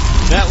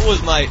 That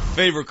was my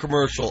favorite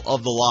commercial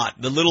of the lot.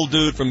 The little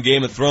dude from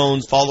Game of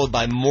Thrones, followed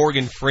by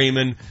Morgan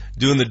Freeman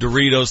doing the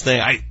Doritos thing.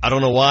 I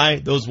don't know why.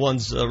 Those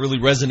ones really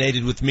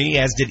resonated with me,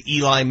 as did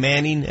Eli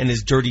Manning and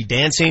his Dirty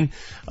Dancing.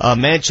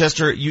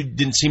 Manchester, you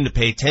didn't seem to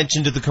pay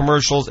attention to the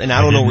commercials, and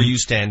I don't know where you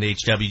stand,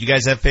 HW. Do you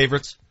guys have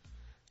favorites?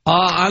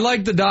 I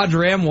like the Dodge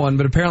Ram one,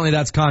 but apparently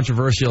that's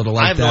controversial to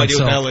like that. I have no idea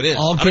what the hell it is.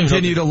 I'll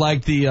continue to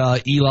like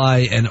the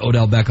Eli and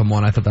Odell Beckham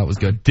one. I thought that was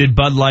good. Did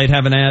Bud Light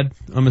have an ad,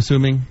 I'm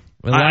assuming?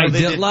 A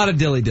lot of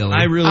dilly-dilly.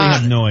 I really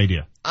have no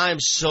idea. I'm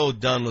so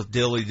done with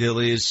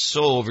dilly-dilly. It's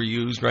so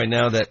overused right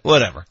now that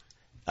whatever.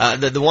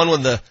 The one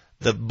when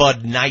the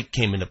Bud Night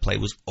came into play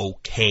was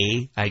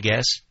okay, I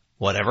guess.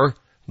 Whatever.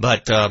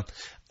 But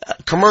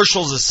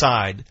commercials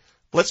aside,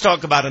 let's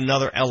talk about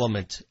another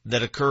element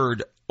that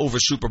occurred over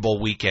Super Bowl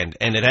weekend,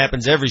 and it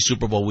happens every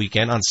Super Bowl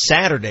weekend. On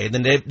Saturday,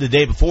 the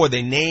day before,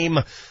 they name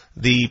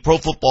the Pro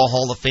Football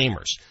Hall of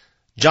Famers.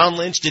 John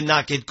Lynch did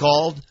not get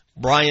called.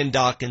 Brian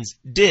Dawkins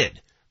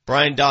did.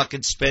 Brian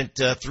Dawkins spent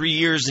 3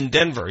 years in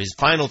Denver, his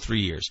final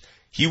 3 years.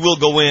 He will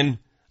go in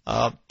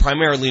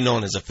primarily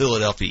known as a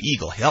Philadelphia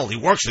Eagle. Hell, he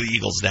works for the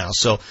Eagles now.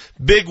 So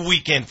big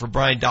weekend for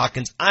Brian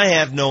Dawkins. I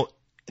have no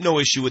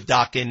issue with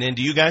Doc getting in.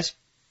 Do you guys?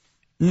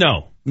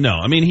 No.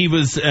 I mean, he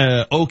was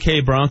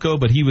okay Bronco,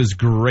 but he was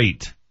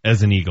great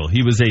as an Eagle.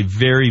 He was a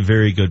very,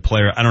 very good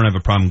player. I don't have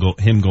a problem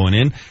him going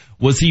in.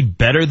 Was he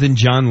better than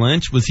John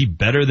Lynch? Was he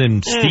better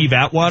than Steve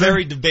Atwater?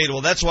 Very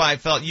debatable. That's why I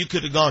felt you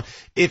could have gone.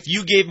 If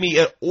you gave me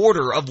an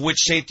order of which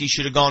safety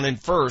should have gone in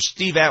first,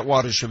 Steve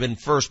Atwater should have been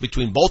first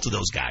between both of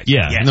those guys.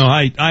 Yeah, yes. No,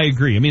 I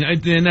agree. I mean,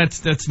 and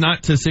that's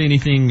not to say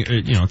anything,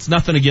 it's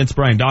nothing against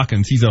Brian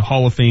Dawkins. He's a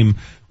Hall of Fame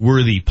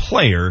worthy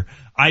player.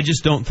 I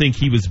just don't think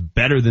he was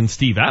better than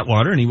Steve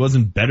Atwater, and he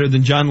wasn't better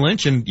than John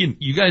Lynch. And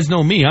you guys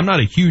know me. I'm not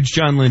a huge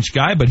John Lynch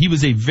guy, but he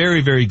was a very,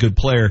 very good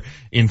player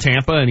in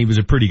Tampa, and he was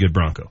a pretty good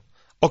Bronco.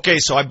 Okay,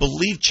 so I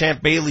believe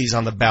Champ Bailey's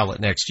on the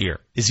ballot next year.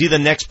 Is he the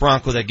next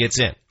Bronco that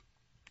gets in?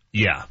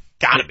 Yeah.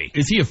 Gotta be.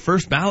 Is he a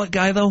first ballot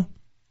guy, though?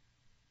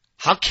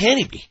 How can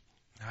he be?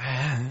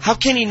 How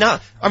can he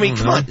not? I mean,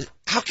 come on.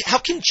 How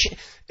can...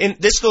 And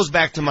this goes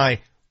back to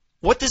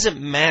what does it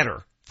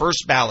matter?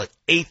 First ballot,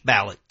 8th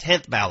ballot,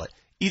 10th ballot.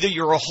 Either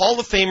you're a Hall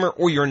of Famer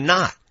or you're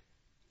not.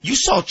 You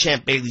saw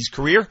Champ Bailey's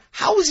career.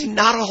 How is he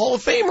not a Hall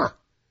of Famer?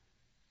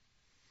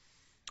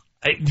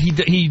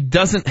 He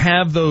doesn't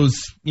have those,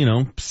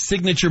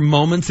 signature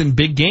moments in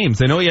big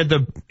games. I know he had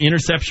the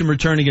interception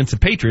return against the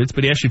Patriots,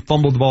 but he actually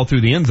fumbled the ball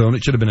through the end zone.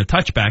 It should have been a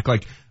touchback.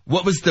 Like,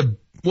 what was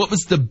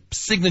the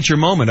signature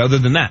moment other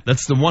than that?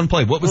 That's the one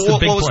play. What was the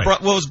big play?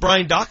 What was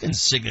Brian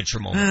Dawkins' signature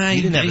moment?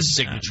 He didn't have a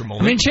signature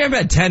moment. I mean, Champ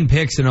had 10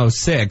 picks in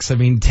 06. I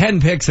mean,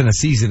 10 picks in a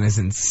season is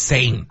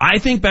insane. I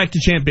think back to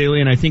Champ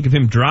Bailey, and I think of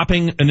him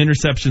dropping an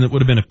interception that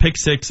would have been a pick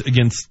six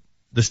against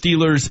the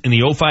Steelers in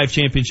the 05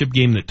 championship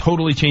game that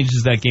totally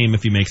changes that game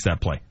if he makes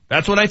that play.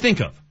 That's what I think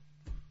of.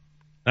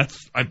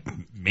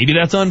 Maybe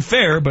that's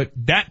unfair, but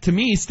that to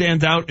me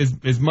stands out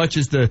as much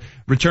as the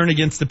return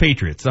against the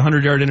Patriots, the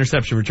 100-yard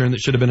interception return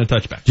that should have been a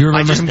touchback. Do you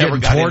remember him getting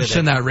torched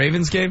in that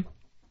Ravens game?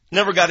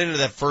 Never got into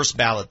that first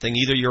ballot thing.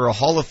 Either you're a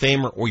Hall of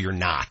Famer or you're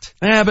not.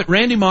 Yeah, but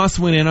Randy Moss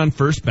went in on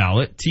first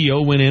ballot.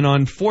 T.O. went in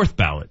on fourth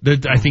ballot.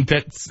 I think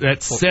that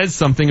says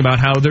something about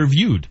how they're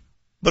viewed.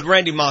 But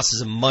Randy Moss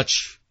is a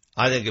much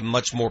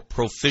more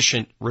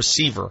proficient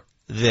receiver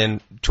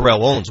than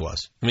Terrell Owens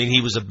was. I mean,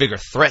 he was a bigger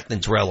threat than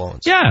Terrell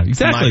Owens. Yeah,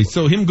 exactly.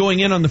 So him going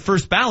in on the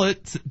first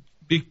ballot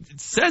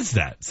says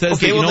that.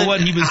 He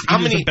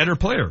was a better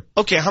player.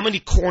 Okay, how many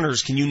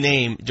corners can you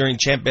name during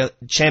Champ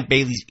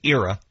Bailey's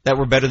era that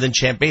were better than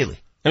Champ Bailey?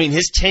 I mean,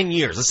 his 10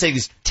 years, let's say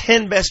his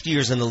 10 best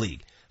years in the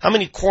league. How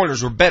many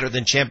corners were better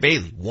than Champ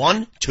Bailey?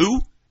 1,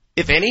 2,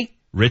 if any?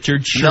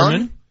 Richard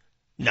Sherman?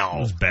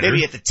 None? No,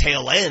 maybe at the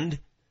tail end.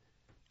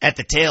 At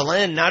the tail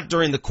end, not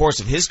during the course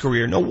of his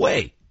career. No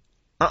way.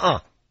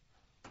 Well,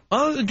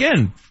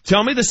 again,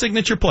 tell me the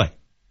signature play.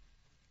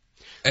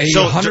 A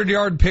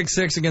 100-yard pick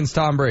six against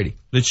Tom Brady.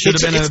 That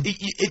should have been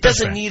It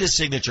doesn't need a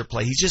signature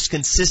play. He's just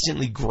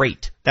consistently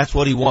great. That's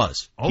what he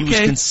was. Okay. He was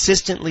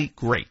consistently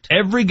great.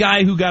 Every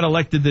guy who got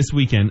elected this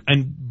weekend,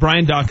 and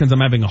Brian Dawkins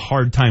I'm having a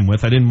hard time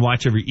with. I didn't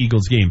watch every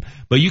Eagles game.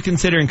 But you can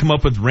sit there and come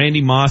up with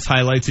Randy Moss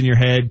highlights in your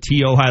head,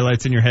 T.O.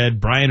 highlights in your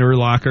head, Brian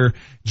Urlacher,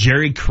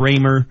 Jerry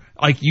Kramer.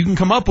 Like, you can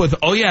come up with,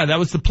 oh yeah, that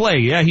was the play.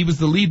 Yeah, he was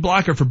the lead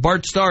blocker for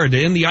Bart Starr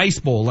to end the Ice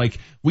Bowl. Like,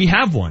 we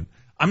have one.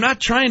 I'm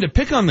not trying to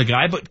pick on the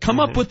guy, but come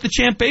up with the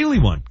Champ Bailey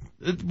one.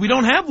 We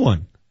don't have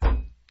one.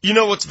 You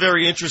know what's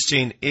very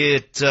interesting?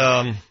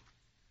 I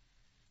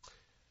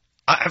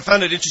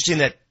found it interesting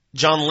that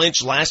John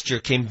Lynch last year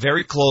came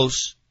very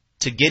close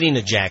to getting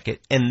a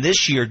jacket, and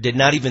this year did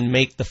not even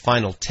make the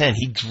final 10.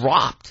 He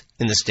dropped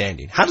in the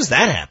standing. How does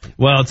that happen?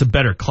 Well, it's a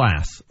better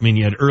class. I mean,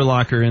 you had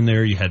Urlacher in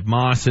there, you had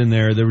Moss in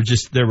there. There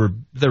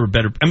were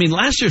better. I mean,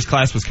 last year's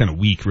class was kind of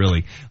weak,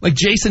 really. Like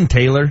Jason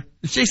Taylor.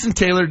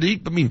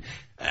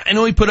 I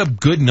know he put up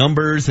good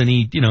numbers, and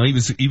he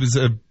was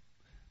a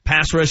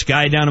pass rush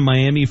guy down in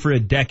Miami for a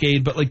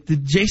decade, but like,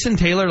 did Jason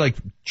Taylor like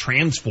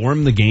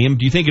transform the game?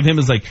 Do you think of him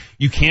as like,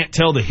 you can't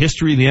tell the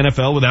history of the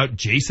NFL without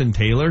Jason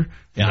Taylor?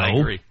 Yeah, no. I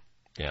agree.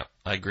 Yeah,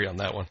 I agree on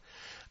that one.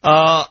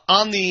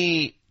 On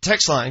the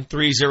text line,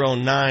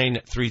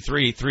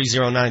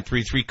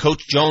 30933,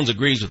 Coach Jones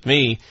agrees with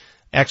me.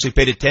 Actually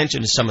paid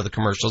attention to some of the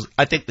commercials.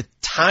 I think the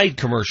Tide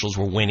commercials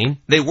were winning.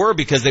 They were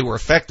because they were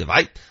effective.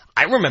 I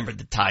remembered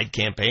the Tide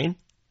campaign.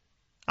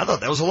 I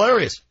thought that was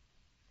hilarious.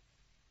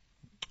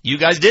 You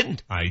guys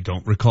didn't. I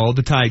don't recall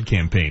the Tide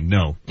campaign,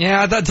 no.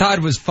 Yeah, I thought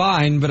Tide was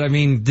fine, but I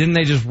mean, didn't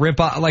they just rip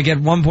out, like at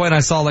one point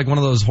I saw like one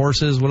of those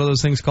horses, what are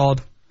those things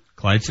called?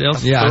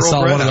 Clydesdales? Yeah, I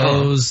saw one of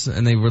those,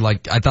 and they were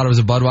like, I thought it was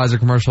a Budweiser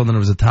commercial, and then it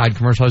was a Tide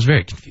commercial. I was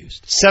very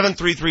confused.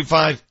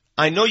 7335,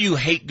 I know you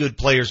hate good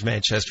players,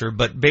 Manchester,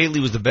 but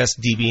Bailey was the best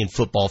DB in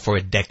football for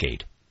a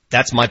decade.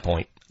 That's my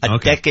point. A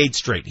decade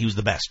straight. He was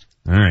the best.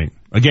 All right.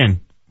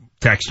 Again,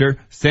 texter,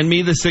 send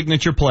me the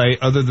signature play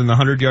other than the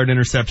 100-yard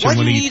interception. Why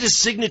do you need a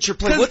signature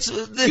play? What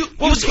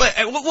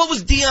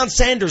was Deion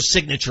Sanders'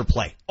 signature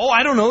play? Oh,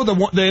 I don't know.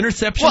 The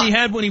interception he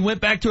had when he went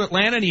back to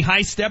Atlanta and he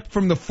high-stepped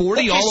from the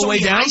 40 all the way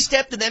down.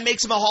 High-stepped and that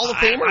makes him a Hall of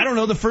Famer? I don't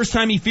know. The first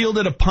time he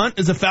fielded a punt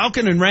as a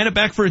Falcon and ran it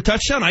back for a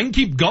touchdown. I can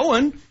keep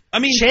going. I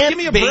mean, give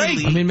me a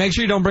break. I mean, make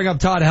sure you don't bring up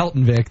Todd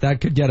Helton, Vic.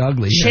 That could get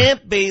ugly.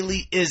 Champ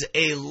Bailey is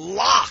a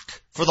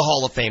lock for the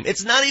Hall of Fame.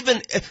 It's not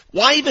even,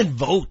 why even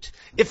vote?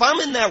 If I'm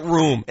in that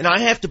room and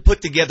I have to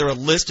put together a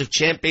list of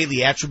Champ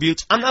Bailey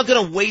attributes, I'm not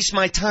going to waste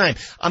my time.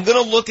 I'm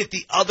going to look at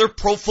the other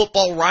pro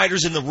football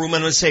writers in the room and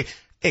I'm going to say,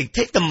 hey,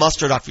 take the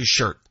mustard off your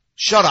shirt.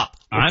 Shut up.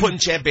 We're putting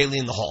Champ Bailey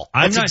in the Hall.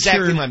 That's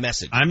exactly my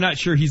message. I'm not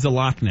sure he's a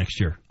lock next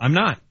year. I'm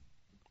not.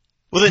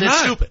 Well, then it's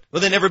stupid.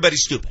 Well, then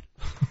everybody's stupid.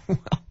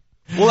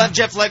 We'll have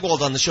Jeff Legwold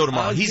on the show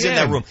tomorrow. He's in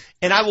that room.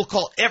 And I will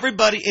call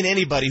everybody and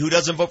anybody who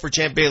doesn't vote for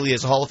Champ Bailey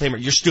as a Hall of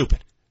Famer. You're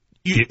stupid.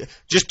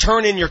 Just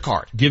turn in your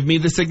card. Give me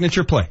the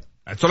signature play.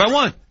 That's what I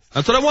want.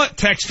 That's what I want,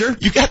 texter.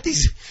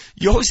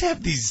 You always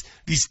have these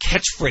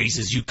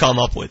catchphrases you come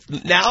up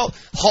with. Now,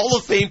 Hall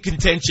of Fame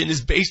contention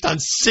is based on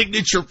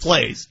signature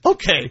plays.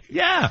 Okay.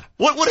 Yeah.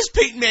 What is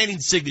Peyton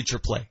Manning's signature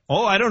play?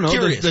 Oh, I don't know.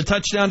 The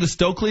touchdown to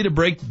Stokely to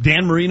break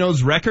Dan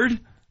Marino's record?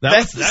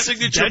 That's the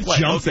signature play.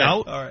 That jumps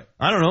out. All right.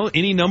 I don't know.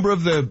 Any number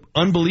of the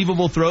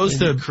unbelievable throws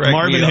to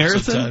Marvin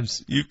Harrison?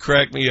 Sometimes. You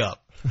crack me up.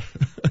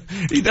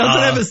 He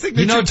doesn't have a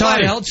signature play. Todd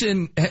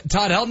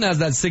Helton has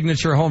that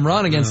signature home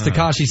run against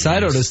Takashi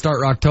Saito to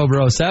start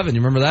October 07.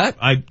 You remember that?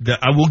 I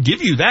will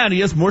give you that.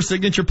 He has more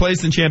signature plays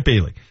than Champ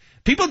Bailey.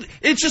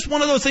 It's just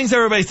one of those things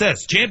everybody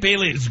says. Champ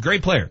Bailey is a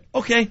great player.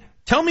 Okay.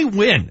 Tell me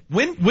when.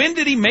 When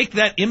did he make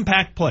that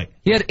impact play?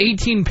 He had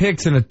 18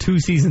 picks in a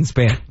 2-season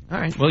span. All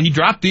right. Well, he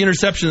dropped the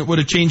interception that would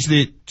have changed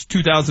the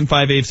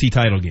 2005 AFC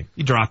title game.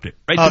 He dropped it.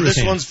 Right through his This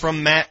hand. one's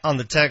from Matt on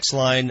the text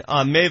line.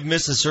 May have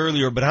missed this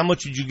earlier, but how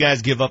much would you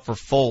guys give up for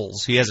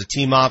Foles? He has a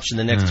team option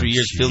the next 3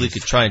 years. Geez. Philly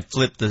could try and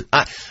flip the...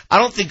 I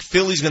don't think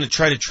Philly's going to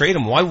try to trade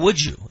him. Why would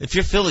you? If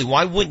you're Philly,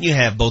 why wouldn't you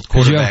have both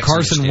quarterbacks? Because you have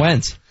Carson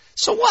Wentz.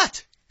 So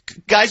what?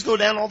 Guys go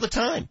down all the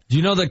time. Do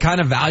you know the kind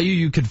of value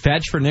you could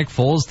fetch for Nick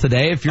Foles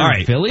today if you're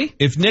in Philly?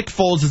 If Nick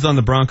Foles is on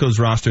the Broncos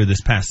roster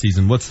this past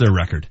season, what's their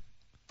record?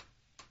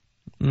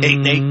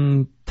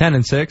 8-8.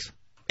 10-6.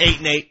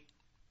 8-8.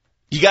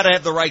 You got to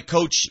have the right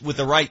coach with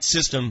the right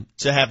system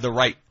to have the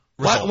right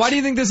results. Why do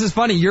you think this is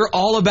funny? You're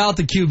all about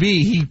the QB.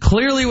 He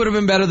clearly would have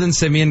been better than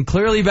Simeon,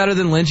 clearly better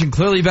than Lynch, and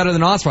clearly better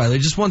than Osweiler. He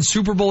just won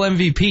Super Bowl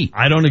MVP.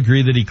 I don't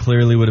agree that he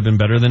clearly would have been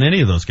better than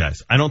any of those guys.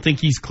 I don't think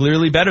he's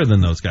clearly better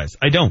than those guys.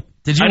 I don't.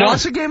 Did you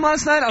watch the game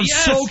last night? I'm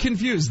so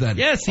confused then.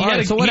 Yes, he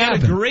had a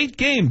great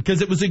game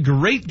because it was a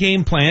great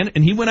game plan,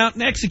 and he went out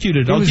and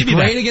executed. He was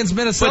great against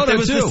Minnesota, but there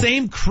was the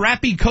same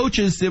crappy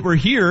coaches that were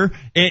here,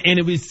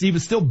 and he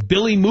was still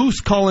Billy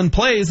Moose calling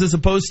plays as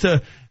opposed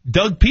to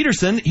Doug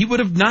Peterson. He would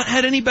have not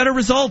had any better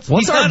results.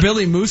 What's our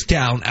Billy Moose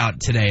count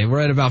out today?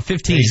 We're at about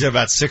 15. He's at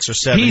about 6 or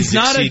 7. He's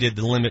exceeded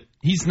the limit.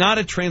 He's not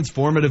a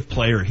transformative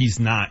player. He's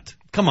not.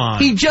 Come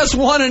on. He just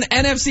won an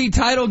NFC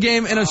title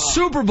game and a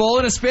Super Bowl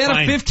in a span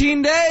of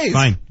 15 days.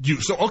 Fine.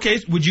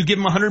 Would you give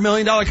him a $100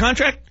 million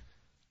contract?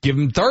 Give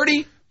him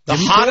 30.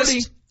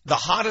 The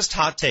hottest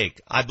hot take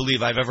I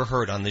believe I've ever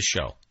heard on this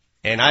show,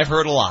 and I've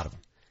heard a lot of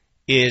them,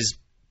 is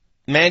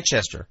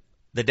Manchester,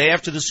 the day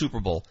after the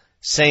Super Bowl,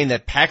 saying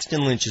that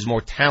Paxton Lynch is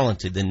more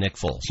talented than Nick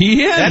Foles.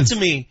 He is. That, to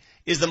me,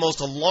 is the most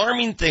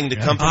alarming thing to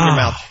come from your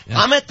mouth. Yeah.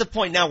 I'm at the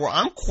point now where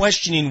I'm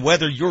questioning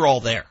whether you're all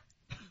there.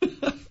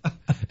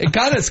 It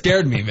kind of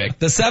scared me, Vic.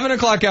 The 7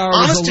 o'clock hour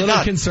was a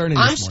little concerning.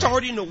 I'm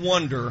starting to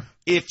wonder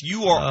if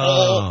you are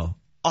all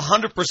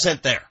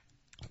 100% there.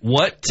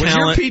 What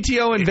talent? Was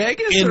your PTO in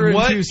Vegas in or in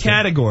what Houston?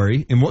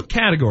 category? In what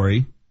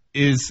category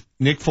is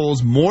Nick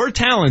Foles more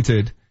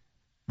talented,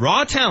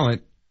 raw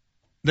talent,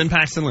 than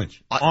Paxton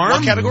Lynch?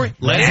 What category?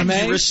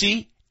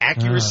 Resume?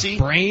 Accuracy,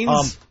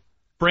 brains.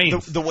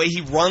 brains. The way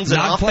he runs an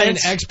Not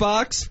offense. playing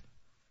Xbox.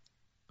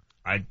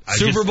 I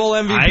Super Bowl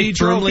MVP I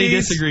firmly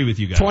trophies. disagree with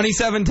you guys.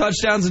 27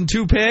 touchdowns and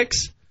 2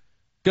 picks.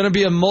 Going to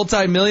be a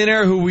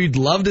multi-millionaire who we'd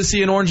love to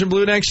see in orange and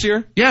blue next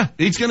year. Yeah,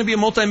 he's going to be a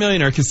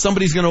multimillionaire because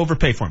somebody's going to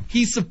overpay for him.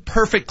 He's the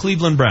perfect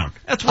Cleveland Brown.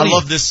 That's what I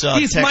love this.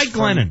 He's text Mike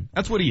from- Glennon.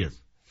 That's what he is.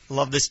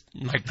 Love this,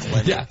 Mike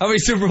Glennon. Yeah, how many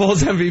Super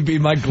Bowls MVP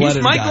Mike Glennon?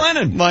 He's Mike got?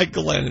 Glennon. Mike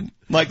Glennon.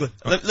 Mike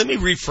Glennon. Let me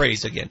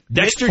rephrase again.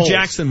 Dexter Nick Foles.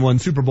 Jackson won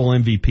Super Bowl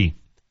MVP.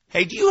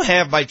 Hey, do you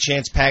have by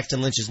chance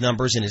Paxton Lynch's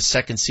numbers in his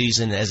second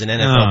season as an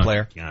NFL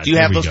player? God, do you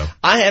have here we those? go.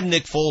 I have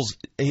Nick Foles.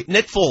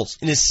 Nick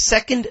Foles in his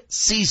second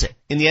season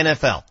in the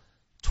NFL,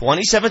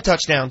 27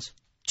 touchdowns,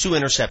 2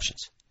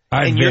 interceptions. All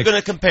right, and you're Vic. going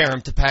to compare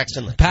him to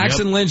Paxton Lynch.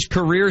 Paxton Lynch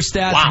career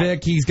stats, Wow.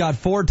 Vic. He's got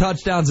 4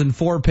 touchdowns and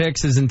 4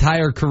 picks his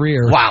entire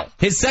career. Wow.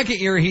 His second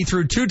year, he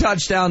threw 2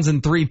 touchdowns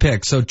and 3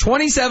 picks. So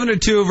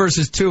 27-2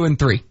 versus 2 and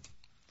 3.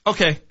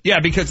 Okay, yeah,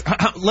 because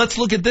let's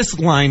look at this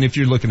line if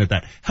you're looking at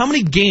that. How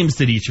many games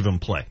did each of them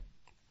play?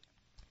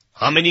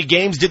 How many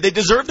games did they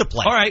deserve to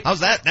play? All right.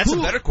 How's that? That's a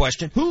better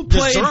question. Who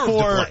played Deserved to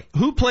for play.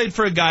 who played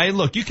for a guy?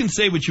 Look, you can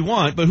say what you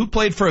want, but who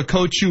played for a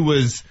coach who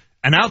was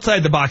an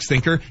outside the box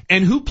thinker,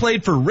 and who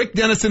played for Rick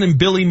Dennison and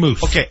Billy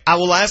Moose? Okay, I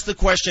will ask the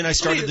question I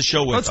started the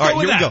show with. Let's All go right,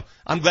 with here we that. go.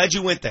 I'm glad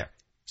you went there.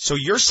 So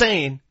you're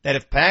saying that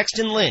if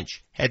Paxton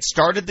Lynch had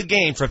started the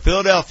game for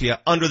Philadelphia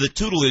under the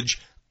tutelage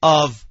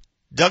of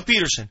Doug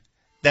Peterson,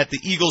 that the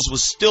Eagles would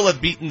still have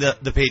beaten the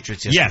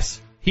Patriots yesterday?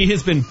 Yes. He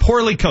has been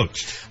poorly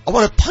coached. I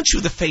want to punch you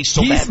in the face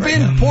so He's bad right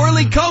been now.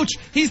 poorly coached.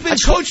 He's been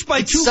coached by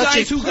it's 2 such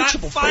guys a who got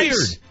punchable fired.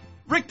 face.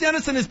 Rick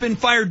Dennison has been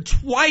fired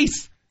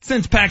twice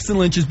since Paxton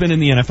Lynch has been in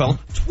the NFL.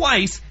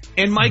 Twice.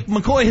 And Mike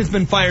McCoy has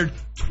been fired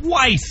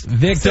twice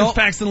since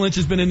Paxton Lynch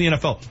has been in the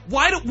NFL.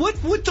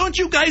 What don't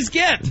you guys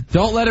get?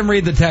 Don't let him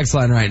read the text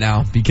line right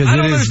now because I it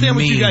don't is understand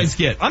mean. what you guys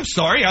get. I'm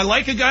sorry. I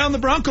like a guy on the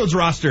Broncos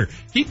roster.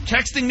 Keep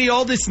texting me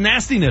all this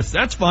nastiness.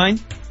 That's fine.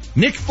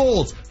 Nick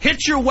Foles.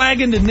 Hitch your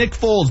wagon to Nick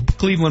Foles,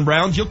 Cleveland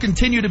Browns. You'll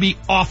continue to be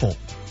awful.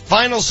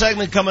 Final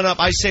segment coming up.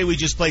 I say we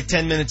just play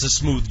 10 minutes of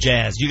smooth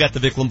jazz. You got the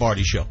Vic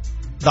Lombardi Show.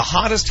 The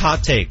hottest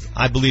hot take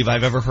I believe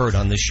I've ever heard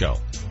on this show,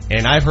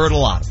 and I've heard a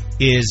lot,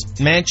 is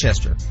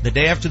Manchester, the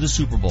day after the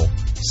Super Bowl,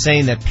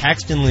 saying that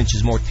Paxton Lynch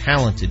is more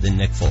talented than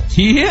Nick Foles.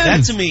 He is.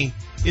 That, to me,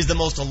 is the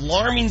most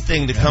alarming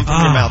thing to come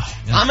from your mouth.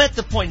 Yeah. I'm at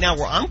the point now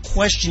where I'm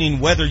questioning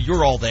whether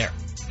you're all there.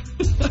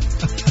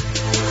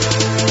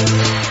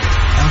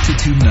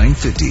 Altitude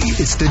 950.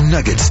 It's the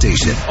Nugget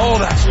Station. Oh,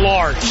 that's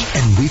large.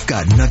 And we've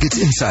got Nuggets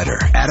insider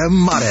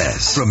Adam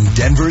Mares from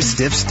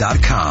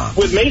DenverStiffs.com.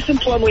 With Mason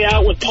Plumlee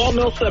out, with Paul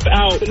Millsap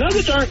out, the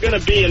Nuggets aren't going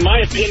to be, in my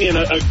opinion,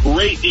 a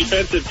great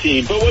defensive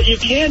team. But what you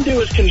can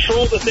do is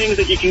control the things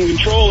that you can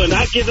control and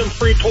not give them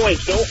free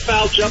points. Don't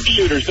foul jump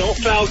shooters. Don't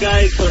foul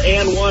guys for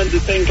and ones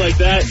and things like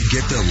that.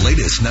 Get the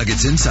latest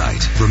Nuggets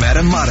insight from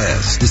Adam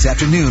Mares this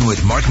afternoon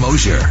with Mark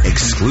Mosier,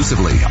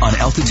 exclusively on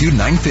Altitude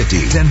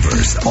 950,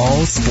 Denver's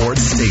all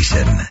sports station.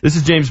 This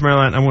is James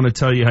Merlant. I want to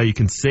tell you how you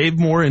can save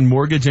more in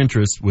mortgage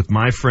interest with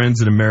my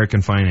friends at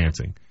American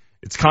Financing.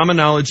 It's common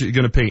knowledge that you're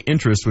going to pay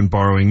interest when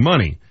borrowing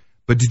money.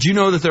 But did you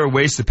know that there are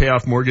ways to pay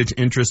off mortgage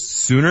interest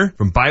sooner?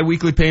 From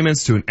biweekly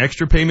payments to an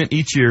extra payment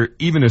each year,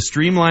 even a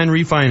streamlined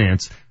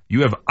refinance,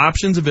 you have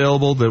options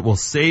available that will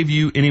save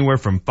you anywhere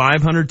from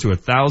 $500 to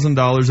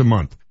 $1,000 a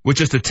month. With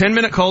just a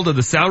 10-minute call to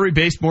the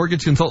salary-based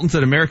mortgage consultants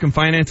at American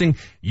Financing,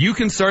 you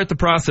can start the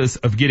process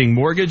of getting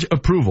mortgage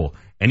approval.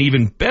 An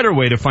even better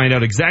way to find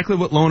out exactly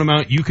what loan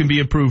amount you can be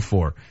approved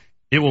for.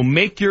 It will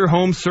make your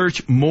home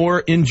search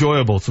more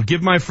enjoyable. So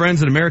give my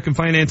friends at American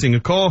Financing a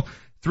call,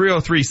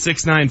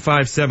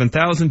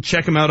 303-695-7000.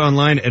 Check them out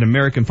online at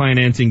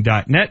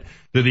AmericanFinancing.net.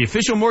 They're the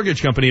official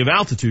mortgage company of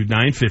Altitude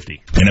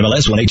 950.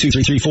 NMLS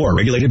 182334,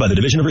 regulated by the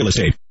Division of Real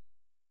Estate.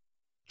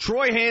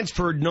 Troy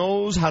Hansford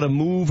knows how to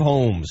move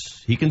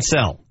homes. He can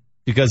sell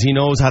because he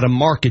knows how to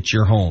market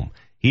your home.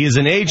 He is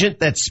an agent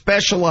that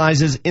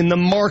specializes in the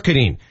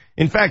marketing.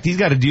 In fact, he's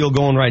got a deal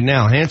going right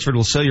now. Hansford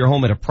will sell your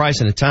home at a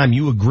price and a time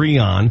you agree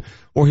on,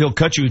 or he'll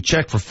cut you a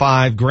check for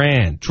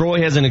 $5,000.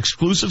 Troy has an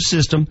exclusive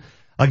system.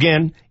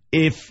 Again,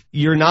 if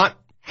you're not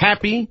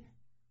happy,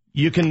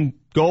 you can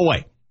go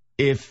away.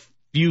 If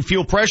you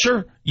feel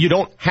pressure, you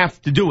don't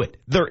have to do it.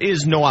 There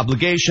is no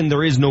obligation.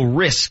 There is no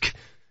risk.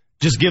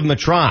 Just give them a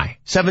try.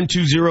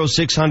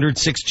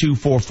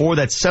 720-600-6244.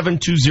 That's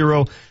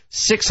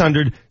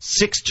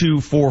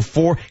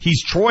 720-600-6244.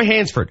 He's Troy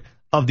Hansford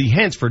of the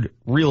Hansford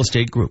Real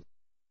Estate Group.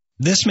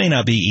 This may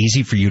not be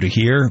easy for you to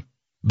hear,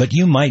 but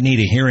you might need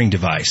a hearing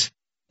device.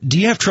 Do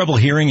you have trouble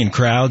hearing in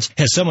crowds?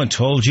 Has someone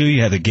told you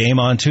you have the game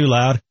on too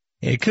loud?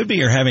 It could be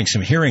you're having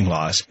some hearing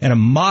loss, and a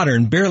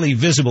modern, barely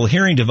visible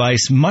hearing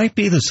device might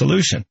be the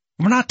solution.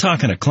 We're not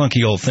talking a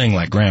clunky old thing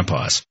like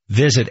Grandpa's.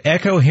 Visit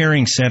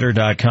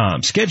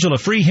EchoHearingCenter.com. Schedule a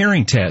free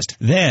hearing test.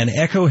 Then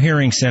Echo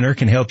Hearing Center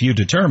can help you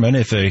determine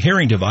if a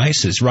hearing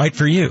device is right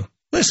for you.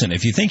 Listen,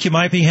 if you think you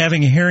might be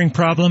having a hearing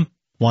problem,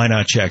 why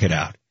not check it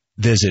out?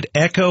 Visit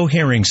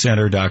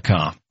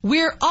EchoHearingCenter.com.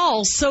 We're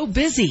all so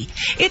busy.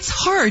 It's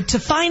hard to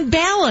find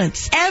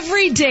balance.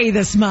 Every day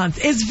this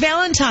month is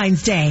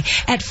Valentine's Day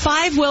at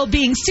 5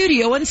 Wellbeing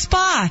Studio and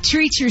Spa.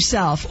 Treat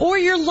yourself or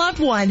your loved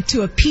one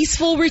to a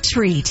peaceful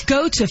retreat.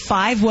 Go to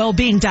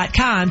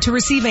 5wellbeing.com to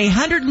receive a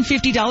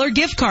 $150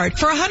 gift card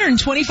for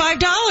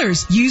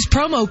 $125. Use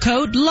promo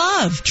code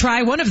LOVE.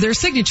 Try one of their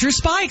signature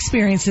spa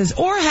experiences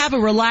or have a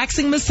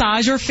relaxing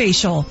massage or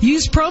facial.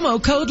 Use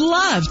promo code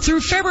LOVE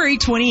through February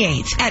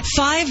 28th at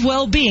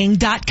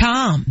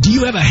 5wellbeing.com. Do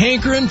you have a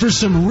hankering for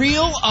some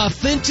real,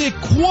 authentic,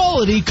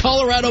 quality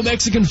Colorado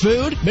Mexican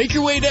food? Make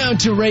your way down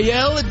to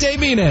Real de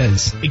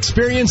Minas.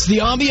 Experience the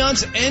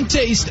ambiance and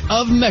taste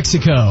of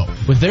Mexico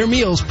with their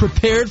meals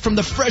prepared from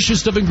the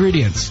freshest of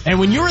ingredients. And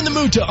when you're in the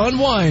mood to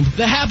unwind,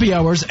 the happy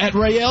hours at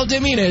Real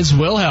de Minas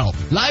will help.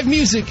 Live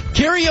music,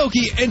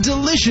 karaoke, and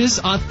delicious,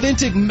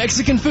 authentic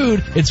Mexican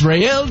food. It's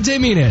Real de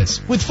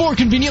Minas with 4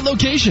 convenient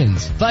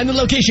locations. Find the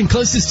location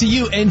closest to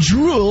you and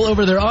drool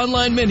over their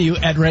online menu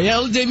at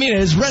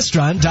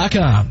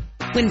realdeminasrestaurant.com.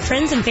 When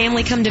friends and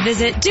family come to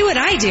visit, do what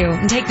I do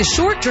and take the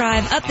short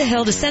drive up the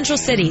hill to Central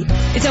City.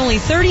 It's only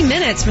 30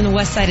 minutes from the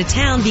west side of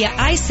town via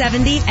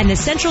I-70 and the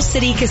Central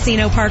City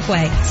Casino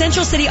Parkway.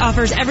 Central City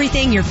offers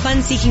everything your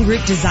fun-seeking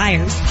group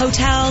desires.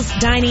 Hotels,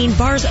 dining,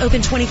 bars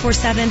open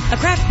 24/7, a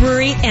craft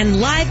brewery, and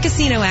live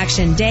casino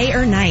action day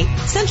or night.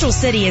 Central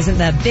City isn't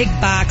the big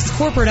box,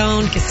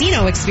 corporate-owned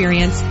casino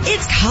experience.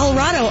 It's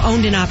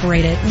Colorado-owned and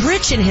operated,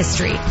 rich in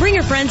history. Bring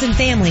your friends and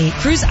family,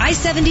 cruise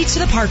I-70 to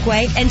the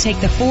Parkway, and take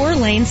the 4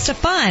 lanes to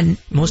fun.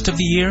 Most of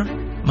the year,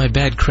 my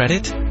bad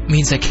credit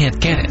means I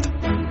can't get it.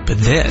 But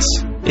this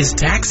is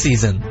tax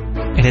season,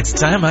 and it's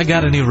time I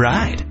got a new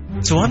ride.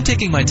 So I'm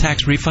taking my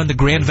tax refund to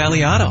Grand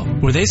Valley Auto,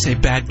 where they say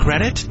bad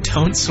credit,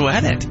 don't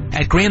sweat it.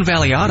 At Grand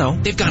Valley Auto,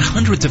 they've got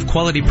hundreds of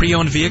quality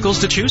pre-owned vehicles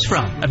to choose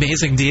from.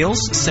 Amazing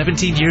deals,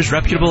 17 years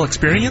reputable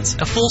experience,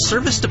 a full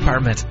service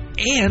department,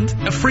 and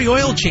a free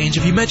oil change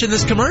if you mention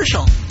this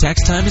commercial.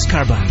 Tax time is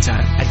car buying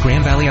time at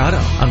Grand Valley Auto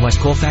on West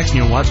Colfax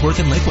near Wadsworth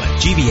and Lakewood.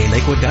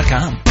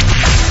 GVALakewood.com.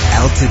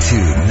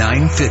 Altitude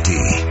 950,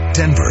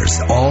 Denver's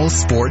all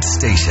sports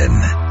station.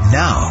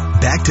 Now,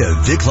 back to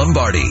Vic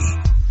Lombardi.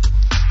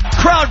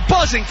 Crowd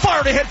buzzing,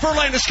 fired ahead for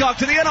Landeskog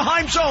to the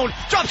Anaheim zone.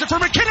 Drops it for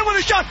McKinnon with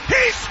a shot.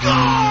 He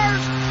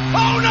scores!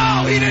 Oh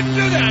no, he didn't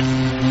do that.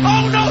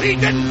 Oh no, he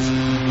didn't.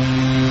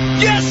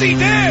 Yes, he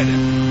did.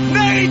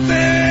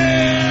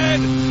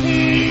 Nathan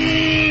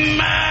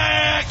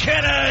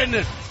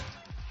McKinnon.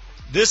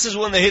 This is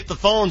when they hit the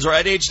phones,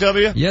 right,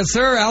 HW? Yes,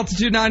 sir.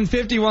 Altitude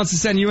 950 wants to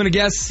send you and a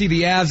guest to see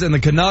the Avs and the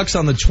Canucks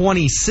on the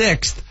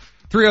 26th.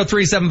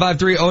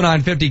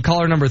 303-753-0950.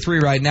 Caller number 3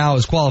 right now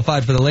is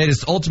qualified for the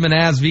latest Ultimate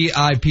Avs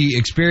VIP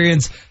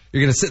experience.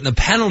 You're going to sit in the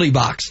penalty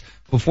box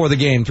before the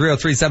game.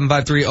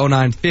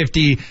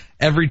 303-753-0950.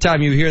 Every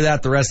time you hear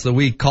that the rest of the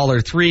week, caller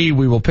 3,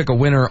 we will pick a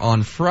winner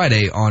on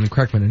Friday on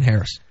Kreckman and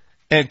Harris.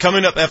 And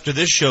coming up after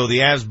this show, the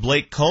Avs'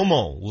 Blake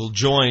Como will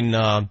join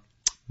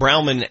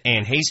Browman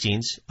and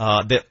Hastings.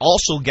 They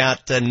also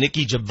got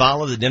Nikki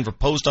Javala, the Denver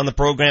Post, on the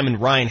program,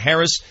 and Ryan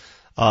Harris,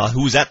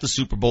 who was at the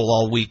Super Bowl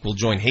all week, will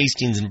join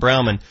Hastings and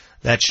Browman.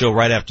 That show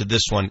right after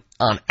this one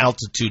on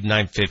Altitude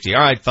 950.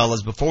 All right,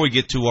 fellas, before we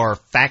get to our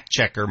fact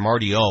checker,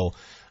 Marty O,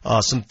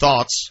 some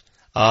thoughts.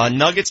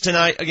 Nuggets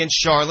tonight against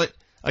Charlotte.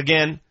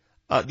 Again,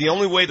 the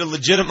only way to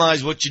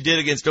legitimize what you did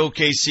against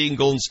OKC and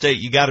Golden State,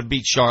 you got to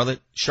beat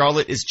Charlotte.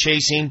 Charlotte is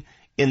chasing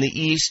in the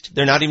East.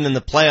 They're not even in the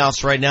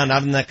playoffs right now,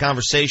 not in that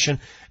conversation.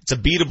 It's a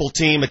beatable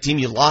team, a team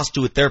you lost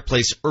to at their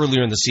place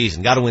earlier in the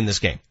season. Got to win this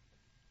game.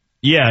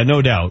 Yeah,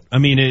 no doubt. I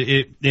mean,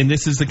 and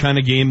this is the kind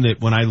of game that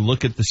when I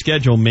look at the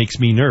schedule makes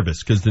me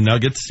nervous because the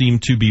Nuggets seem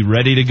to be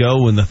ready to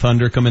go when the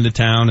Thunder come into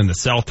town and the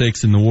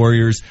Celtics and the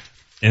Warriors,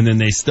 and then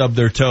they stub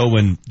their toe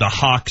when the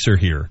Hawks are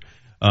here.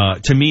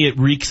 To me, it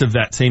reeks of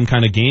that same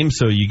kind of game,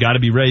 so you got to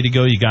be ready to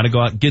go. You got to go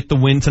out and get the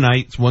win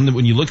tonight. It's one that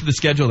when you look at the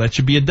schedule, that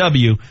should be a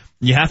W.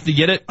 You have to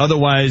get it,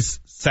 otherwise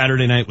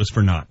Saturday night was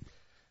for naught.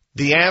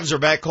 The Avs are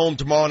back home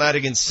tomorrow night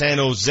against San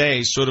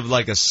Jose, sort of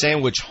like a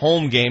sandwich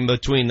home game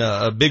between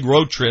big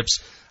road trips.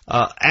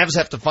 Avs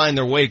have to find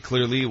their way,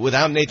 clearly.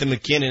 Without Nathan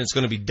McKinnon, it's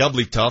going to be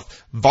doubly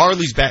tough.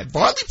 Varley's back.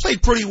 Varley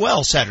played pretty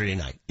well Saturday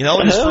night, in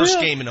his first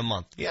game in a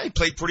month. Yeah, he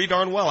played pretty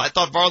darn well. I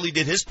thought Varley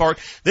did his part.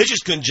 They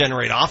just couldn't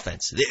generate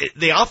offense.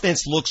 The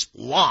offense looks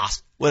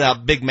lost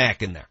without Big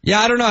Mac in there. Yeah,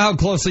 I don't know how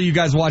closely you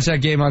guys watched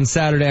that game on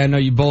Saturday. I know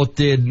you both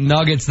did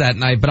Nuggets that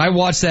night, but I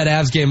watched that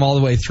Avs game all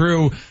the way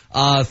through.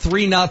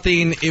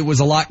 3-0. It was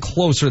a lot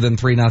closer than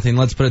 3-0.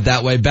 Let's put it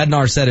that way.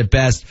 Bednar said it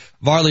best.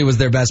 Varley was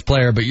their best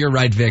player, but you're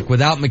right, Vic.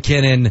 Without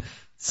McKinnon,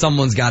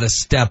 someone's got to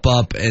step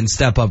up and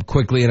step up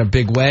quickly in a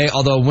big way.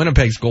 Although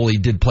Winnipeg's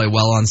goalie did play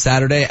well on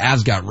Saturday,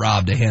 Avs got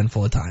robbed a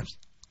handful of times.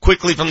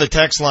 Quickly from the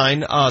text line,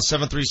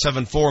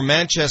 7374,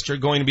 Manchester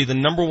going to be the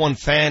number 1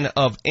 fan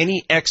of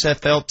any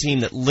XFL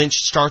team that Lynch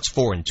starts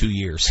for in 2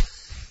 years.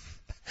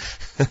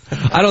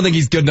 I don't think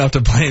he's good enough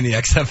to play in the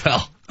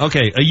XFL.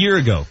 Okay, a year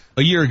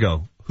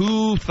ago,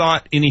 who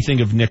thought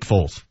anything of Nick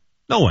Foles?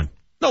 No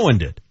one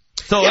did.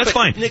 So that's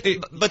fine.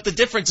 But the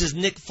difference is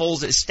Nick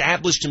Foles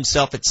established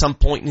himself at some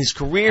point in his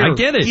career. I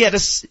get it. He had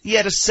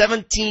a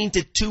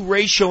 17-2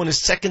 ratio in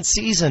his second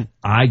season.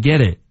 I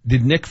get it.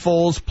 Did Nick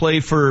Foles play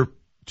for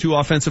 2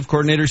 offensive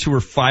coordinators who were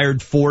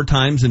fired 4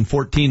 times in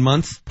 14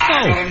 months?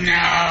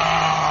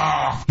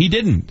 No. He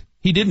didn't.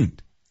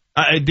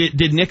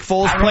 Did Nick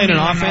Foles play in an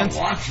offense?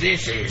 What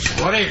this is?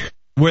 What is it?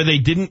 Where they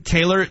didn't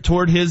tailor it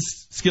toward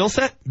his skill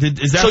set?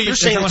 So you're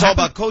saying it's all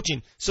about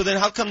coaching. So then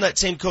how come that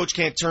same coach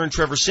can't turn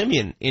Trevor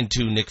Siemian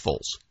into Nick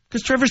Foles?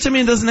 Because Trevor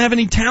Siemian doesn't have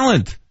any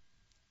talent.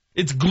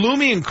 It's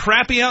gloomy and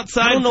crappy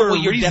outside for a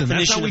reason.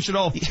 That's how we should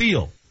all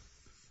feel.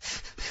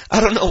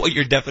 I don't know what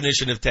your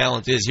definition of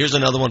talent is. Here's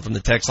another one from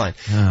the text line.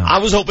 I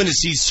was hoping to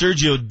see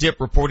Sergio Dip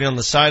reporting on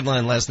the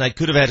sideline last night.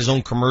 Could have had his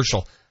own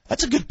commercial.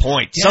 That's a good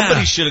point. Yeah.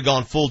 Somebody should have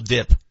gone full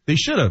Dip. They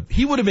should have.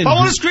 He would have been. I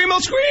want to scream,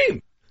 I'll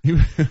scream. He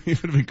would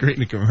have been great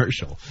in a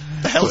commercial.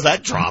 The hell's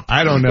that drop?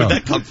 I don't know. Where'd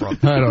that come from?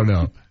 I don't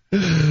know. We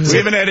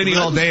haven't had any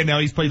all day, and now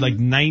he's played like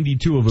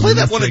 92 of them. Play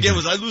that one again.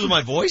 Was I losing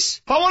my voice?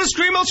 If I want to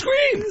scream, I'll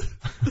scream.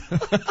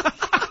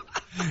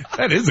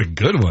 That is a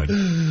good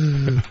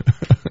one.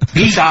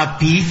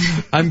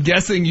 I'm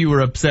guessing you were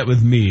upset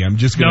with me. I'm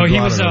just going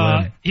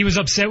to he was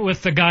upset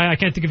with the guy, I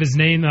can't think of his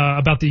name,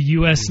 about the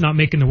U.S. not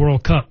making the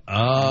World Cup.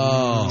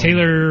 Oh.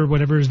 Taylor,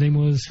 whatever his name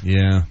was.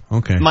 Yeah,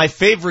 okay. My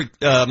favorite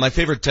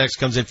text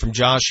comes in from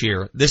Josh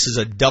here. This is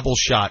a double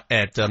shot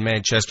at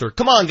Manchester.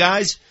 Come on,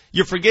 guys.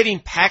 You're forgetting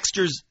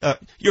Paxton's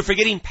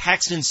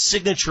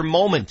signature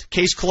moment.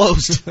 Case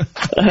closed.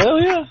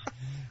 Hell yeah.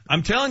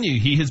 I'm telling you,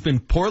 he has been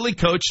poorly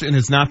coached and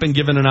has not been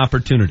given an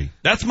opportunity.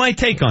 That's my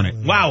take on it.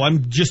 Wow,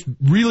 I'm just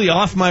really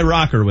off my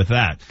rocker with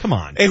that. Come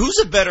on. Hey, who's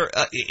a better,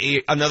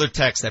 another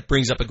text that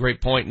brings up a great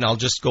point, and I'll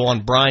just go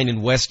on Brian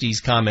and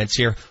Westy's comments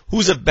here.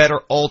 Who's a better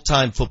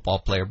all-time football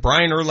player,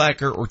 Brian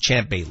Urlacher or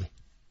Champ Bailey?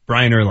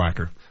 Brian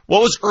Urlacher.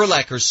 What was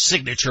Urlacher's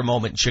signature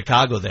moment in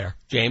Chicago there,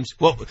 James?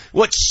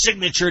 What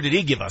signature did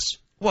he give us?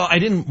 Well, I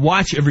didn't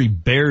watch every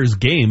Bears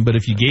game, but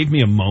if you gave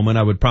me a moment,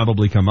 I would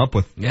probably come up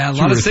with a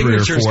lot of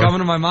signatures coming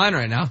to my mind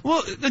right now.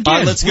 Well,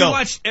 again, let's go. We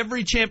watched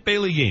every Champ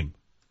Bailey game.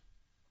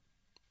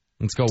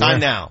 Let's go. Time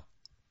now.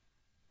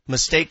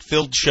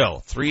 Mistake-filled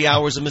show. 3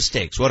 hours of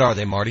mistakes. What are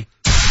they, Marty?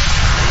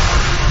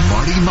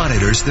 Marty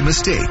monitors the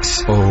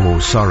mistakes. Oh,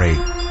 sorry.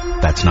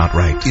 That's not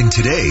right. In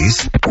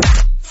today's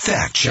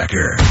Fact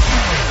Checker.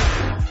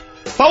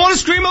 If I want to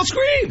scream, I'll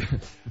scream.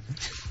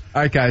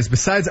 All right, guys,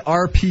 besides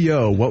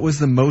RPO, what was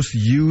the most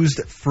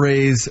used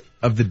phrase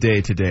of the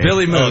day today?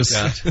 Billy Moose.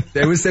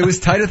 It was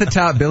tight at the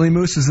top. Billy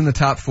Moose was in the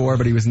top 4,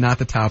 but he was not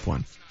the top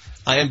one.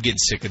 I am getting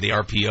sick of the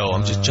RPO.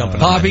 I'm just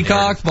jumping on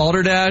Poppycock,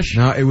 Balderdash.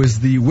 No, it was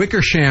the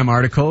Wickersham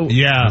article.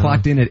 Yeah.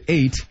 Clocked in at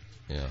 8.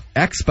 Yeah.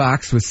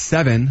 Xbox was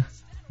 7.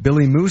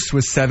 Billy Moose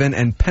was 7,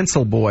 and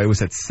Pencil Boy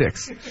was at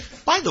 6.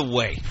 By the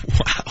way,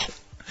 wow.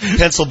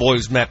 Pencil Boy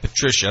was Matt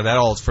Patricia. That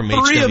all is from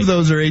HW. 3 of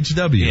those are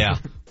HW. Yeah.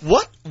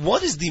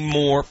 What is the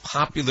more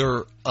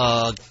popular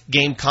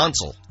game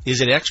console?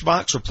 Is it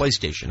Xbox or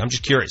PlayStation? I'm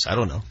just curious. I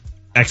don't know.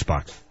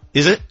 Xbox.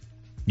 Is it?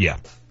 Yeah.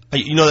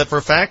 You know that for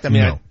a fact? I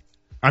mean, no.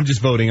 I'm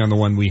just voting on the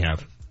one we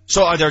have.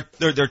 So are there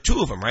are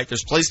 2 of them, right?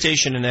 There's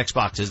PlayStation and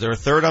Xbox. Is there a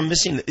third I'm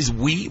missing? Is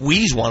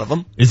Wii's one of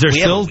them? Is there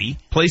still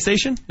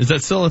PlayStation? Is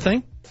that still a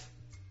thing?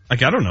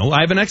 Like, I don't know.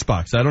 I have an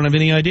Xbox. I don't have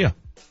any idea.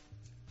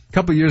 A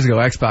couple years ago,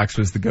 Xbox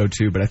was the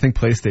go-to, but I think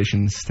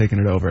PlayStation's taken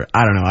it over.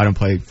 I don't know. I don't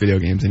play video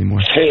games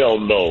anymore. Hell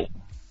no.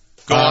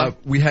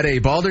 We had a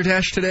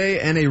Balderdash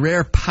today and a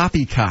rare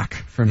Poppycock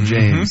from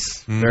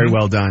James. Very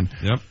well done.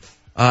 Yep.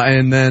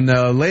 And then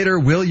later,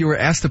 Will, you were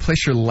asked to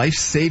place your life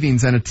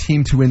savings on a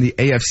team to win the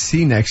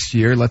AFC next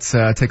year. Let's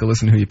take a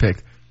listen to who you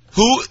picked.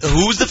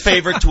 Who's the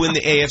favorite to win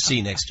the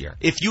AFC next year?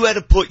 If you had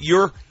to put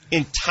your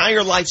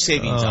entire life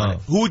savings on it,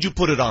 who would you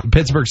put it on?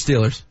 Pittsburgh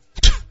Steelers.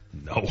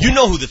 No. You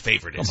know who the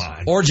favorite is. Come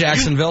on. Or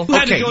Jacksonville. You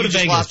had to go to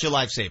Vegas. Lost your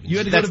life savings. You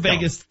had to go to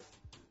Vegas.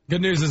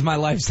 Good news is my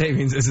life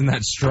savings isn't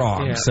that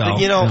strong. Yeah. So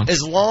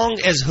as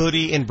long as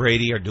Hoodie and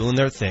Brady are doing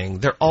their thing,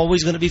 they're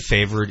always going to be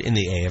favored in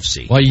the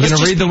AFC. Well, you going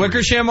to read the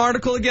Wickersham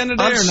article again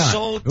today or not? I'm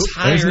so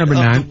tired of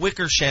the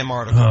Wickersham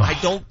article. I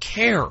don't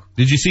care.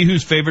 Did you see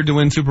who's favored to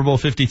win Super Bowl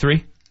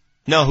 53?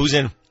 No, who's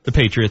in? The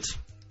Patriots.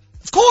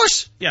 Of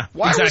course. Yeah,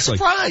 Why exactly. are we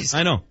surprised?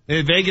 I know.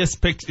 Vegas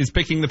is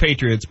picking the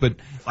Patriots, but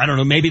I don't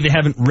know. Maybe they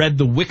haven't read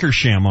the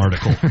Wickersham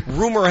article.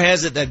 Rumor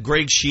has it that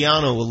Greg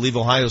Schiano will leave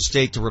Ohio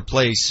State to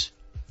replace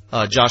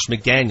Josh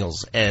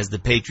McDaniels as the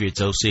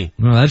Patriots OC.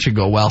 Well, that should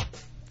go well.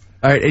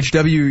 All right,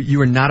 HW, you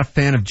were not a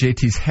fan of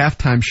JT's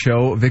halftime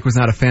show. Vic was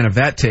not a fan of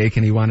that take,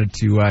 and he wanted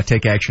to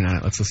take action on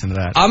it. Let's listen to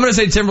that. I'm going to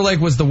say Timberlake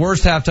was the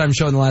worst halftime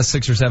show in the last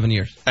 6 or 7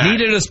 years.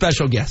 Needed a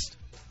special guest.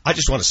 I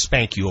just want to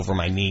spank you over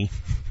my knee.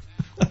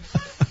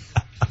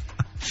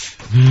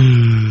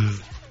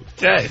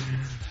 Okay.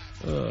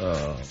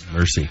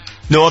 Mercy.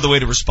 No other way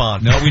to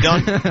respond. No, we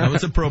done? That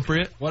was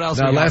appropriate. What else?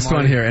 Now, last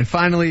one here. And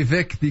finally,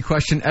 Vic, the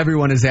question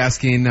everyone is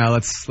asking.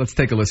 Let's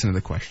take a listen to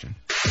the question.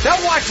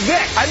 Now watch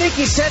Vic. I think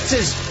he sets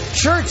his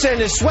shirts and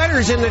his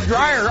sweaters in the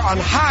dryer on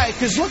high,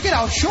 because look at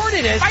how short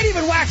it is. Might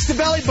even wax the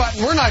belly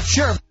button. We're not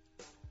sure.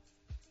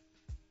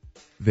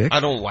 Vic?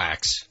 I don't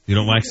wax. You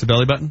don't wax the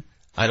belly button?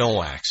 I don't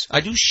wax. I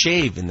do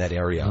shave in that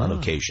area on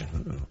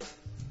occasion.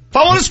 If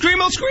I want to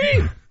scream, I'll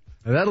scream.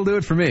 That'll do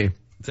it for me.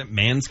 Is that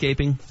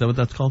manscaping? Is that what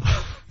that's called?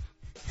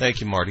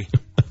 Thank you, Marty.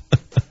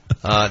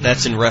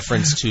 That's in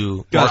reference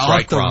to Got Mark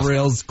off Rycroft. the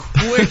rails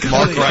quickly.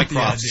 Mark at the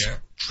Rycroft's end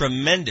here.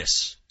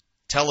 tremendous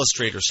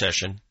telestrator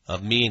session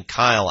of me and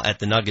Kyle at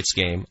the Nuggets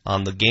game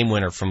on the game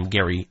winner from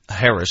Gary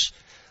Harris.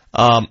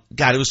 God,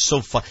 it was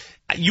so fun.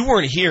 You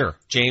weren't here,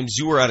 James.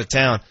 You were out of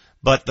town.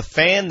 But the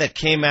fan that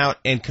came out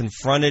and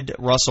confronted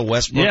Russell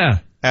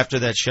Westbrook after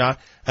that shot,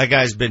 that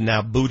guy's been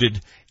now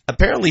booted.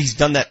 Apparently he's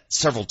done that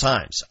several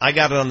times. I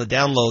got it on the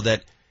down low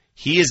that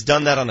he has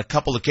done that on a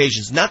couple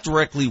occasions, not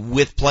directly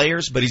with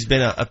players, but he's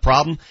been a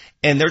problem,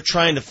 and they're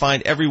trying to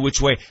find every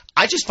which way.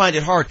 I just find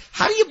it hard.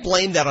 How do you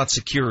blame that on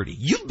security?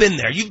 You've been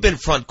there. You've been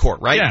front court,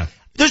 right? Yeah.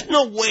 There's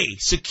no way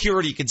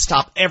security can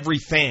stop every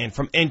fan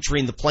from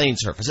entering the playing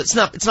surface. It's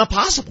not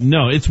possible.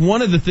 No, it's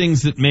one of the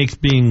things that makes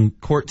being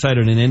courtside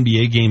at an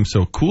NBA game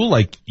so cool.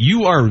 Like,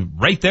 you are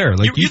right there.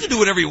 Like you can do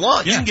whatever you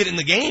want. You can get in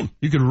the game.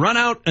 You could run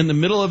out in the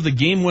middle of the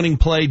game-winning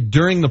play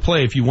during the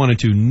play if you wanted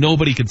to.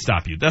 Nobody could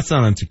stop you. That's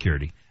not on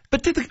security.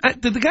 But did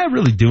the guy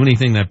really do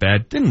anything that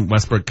bad? Didn't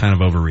Westbrook kind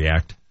of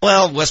overreact?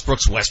 Well,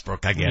 Westbrook's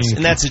Westbrook, I guess.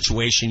 In that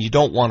situation, you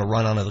don't want to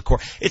run onto the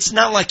court. It's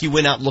not like you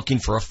went out looking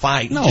for a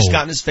fight. No. You just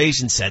got in his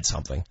face and said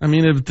something. I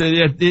mean,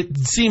 it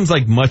seems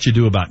like much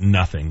ado about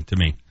nothing to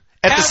me.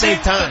 At the same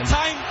time, the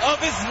time of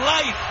his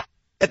life.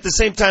 At the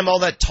same time, all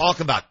that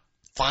talk about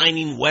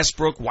fining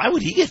Westbrook, why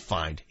would he get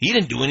fined? He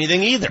didn't do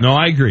anything either. No,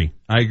 I agree.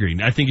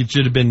 I think it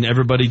should have been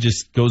everybody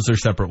just goes their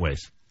separate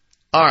ways.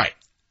 All right.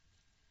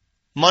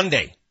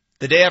 Monday,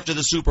 the day after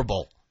the Super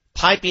Bowl.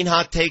 Piping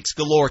hot takes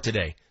galore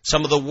today.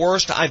 Some of the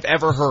worst I've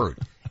ever heard.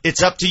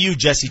 It's up to you,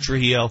 Jesse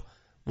Trujillo.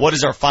 What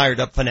is our fired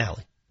up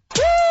finale?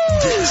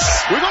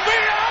 This We're going to be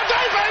here all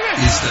day,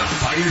 baby! is the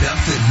fired up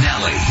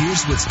finale.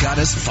 Here's what's got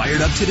us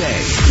fired up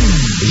today.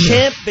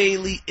 Champ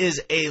Bailey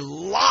is a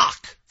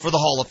lock for the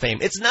Hall of Fame.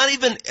 It's not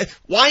even,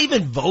 why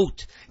even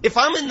vote? If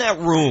I'm in that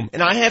room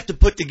and I have to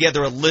put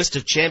together a list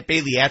of Champ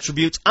Bailey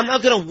attributes, I'm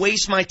not going to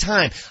waste my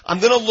time. I'm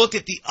going to look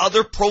at the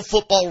other pro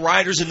football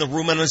writers in the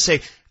room and I'm going to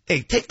say,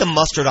 hey, take the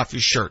mustard off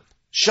your shirt.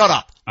 Shut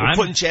up. We're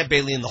putting Champ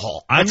Bailey in the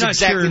Hall. That's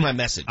exactly my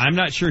message. I'm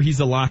not sure he's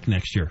a lock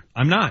next year.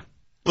 I'm not.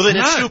 Well, then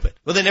it's stupid.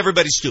 Well, then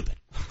everybody's stupid.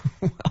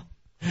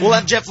 We'll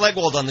have Jeff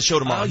Legwold on the show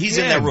tomorrow. He's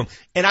in that room.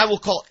 And I will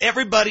call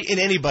everybody and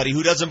anybody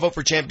who doesn't vote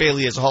for Champ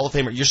Bailey as a Hall of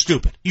Famer. You're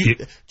stupid.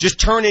 Just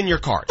turn in your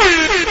card.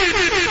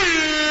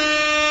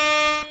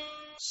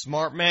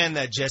 Smart man,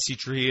 that Jesse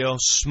Trujillo.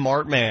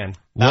 Smart man.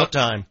 About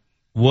time.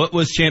 What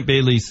was Champ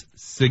Bailey's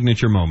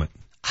signature moment?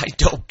 I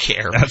don't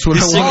care. That's what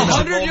I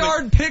want.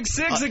 100-yard pick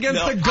six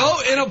against the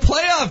GOAT in a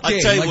playoff game.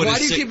 Tell you like, what why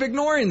do you keep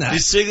ignoring that?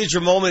 His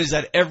signature moment is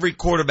that every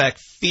quarterback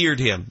feared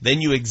him. They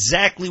knew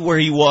exactly where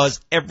he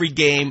was every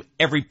game,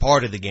 every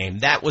part of the game.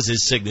 That was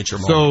his signature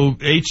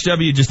moment. So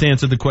HW just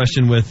answered the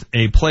question with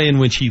a play in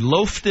which he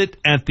loafed it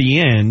at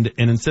the end,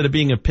 and instead of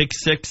being a pick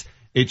six,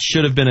 it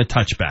should have been a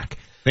touchback.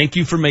 Thank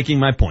you for making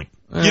my point.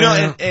 You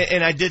know,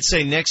 and I did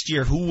say next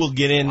year who will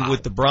get in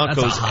with the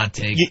Broncos. That's a hot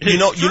take. You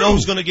know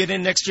who's going to get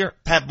in next year?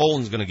 Pat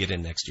Bolin's going to get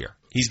in next year.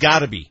 He's got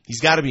to be.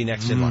 He's got to be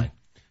next in line.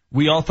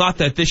 We all thought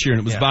that this year,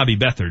 and it was Bobby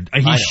Beathard.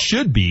 He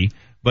should be,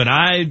 but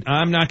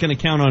I'm not going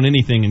to count on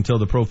anything until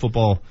the Pro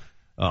Football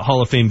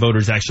Hall of Fame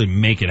voters actually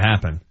make it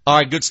happen. All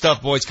right, good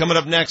stuff, boys. Coming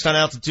up next on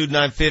Altitude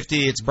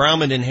 950, it's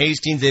Browman and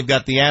Hastings. They've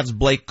got the Avs'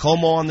 Blake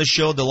Como on the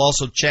show. They'll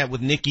also chat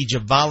with Nikki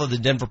Javala, the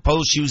Denver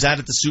Post. She was out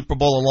at the Super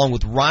Bowl along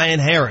with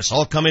Ryan Harris.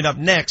 All coming up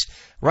next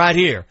right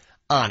here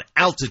on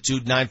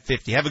Altitude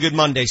 950. Have a good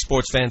Monday,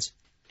 sports fans.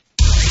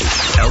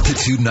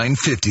 Altitude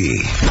 950.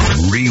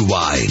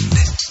 Rewind.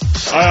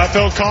 I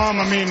felt calm.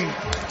 I mean,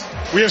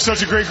 we have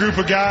such a great group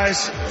of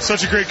guys,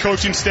 such a great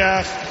coaching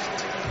staff.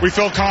 We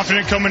felt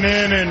confident coming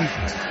in, and,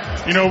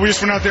 you know, we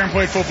just went out there and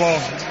played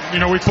football. You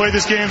know, we played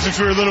this game since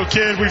we were a little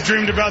kid. We've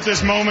dreamed about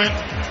this moment.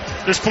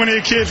 There's plenty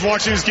of kids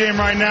watching this game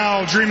right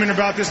now dreaming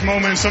about this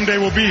moment, and someday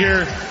we'll be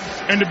here.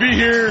 And to be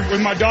here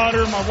with my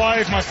daughter, my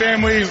wife, my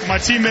family, my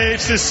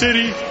teammates, this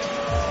city,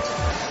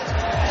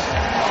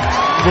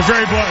 we're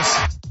very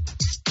blessed.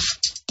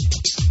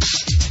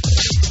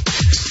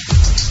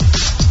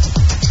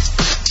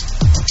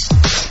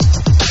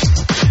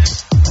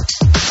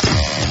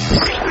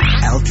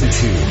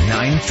 Altitude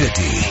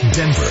 950,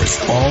 Denver's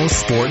all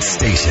sports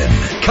station.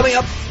 Coming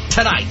up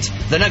tonight,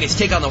 the Nuggets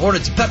take on the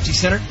Hornets at Pepsi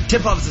Center.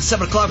 Tip-off is at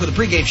 7 o'clock with a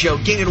pregame show.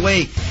 Getting it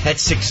away at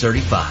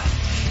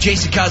 6:35.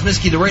 Jason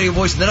Kosminski, the radio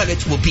voice of the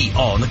Nuggets, will be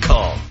on the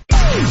call.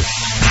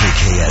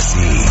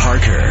 KKSE,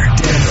 Parker,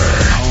 Denver,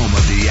 home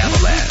of the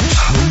Avalanche,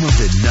 home of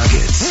the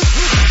Nuggets.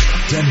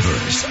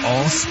 Denver's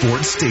all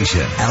sports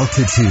station,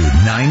 Altitude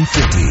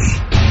 950.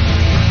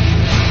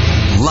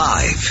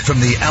 Live from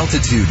the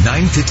Altitude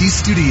 950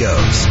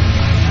 studios.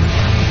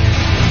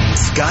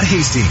 Scott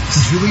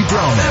Hastings, Julie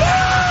Browman.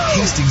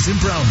 Hastings and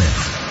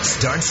Browman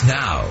starts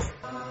now.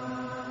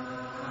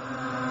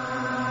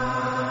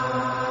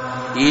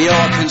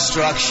 Your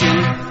construction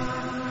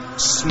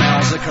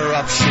smells of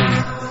corruption.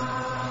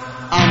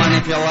 I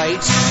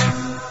manipulate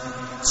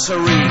to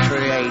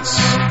recreate.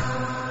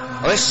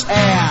 This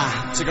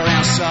air to go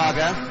around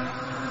saga.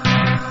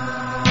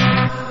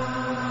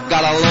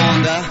 Gotta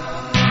launder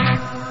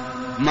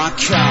my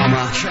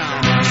karma.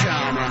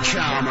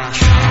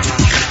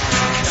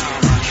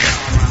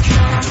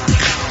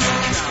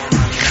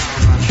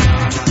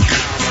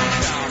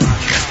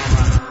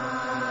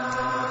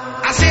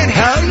 I said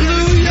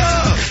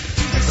hallelujah.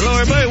 Hello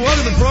everybody,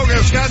 welcome to the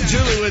program. Scott and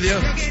Julie with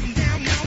you.